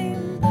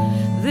time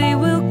they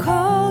will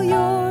call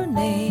your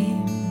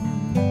name.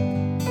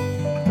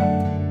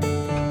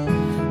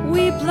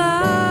 We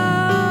plow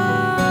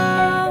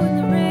in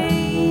the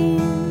rain.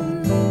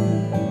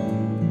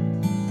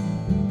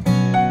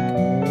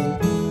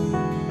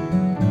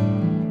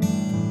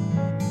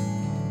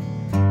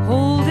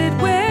 Hold it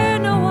where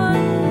no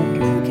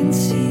one can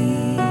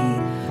see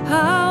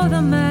how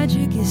the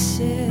magic is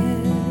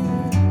said,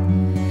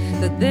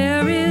 that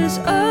there is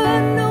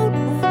a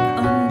notebook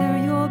under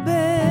your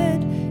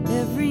bed.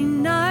 Every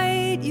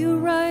night you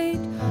write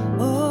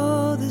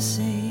all the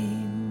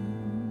same.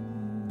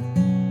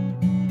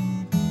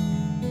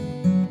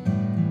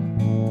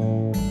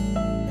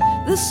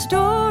 The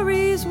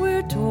stories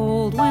we're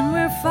told when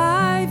we're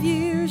 5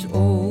 years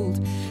old.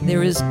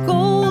 There is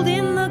gold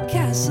in the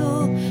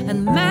castle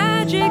and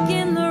magic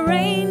in the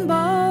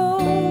rainbow.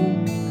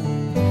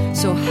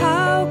 So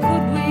how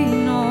could we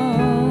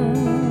know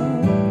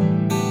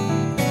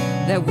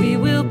that we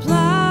will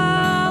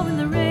plow in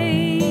the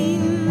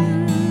rain?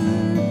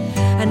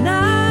 And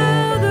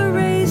now the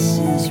race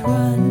is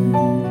run,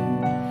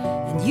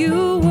 and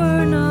you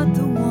were not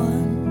the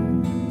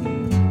one,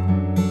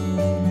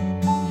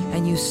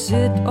 and you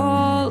sit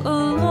all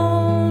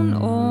alone,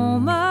 oh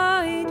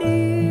my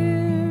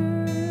dear.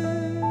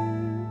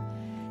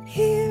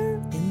 Here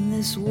in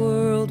this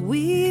world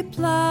we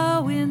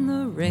plow in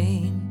the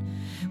rain,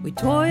 we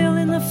toil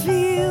in the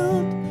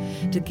field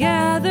to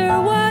gather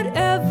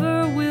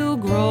whatever will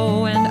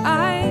grow. And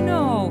I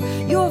know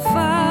your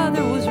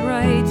father was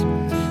right,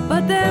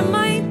 but there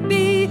might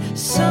be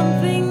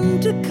something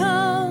to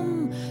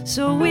come.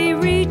 So we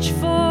reach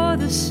for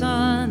the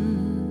sun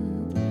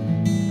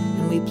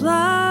and we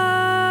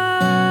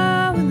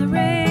plow in the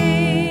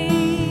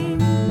rain.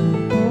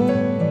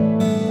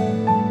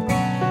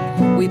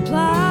 We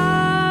plow.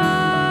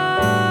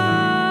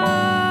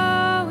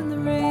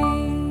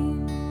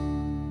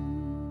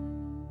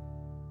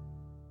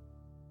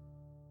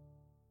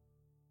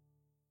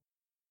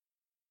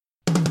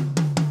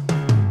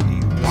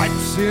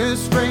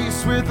 His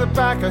face with the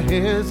back of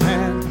his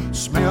hand,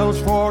 smells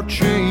for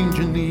change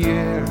in the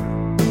air,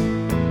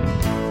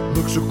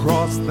 looks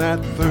across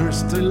that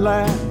thirsty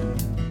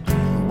land,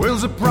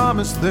 wills a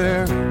promise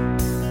there.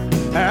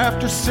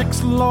 After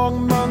 6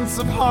 long months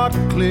of hot,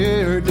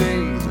 clear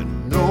days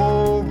and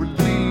no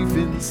relief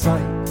in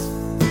sight,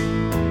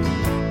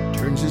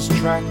 turns his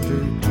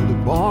tractor to the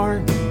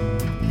barn,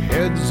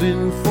 heads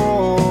in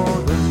for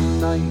the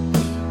night.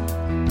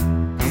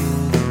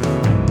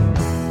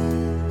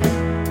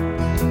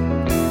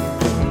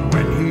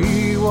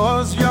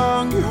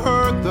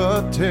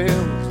 the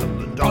tales of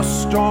the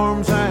dust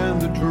storms and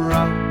the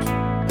drought.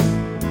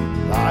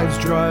 Lives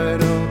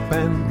dried up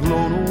and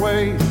blown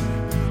away.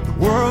 The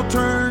world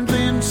turned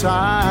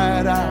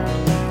inside out.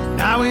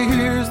 Now he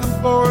hears the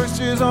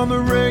voices on the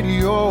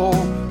radio,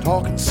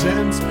 talking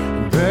sense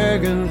and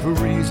begging for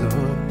reason.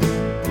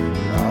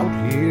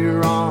 Out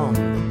here on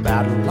the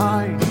battle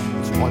line,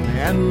 it's one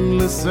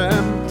endless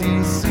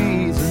empty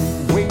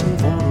season, waiting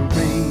for the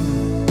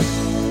rain,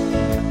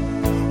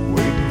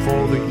 waiting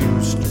for the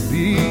used to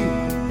be.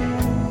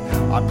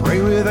 I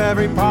pray with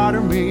every part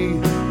of me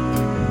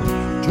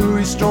to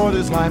restore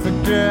this life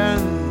again.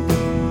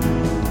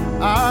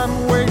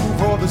 I'm waiting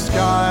for the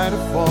sky to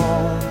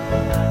fall,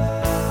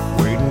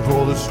 waiting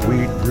for the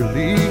sweet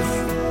relief,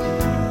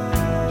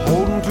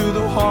 holding to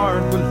the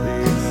hard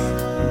belief,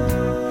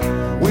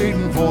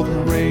 waiting for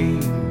the rain.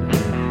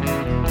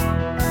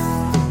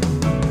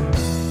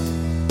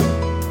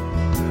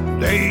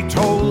 They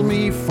told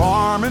me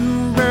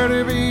farming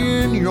better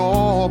be in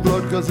your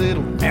blood, 'cause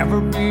it'll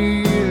never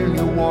be in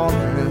your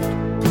wallet.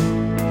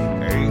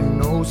 Ain't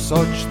no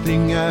such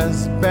thing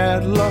as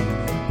bad luck,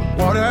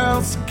 what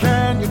else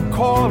can you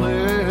call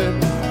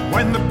it?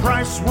 When the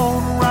price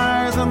won't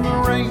rise and the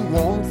rain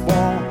won't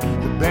fall,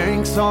 the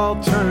banks all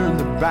turn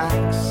their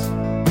backs.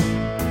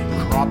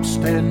 Crops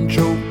stand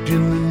choked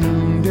in the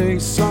noonday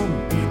sun,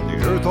 the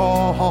earth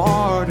all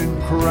hard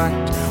and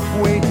cracked,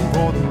 waiting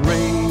for the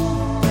rain,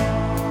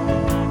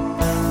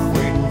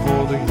 waiting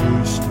for the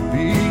used to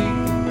be.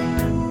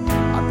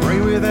 I pray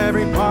with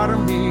every part of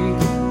me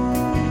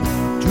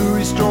to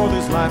restore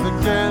this life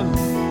again.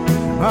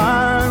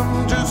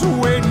 I'm just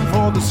waiting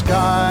for the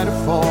sky to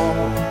fall,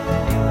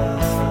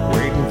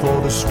 waiting for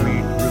the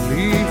sweet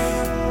relief,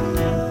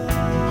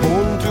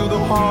 holding to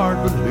the hard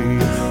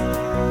belief,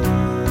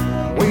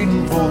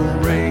 waiting for the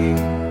rain.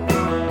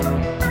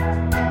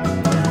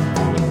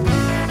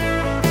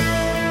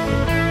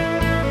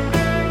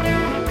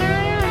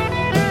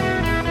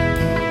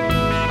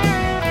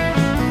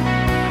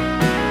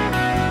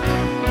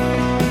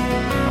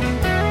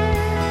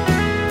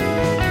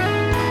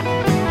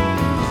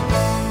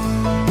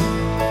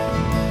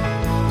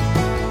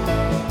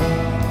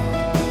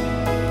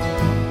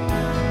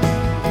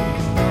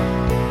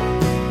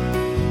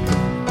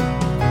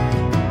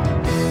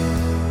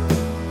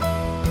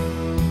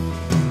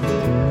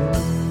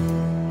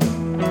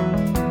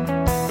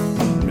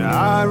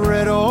 I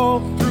read all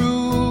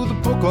through the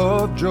book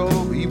of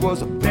Job. He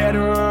was a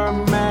better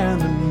man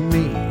than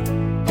me.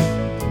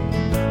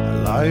 I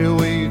lie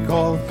awake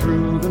all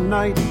through the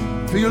night,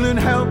 feeling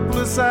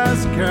helpless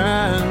as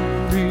can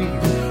be,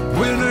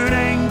 with an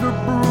anger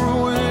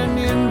brewing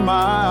in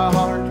my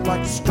heart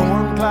like a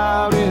storm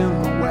cloud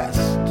in the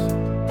west.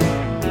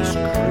 This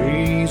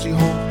crazy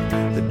hope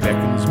that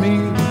beckons me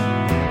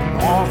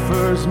and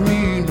offers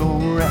me no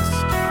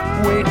rest,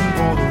 waiting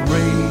for the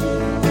rain,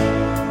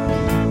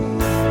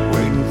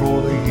 for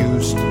the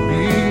used to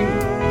be.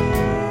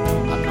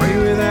 I pray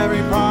with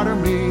every part of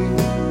me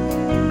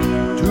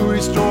to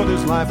restore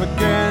this life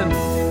again.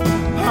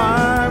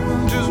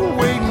 I'm just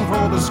waiting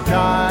for the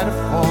sky to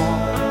fall,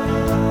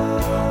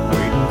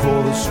 waiting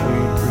for the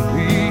sweet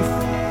relief,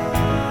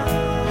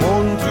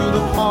 holding to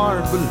the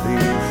hard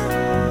belief,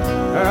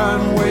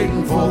 and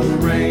waiting for the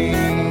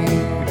rain.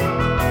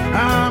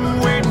 I'm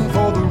waiting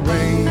for the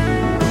rain,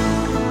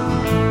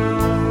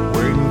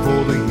 waiting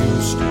for the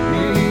used to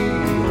be.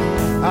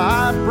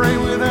 I pray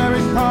with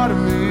every part of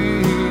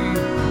me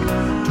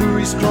to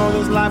restore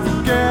this life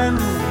again.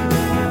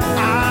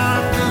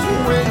 I'm just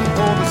waiting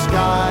for the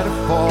sky to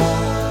fall,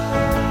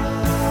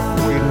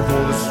 waiting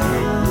for the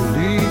sweet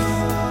relief,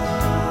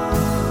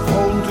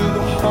 holding to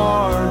the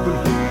hard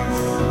belief,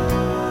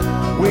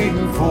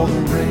 waiting for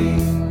the rain.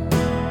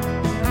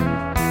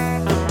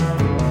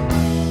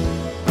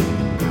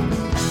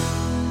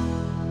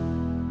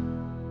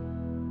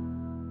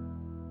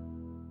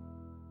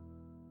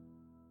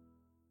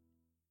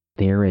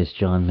 There is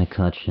John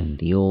McCutcheon,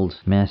 the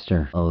old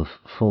master of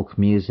folk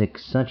music,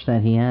 such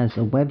that he has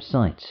a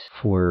website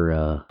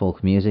for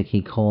folk music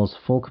he calls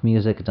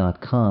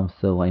folkmusic.com,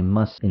 though I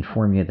must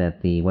inform you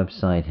that the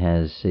website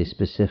has a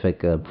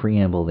specific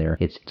preamble there.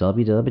 It's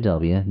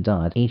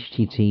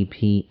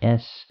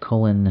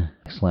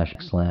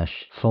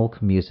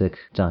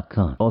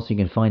www.https://folkmusic.com. Also, you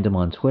can find him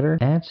on Twitter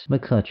at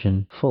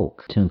McCutcheon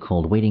Folk. A tune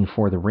called Waiting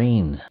for the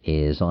Rain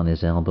is on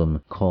his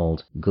album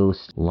called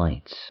Ghost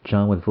Lights.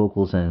 John with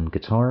vocals and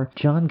guitar,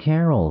 John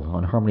Carroll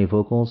on harmony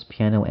vocals,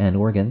 piano and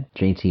organ,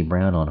 J.T.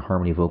 Brown on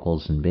harmony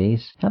vocals and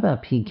bass. How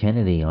about Pete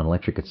Kennedy on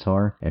electric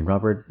guitar and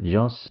Robert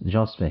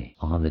Jospe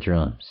on the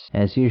drums?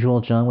 As usual,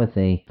 John with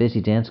a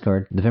busy dance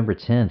card. November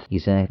 10th,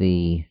 he's at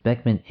the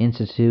Beckman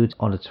Institute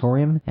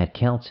Auditorium at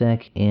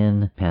Caltech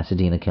in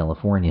Pasadena, California.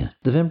 California.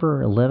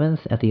 November 11th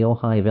at the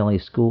Ojai Valley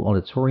School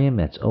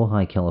Auditorium at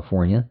Ojai,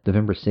 California.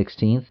 November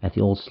 16th at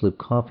the Old Sloop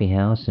Coffee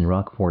House in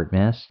Rockport,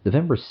 Mass.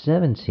 November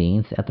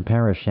 17th at the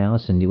Parish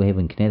House in New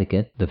Haven,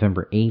 Connecticut.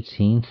 November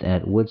 18th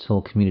at Woods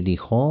Hole Community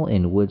Hall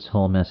in Woods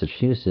Hole,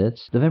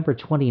 Massachusetts. November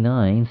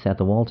 29th at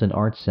the Walton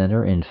Arts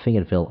Center in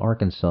Fayetteville,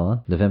 Arkansas.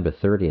 November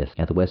 30th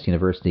at the West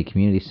University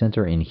Community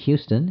Center in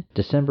Houston.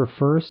 December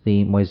 1st,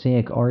 the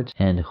Mosaic Art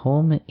and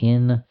Home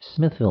in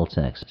Smithville,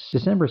 Texas.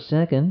 December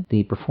 2nd,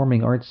 the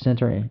Performing Arts Center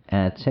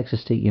at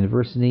Texas State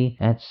University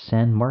at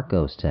San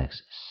Marcos,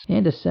 Texas.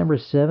 And December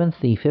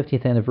 7th, the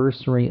 50th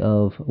anniversary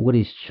of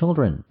Woody's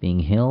Children being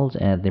held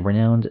at the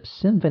renowned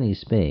Symphony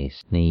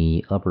Space in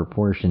the upper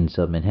portions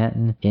of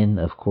Manhattan in,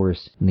 of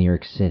course, New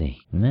York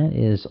City. And that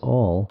is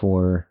all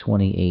for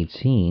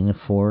 2018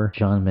 for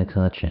John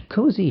McCutcheon.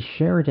 Cozy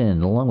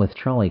Sheridan, along with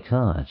Charlie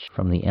Koch,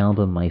 from the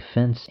album My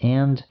Fence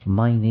and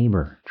My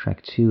Neighbor.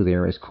 Track 2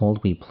 there is called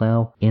We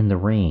Plow in the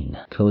Rain.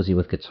 Cozy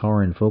with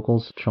guitar and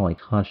vocals, Charlie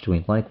Koch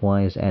doing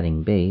likewise,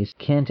 adding bass,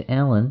 Kent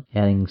Allen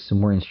adding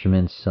some more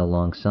instruments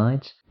alongside,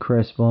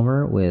 Chris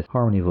Bomer with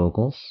harmony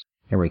vocals,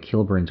 Eric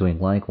Kilburn doing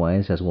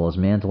likewise, as well as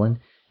mandolin,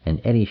 and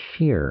Eddie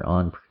Shear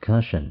on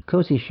percussion.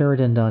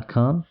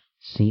 CozySheridan.com,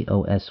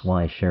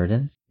 C-O-S-Y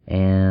Sheridan.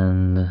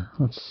 And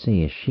let's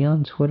see, is she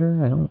on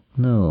Twitter? I don't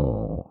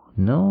know.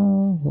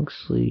 No?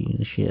 Looks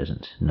like she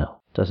isn't. No.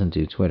 Doesn't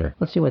do Twitter.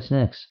 Let's see what's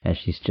next, as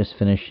she's just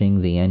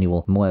finishing the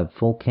annual Moab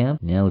Folk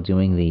Camp, now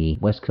doing the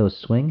West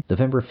Coast Swing.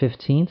 November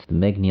 15th, the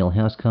Meg Neal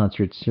House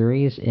Concert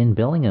Series in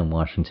Bellingham,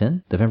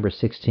 Washington. November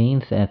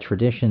 16th at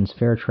Traditions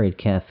Fairtrade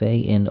Cafe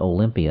in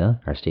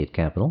Olympia, our state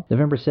capital.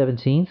 November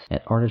 17th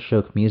at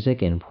Artichoke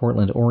Music in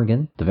Portland,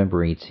 Oregon.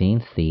 November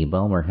 18th, the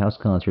Balmer House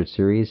Concert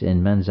Series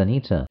in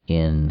Manzanita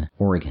in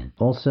Oregon.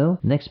 Also,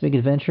 next big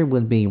adventure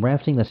would be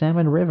rafting the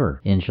Salmon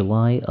River in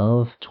July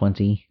of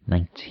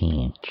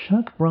 2019.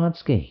 Chuck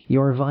Brodsky,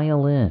 Your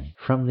Violin,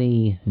 from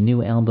the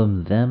new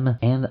album Them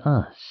and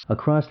Us.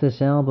 Across this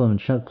album,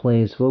 Chuck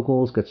plays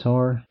vocals,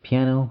 guitar,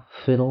 piano,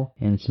 fiddle,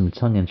 and some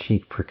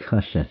tongue-in-cheek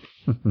percussion.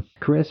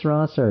 Chris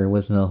Rosser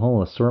with a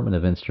whole assortment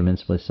of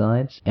instruments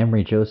besides,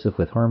 Emery Joseph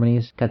with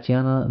harmonies,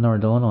 Tatiana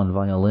Nardone on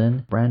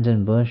violin,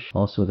 Brandon Bush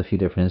also with a few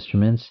different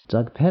instruments,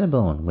 Doug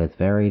Pettibone with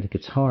varied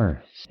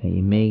guitars.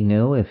 You may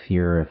know, if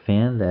you're a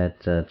fan,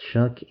 that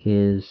Chuck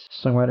is a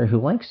songwriter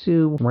who likes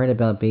to write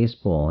about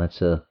baseball.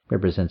 That's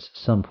represents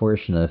some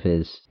portion of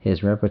his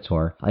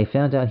repertoire. I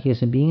found out he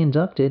is being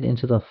inducted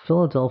into the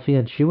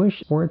Philadelphia Jewish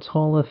Sports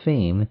Hall of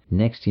Fame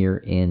next year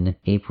in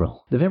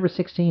April. November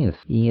 16th,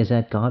 he is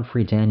at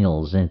Godfrey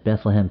Daniels in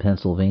Bethlehem,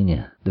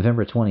 Pennsylvania.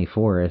 November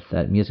 24th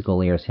at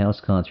Musical Airs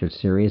House Concert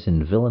Series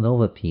in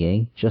Villanova,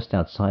 PA, just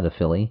outside of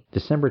Philly.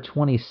 December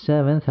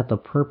 27th at the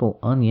Purple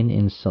Onion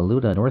in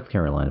Saluda, North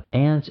Carolina.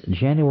 And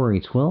January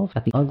 12th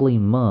at the Ugly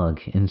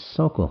Mug in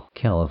Sokol,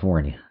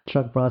 California.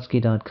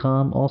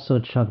 ChuckBrodsky.com, also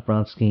Chuck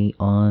Brodsky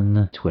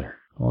on Twitter.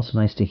 Also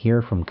nice to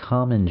hear from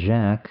Common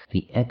Jack,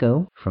 The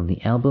Echo, from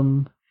the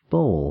album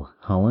Bowl,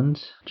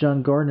 Holland.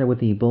 John Gardner with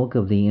the bulk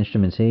of the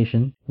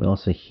instrumentation. We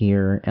also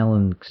hear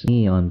Alan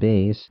Xee on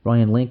bass,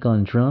 Ryan Link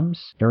on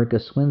drums, Erica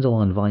Swindle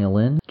on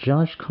violin,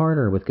 Josh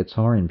Carter with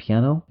guitar and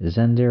piano,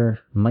 Zander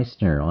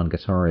Meissner on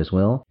guitar as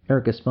well,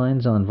 Erica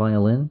Spines on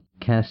violin,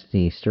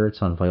 Cassidy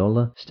Sturts on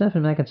viola,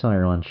 Stephen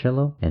McIntyre on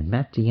cello, and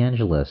Matt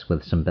DeAngelis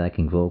with some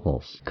backing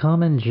vocals.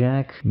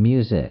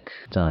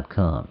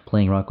 CommonJackMusic.com,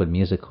 playing Rockwood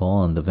Music Hall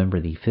on November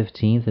the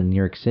 15th in New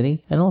York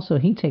City, and also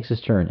he takes his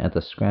turn at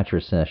the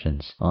Scratcher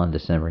Sessions on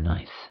December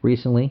 9th.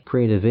 Recently,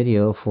 created a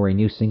video for a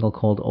new single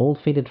called Old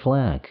Faded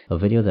Flag, a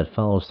video that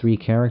follows three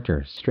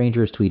characters,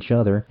 strangers to each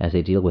other, as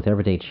they deal with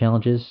everyday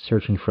challenges,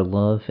 searching for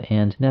love,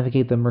 and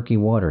navigate the murky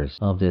waters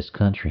of this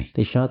country.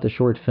 They shot the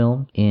short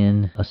film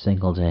in a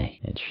single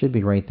day. It should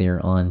be right there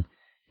on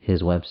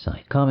his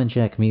website. Common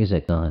Jack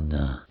Music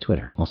on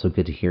Twitter. Also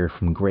good to hear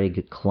from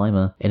Greg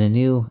Klima and a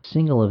new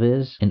single of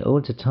his, An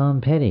Ode to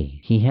Tom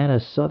Petty. He had a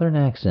southern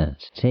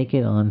accent. Take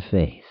It on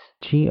Faith.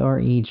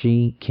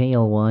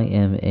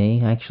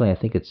 Gregklyma. Actually, I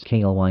think it's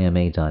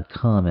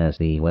klyma.com as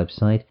the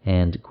website,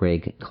 and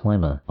Greg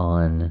Klima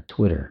on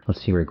Twitter.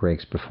 Let's see where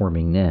Greg's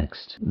performing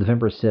next.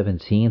 November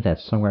 17th at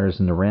Songwriters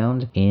in the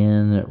Round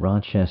in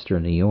Rochester,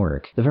 New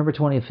York. November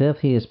 25th,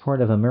 he is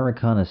part of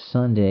Americana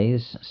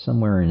Sundays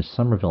somewhere in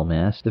Somerville,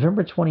 Mass.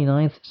 November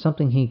 29th,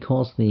 something he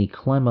calls the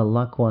Klima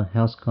Laqua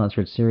House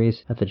Concert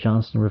Series at the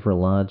Johnson River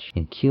Lodge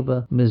in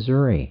Cuba,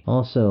 Missouri.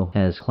 Also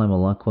has Klima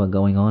Laqua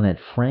going on at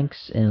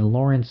Frank's in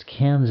Lawrence,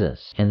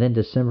 Kansas. And then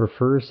December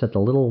 1st at the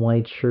Little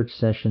White Church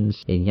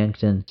Sessions in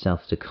Yankton,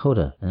 South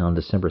Dakota. And on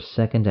December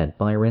 2nd at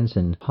Byron's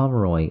in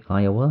Pomeroy,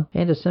 Iowa.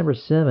 And December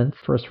 7th,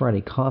 First Friday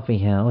Coffee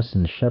House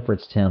in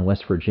Shepherdstown,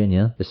 West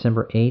Virginia.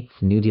 December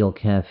 8th, New Deal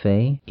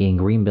Cafe in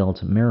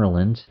Greenbelt,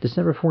 Maryland.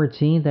 December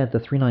 14th at the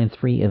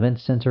 393 Event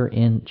Center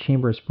in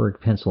Chambersburg,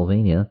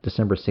 Pennsylvania.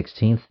 December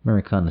 16th,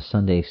 Americana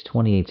Sundays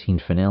 2018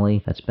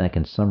 finale. That's back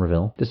in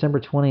Somerville. December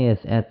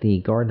 20th at the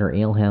Gardner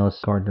Ale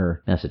House,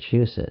 Gardner,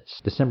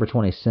 Massachusetts. December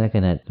 22nd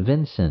 22nd at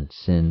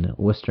Vincent's in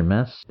Worcester,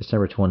 Mass.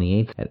 December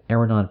 28th at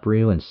Aeronaut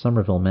Brew in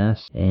Somerville,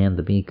 Mass. And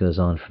the beat goes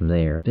on from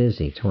there.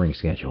 Busy touring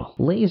schedule.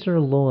 Laser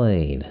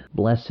Lloyd,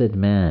 Blessed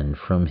Man,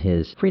 from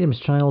his Freedom's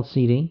Child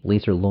CD,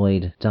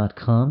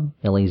 laserlloyd.com,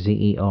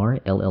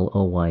 LAZERLLOYD.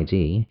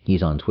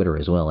 He's on Twitter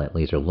as well at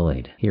Laser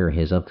Lloyd. Here are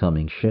his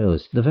upcoming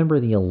shows. November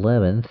the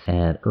 11th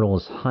at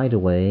Earl's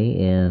Hideaway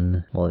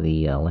in,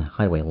 the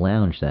Hideaway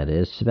Lounge, that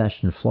is,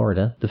 Sebastian,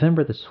 Florida.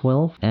 November the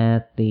 12th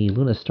at the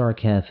Luna Star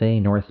Cafe,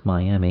 North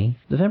Miami.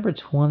 November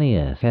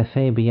 20th,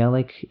 Cafe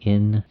Bialik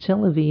in Tel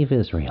Aviv,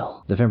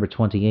 Israel. November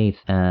 28th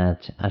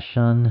at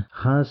Ashan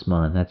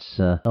Hazman, that's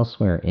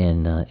elsewhere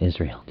in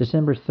Israel.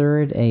 December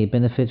 3rd, a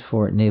benefit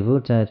for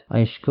Nevut at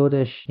Aish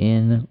Kodesh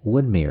in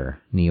Woodmere,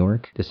 New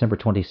York. December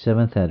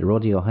 27th at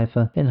Rodeo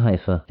Haifa in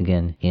Haifa,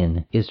 again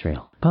in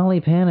Israel.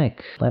 Polly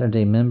Panic,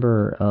 latter-day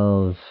member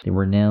of the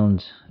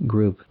renowned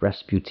group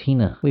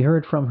Rasputina. We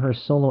heard from her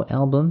solo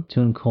album,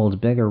 tune called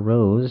Beggar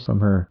Rose,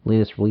 from her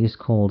latest release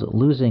called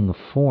Losing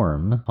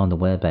Form, on the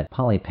web at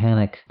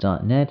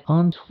polypanic.net,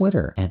 on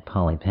Twitter at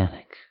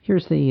polypanic.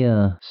 Here's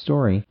the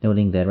story,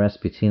 noting that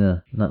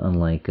Rasputina, not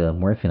unlike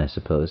Morphine I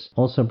suppose,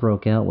 also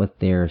broke out with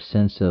their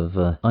sense of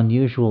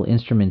unusual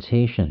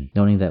instrumentation,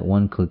 noting that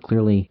one could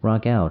clearly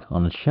rock out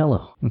on a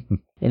cello.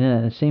 In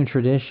the same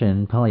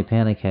tradition, Polly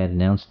Panic had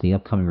announced the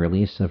upcoming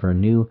release of her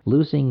new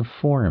Losing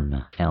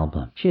Form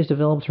album. She has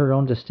developed her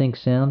own distinct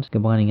sound,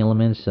 combining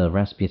elements of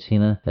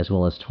Rasputina as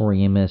well as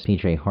Tori Amos,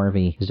 PJ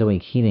Harvey, Zoe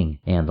Keating,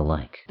 and the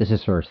like. This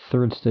is her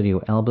third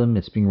studio album.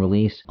 It's being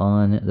released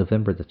on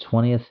November the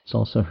 20th. It's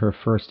also her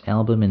first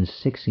album in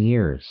 6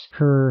 years.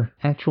 Her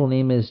actual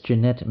name is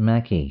Jeanette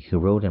Mackey, who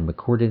wrote and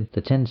recorded the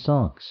 10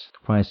 songs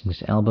comprising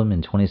this album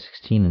in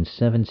 2016 and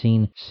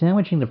 17,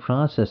 sandwiching the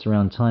process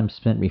around time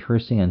spent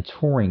rehearsing and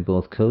touring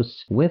both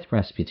coasts with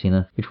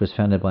Rasputina, which was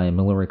founded by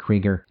Melora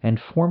Krieger, and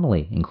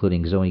formally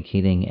including Zoe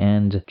Keating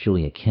and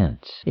Julia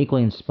Kent.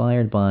 Equally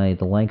inspired by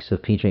the likes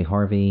of PJ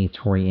Harvey,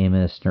 Tori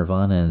Amos,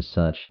 Nirvana, and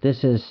such,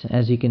 this is,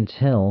 as you can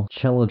tell,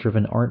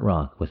 cello-driven art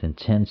rock with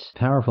intense,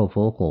 powerful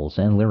vocals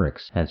and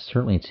lyrics that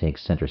certainly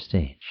takes center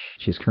stage.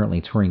 She's currently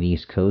touring the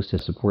East Coast to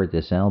support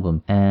this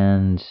album,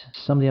 and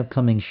some of the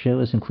upcoming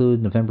shows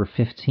include November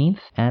 15th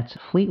at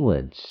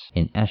Fleetwood's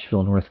in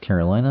Asheville, North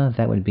Carolina.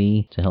 That would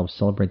be to help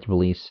celebrate the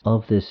release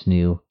of this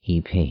new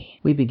EP.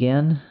 We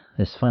began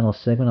this final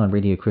segment on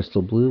Radio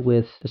Crystal Blue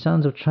with the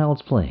sounds of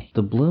Child's Play.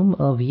 The Bloom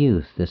of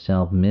Youth, this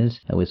album is,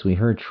 as we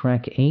heard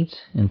track 8,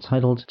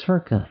 entitled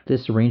Turka.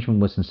 This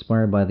arrangement was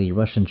inspired by the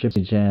Russian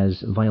gypsy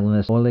jazz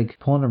violinist Oleg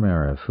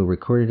Ponomarev, who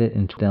recorded it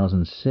in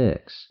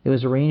 2006. It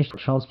was arranged for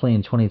Child's Play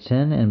in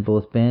 2010, and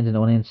both band and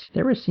audience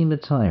never seemed to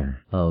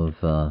tire of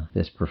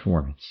this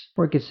performance.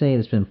 Or I could say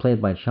it's been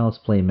played by Child's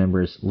Play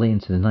members late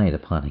into the night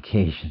upon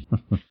occasion.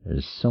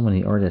 There's so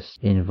many artists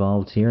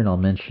involved here, and I'll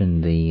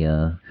mention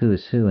the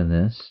who's who in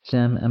this.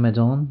 Sam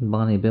Amadon,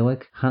 Bonnie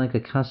Billick,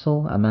 Hanneke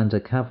Kassel, Amanda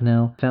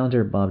Kavanaugh,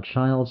 founder Bob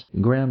Childs,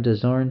 Graham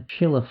Desarn,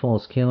 Sheila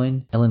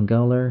Falls-Killing, Ellen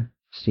Gowler,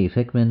 Steve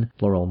Hickman,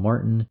 Laurel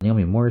Martin,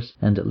 Naomi Morse,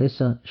 and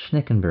Lisa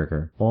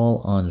Schneckenberger,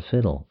 all on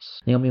fiddles.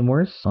 Naomi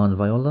Morse on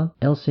viola,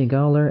 Elsie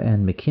Gowler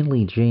and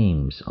McKinley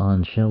James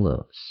on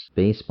cellos.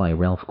 Bass by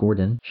Ralph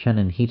Gordon.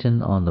 Shannon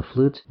Heaton on the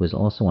flute, was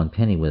also on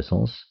penny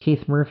whistles.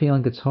 Keith Murphy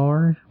on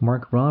guitar.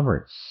 Mark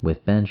Roberts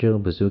with banjo,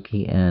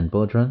 bouzouki, and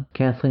bodhrán.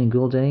 Kathleen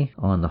Goulday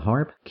on the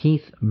harp.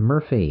 Keith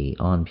Murphy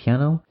on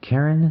piano.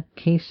 Karen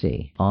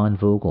Casey on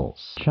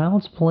vocals.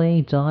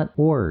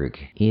 ChildsPlay.org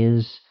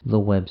is the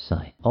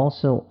website.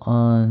 Also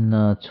on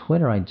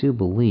Twitter, I do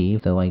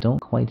believe, though I don't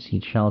quite see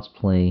Child's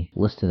Play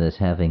listed as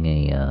having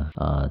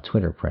a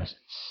Twitter presence.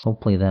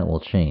 Hopefully that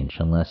will change,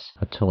 unless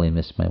I totally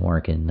missed my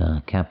mark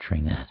in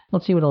capturing that.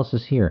 Let's see what else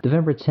is here.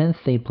 November 10th,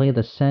 they play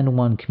the San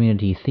Juan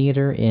Community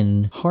Theater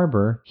in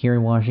Harbor here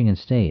in Washington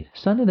State.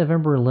 Sunday,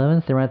 November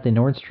 11th, they're at the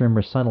Nordstrom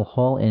Recital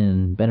Hall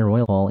in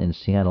Benaroya Hall in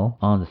Seattle.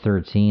 On the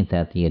 13th,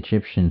 at the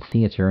Egyptian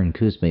Theater in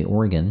Coos Bay,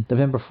 Oregon.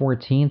 November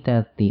 14th,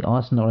 at the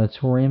Austin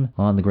Auditorium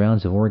on the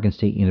grounds of Oregon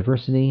State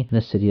University in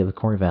the city of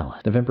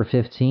Corvallis. November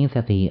 15th,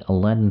 at the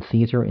Aladdin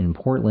Theater in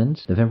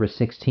Portland. November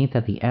 16th,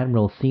 at the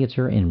Admiral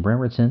Theater in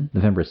Bremerton.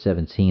 November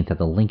 17th, at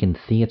the Lincoln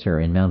Theater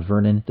in Mount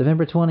Vernon.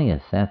 November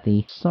 20th, at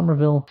the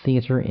Somerville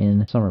Theater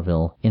in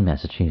Somerville in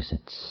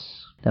Massachusetts.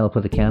 That'll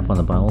put the cap on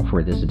the bottle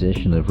for this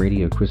edition of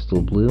Radio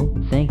Crystal Blue.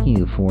 Thank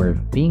you for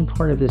being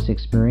part of this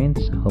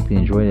experience. Hope you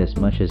enjoyed it as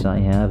much as I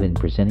have in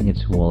presenting it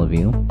to all of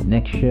you.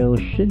 Next show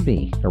should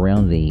be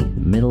around the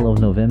middle of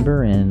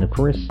November, and of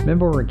course,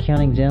 remember we're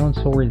counting down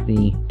toward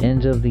the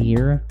end of the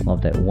year. I'll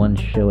have that one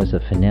show as a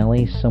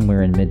finale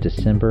somewhere in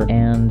mid-December,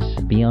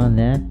 and beyond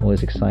that, I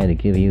was excited to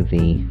give you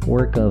the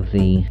work of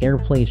the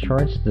airplay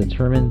charts to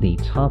determine the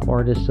top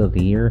artists of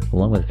the year,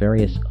 along with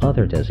various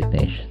other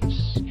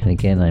designations. And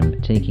again,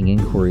 I'm taking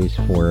inquiries inquiries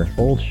for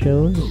old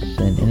shows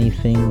and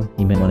anything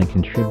you might want to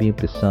contribute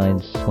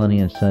besides Lenny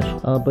and such,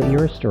 but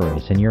your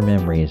stories and your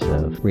memories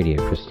of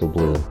Radio Crystal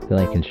Blue that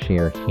I can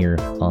share here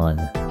on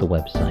the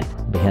website.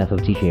 On behalf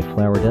of DJ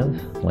Flower Dove,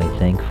 who I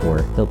thank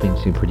for helping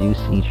to produce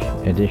each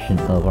edition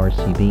of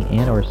RCB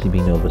and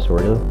RCB Novus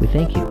Ordo, we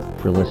thank you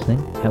for listening,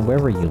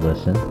 however you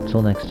listen.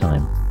 Until next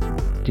time,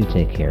 do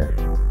take care.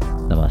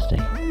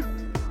 Namaste.